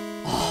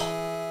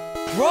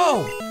 Oh.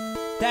 Bro!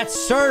 That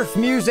Surf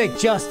music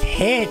just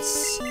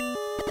hits.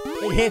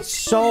 It hits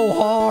so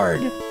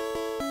hard.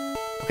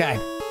 Okay.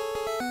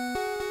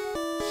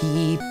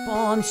 Keep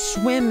on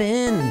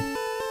swimming.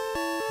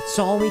 It's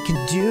all we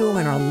can do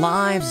in our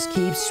lives is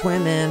keep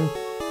swimming.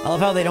 I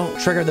love how they don't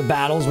trigger the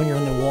battles when you're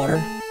in the water.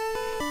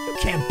 You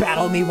can't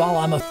battle me while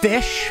I'm a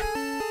fish.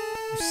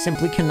 You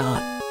simply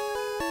cannot.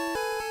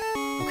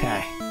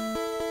 Okay.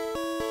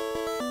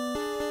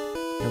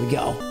 Here we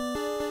go.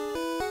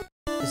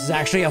 This is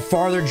actually a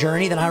farther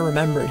journey than I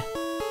remembered.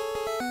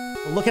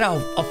 But look at how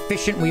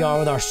efficient we are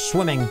with our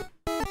swimming.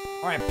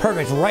 Alright,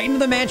 perfect. Right into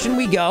the mansion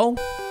we go.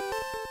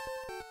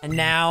 And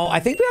now,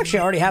 I think we actually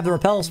already have the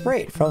repel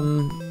spray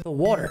from the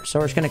water. So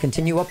we're just going to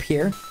continue up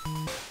here.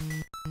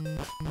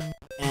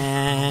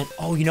 And,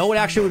 oh, you know what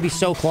actually would be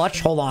so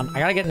clutch? Hold on. I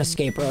got to get an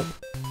escape rope.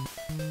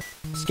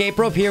 Escape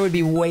rope here would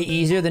be way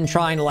easier than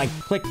trying to, like,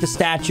 click the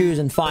statues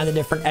and find a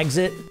different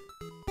exit.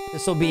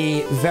 This will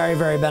be very,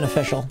 very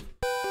beneficial.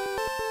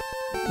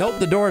 Nope,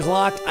 the door is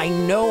locked. I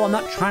know I'm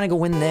not trying to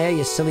go in there,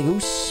 you silly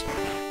goose.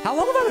 How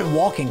long have I been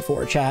walking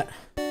for, chat?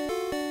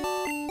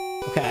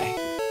 Okay.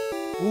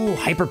 Ooh,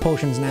 hyper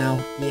potions now.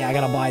 Yeah, I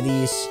gotta buy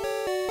these.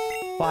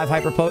 5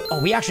 hyper potions.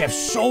 Oh, we actually have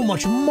so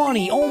much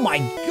money. Oh my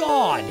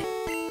god.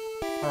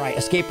 All right,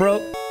 escape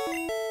rope.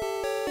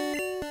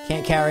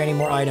 Can't carry any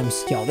more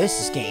items. Yo,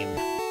 this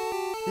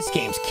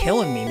game's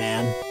killing me,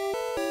 man.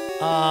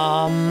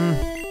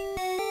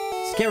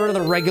 Let's get rid of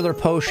the regular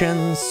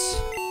potions.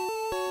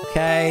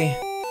 Okay.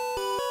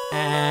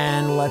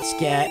 And let's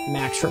get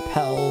max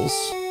repels.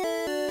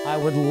 I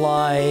would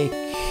like...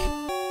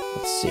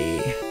 Let's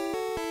see.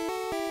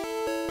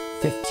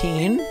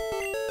 15.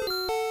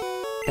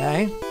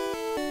 Okay.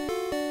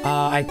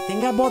 I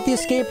think I bought the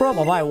escape rope.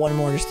 I'll buy one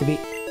more just to be...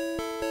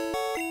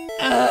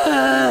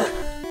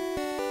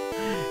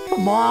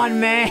 Come on,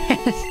 man.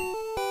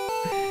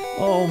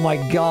 Oh my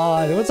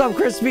god. What's up,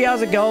 Crispy?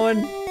 How's it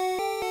going?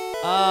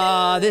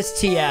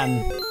 This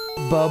TM.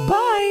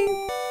 Bye-bye.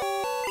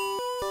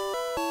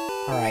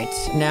 Alright,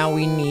 now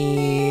we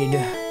need...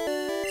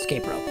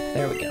 escape rope.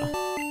 There we go.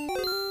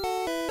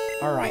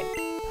 Alright,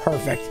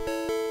 perfect.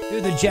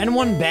 Dude, the Gen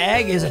 1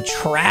 bag is a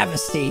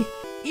travesty.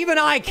 Even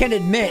I can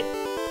admit,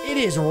 it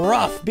is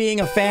rough being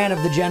a fan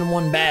of the Gen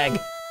 1 bag.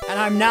 And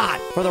I'm not,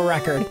 for the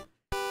record.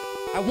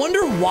 I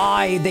wonder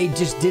why they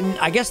just didn't...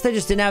 I guess they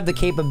just didn't have the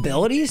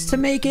capabilities to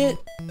make it.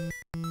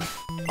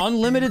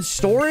 Unlimited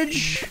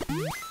storage,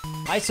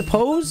 I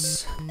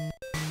suppose.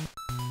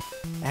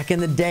 Back in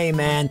the day,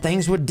 man,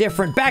 things were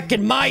different. Back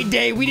in my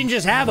day, we didn't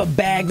just have a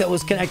bag that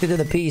was connected to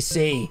the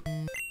PC.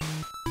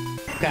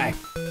 Okay.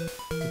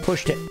 We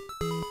pushed it.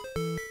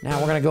 Now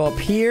we're gonna go up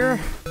here.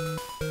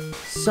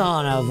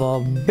 Son of a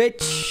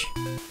bitch.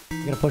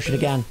 I'm gonna push it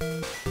again.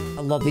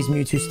 I love these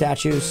Mewtwo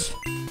statues.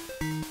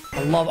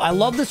 I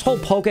love this whole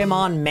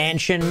Pokemon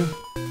mansion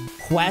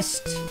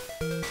quest.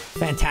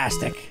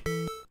 Fantastic.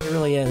 It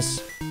really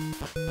is.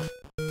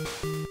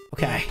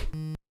 Okay.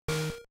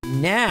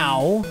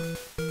 Now,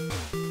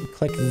 we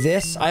click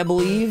this, I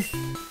believe.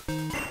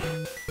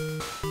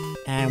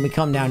 And we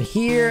come down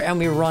here and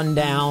we run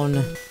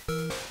down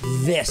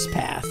this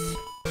path.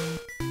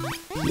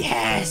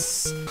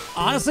 Yes!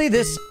 Honestly,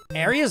 this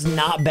area is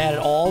not bad at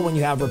all when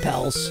you have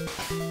repels.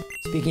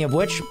 Speaking of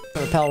which,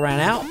 the repel ran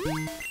out.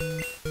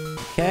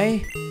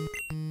 Okay.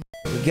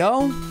 Here we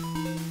go.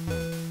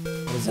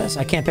 What is this?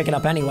 I can't pick it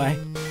up anyway.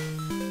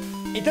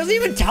 It doesn't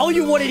even tell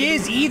you what it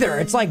is either.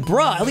 It's like,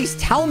 bruh, at least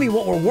tell me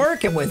what we're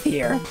working with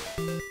here.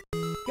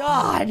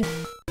 God.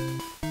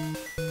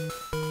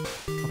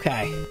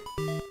 Okay.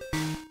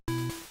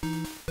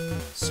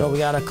 So we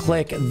gotta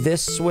click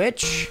this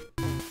switch.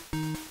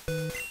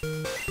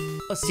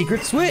 A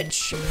secret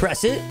switch.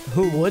 Press it.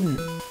 Who wouldn't?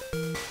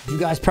 Would you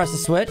guys press the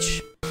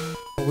switch?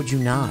 Or would you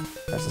not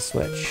press the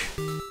switch?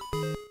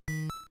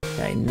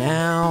 Okay,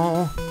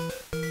 now...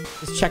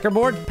 This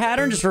checkerboard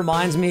pattern just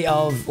reminds me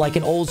of, like,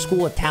 an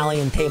old-school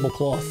Italian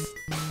tablecloth.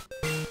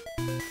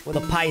 Where the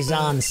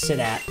paisans sit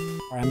at.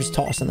 Alright, I'm just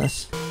tossing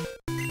this.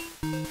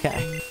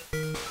 Okay.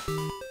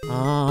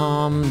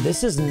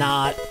 This is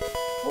not...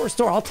 Or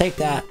store, I'll take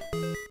that.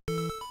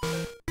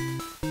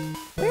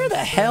 Where the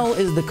hell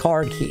is the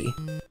card key?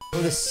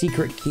 Or the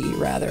secret key,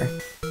 rather.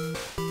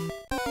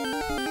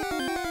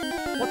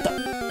 What the?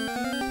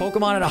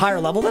 Pokemon at a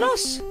higher level than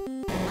us?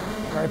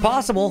 Very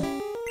possible.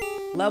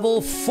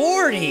 Level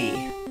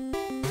 40!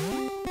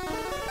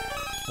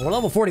 We're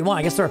level 41.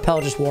 I guess the repel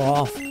just wore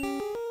off.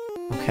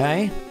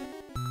 Okay.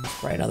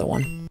 Right, another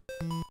one.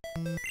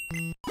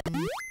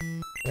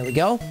 There we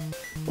go.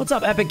 What's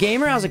up, Epic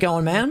Gamer? How's it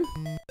going, man?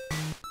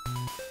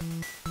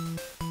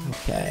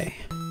 Okay.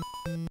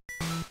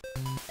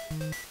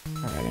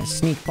 Alright, I'm gonna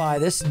sneak by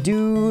this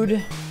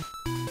dude.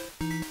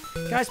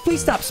 Guys, please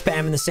stop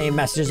spamming the same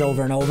messages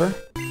over and over.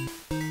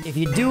 If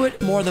you do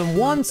it more than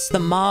once, the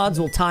mods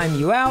will time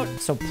you out,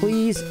 so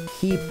please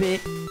keep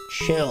it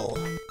chill.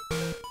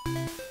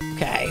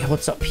 Okay,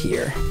 what's up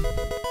here?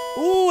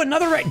 Ooh,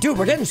 another rare... Dude,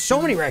 we're getting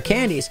so many rare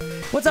candies.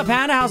 What's up,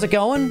 Hannah? How's it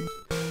going?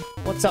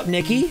 What's up,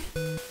 Nikki?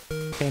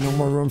 Okay, no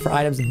more room for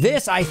items.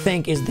 This, I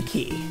think, is the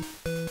key.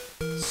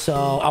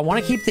 So, I want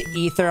to keep the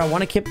ether. I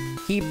want to keep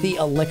the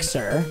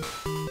elixir.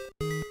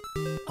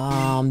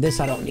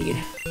 This I don't need.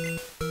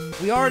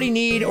 We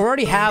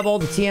already have all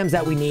the TMs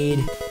that we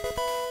need.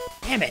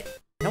 Damn it.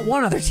 Not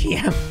one other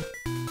TM.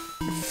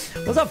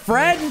 What's up,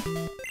 Fred?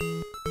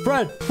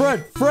 Fred.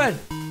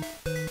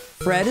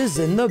 Fred is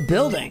in the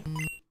building.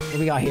 What do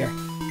we got here?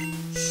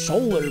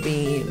 Solar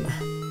beam.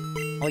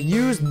 I'll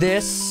use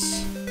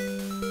this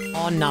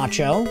on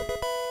Nacho.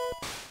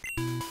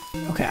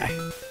 Okay.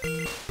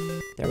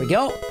 There we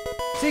go.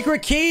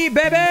 Secret key,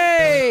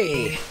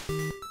 baby!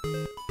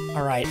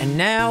 Alright, and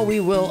now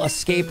we will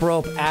escape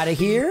rope out of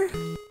here.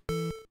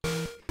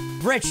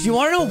 Rich, do you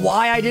want to know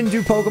why I didn't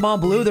do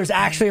Pokemon Blue? There's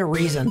actually a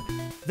reason.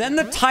 Then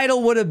the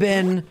title would have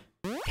been,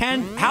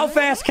 how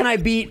fast can I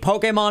beat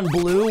Pokemon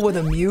Blue with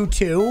a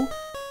Mewtwo?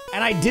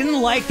 And I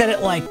didn't like that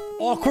it, like,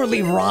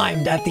 awkwardly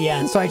rhymed at the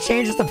end, so I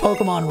changed it to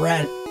Pokemon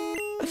Red.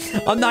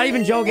 I'm not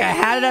even joking, I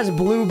had it as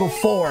Blue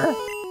before,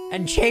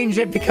 and changed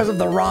it because of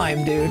the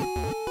rhyme, dude.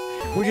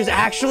 Which is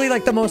actually,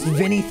 like, the most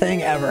Vinny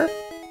thing ever.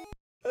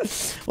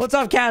 What's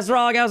up,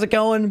 Casrog? How's it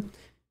going?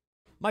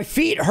 My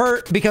feet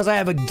hurt because I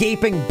have a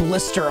gaping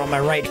blister on my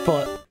right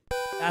foot.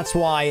 That's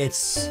why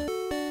it's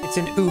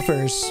in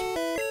oofers.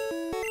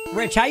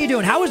 Rich, how you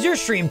doing? How was your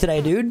stream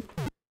today, dude?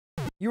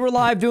 You were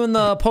live doing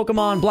the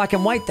Pokemon Black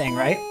and White thing,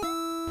 right?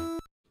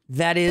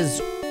 That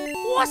is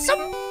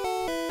awesome.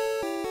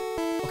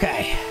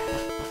 Okay.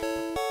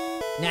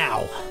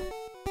 Now,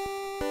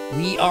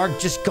 we are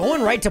just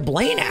going right to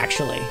Blaine,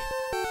 actually.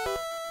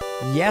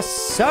 Yes,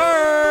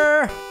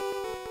 sir.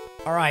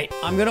 All right,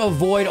 I'm going to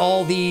avoid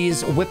all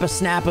these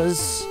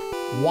whippersnappers.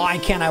 Why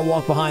can't I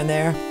walk behind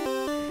there?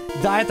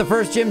 Die at the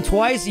first gym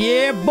twice?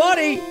 Yeah,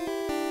 buddy.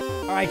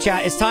 All right,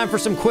 chat, it's time for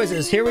some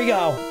quizzes. Here we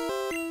go.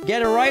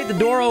 Get it right, the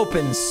door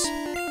opens.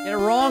 Get it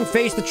wrong,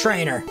 face the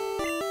trainer.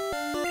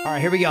 All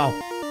right, here we go.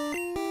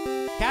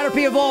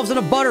 Caterpie evolves in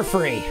a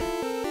Butterfree.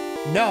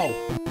 No.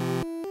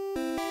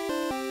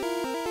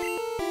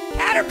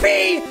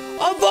 Caterpie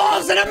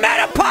evolves in a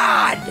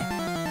Metapod!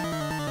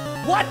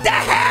 What the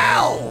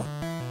hell?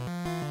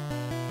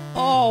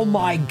 Oh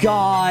my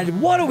god,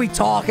 what are we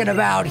talking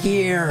about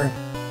here?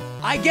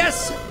 I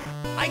guess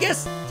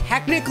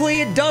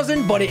technically it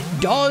doesn't, but it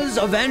does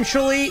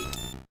eventually.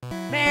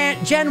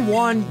 Man, Gen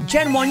 1,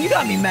 you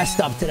got me messed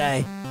up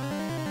today.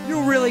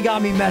 You really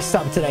got me messed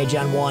up today,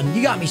 Gen 1.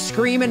 You got me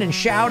screaming and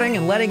shouting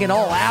and letting it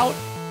all out.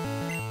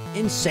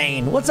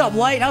 Insane. What's up,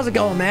 Light? How's it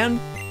going, man?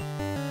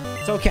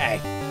 It's okay.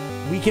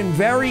 We can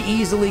very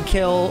easily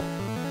kill...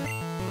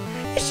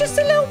 It's just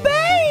a little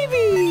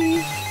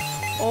baby!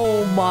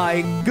 Oh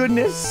my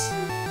goodness.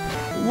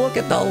 Look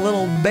at the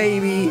little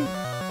baby.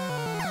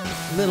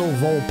 Little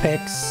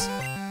Vulpix.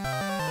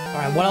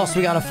 Alright, what else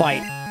we gotta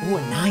fight? Ooh,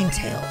 a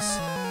Ninetales.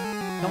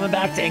 Coming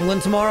back to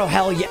England tomorrow?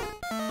 Hell yeah.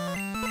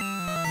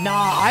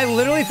 Nah, I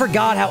literally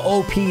forgot how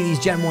OP these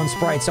Gen 1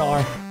 sprites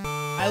are.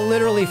 I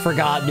literally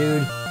forgot,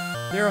 dude.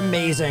 They're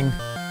amazing.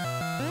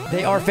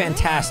 They are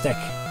fantastic.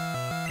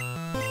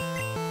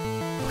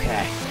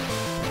 Okay.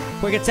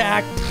 Quick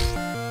attack.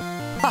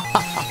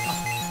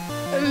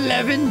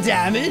 11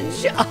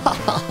 damage?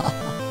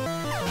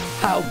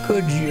 How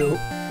could you?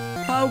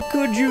 How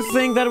could you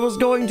think that it was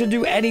going to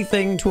do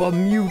anything to a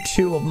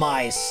Mewtwo of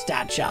my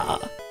stature?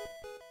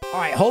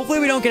 Alright, hopefully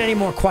we don't get any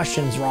more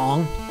questions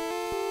wrong.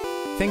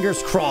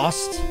 Fingers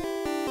crossed.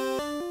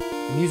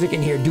 The music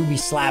in here do be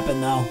slapping,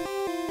 though.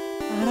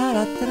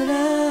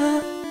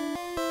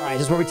 Alright,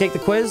 this is where we take the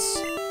quiz.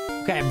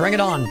 Okay, bring it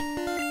on.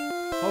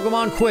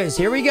 Pokemon quiz,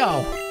 here we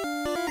go.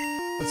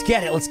 Let's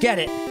get it, let's get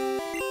it.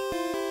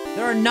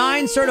 There are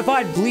 9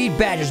 certified bleed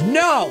badges.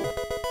 No!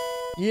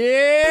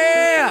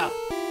 Yeah!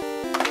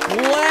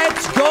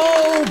 Let's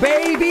go,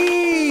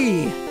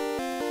 baby!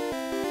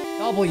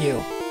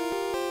 W.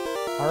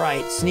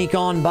 Alright, sneak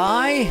on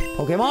by.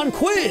 Pokemon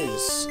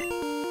quiz.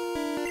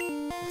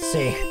 Let's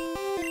see.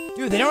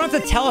 Dude, they don't have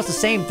to tell us the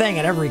same thing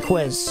at every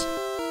quiz.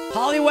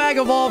 Poliwag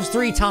evolves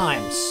 3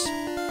 times.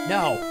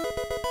 No.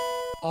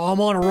 Oh, I'm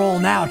on a roll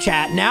now,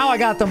 chat. Now I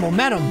got the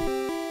momentum.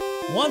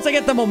 Once I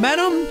get the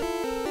momentum,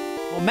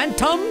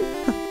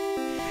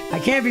 I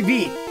can't be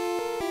beat.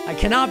 I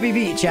cannot be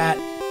beat, chat.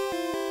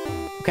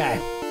 Okay.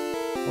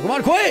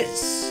 Pokemon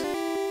quiz.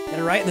 Get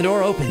it right and the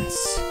door opens.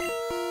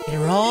 Get it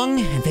wrong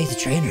and face the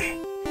trainer.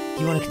 If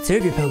you want to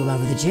conserve your Pokemon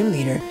with a gym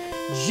leader.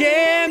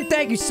 Jim,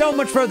 thank you so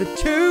much for the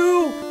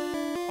 2.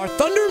 Are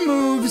Thunder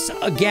moves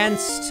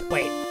against...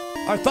 Wait.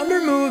 Are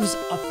Thunder moves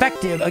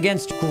effective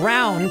against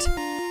ground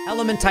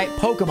element type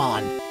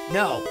Pokemon?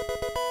 No.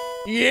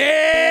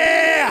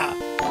 Yeah!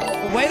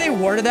 The way they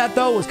worded that,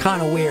 though, was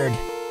kind of weird.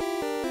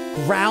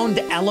 Ground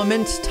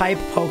element type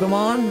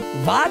Pokemon?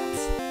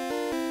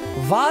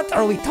 What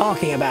are we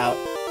talking about?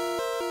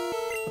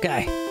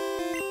 Okay.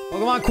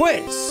 Pokemon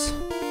quiz.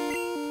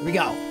 Here we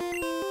go.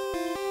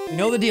 You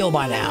know the deal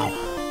by now.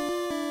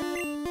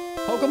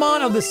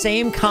 Pokemon of the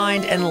same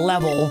kind and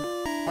level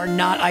are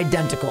not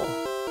identical.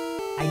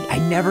 I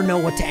never know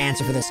what to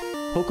answer for this.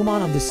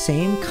 Pokemon of the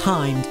same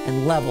kind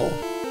and level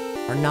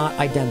are not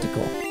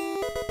identical.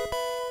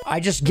 I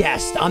just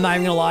guessed. I'm not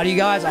even gonna lie to you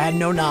guys. I had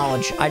no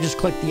knowledge. I just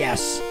clicked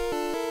yes.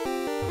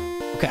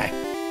 Okay.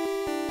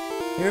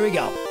 Here we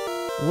go.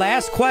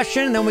 Last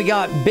question, then we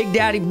got Big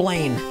Daddy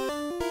Blaine.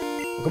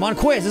 Pokemon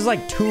quiz. This is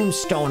like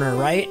Tombstoner,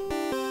 right?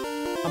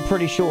 I'm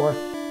pretty sure.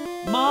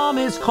 Mom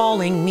is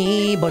calling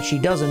me, but she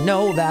doesn't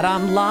know that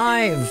I'm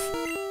live.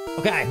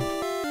 Okay.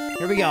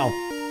 Here we go.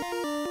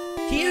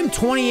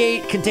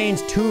 TM28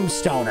 contains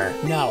Tombstoner.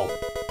 No.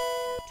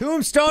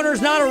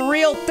 Tombstoner's not a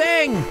real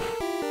thing,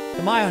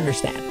 to my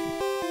understanding.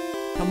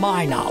 To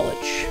my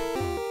knowledge.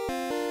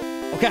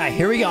 Okay,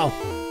 here we go.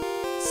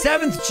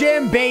 7th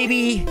gym,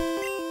 baby.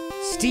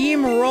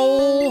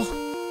 Steamroll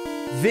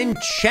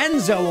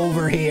Vincenzo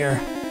over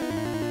here.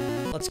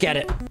 Let's get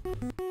it.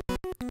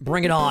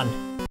 Bring it on.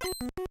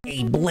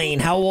 Hey, Blaine,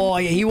 how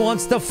are you? He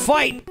wants to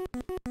fight.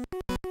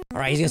 All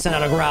right, he's gonna send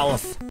out a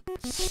Growlithe.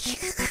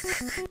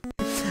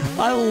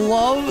 I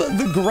love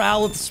the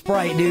Growlithe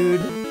sprite, dude.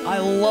 I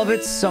love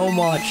it so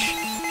much.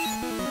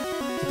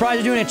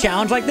 Surprised you're doing a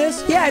challenge like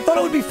this? Yeah, I thought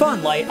it would be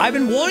fun. Like, I've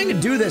been wanting to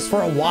do this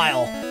for a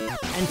while,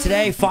 and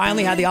today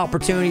finally had the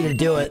opportunity to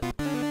do it.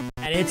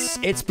 And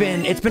it's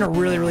been a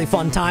really, really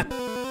fun time.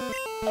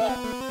 Look at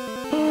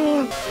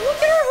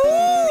her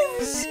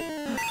hooves!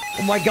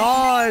 Oh my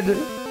god.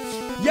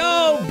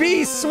 Yo,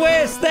 B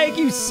Swiss, thank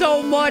you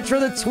so much for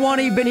the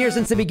 20. Been here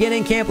since the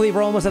beginning. Can't believe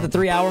we're almost at the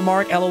 3-hour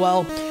mark.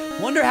 LOL.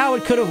 Wonder how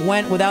it could have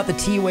went without the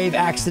T-Wave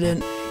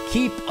accident.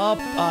 Keep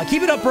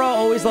it up, bro.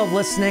 Always love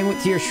listening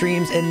to your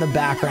streams in the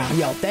background.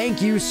 Yo,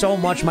 thank you so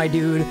much, my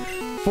dude,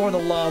 for the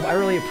love. I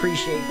really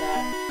appreciate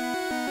that.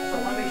 So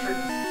I want to make sure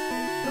this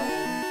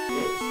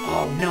is...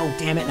 Oh, no,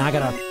 damn it. Now I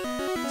gotta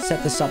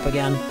set this up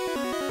again.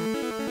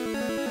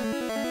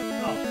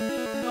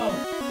 Oh,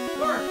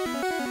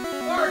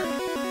 work,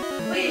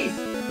 please.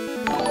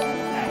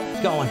 Okay,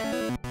 it's going.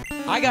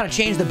 I gotta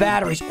change the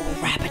batteries. Oh,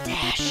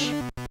 Rapidash.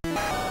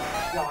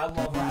 Yo, I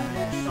love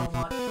Rapidash so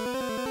much.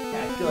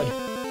 Okay, good.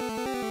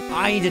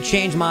 I need to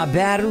change my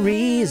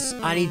batteries.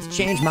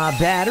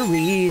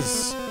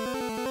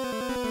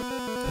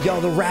 Yo,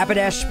 the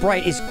Rapidash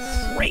Sprite is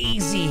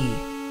crazy.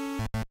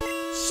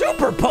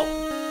 Super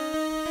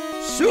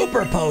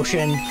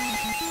potion.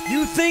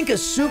 You think a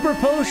super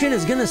potion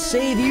is gonna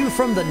save you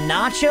from the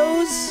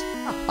nachos?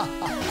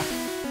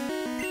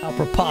 How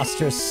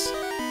preposterous.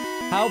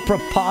 How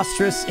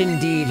preposterous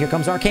indeed. Here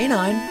comes our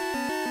K9.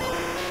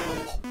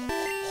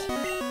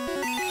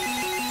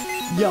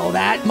 Yo,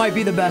 that might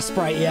be the best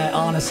Sprite yet,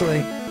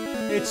 honestly.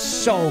 It's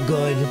so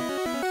good.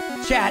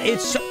 Chat,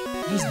 he's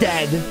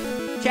dead.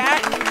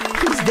 Chat,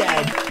 he's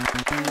dead.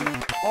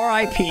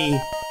 R.I.P.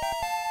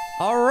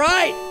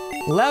 Alright.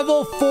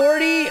 Level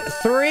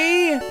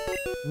 43.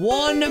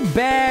 1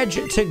 badge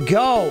to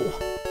go.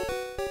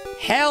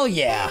 Hell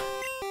yeah.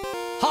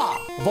 Ha!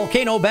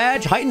 Volcano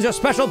badge heightens your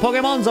special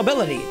Pokemon's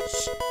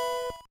abilities.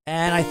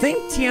 And I think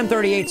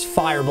TM38's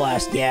Fire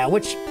Blast, yeah,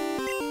 which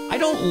I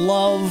don't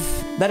love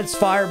that it's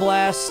Fire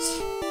Blast.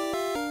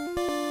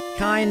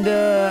 Kind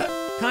of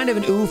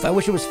an oof. I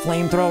wish it was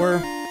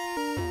Flamethrower.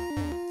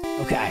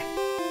 Okay.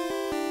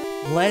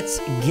 Let's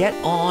get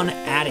on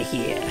out of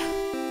here.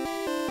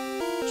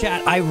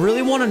 Chat, I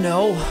really want to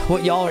know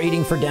what y'all are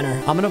eating for dinner.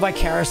 I'm going to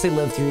vicariously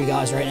live through you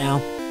guys right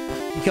now.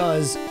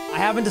 Because I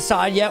haven't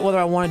decided yet whether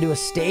I want to do a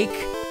steak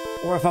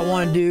or if I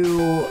want to do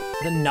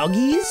the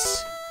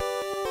nuggies.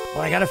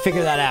 But I got to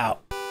figure that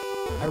out.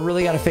 I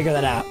really got to figure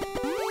that out.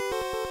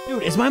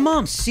 Dude, is my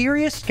mom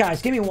serious?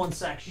 Guys, give me 1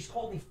 sec. She's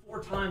called me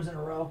 4 times in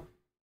a row.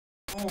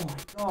 Oh my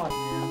god,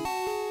 man.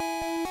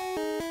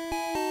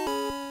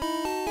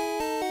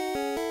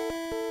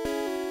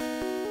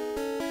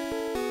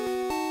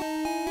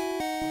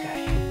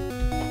 Okay.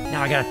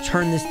 Now I gotta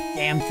turn this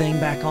damn thing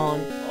back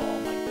on. Oh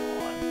my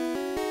god.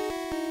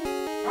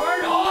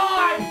 Turn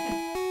on!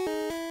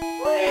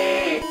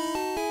 Please!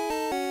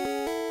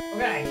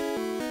 Okay.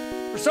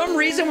 For some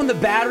reason, when the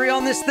battery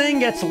on this thing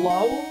gets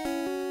low,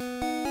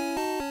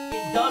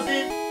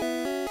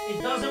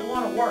 it doesn't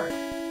want to work.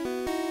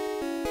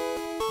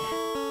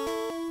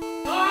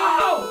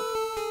 Oh!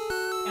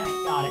 Okay,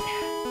 got it.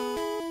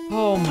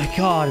 Oh my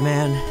god,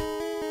 man.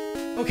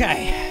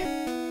 Okay.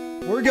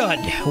 We're good.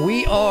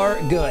 We are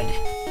good.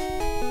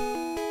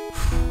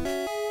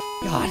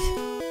 God.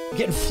 I'm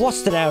getting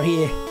flustered out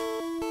here.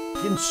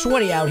 Getting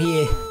sweaty out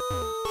here.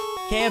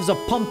 Calves are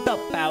pumped up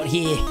out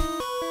here.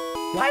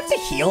 Do I have to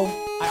heal?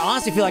 I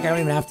honestly feel like I don't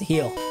even have to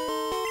heal.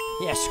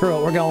 Yeah, screw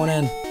it. We're going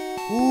in.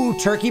 Ooh,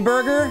 turkey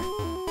burger.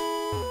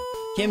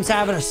 Kim's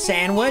having a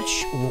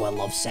sandwich. Ooh, I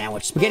love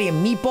sandwich. Spaghetti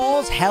and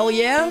meatballs. Hell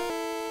yeah.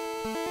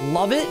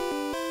 Love it.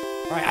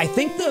 All right, I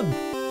think the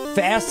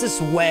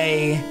fastest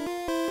way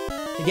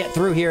to get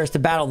through here is to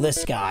battle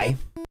this guy.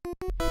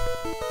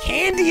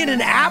 Candy and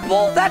an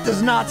apple? That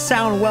does not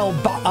sound well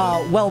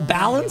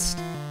balanced.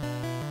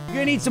 You're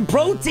gonna need some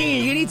protein.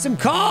 You're gonna need some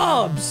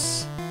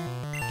carbs.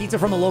 Pizza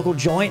from a local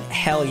joint?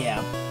 Hell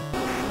yeah.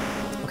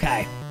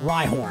 Okay,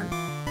 Rhyhorn.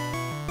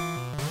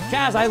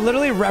 Chaz, I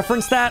literally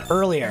referenced that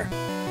earlier.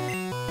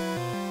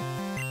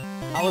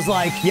 I was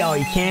like, yo,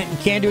 you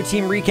can't do a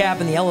team recap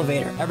in the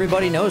elevator.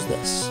 Everybody knows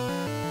this.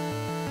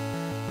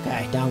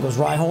 Okay, down goes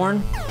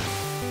Rhyhorn.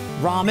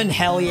 Ramen,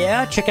 hell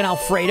yeah. Chicken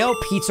Alfredo,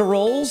 pizza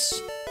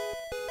rolls.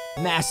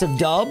 Massive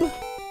dub.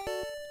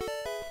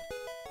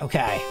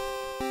 Okay.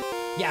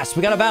 Yes,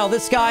 we gotta battle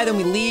this guy, then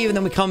we leave, and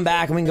then we come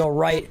back, and we can go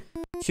right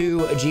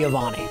to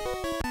Giovanni.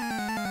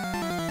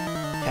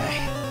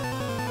 Okay.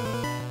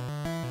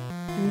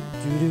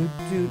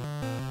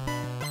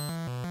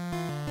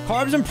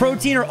 Carbs and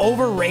protein are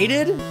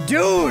overrated?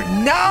 Dude,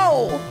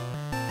 no!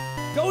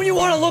 Don't you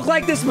want to look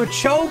like this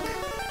Machoke?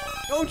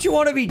 Don't you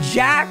want to be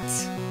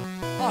jacked?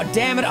 Oh,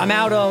 damn it, I'm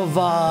out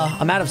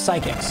of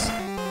psychics.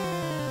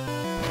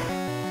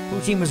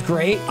 Poutine was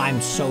great. I'm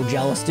so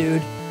jealous,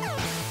 dude.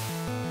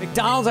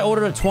 McDonald's, I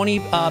ordered a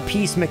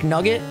 20-piece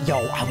McNugget.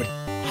 Yo, I would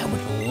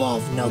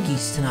love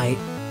nuggies tonight.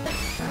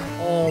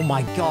 Oh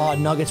my god,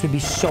 nuggets would be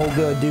so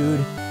good,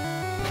 dude.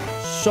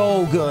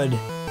 So good.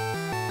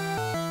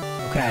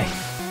 Okay.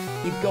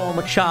 Keep going,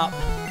 Machop.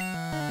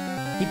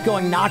 Keep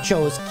going,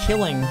 Nachos.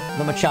 Killing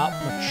the Machop.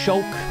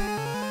 Machoke.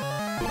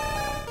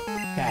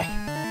 Okay.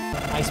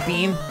 Ice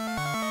Beam.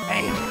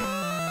 Bam.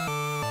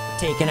 We're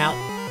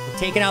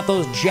taking out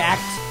those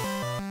jacked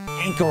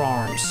anchor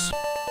arms.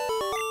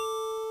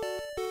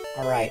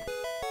 Alright.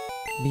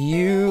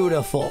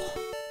 Beautiful.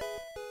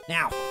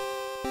 Now,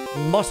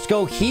 we must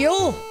go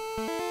heal.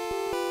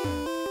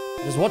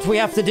 That is what we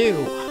have to do.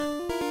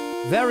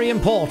 Very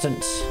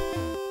important.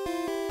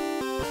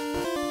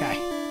 Okay.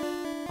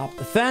 Hop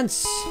the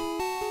fence.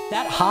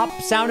 That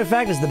hop sound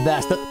effect is the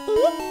best.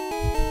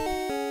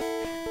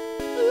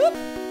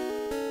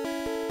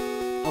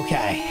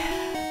 Okay.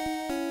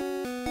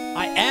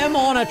 I am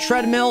on a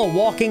treadmill, a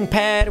walking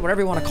pad,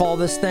 whatever you want to call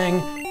this thing.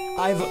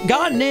 I've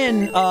gotten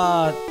in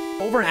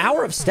over an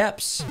hour of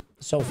steps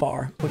so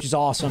far, which is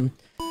awesome.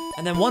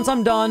 And then once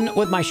I'm done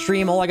with my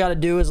stream, all I got to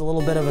do is a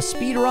little bit of a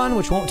speed run,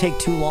 which won't take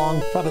too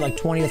long, probably like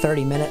 20 to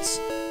 30 minutes.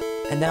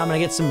 And then I'm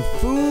going to get some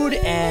food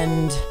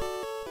and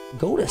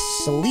go to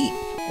sleep.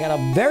 I got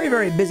a very,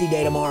 very busy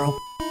day tomorrow.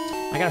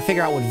 I got to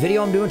figure out what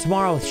video I'm doing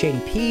tomorrow with Shady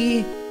P.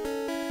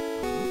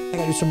 I got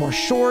to do some more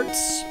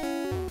shorts.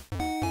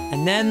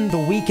 And then the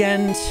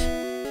weekend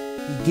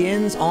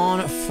begins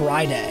on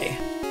Friday.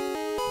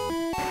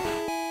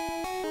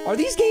 Are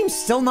these games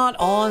still not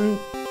on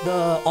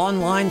the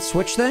online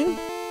Switch thing?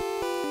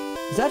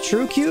 Is that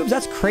true, Cubes?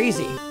 That's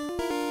crazy.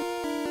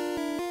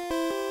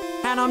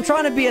 Hannah, I'm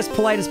trying to be as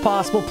polite as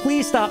possible.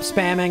 Please stop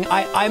spamming.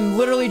 I'm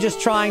literally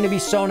just trying to be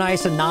so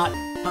nice and not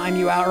time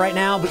you out right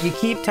now, but you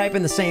keep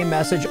typing the same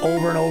message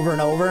over and over and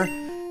over.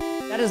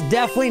 That is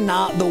definitely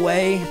not the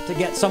way to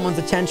get someone's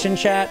attention,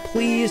 chat.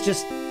 Please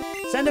just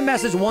send a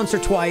message once or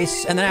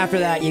twice, and then after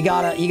that, you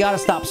gotta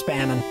stop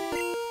spamming.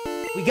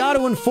 We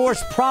gotta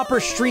enforce proper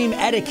stream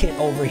etiquette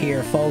over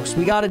here, folks.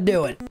 We gotta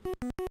do it.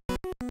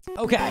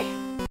 Okay.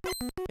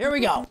 Here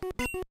we go.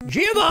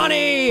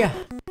 Giovanni!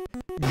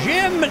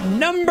 Gym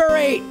number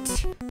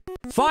 8.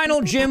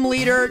 Final gym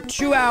leader,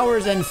 2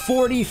 hours and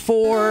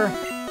 44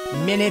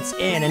 minutes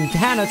in. And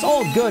Hannah, it's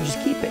all good.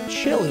 Just keep it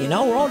chill, you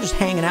know? We're all just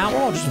hanging out.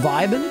 We're all just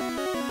vibing.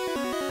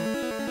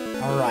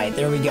 All right,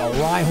 there we go.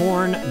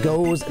 Rhyhorn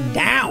goes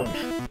down.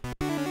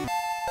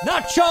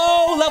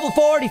 Nacho, level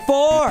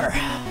 44.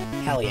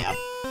 Hell yeah.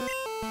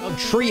 Oh,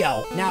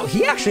 Trio. Now,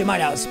 he actually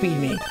might outspeed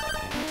me.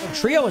 Oh,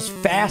 Trio is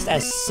fast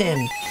as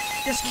sin.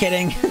 Just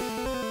kidding.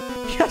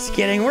 Just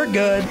kidding. We're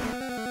good.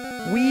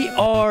 We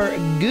are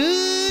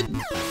good.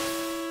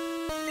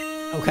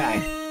 Okay.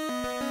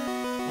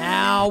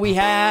 Now we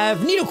have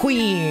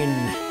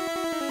Nidoqueen.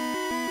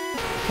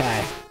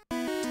 Okay.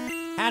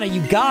 Hannah,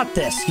 you got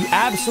this. You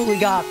absolutely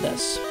got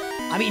this.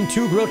 I'm eating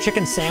 2 grilled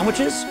chicken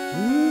sandwiches.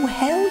 Ooh,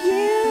 hell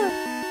yeah.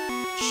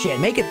 Shit,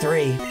 make it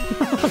 3.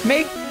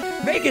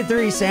 Make it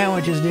 3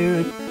 sandwiches,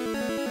 dude.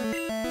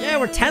 Yeah,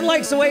 we're 10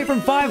 likes away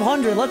from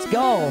 500. Let's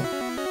go.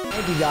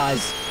 Thank you,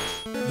 guys.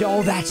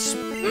 Yo, that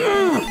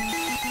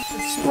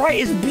Sprite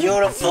is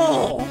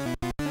beautiful.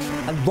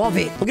 I love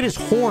it. Look at his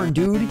horn,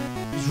 dude.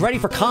 He's ready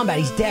for combat.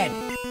 He's dead.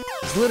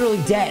 He's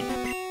literally dead.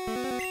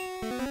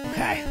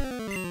 Okay.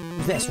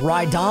 What's this?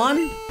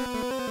 Rhydon?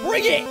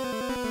 Bring it!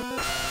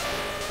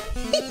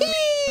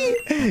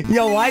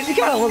 Yo, why does he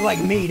kind of look like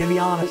me, to be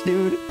honest,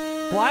 dude?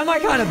 Why am I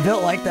kind of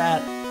built like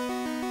that?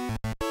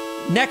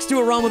 Next to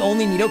a run with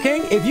only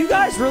Nidoking, if you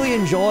guys really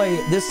enjoy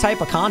this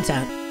type of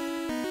content,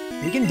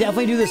 we can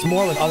definitely do this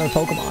more with other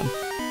Pokemon.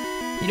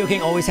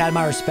 Nidoking always had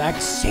my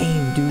respect.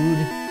 Same, dude.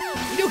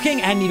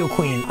 Nidoking and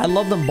Nidoqueen. I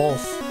love them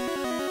both.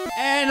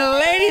 And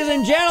ladies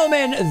and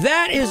gentlemen,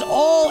 that is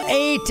all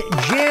 8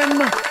 gym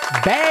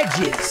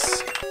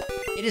badges.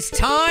 It is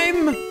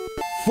time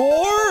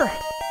for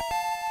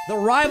the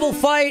rival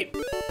fight,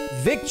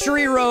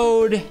 Victory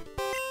Road,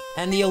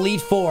 and the Elite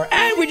Four.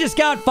 And we just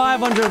got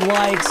 500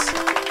 likes.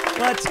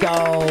 Let's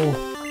go.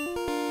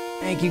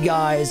 Thank you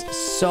guys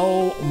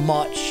so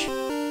much.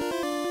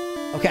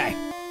 Okay.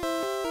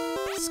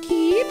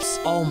 Skeeps.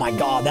 Oh my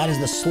god, that is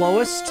the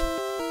slowest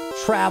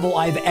travel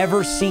I've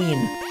ever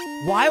seen.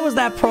 Why was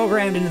that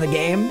programmed into the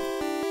game?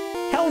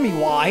 Tell me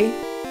why.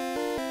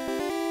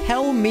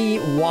 Tell me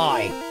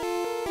why.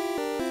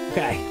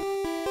 Okay.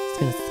 Just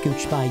gonna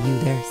scooch by you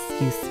there,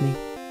 excuse me.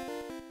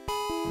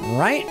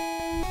 Alright.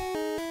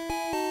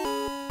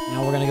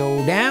 Now we're gonna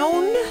go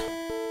down.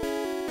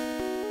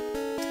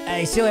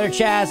 Hey, see you later,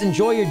 Chaz.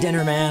 Enjoy your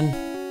dinner, man.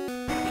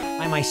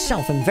 I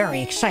myself am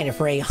very excited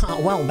for a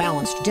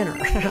well-balanced dinner.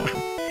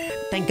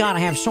 Thank God I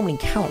have so many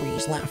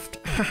calories left.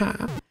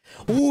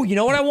 Ooh, you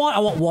know what I want? I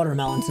want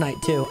watermelon tonight,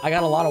 too. I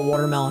got a lot of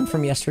watermelon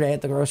from yesterday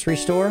at the grocery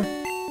store.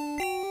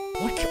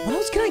 What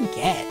else can I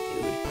get,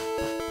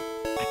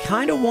 dude? I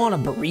kind of want a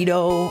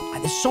burrito.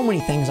 There's so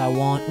many things I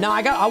want. No,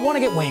 I want to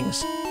get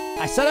wings.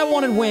 I said I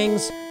wanted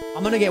wings.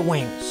 I'm going to get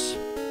wings.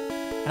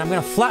 And I'm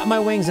going to flap my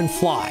wings and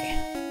fly.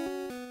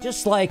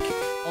 Just like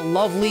a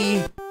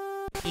lovely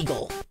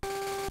eagle.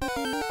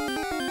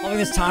 Loving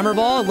this timer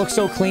ball. It looks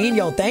so clean.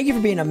 Yo, thank you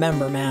for being a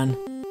member, man.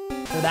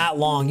 For that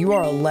long. You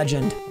are a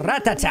legend.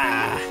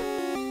 Ratata.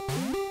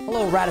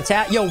 Hello,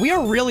 Ratata. Yo, we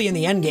are really in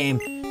the end game.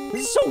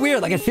 This is so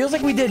weird. Like, it feels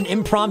like we did an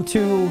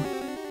impromptu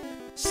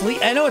sleep.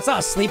 I know it's not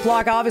a sleep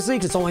block, obviously,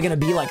 because it's only going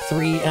to be like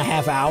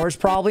 3.5 hours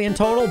probably in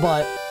total,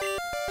 but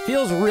it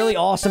feels really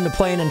awesome to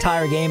play an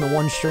entire game in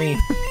one stream.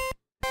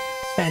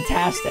 It's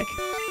fantastic.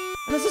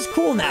 And this is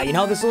cool now, you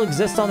know? This will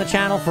exist on the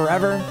channel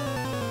forever.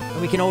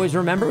 And we can always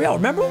remember. Yo,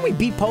 remember when we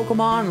beat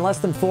Pokemon in less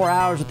than 4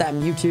 hours with that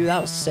Mewtwo?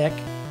 That was sick.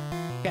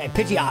 Okay,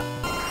 Pidgeot.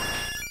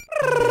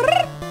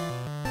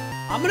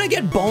 I'm gonna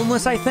get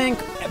boneless, I think.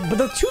 But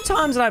the 2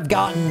 times that I've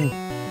gotten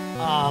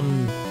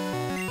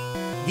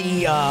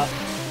The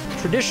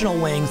traditional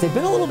wings, they've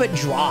been a little bit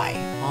dry,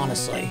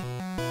 honestly,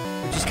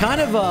 which is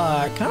kind of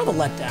a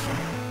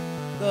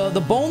letdown.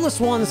 The boneless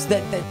ones,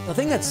 the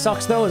thing that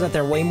sucks though is that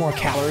they're way more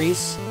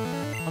calories,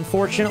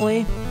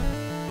 unfortunately.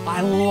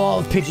 I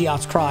love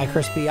Pidgeot's Cry,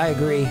 Crispy. I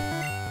agree.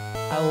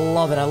 I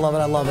love it. I love it.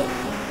 I love it.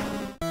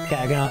 Okay,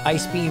 I'm gonna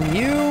Ice Beam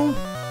you.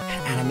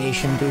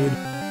 Animation, dude.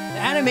 The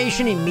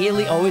animation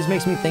immediately always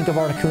makes me think of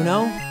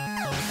Articuno.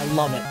 I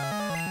love it.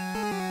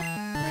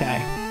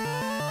 Okay.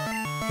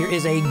 Here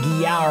is a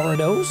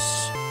Gyarados.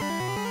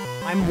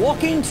 I'm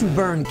walking to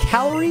burn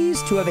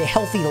calories to have a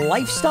healthy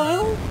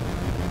lifestyle.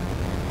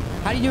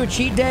 How do you do a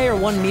cheat day or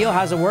one meal?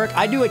 How's it work?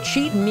 I do a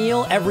cheat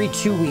meal every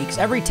 2 weeks,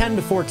 every 10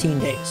 to 14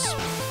 days.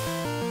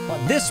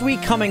 But this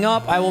week coming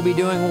up, I will be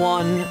doing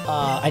one.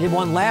 I did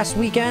one last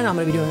weekend. I'm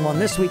going to be doing one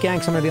this weekend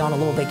because I'm going to be on a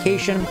little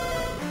vacation.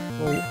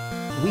 Little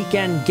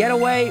weekend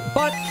getaway.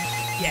 But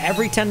yeah,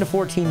 every 10 to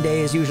 14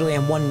 days usually,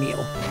 and one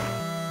meal.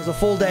 Because a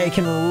full day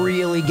can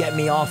really get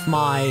me off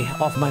my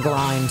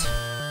grind.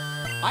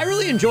 I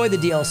really enjoyed the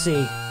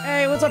DLC.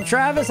 Hey, what's up,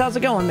 Travis? How's it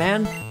going,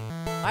 man?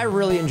 I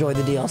really enjoyed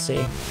the DLC.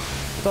 I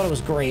thought it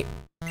was great.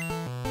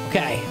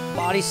 Okay,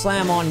 Body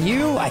Slam on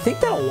you. I think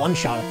that'll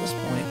one-shot at this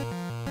point.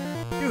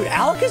 Dude,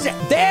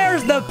 Alakazam,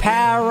 there's the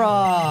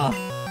para!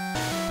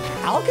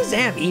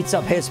 Alakazam eats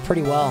up his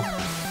pretty well.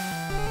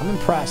 I'm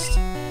impressed.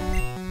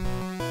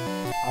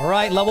 All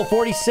right, level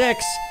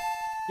 46.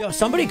 Yo,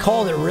 somebody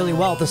called it really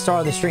well at the start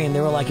of the stream. They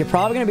were like, you're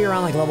probably gonna be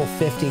around like level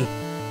 50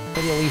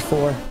 for the Elite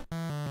Four.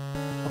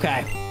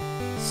 Okay.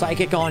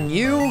 Psychic on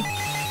you,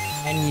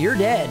 and you're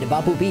dead.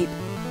 Bapu beep.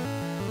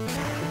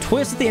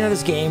 Twist at the end of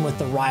this game with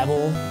the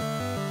rival.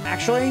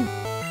 Actually,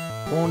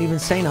 won't even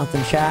say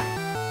nothing, chat.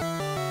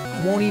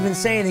 Won't even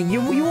say anything.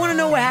 You want to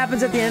know what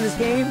happens at the end of this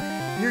game?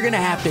 You're going to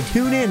have to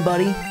tune in,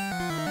 buddy.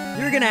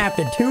 You're going to have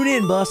to tune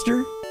in,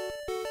 Buster.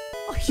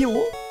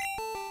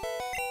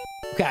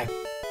 Okay.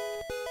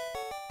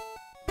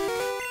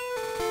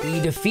 We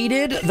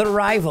defeated the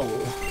rival.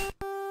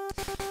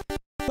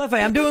 Leffe,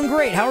 I'm doing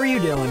great. How are you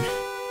doing?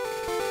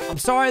 I'm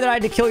sorry that I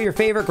had to kill your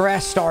favorite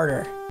grass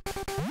starter.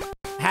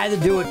 I had to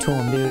do it to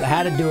him, dude. I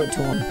had to do it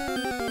to him.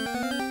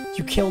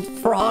 You killed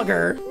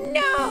Frogger.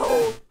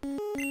 No!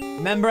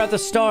 Remember at the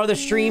start of the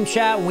stream,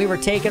 chat, when we were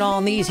taking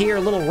on these here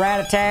little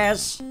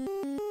Rattatas?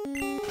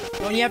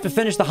 Don't you have to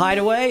finish the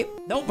hideaway?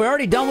 Nope, we're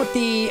already done with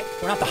the...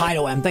 We're not the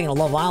hideaway. I'm thinking of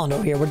Love Island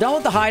over here. We're done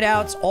with the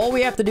hideouts. All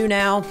we have to do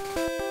now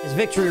is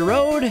Victory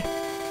Road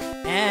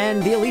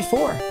and the Elite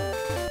Four.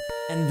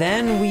 And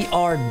then we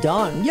are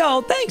done.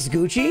 Yo, thanks,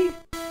 Gucci.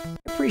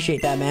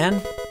 Appreciate that, man.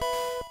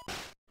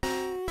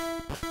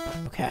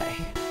 Okay.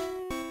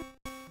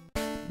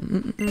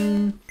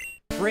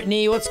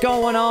 Brittany, what's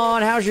going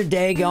on? How's your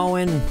day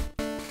going?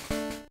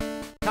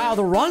 Kyle,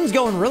 the run's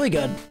going really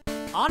good.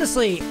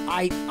 Honestly,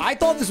 I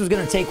thought this was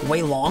going to take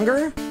way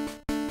longer.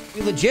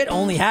 We legit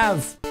only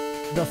have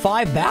the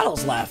 5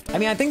 battles left. I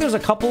mean, I think there's a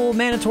couple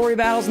mandatory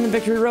battles in the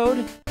Victory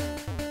Road.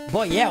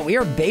 But yeah, we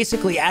are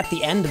basically at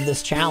the end of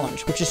this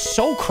challenge, which is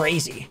so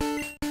crazy.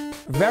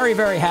 Very,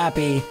 very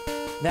happy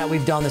that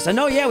we've done this. I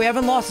know, yeah, we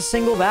haven't lost a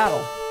single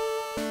battle,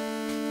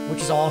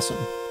 which is awesome.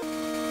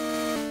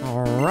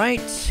 All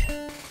right.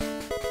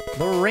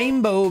 The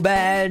rainbow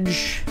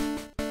badge.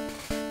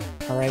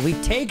 All right, we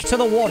take to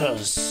the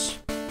waters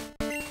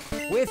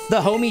with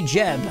the homie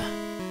Jeb.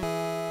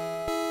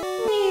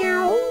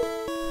 Meow.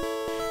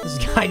 This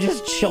guy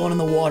just chilling in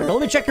the water. Let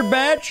me check your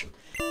badge.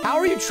 How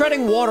are you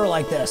treading water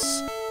like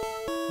this?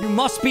 You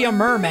must be a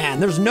merman.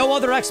 There's no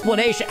other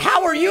explanation.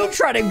 How are you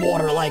treading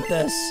water like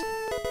this?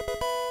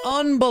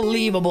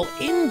 Unbelievable.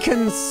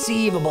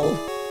 Inconceivable.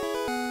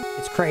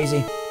 It's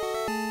crazy.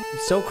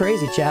 It's so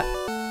crazy, chat.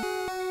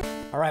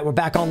 All right, we're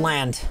back on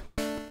land.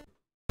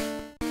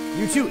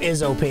 Mewtwo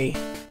is OP.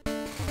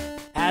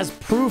 As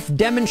proof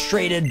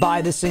demonstrated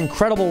by this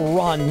incredible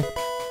run,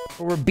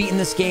 where we're beating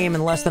this game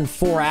in less than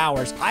 4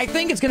 hours. I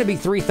think it's going to be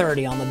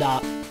 3:30 on the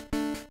dot.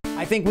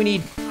 I think we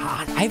need...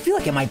 I feel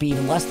like it might be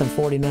even less than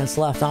 40 minutes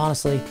left,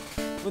 honestly.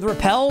 With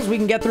repels, we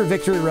can get through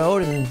Victory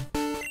Road in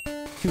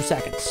 2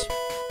 seconds.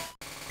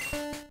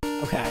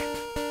 Okay.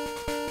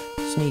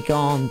 Sneak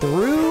on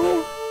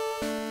through.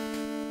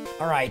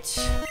 All right.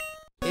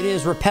 It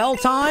is repel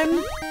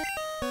time.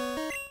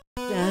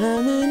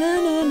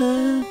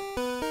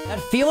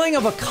 That feeling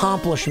of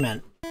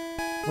accomplishment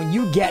when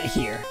you get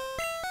here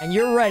and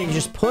you're ready to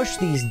just push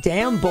these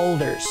damn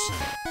boulders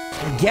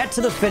and get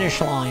to the finish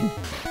line.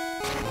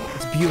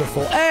 It's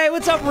beautiful. Hey,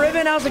 what's up,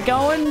 Ribbon? How's it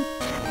going?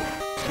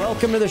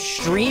 Welcome to the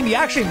stream. You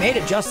actually made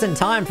it just in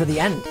time for the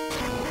end.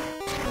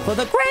 For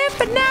the grand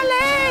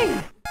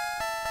finale!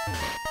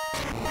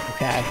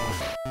 Okay.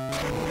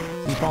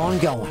 Keep on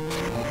going.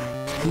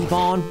 Keep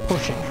on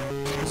pushing.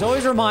 This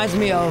always reminds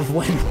me of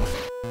when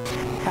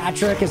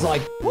Patrick is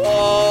like,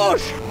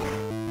 whoosh!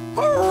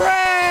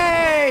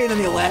 Hooray! And then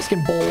the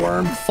Alaskan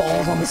bullworm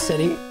falls on the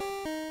city.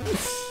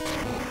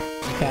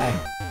 Okay.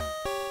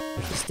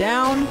 Push this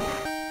down.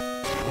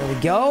 There we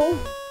go.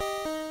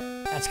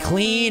 That's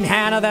clean,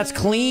 Hannah. That's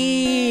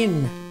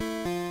clean.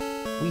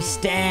 We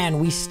stand.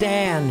 We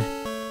stand.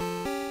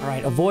 All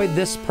right, avoid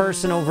this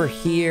person over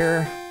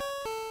here.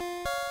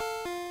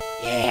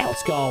 Yeah,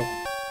 let's go.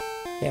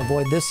 Okay,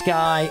 avoid this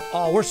guy.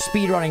 Oh, we're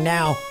speedrunning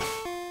now.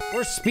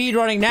 We're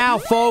speedrunning now,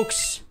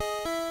 folks.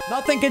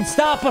 Nothing can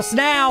stop us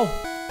now.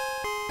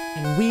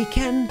 And we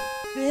can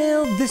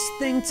build this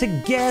thing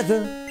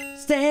together,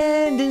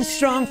 standing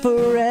strong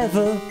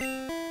forever.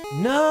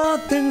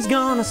 Nothing's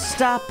gonna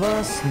stop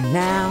us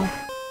now.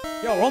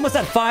 Yo, we're almost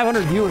at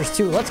 500 viewers,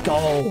 too. Let's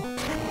go.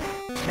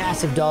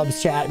 Massive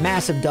dubs, chat.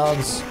 Massive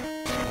dubs.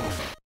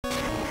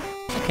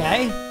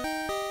 Okay.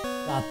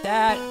 Got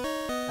that.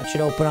 That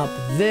should open up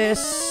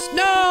this.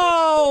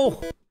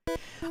 No!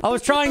 I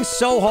was trying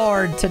so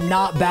hard to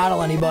not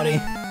battle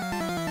anybody.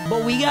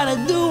 But we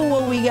gotta do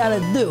what we gotta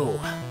do.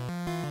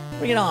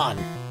 Bring it on.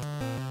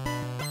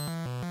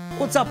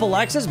 What's up,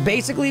 Alexis?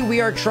 Basically,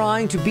 we are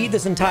trying to beat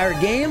this entire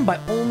game by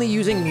only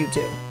using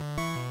Mewtwo.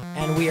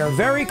 And we are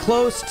very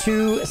close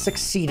to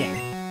succeeding.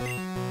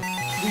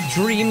 We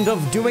dreamed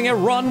of doing a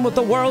run with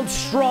the world's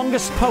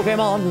strongest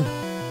Pokemon.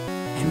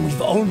 And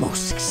we've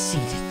almost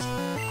succeeded.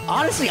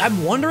 Honestly,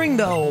 I'm wondering,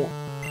 though,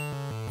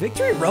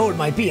 Victory Road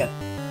might be an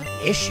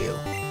issue.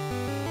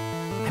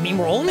 I mean,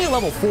 we're only at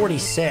level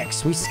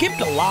 46. We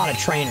skipped a lot of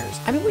trainers.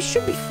 I mean, we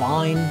should be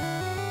fine.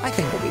 I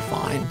think we'll be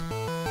fine.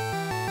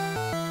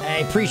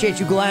 Hey, appreciate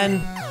you,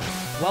 Glenn.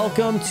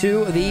 Welcome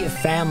to the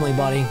family,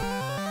 buddy.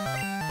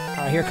 All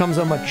right, here comes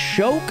a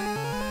Machoke.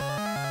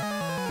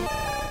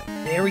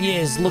 There he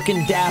is,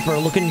 looking dapper,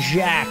 looking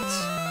jacked.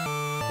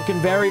 Looking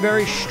very,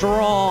 very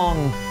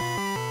strong.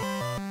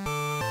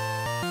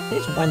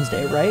 It's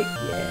Wednesday, right?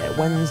 Yeah,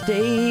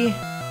 Wednesday.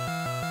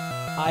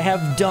 I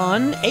have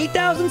done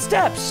 8,000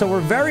 steps, so we're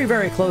very,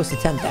 very close to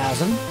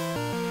 10,000.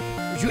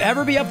 Would you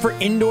ever be up for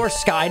indoor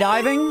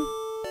skydiving?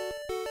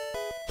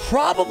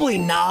 Probably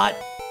not.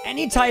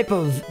 Any type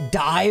of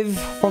dive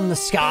from the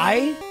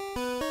sky?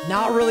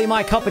 Not really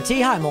my cup of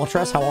tea. Hi,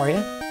 Moltres. How are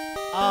you?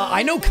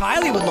 I know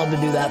Kylie would love to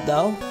do that,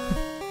 though.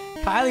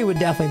 Kylie would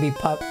definitely be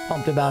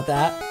pumped about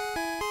that.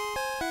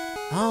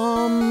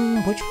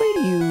 Which way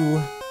do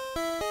you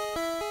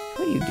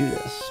do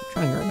this? I'm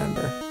trying to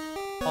remember.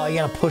 Oh, you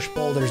gotta push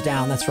boulders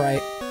down. That's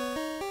right.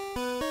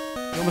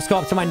 You almost go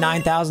up to my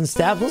 9,000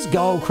 steps. Let's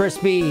go,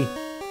 Crispy.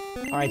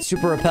 All right,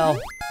 Super Repel.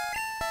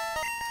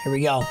 Here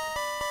we go.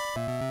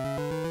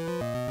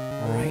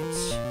 All right.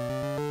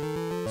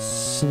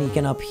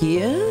 Sneaking up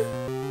here.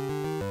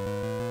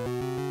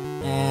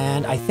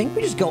 And I think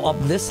we just go up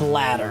this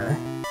ladder.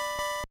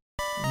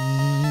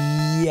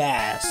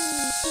 Yes.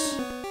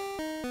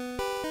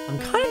 I'm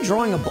kind of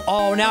drawing a...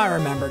 Oh, now I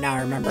remember. Now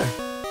I remember.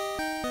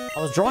 I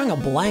was drawing a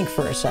blank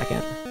for a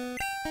second.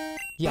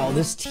 Yo,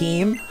 this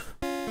team.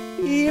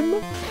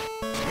 Team?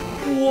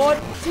 What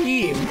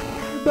team?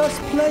 The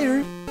best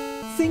player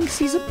thinks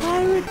he's a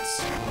pirate.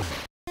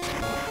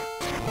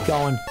 Keep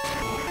going.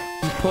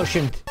 Keep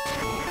pushing.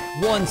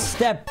 One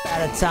step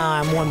at a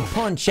time. One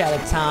punch at a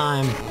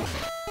time.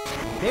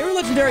 Favorite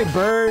legendary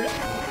bird?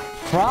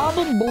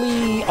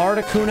 Probably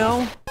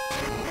Articuno.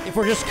 If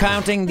we're just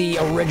counting the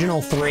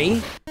original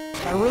 3.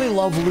 I really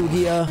love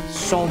Lugia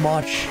so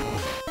much.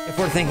 If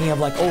we're thinking of,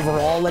 like,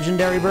 overall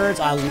legendary birds,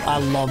 I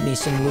love me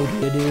some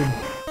Lugia, dude.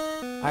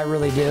 I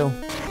really do.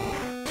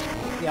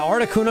 Yeah,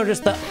 Articuno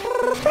just the...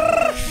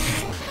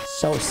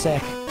 So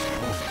sick.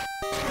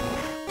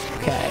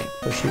 Okay,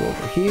 push you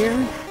over here.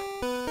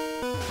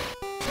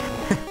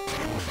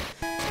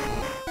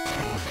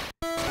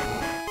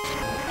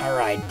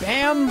 Alright,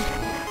 bam.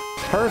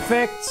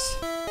 Perfect.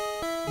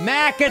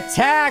 Mac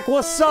Attack,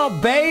 what's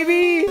up,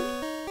 baby?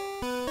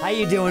 How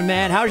you doing,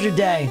 man? How's your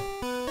day?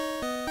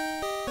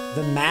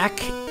 The Mac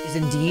is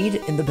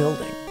indeed in the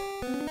building.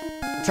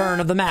 Return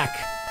of the Mac.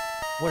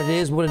 What it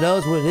is, what it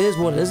does, what it is,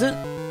 what it isn't.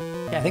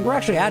 Yeah, I think we're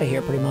actually out of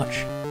here pretty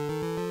much.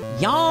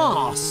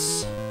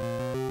 Yas!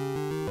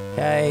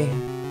 Okay.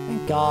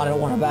 Thank God I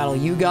don't want to battle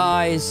you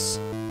guys.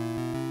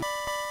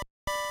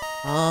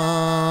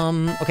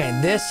 Okay,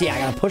 this, yeah, I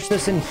gotta push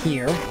this in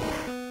here.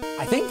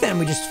 I think then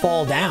we just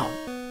fall down.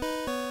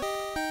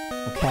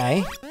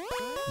 Okay.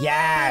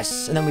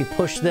 Yes! And then we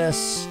push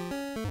this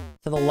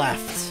to the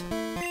left.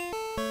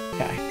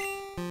 Okay.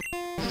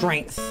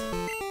 Strength.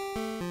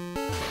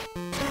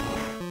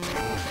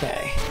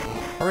 Okay.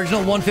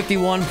 Original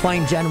 151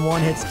 playing Gen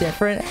 1 hits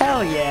different.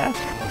 Hell yeah.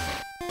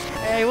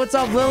 Hey, what's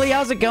up, Lily?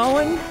 How's it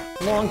going?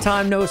 Long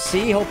time no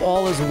see. Hope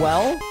all is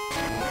well.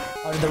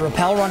 Oh, did the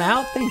repel run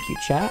out? Thank you,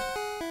 chat.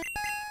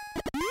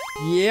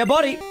 Yeah,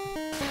 buddy.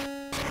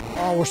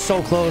 Oh, we're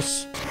so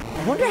close.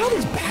 I wonder how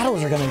these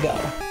battles are gonna go.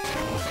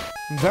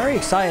 I'm very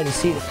excited to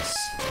see this.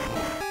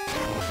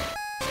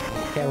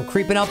 Okay, we're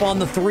creeping up on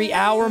the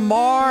 3-hour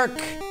mark.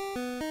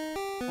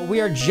 But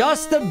we are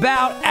just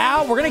about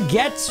out. We're gonna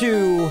get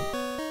to...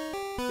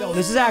 Yo,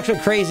 this is actually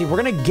crazy. We're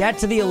gonna get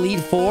to the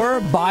Elite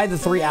Four by the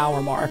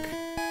 3-hour mark.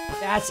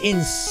 That's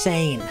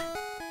insane.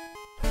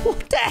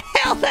 What the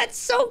hell? That's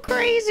so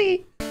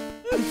crazy.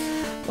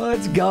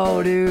 Let's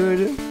go,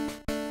 dude.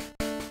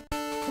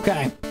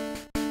 Okay.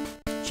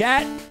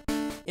 Chat,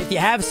 if you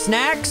have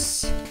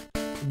snacks,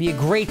 it'd be a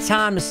great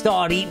time to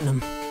start eating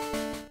them.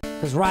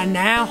 Because right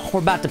now, we're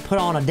about to put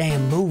on a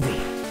damn movie.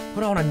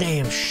 Put on a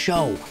damn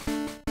show.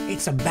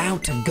 It's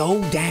about to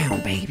go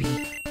down,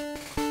 baby.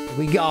 Here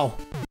we go.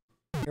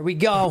 Here we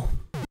go.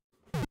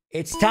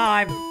 It's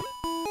time.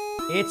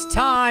 It's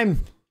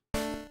time.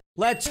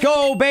 Let's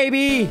go,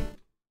 baby.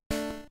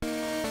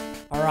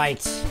 All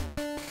right.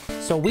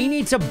 So we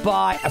need to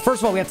buy...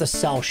 First of all, we have to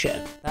sell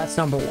shit. That's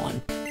number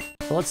one.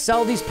 So let's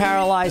sell these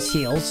paralyzed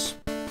heals.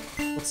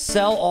 Let's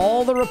sell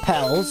all the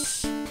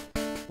repels.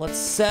 Let's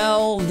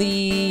sell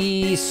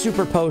the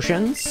super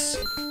potions.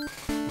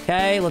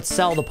 Okay, let's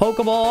sell the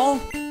Pokeball.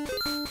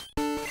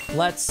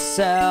 Let's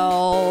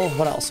sell...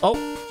 What else? Oh,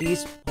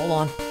 geez. Hold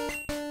on.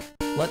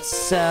 Let's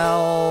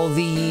sell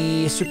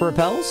the super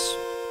repels.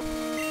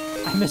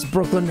 I miss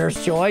Brooklyn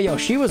Nurse Joy. Yo,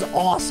 she was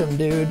awesome,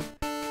 dude.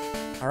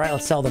 All right,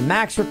 let's sell the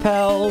max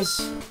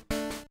repels.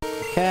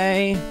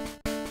 Okay.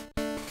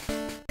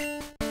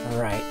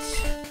 All right.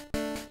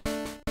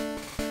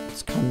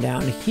 Let's come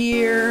down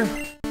here.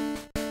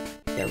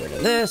 Get rid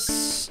of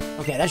this.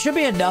 Okay, that should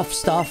be enough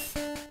stuff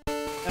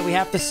that we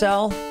have to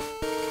sell.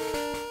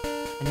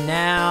 And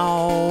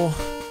now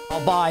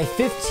I'll buy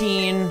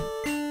 15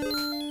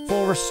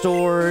 full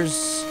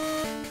restores.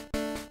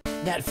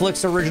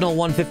 Netflix original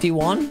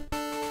 151.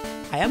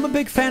 I am a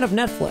big fan of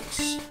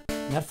Netflix.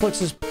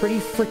 Netflix is pretty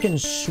freaking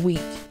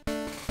sweet.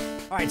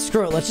 All right,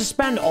 screw it. Let's just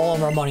spend all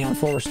of our money on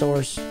full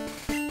restores.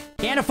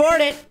 Can't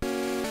afford it.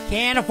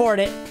 Can't afford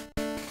it.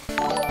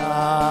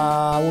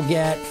 We'll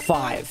get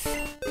 5.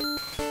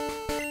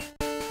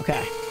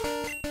 Okay.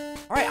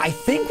 All right, I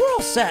think we're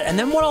all set. And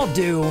then what I'll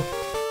do,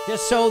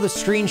 just so the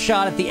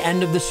screenshot at the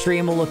end of the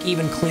stream will look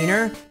even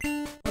cleaner,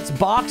 let's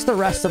box the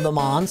rest of the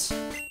mons.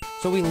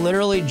 So we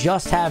literally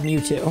just have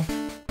Mewtwo.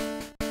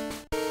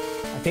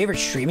 Favorite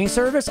streaming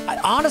service?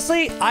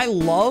 Honestly, I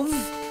love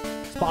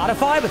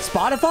Spotify, but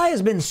Spotify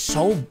has been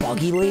so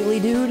buggy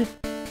lately, dude.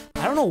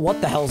 I don't know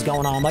what the hell's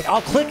going on. Like,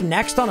 I'll click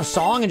next on a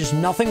song and just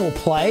nothing will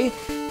play,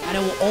 and it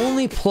will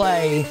only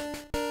play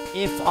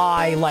if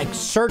I, like,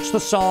 search the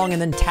song and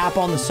then tap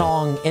on the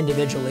song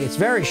individually. It's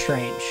very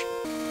strange.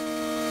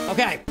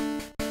 Okay.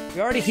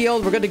 We already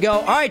healed. We're good to go.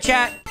 All right,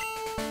 chat.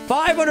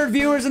 500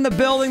 viewers in the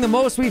building, the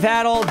most we've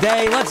had all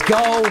day. Let's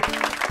go.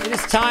 It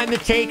is time to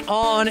take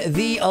on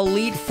the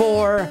Elite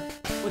Four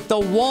with the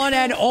one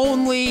and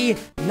only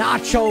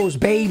Nachos,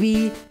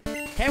 baby.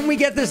 Can we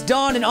get this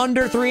done in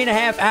under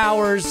 3.5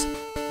 hours?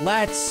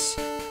 Let's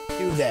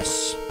do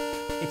this.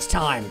 It's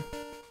time.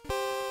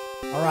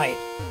 All right.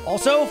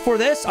 Also, for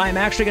this, I'm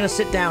actually going to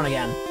sit down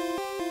again.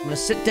 I'm going to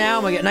sit down.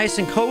 I'm going to get nice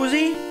and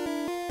cozy.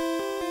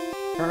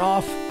 Turn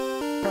off.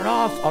 Turn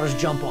off. I'll just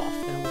jump off.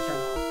 Then we'll turn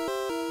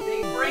off.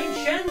 Big Brain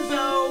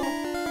Shenzo.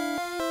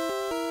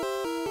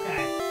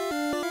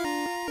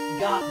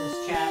 Got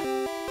this, chat.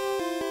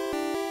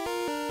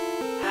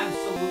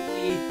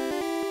 Absolutely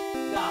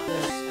got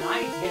this. And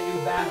I need to get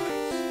new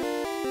batteries.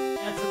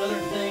 That's another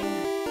thing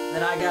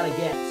that I gotta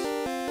get.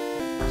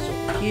 Put this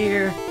over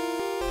here.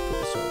 Put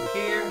this over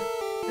here.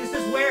 This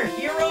is where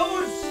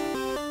heroes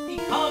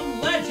become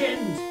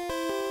legend.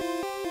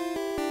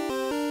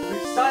 I'm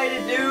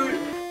excited, dude.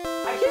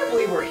 I can't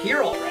believe we're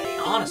here already,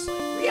 honestly.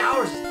 3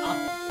 hours is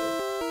nothing,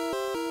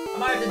 dude. I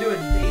might have to do a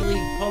daily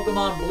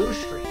Pokemon Blue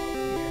stream.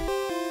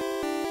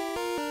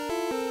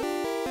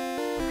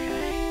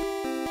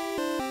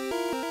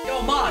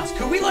 Mods,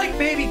 could we like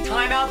maybe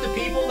time out the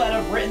people that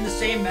have written the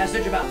same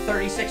message about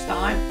 36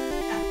 times?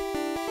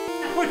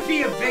 That would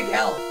be a big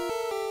help.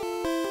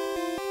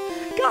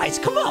 Guys,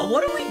 come on,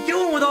 what are we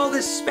doing with all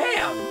this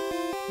spam?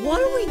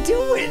 What are we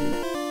doing?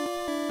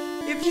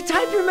 If you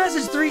type your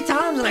message 3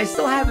 times and I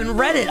still haven't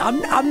read it,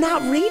 I'm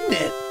not reading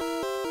it.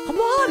 Come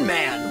on,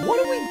 man, what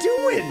are we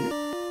doing?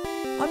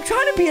 I'm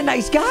trying to be a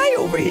nice guy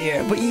over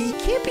here, but you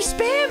can't be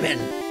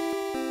spamming.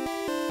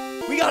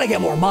 We gotta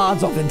get more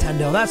mods off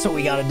Nintendo. That's what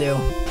we gotta do.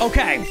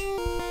 Okay.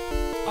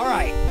 All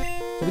right.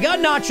 So we got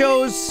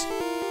Nachos.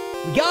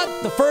 We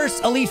got the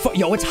first Elite Four.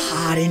 Yo, it's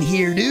hot in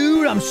here,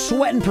 dude. I'm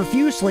sweating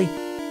profusely.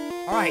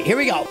 All right, here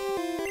we go.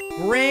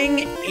 Bring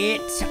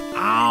it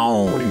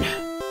on.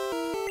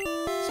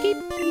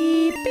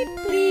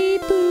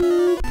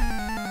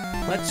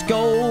 Let's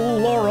go,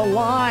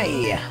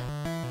 Lorelei.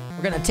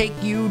 We're gonna take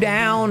you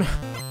down.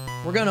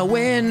 We're gonna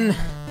win.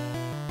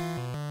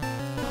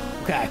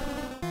 Okay.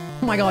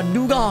 Oh my god,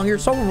 Dugong, you're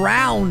so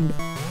round.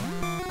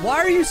 Why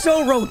are you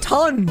so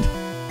rotund?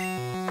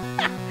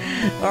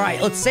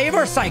 Alright, let's save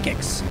our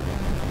psychics.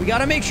 We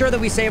gotta make sure that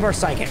we save our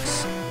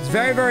psychics. It's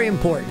very, very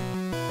important.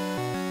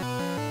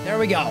 There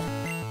we go.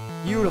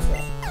 Beautiful.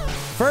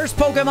 First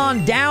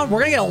Pokemon down. We're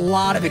gonna get a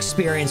lot of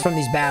experience from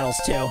these battles,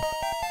 too.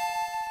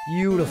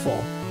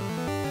 Beautiful.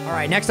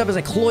 Alright, next up is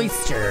a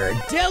Cloyster.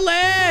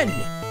 Dylan!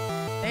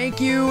 Thank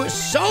you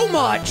so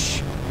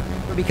much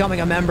for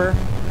becoming a member.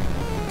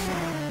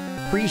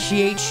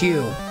 Appreciate you.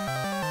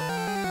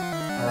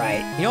 All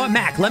right. You know what,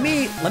 Mac? Let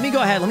me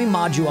go ahead. Let me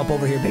mod you up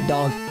over here, big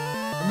dog.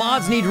 The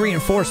mods need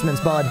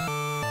reinforcements, bud.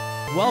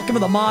 Welcome to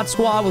the mod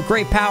squad. With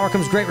great power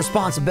comes great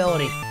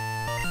responsibility.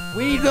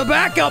 We need the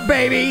backup,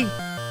 baby.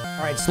 All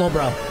right, slow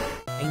bro.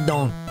 How you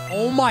doing?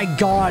 Oh my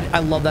god, I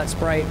love that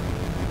sprite.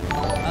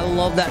 I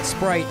love that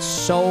sprite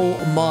so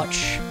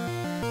much.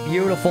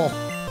 Beautiful.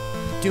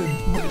 Dude,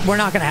 we're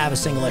not gonna have a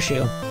single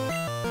issue.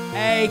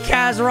 Hey,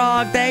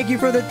 Kazrog, thank you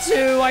for the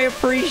 2. I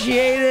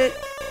appreciate it.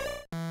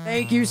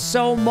 Thank you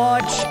so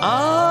much.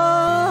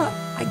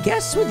 I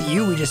guess with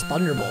you, we just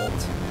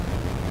Thunderbolt.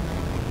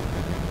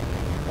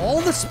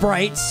 All the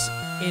sprites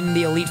in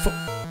the Elite Four...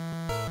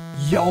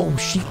 Yo,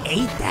 she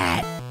ate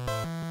that.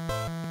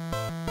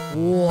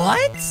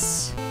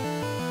 What?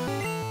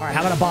 All right,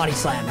 how about a body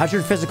slam? How's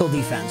your physical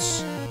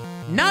defense?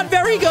 Not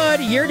very good.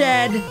 You're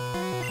dead.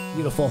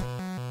 Beautiful.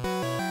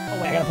 Oh,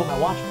 wait, I gotta put my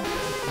watch back.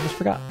 I just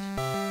forgot.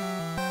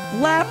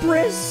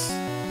 Lapras,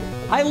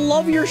 I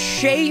love your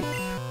shape.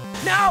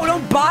 No,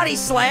 don't body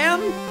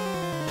slam.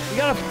 We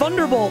gotta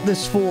Thunderbolt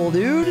this fool,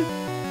 dude.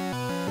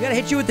 We gotta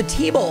hit you with the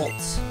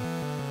T-Bolt.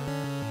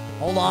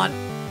 Hold on.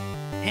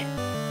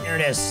 There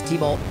it is,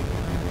 T-Bolt.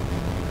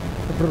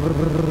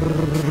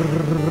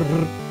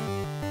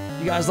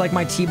 You guys like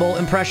my T-Bolt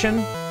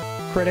impression?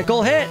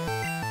 Critical hit.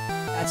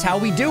 That's how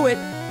we do it.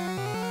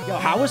 Yo,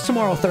 how is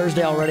tomorrow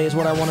Thursday already is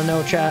what I want to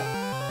know, chat.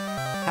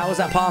 How is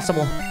that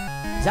possible?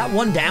 Is that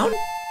 1 down?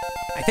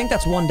 I think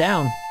that's 1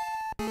 down.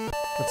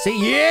 Let's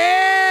see.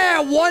 Yeah!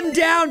 1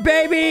 down,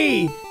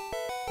 baby!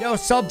 Yo,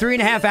 sub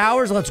 3.5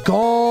 hours. Let's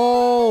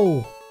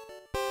go!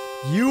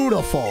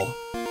 Beautiful.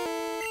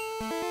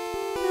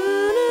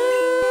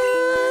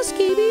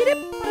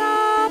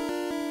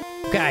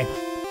 Okay.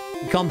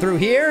 We come through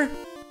here.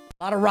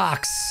 A lot of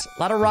rocks. A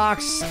lot of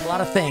rocks. A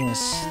lot of things.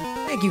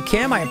 Thank you,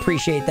 Kim. I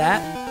appreciate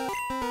that.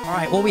 All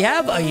right. Well, we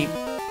have a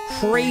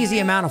crazy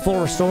amount of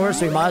full restores,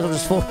 so we might as well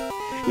just full...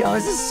 Yo,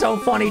 this is so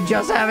funny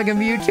just having a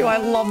Mewtwo. I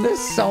love this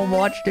so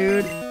much,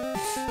 dude.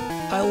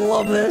 I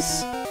love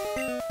this.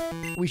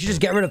 We should just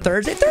get rid of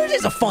Thursday.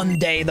 Thursday's a fun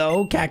day,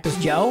 though, Cactus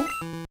Joe.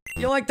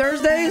 You like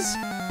Thursdays?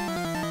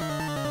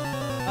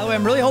 By the way,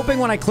 I'm really hoping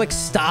when I click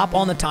stop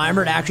on the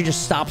timer, it actually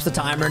just stops the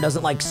timer and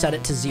doesn't, like, set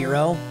it to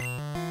 0.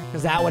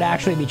 Because that would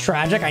actually be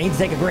tragic. I need to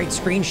take a great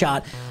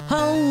screenshot.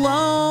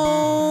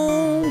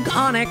 Hello,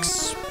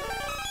 Onyx.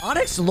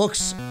 Onyx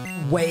looks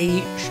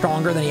way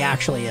stronger than he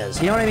actually is.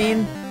 You know what I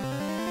mean?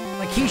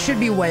 Like, he should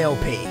be way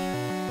OP.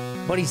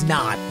 But he's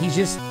not. He's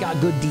just got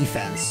good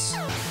defense.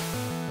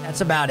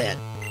 That's about it.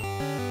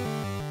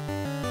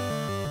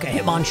 Okay,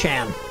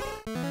 Hitmonchan.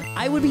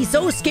 I would be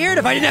so scared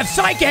if I didn't have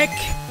Psychic!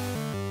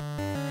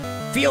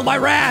 Feel my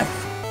wrath!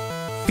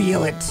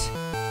 Feel it.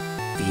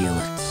 Feel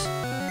it.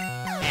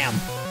 Damn.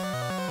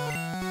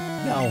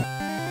 No.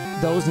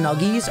 Those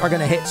nuggies are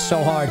gonna hit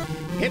so hard.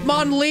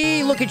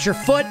 Hitmonlee, look at your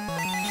foot.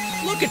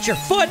 Look at your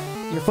foot!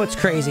 Your foot's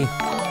crazy.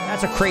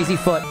 That's a crazy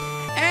foot.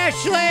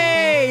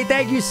 Ashley!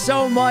 Thank you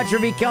so much for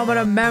becoming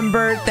a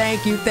member.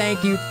 Thank you,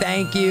 thank you,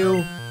 thank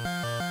you.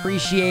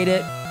 Appreciate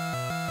it.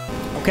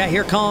 Okay,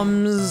 here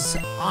comes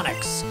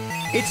Onyx.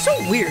 It's so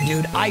weird,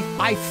 dude.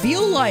 I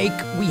feel like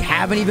we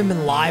haven't even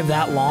been live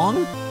that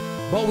long,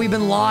 but we've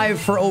been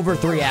live for over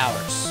 3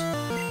 hours.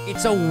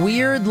 It's a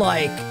weird,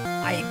 like,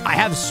 I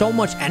have so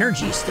much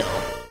energy still.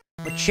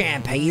 But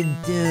Champ, how you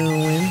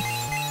doing?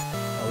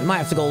 Oh, we might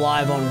have to go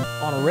live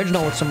on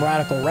Original with some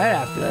Radical Red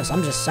after this.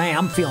 I'm just saying,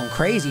 I'm feeling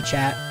crazy,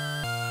 chat.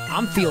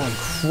 I'm feeling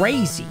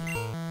crazy.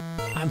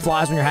 Time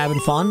flies when you're having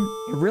fun.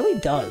 It really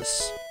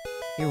does.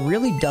 It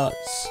really does.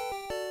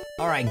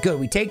 All right, good.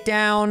 We take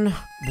down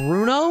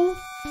Bruno.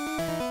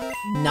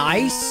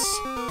 Nice.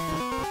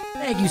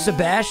 Thank you,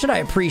 Sebastian. I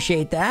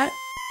appreciate that.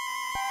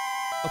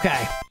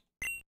 Okay.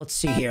 Let's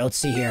see here. Let's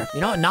see here.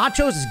 You know what?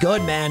 Nachos is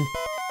good, man.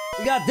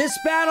 We got this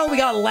battle. We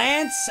got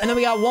Lance. And then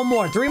we got one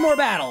more. 3 more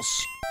battles.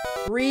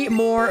 3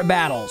 more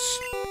battles.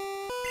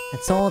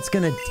 That's all it's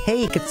gonna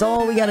take. It's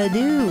all we gotta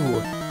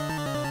do.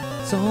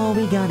 It's all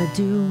we gotta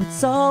do.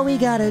 It's all we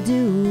gotta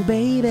do,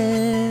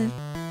 baby.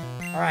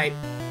 All right.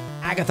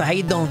 Agatha, how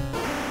you doing?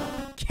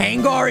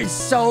 Kangar is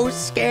so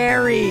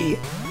scary.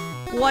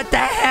 What the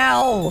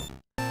hell?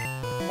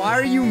 Why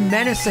are you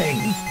menacing?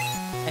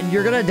 And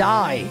you're gonna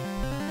die.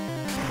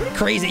 Pretty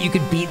crazy that you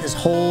could beat this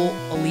whole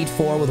Elite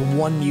Four with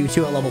 1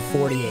 Mewtwo at level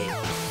 48.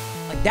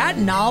 Like, that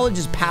knowledge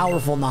is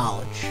powerful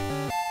knowledge.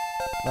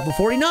 Level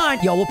 49.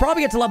 Yo, we'll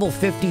probably get to level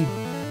 50.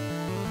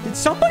 Did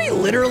somebody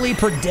literally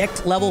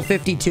predict level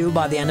 52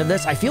 by the end of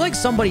this? I feel like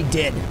somebody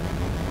did.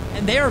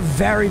 And they are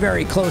very,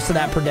 very close to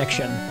that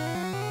prediction.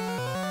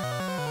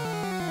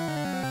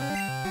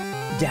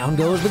 Down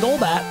goes the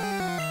Golbat.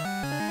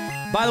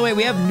 By the way,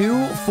 we have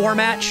new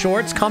format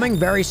shorts coming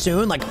very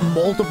soon, like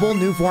multiple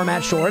new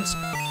format shorts.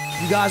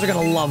 You guys are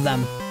gonna love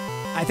them.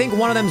 I think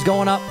one of them's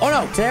going up. Oh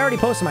no, today I already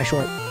posted my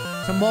short.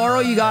 Tomorrow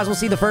you guys will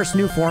see the first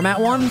new format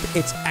one.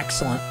 It's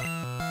excellent.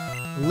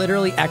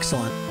 Literally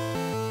excellent.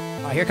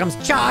 All right, here comes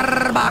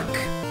Charbak.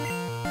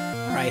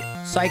 All right,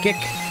 Psychic.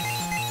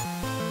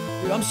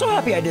 Dude, I'm so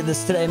happy I did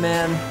this today,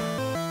 man.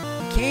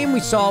 We came,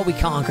 we saw, we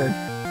conquered.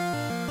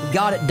 We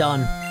got it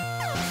done.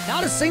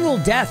 Not a single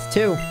death,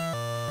 too.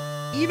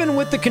 Even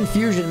with the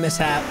confusion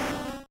mishap.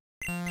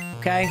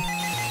 Okay.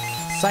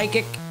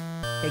 Psychic.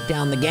 Take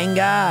down the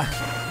Gengar.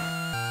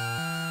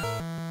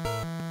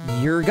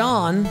 You're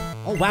gone.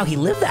 Oh, wow, he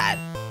lived that.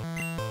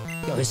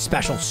 Yo, his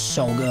special's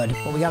so good.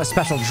 But we got a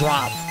special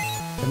drop.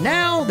 So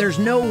now, there's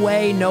no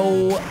way,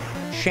 no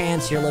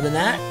chance you're living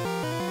that.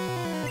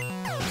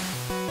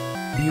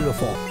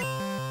 Beautiful.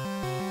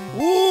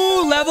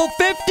 Ooh, level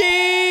 50!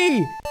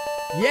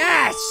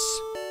 Yes!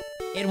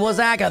 It was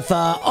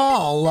Agatha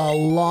all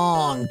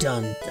along.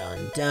 Dun,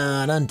 dun,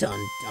 dun, dun, dun,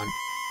 dun.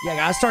 Yeah, I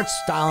gotta start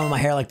styling my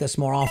hair like this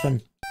more often.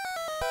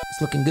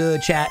 It's looking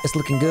good, chat. It's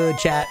looking good,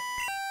 chat.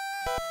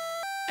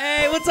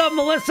 Hey, what's up,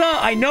 Melissa?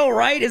 I know,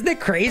 right? Isn't it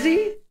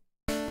crazy?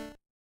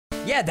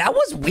 Yeah, that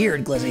was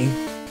weird, Glizzy.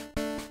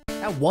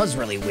 That was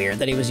really weird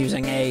that he was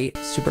using a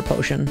super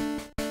potion.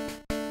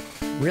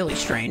 Really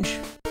strange.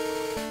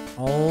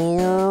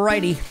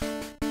 Alrighty.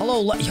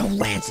 Hello, yo,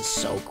 Lance is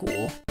so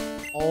cool.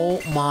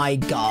 Oh my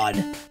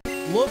god.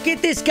 Look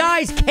at this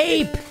guy's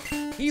cape!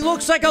 He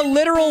looks like a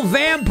literal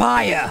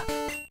vampire!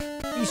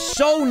 He's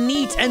so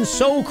neat and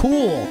so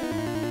cool.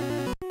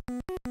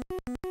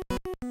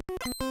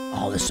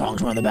 Oh, this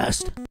song's one of the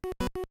best.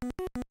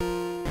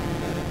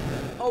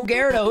 Oh,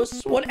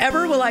 Gyarados,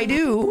 whatever will I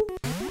do?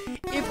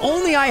 If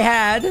only I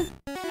had...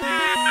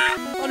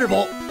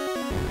 Thunderbolt.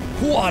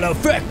 What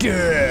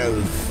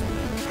effective!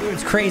 Dude,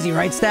 it's crazy,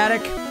 right,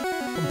 Static?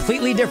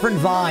 Completely different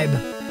vibe.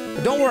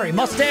 But don't worry,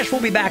 Mustache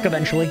will be back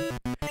eventually.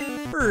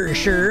 For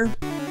sure.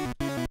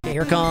 Okay,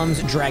 here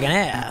comes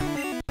Dragonair.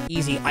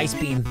 Easy, Ice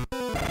Beam.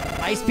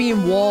 Ice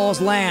Beam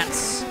walls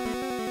Lance.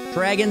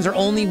 Dragons are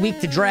only weak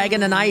to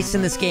Dragon and Ice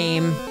in this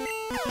game.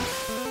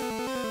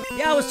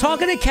 Yeah, I was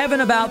talking to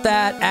Kevin about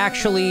that,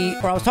 actually.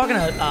 Or I was talking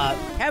to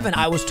Kevin.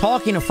 I was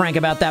talking to Frank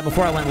about that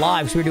before I went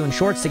live, because we were doing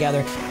shorts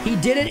together. He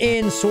did it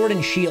in Sword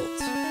and Shield,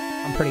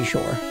 I'm pretty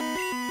sure.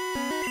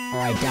 All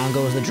right, down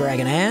goes the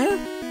Dragonair.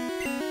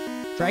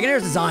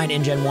 Dragonair's design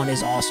in Gen 1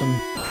 is awesome.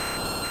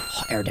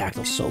 Oh,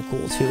 Aerodactyl's so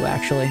cool, too,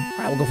 actually. All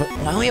right, we'll go for...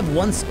 Well, I only have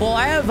one... Well,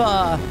 I have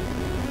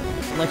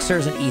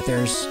Elixirs and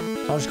Ethers. So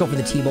I'll just go for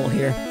the T-Bolt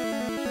here.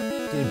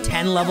 Dude,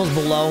 10 levels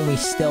below and we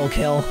still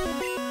kill.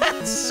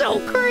 That's so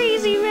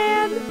crazy,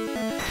 man.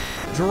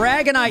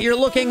 Dragonite, you're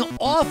looking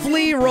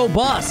awfully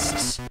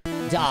robust.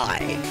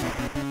 Die.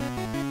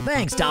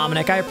 Thanks,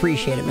 Dominic. I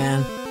appreciate it,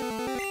 man.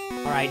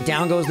 All right,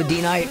 down goes the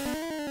D-Knight.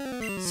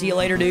 See you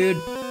later, dude.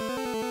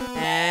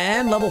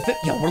 And level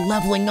 50. Yo, we're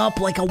leveling up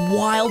like a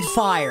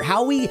wildfire.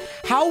 How are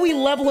we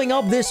leveling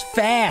up this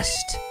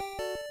fast?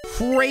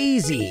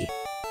 Crazy.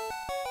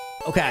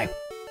 Okay.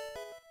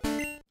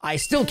 I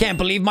still can't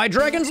believe my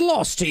dragon's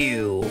lost to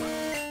you.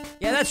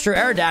 Yeah, that's true.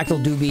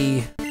 Aerodactyl do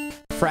be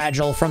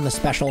fragile from the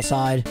special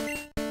side.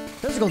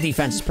 Physical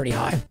defense is pretty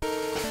high.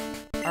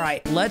 All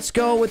right, let's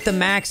go with the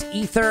max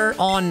ether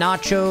on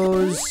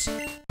Nachos.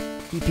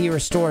 PP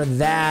restore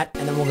that,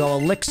 and then we'll go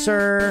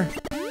Elixir.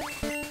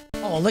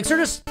 Oh, Elixir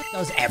just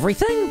does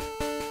everything?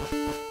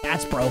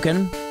 That's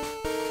broken.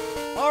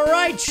 All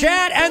right,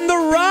 chat, and the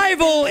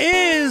rival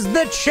is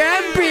the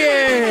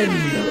champion.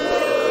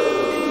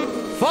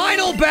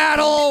 Final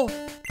battle.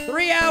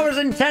 3 hours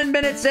and 10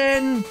 minutes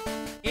in.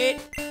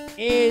 It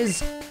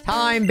is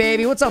time,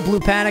 baby. What's up, Blue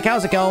Panic?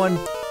 How's it going?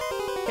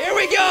 Here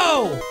we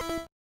go.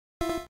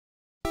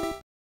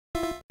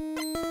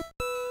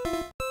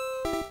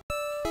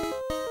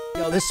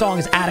 Yo, this song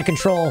is out of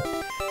control.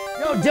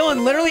 Yo,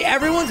 Dylan, literally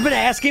everyone's been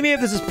asking me if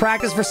this is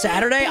practice for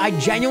Saturday. I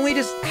genuinely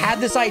just had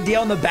this idea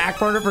on the back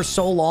burner for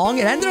so long.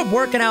 It ended up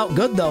working out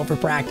good, though, for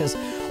practice.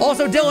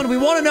 Also, Dylan, we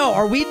want to know,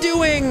 are we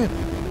doing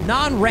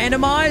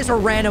non-randomized or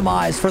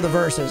randomized for the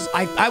verses?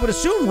 I would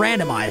assume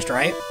randomized,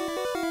 right?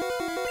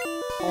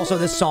 Also,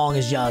 this song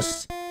is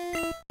just...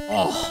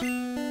 Oh,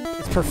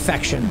 it's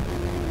perfection.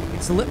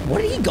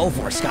 What did he go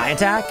for? Sky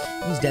Attack?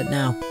 He's dead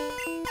now.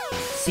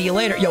 See you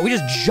later. Yo, we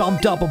just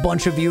jumped up a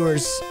bunch of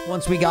viewers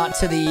once we got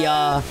to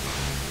the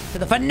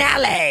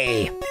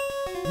finale.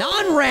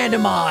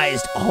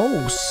 Non-randomized.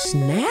 Oh,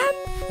 snap.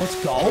 Let's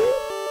go.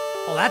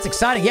 Oh, that's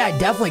exciting. Yeah, I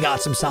definitely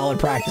got some solid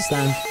practice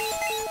then.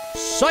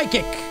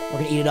 Psychic. We're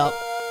gonna eat it up.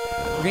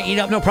 We're gonna eat it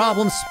up, no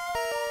problems.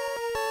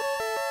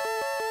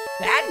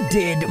 That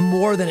did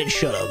more than it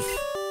should have.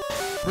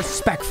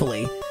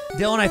 Respectfully.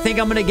 Dylan, I think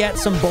I'm gonna get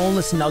some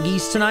boneless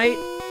nuggies tonight.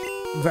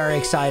 I'm very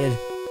excited.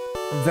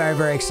 I'm very,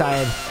 very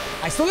excited.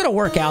 I still gotta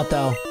work out,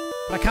 though.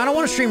 But I kind of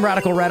want to stream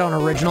Radical Red on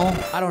Original.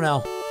 I don't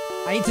know.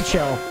 I need to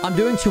chill. I'm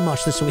doing too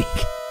much this week.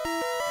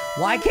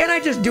 Why can't I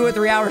just do a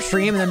 3-hour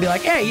stream and then be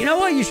like, hey, you know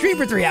what? You stream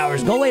for 3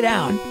 hours. Go lay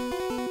down.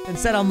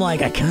 Instead, I'm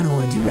like, I kind of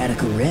want to do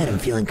Radical Red. I'm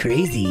feeling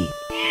crazy.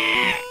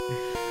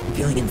 I'm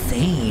feeling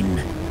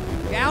insane.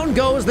 Down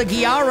goes the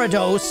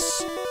Gyarados.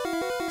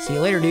 See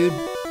you later, dude.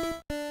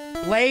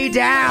 Lay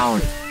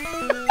down.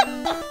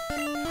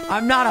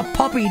 I'm not a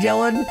puppy,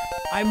 Dylan.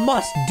 I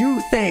must do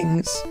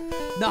things.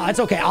 No, it's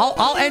okay.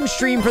 I'll end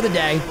stream for the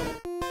day.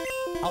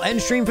 I'll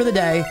end stream for the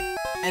day.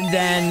 And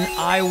then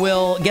I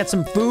will get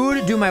some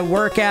food, do my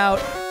workout,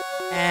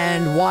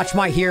 and watch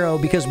My Hero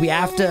because we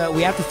have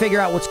to figure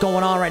out what's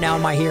going on right now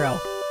in My Hero.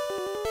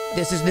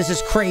 This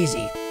is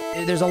crazy.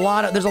 There's a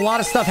lot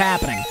of stuff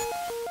happening.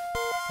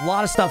 A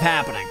lot of stuff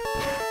happening.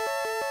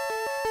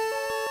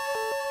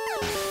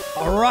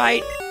 All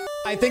right.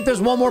 I think there's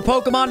one more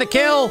Pokemon to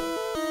kill.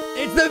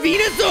 It's the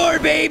Venusaur,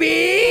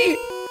 baby!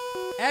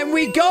 And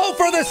we go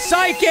for the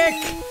Psychic.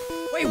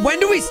 Wait, when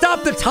do we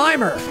stop the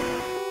timer?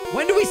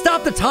 When do we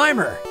stop the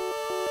timer?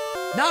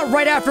 Not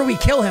right after we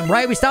kill him,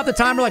 right? We stop the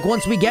timer like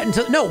once we get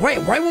into... No, right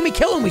when we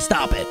kill him, we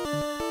stop it.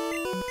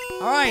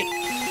 All right.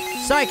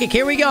 Psychic,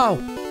 here we go.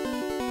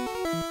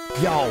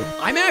 Yo,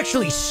 I'm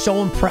actually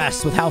so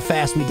impressed with how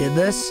fast we did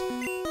this.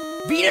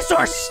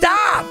 Venusaur,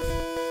 stop!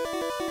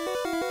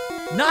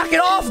 Knock it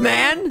off,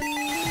 man.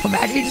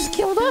 Imagine he just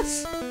killed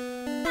us.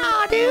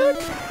 Aw, dude.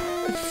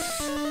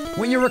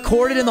 When you're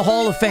recorded in the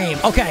Hall of Fame.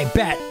 Okay,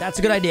 bet. That's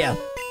a good idea.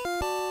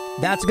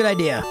 That's a good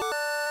idea.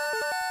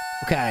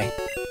 Okay.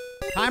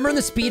 Timer in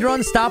the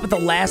speedrun, stop at the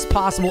last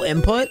possible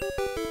input.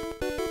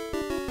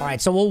 All right,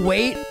 so we'll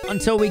wait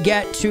until we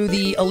get to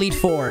the Elite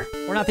Four.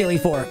 Or not the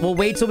Elite Four. We'll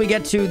wait till we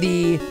get to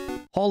the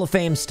Hall of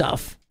Fame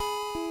stuff.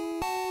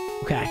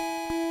 Okay.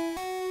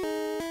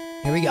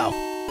 Here we go.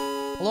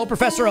 Hello,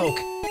 Professor Oak.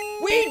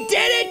 We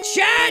did it,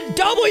 chat!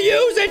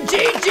 W's and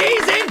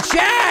GG's in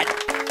chat!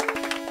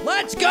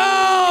 Let's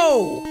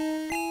go!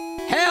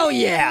 Hell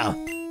yeah!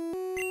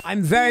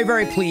 I'm very,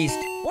 very pleased.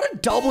 What a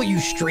W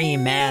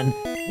stream, man.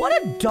 What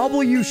a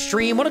W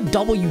stream. What a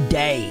W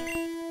day.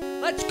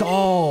 Let's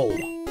go.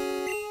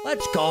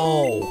 Let's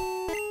go.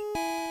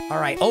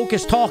 All right, Oak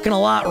is talking a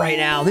lot right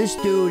now. This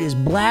dude is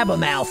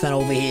blabbermouthing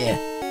over here.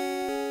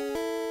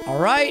 All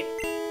right.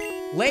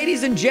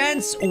 Ladies and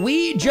gents,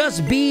 we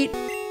just beat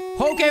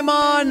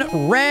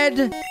Pokemon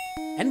Red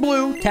and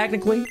Blue,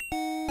 technically.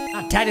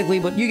 Not technically,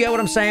 but you get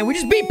what I'm saying. We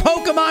just beat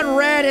Pokemon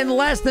Red in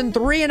less than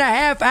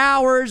 3.5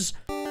 hours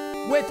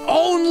with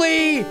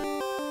only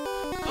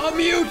a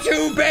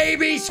Mewtwo,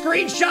 baby.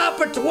 Screenshot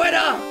for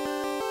Twitter.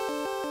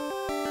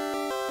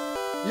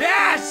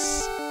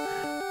 Yes!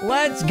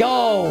 Let's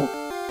go.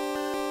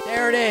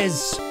 There it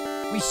is.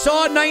 We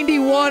saw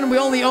 91. We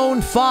only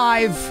own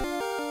 5.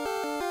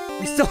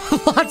 We still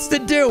have lots to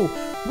do.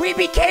 We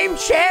became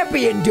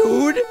champion,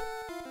 dude.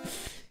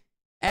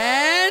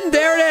 And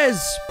there it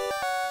is.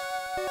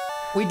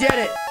 We did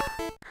it.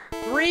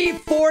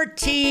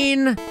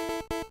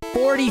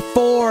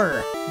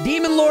 314.44.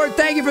 Demon Lord,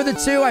 thank you for the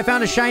 2. I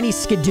found a shiny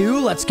Skidoo.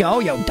 Let's go.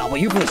 Yo,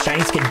 W for the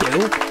shiny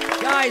Skidoo.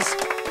 Guys,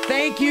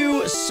 thank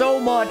you so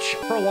much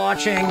for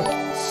watching.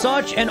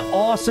 Such an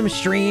awesome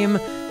stream.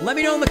 Let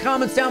me know in the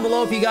comments down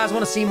below if you guys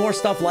want to see more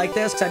stuff like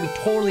this, because I'd be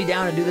totally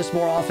down to do this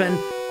more often.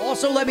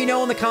 Also, let me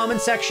know in the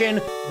comment section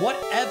what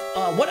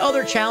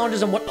other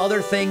challenges and what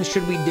other things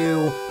should we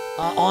do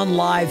on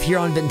live here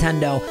on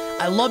Nintendo.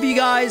 I love you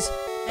guys.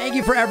 Thank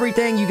you for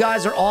everything. You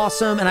guys are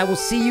awesome, and I will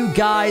see you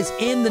guys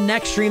in the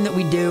next stream that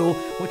we do,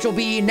 which will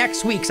be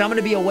next week, so I'm going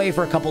to be away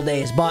for a couple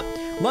days. But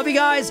love you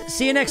guys.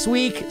 See you next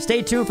week.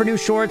 Stay tuned for new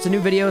shorts and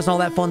new videos and all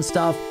that fun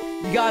stuff.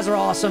 You guys are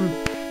awesome,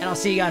 and I'll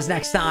see you guys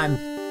next time.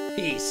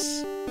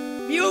 Peace.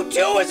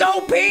 Mewtwo is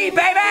OP,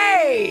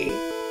 baby!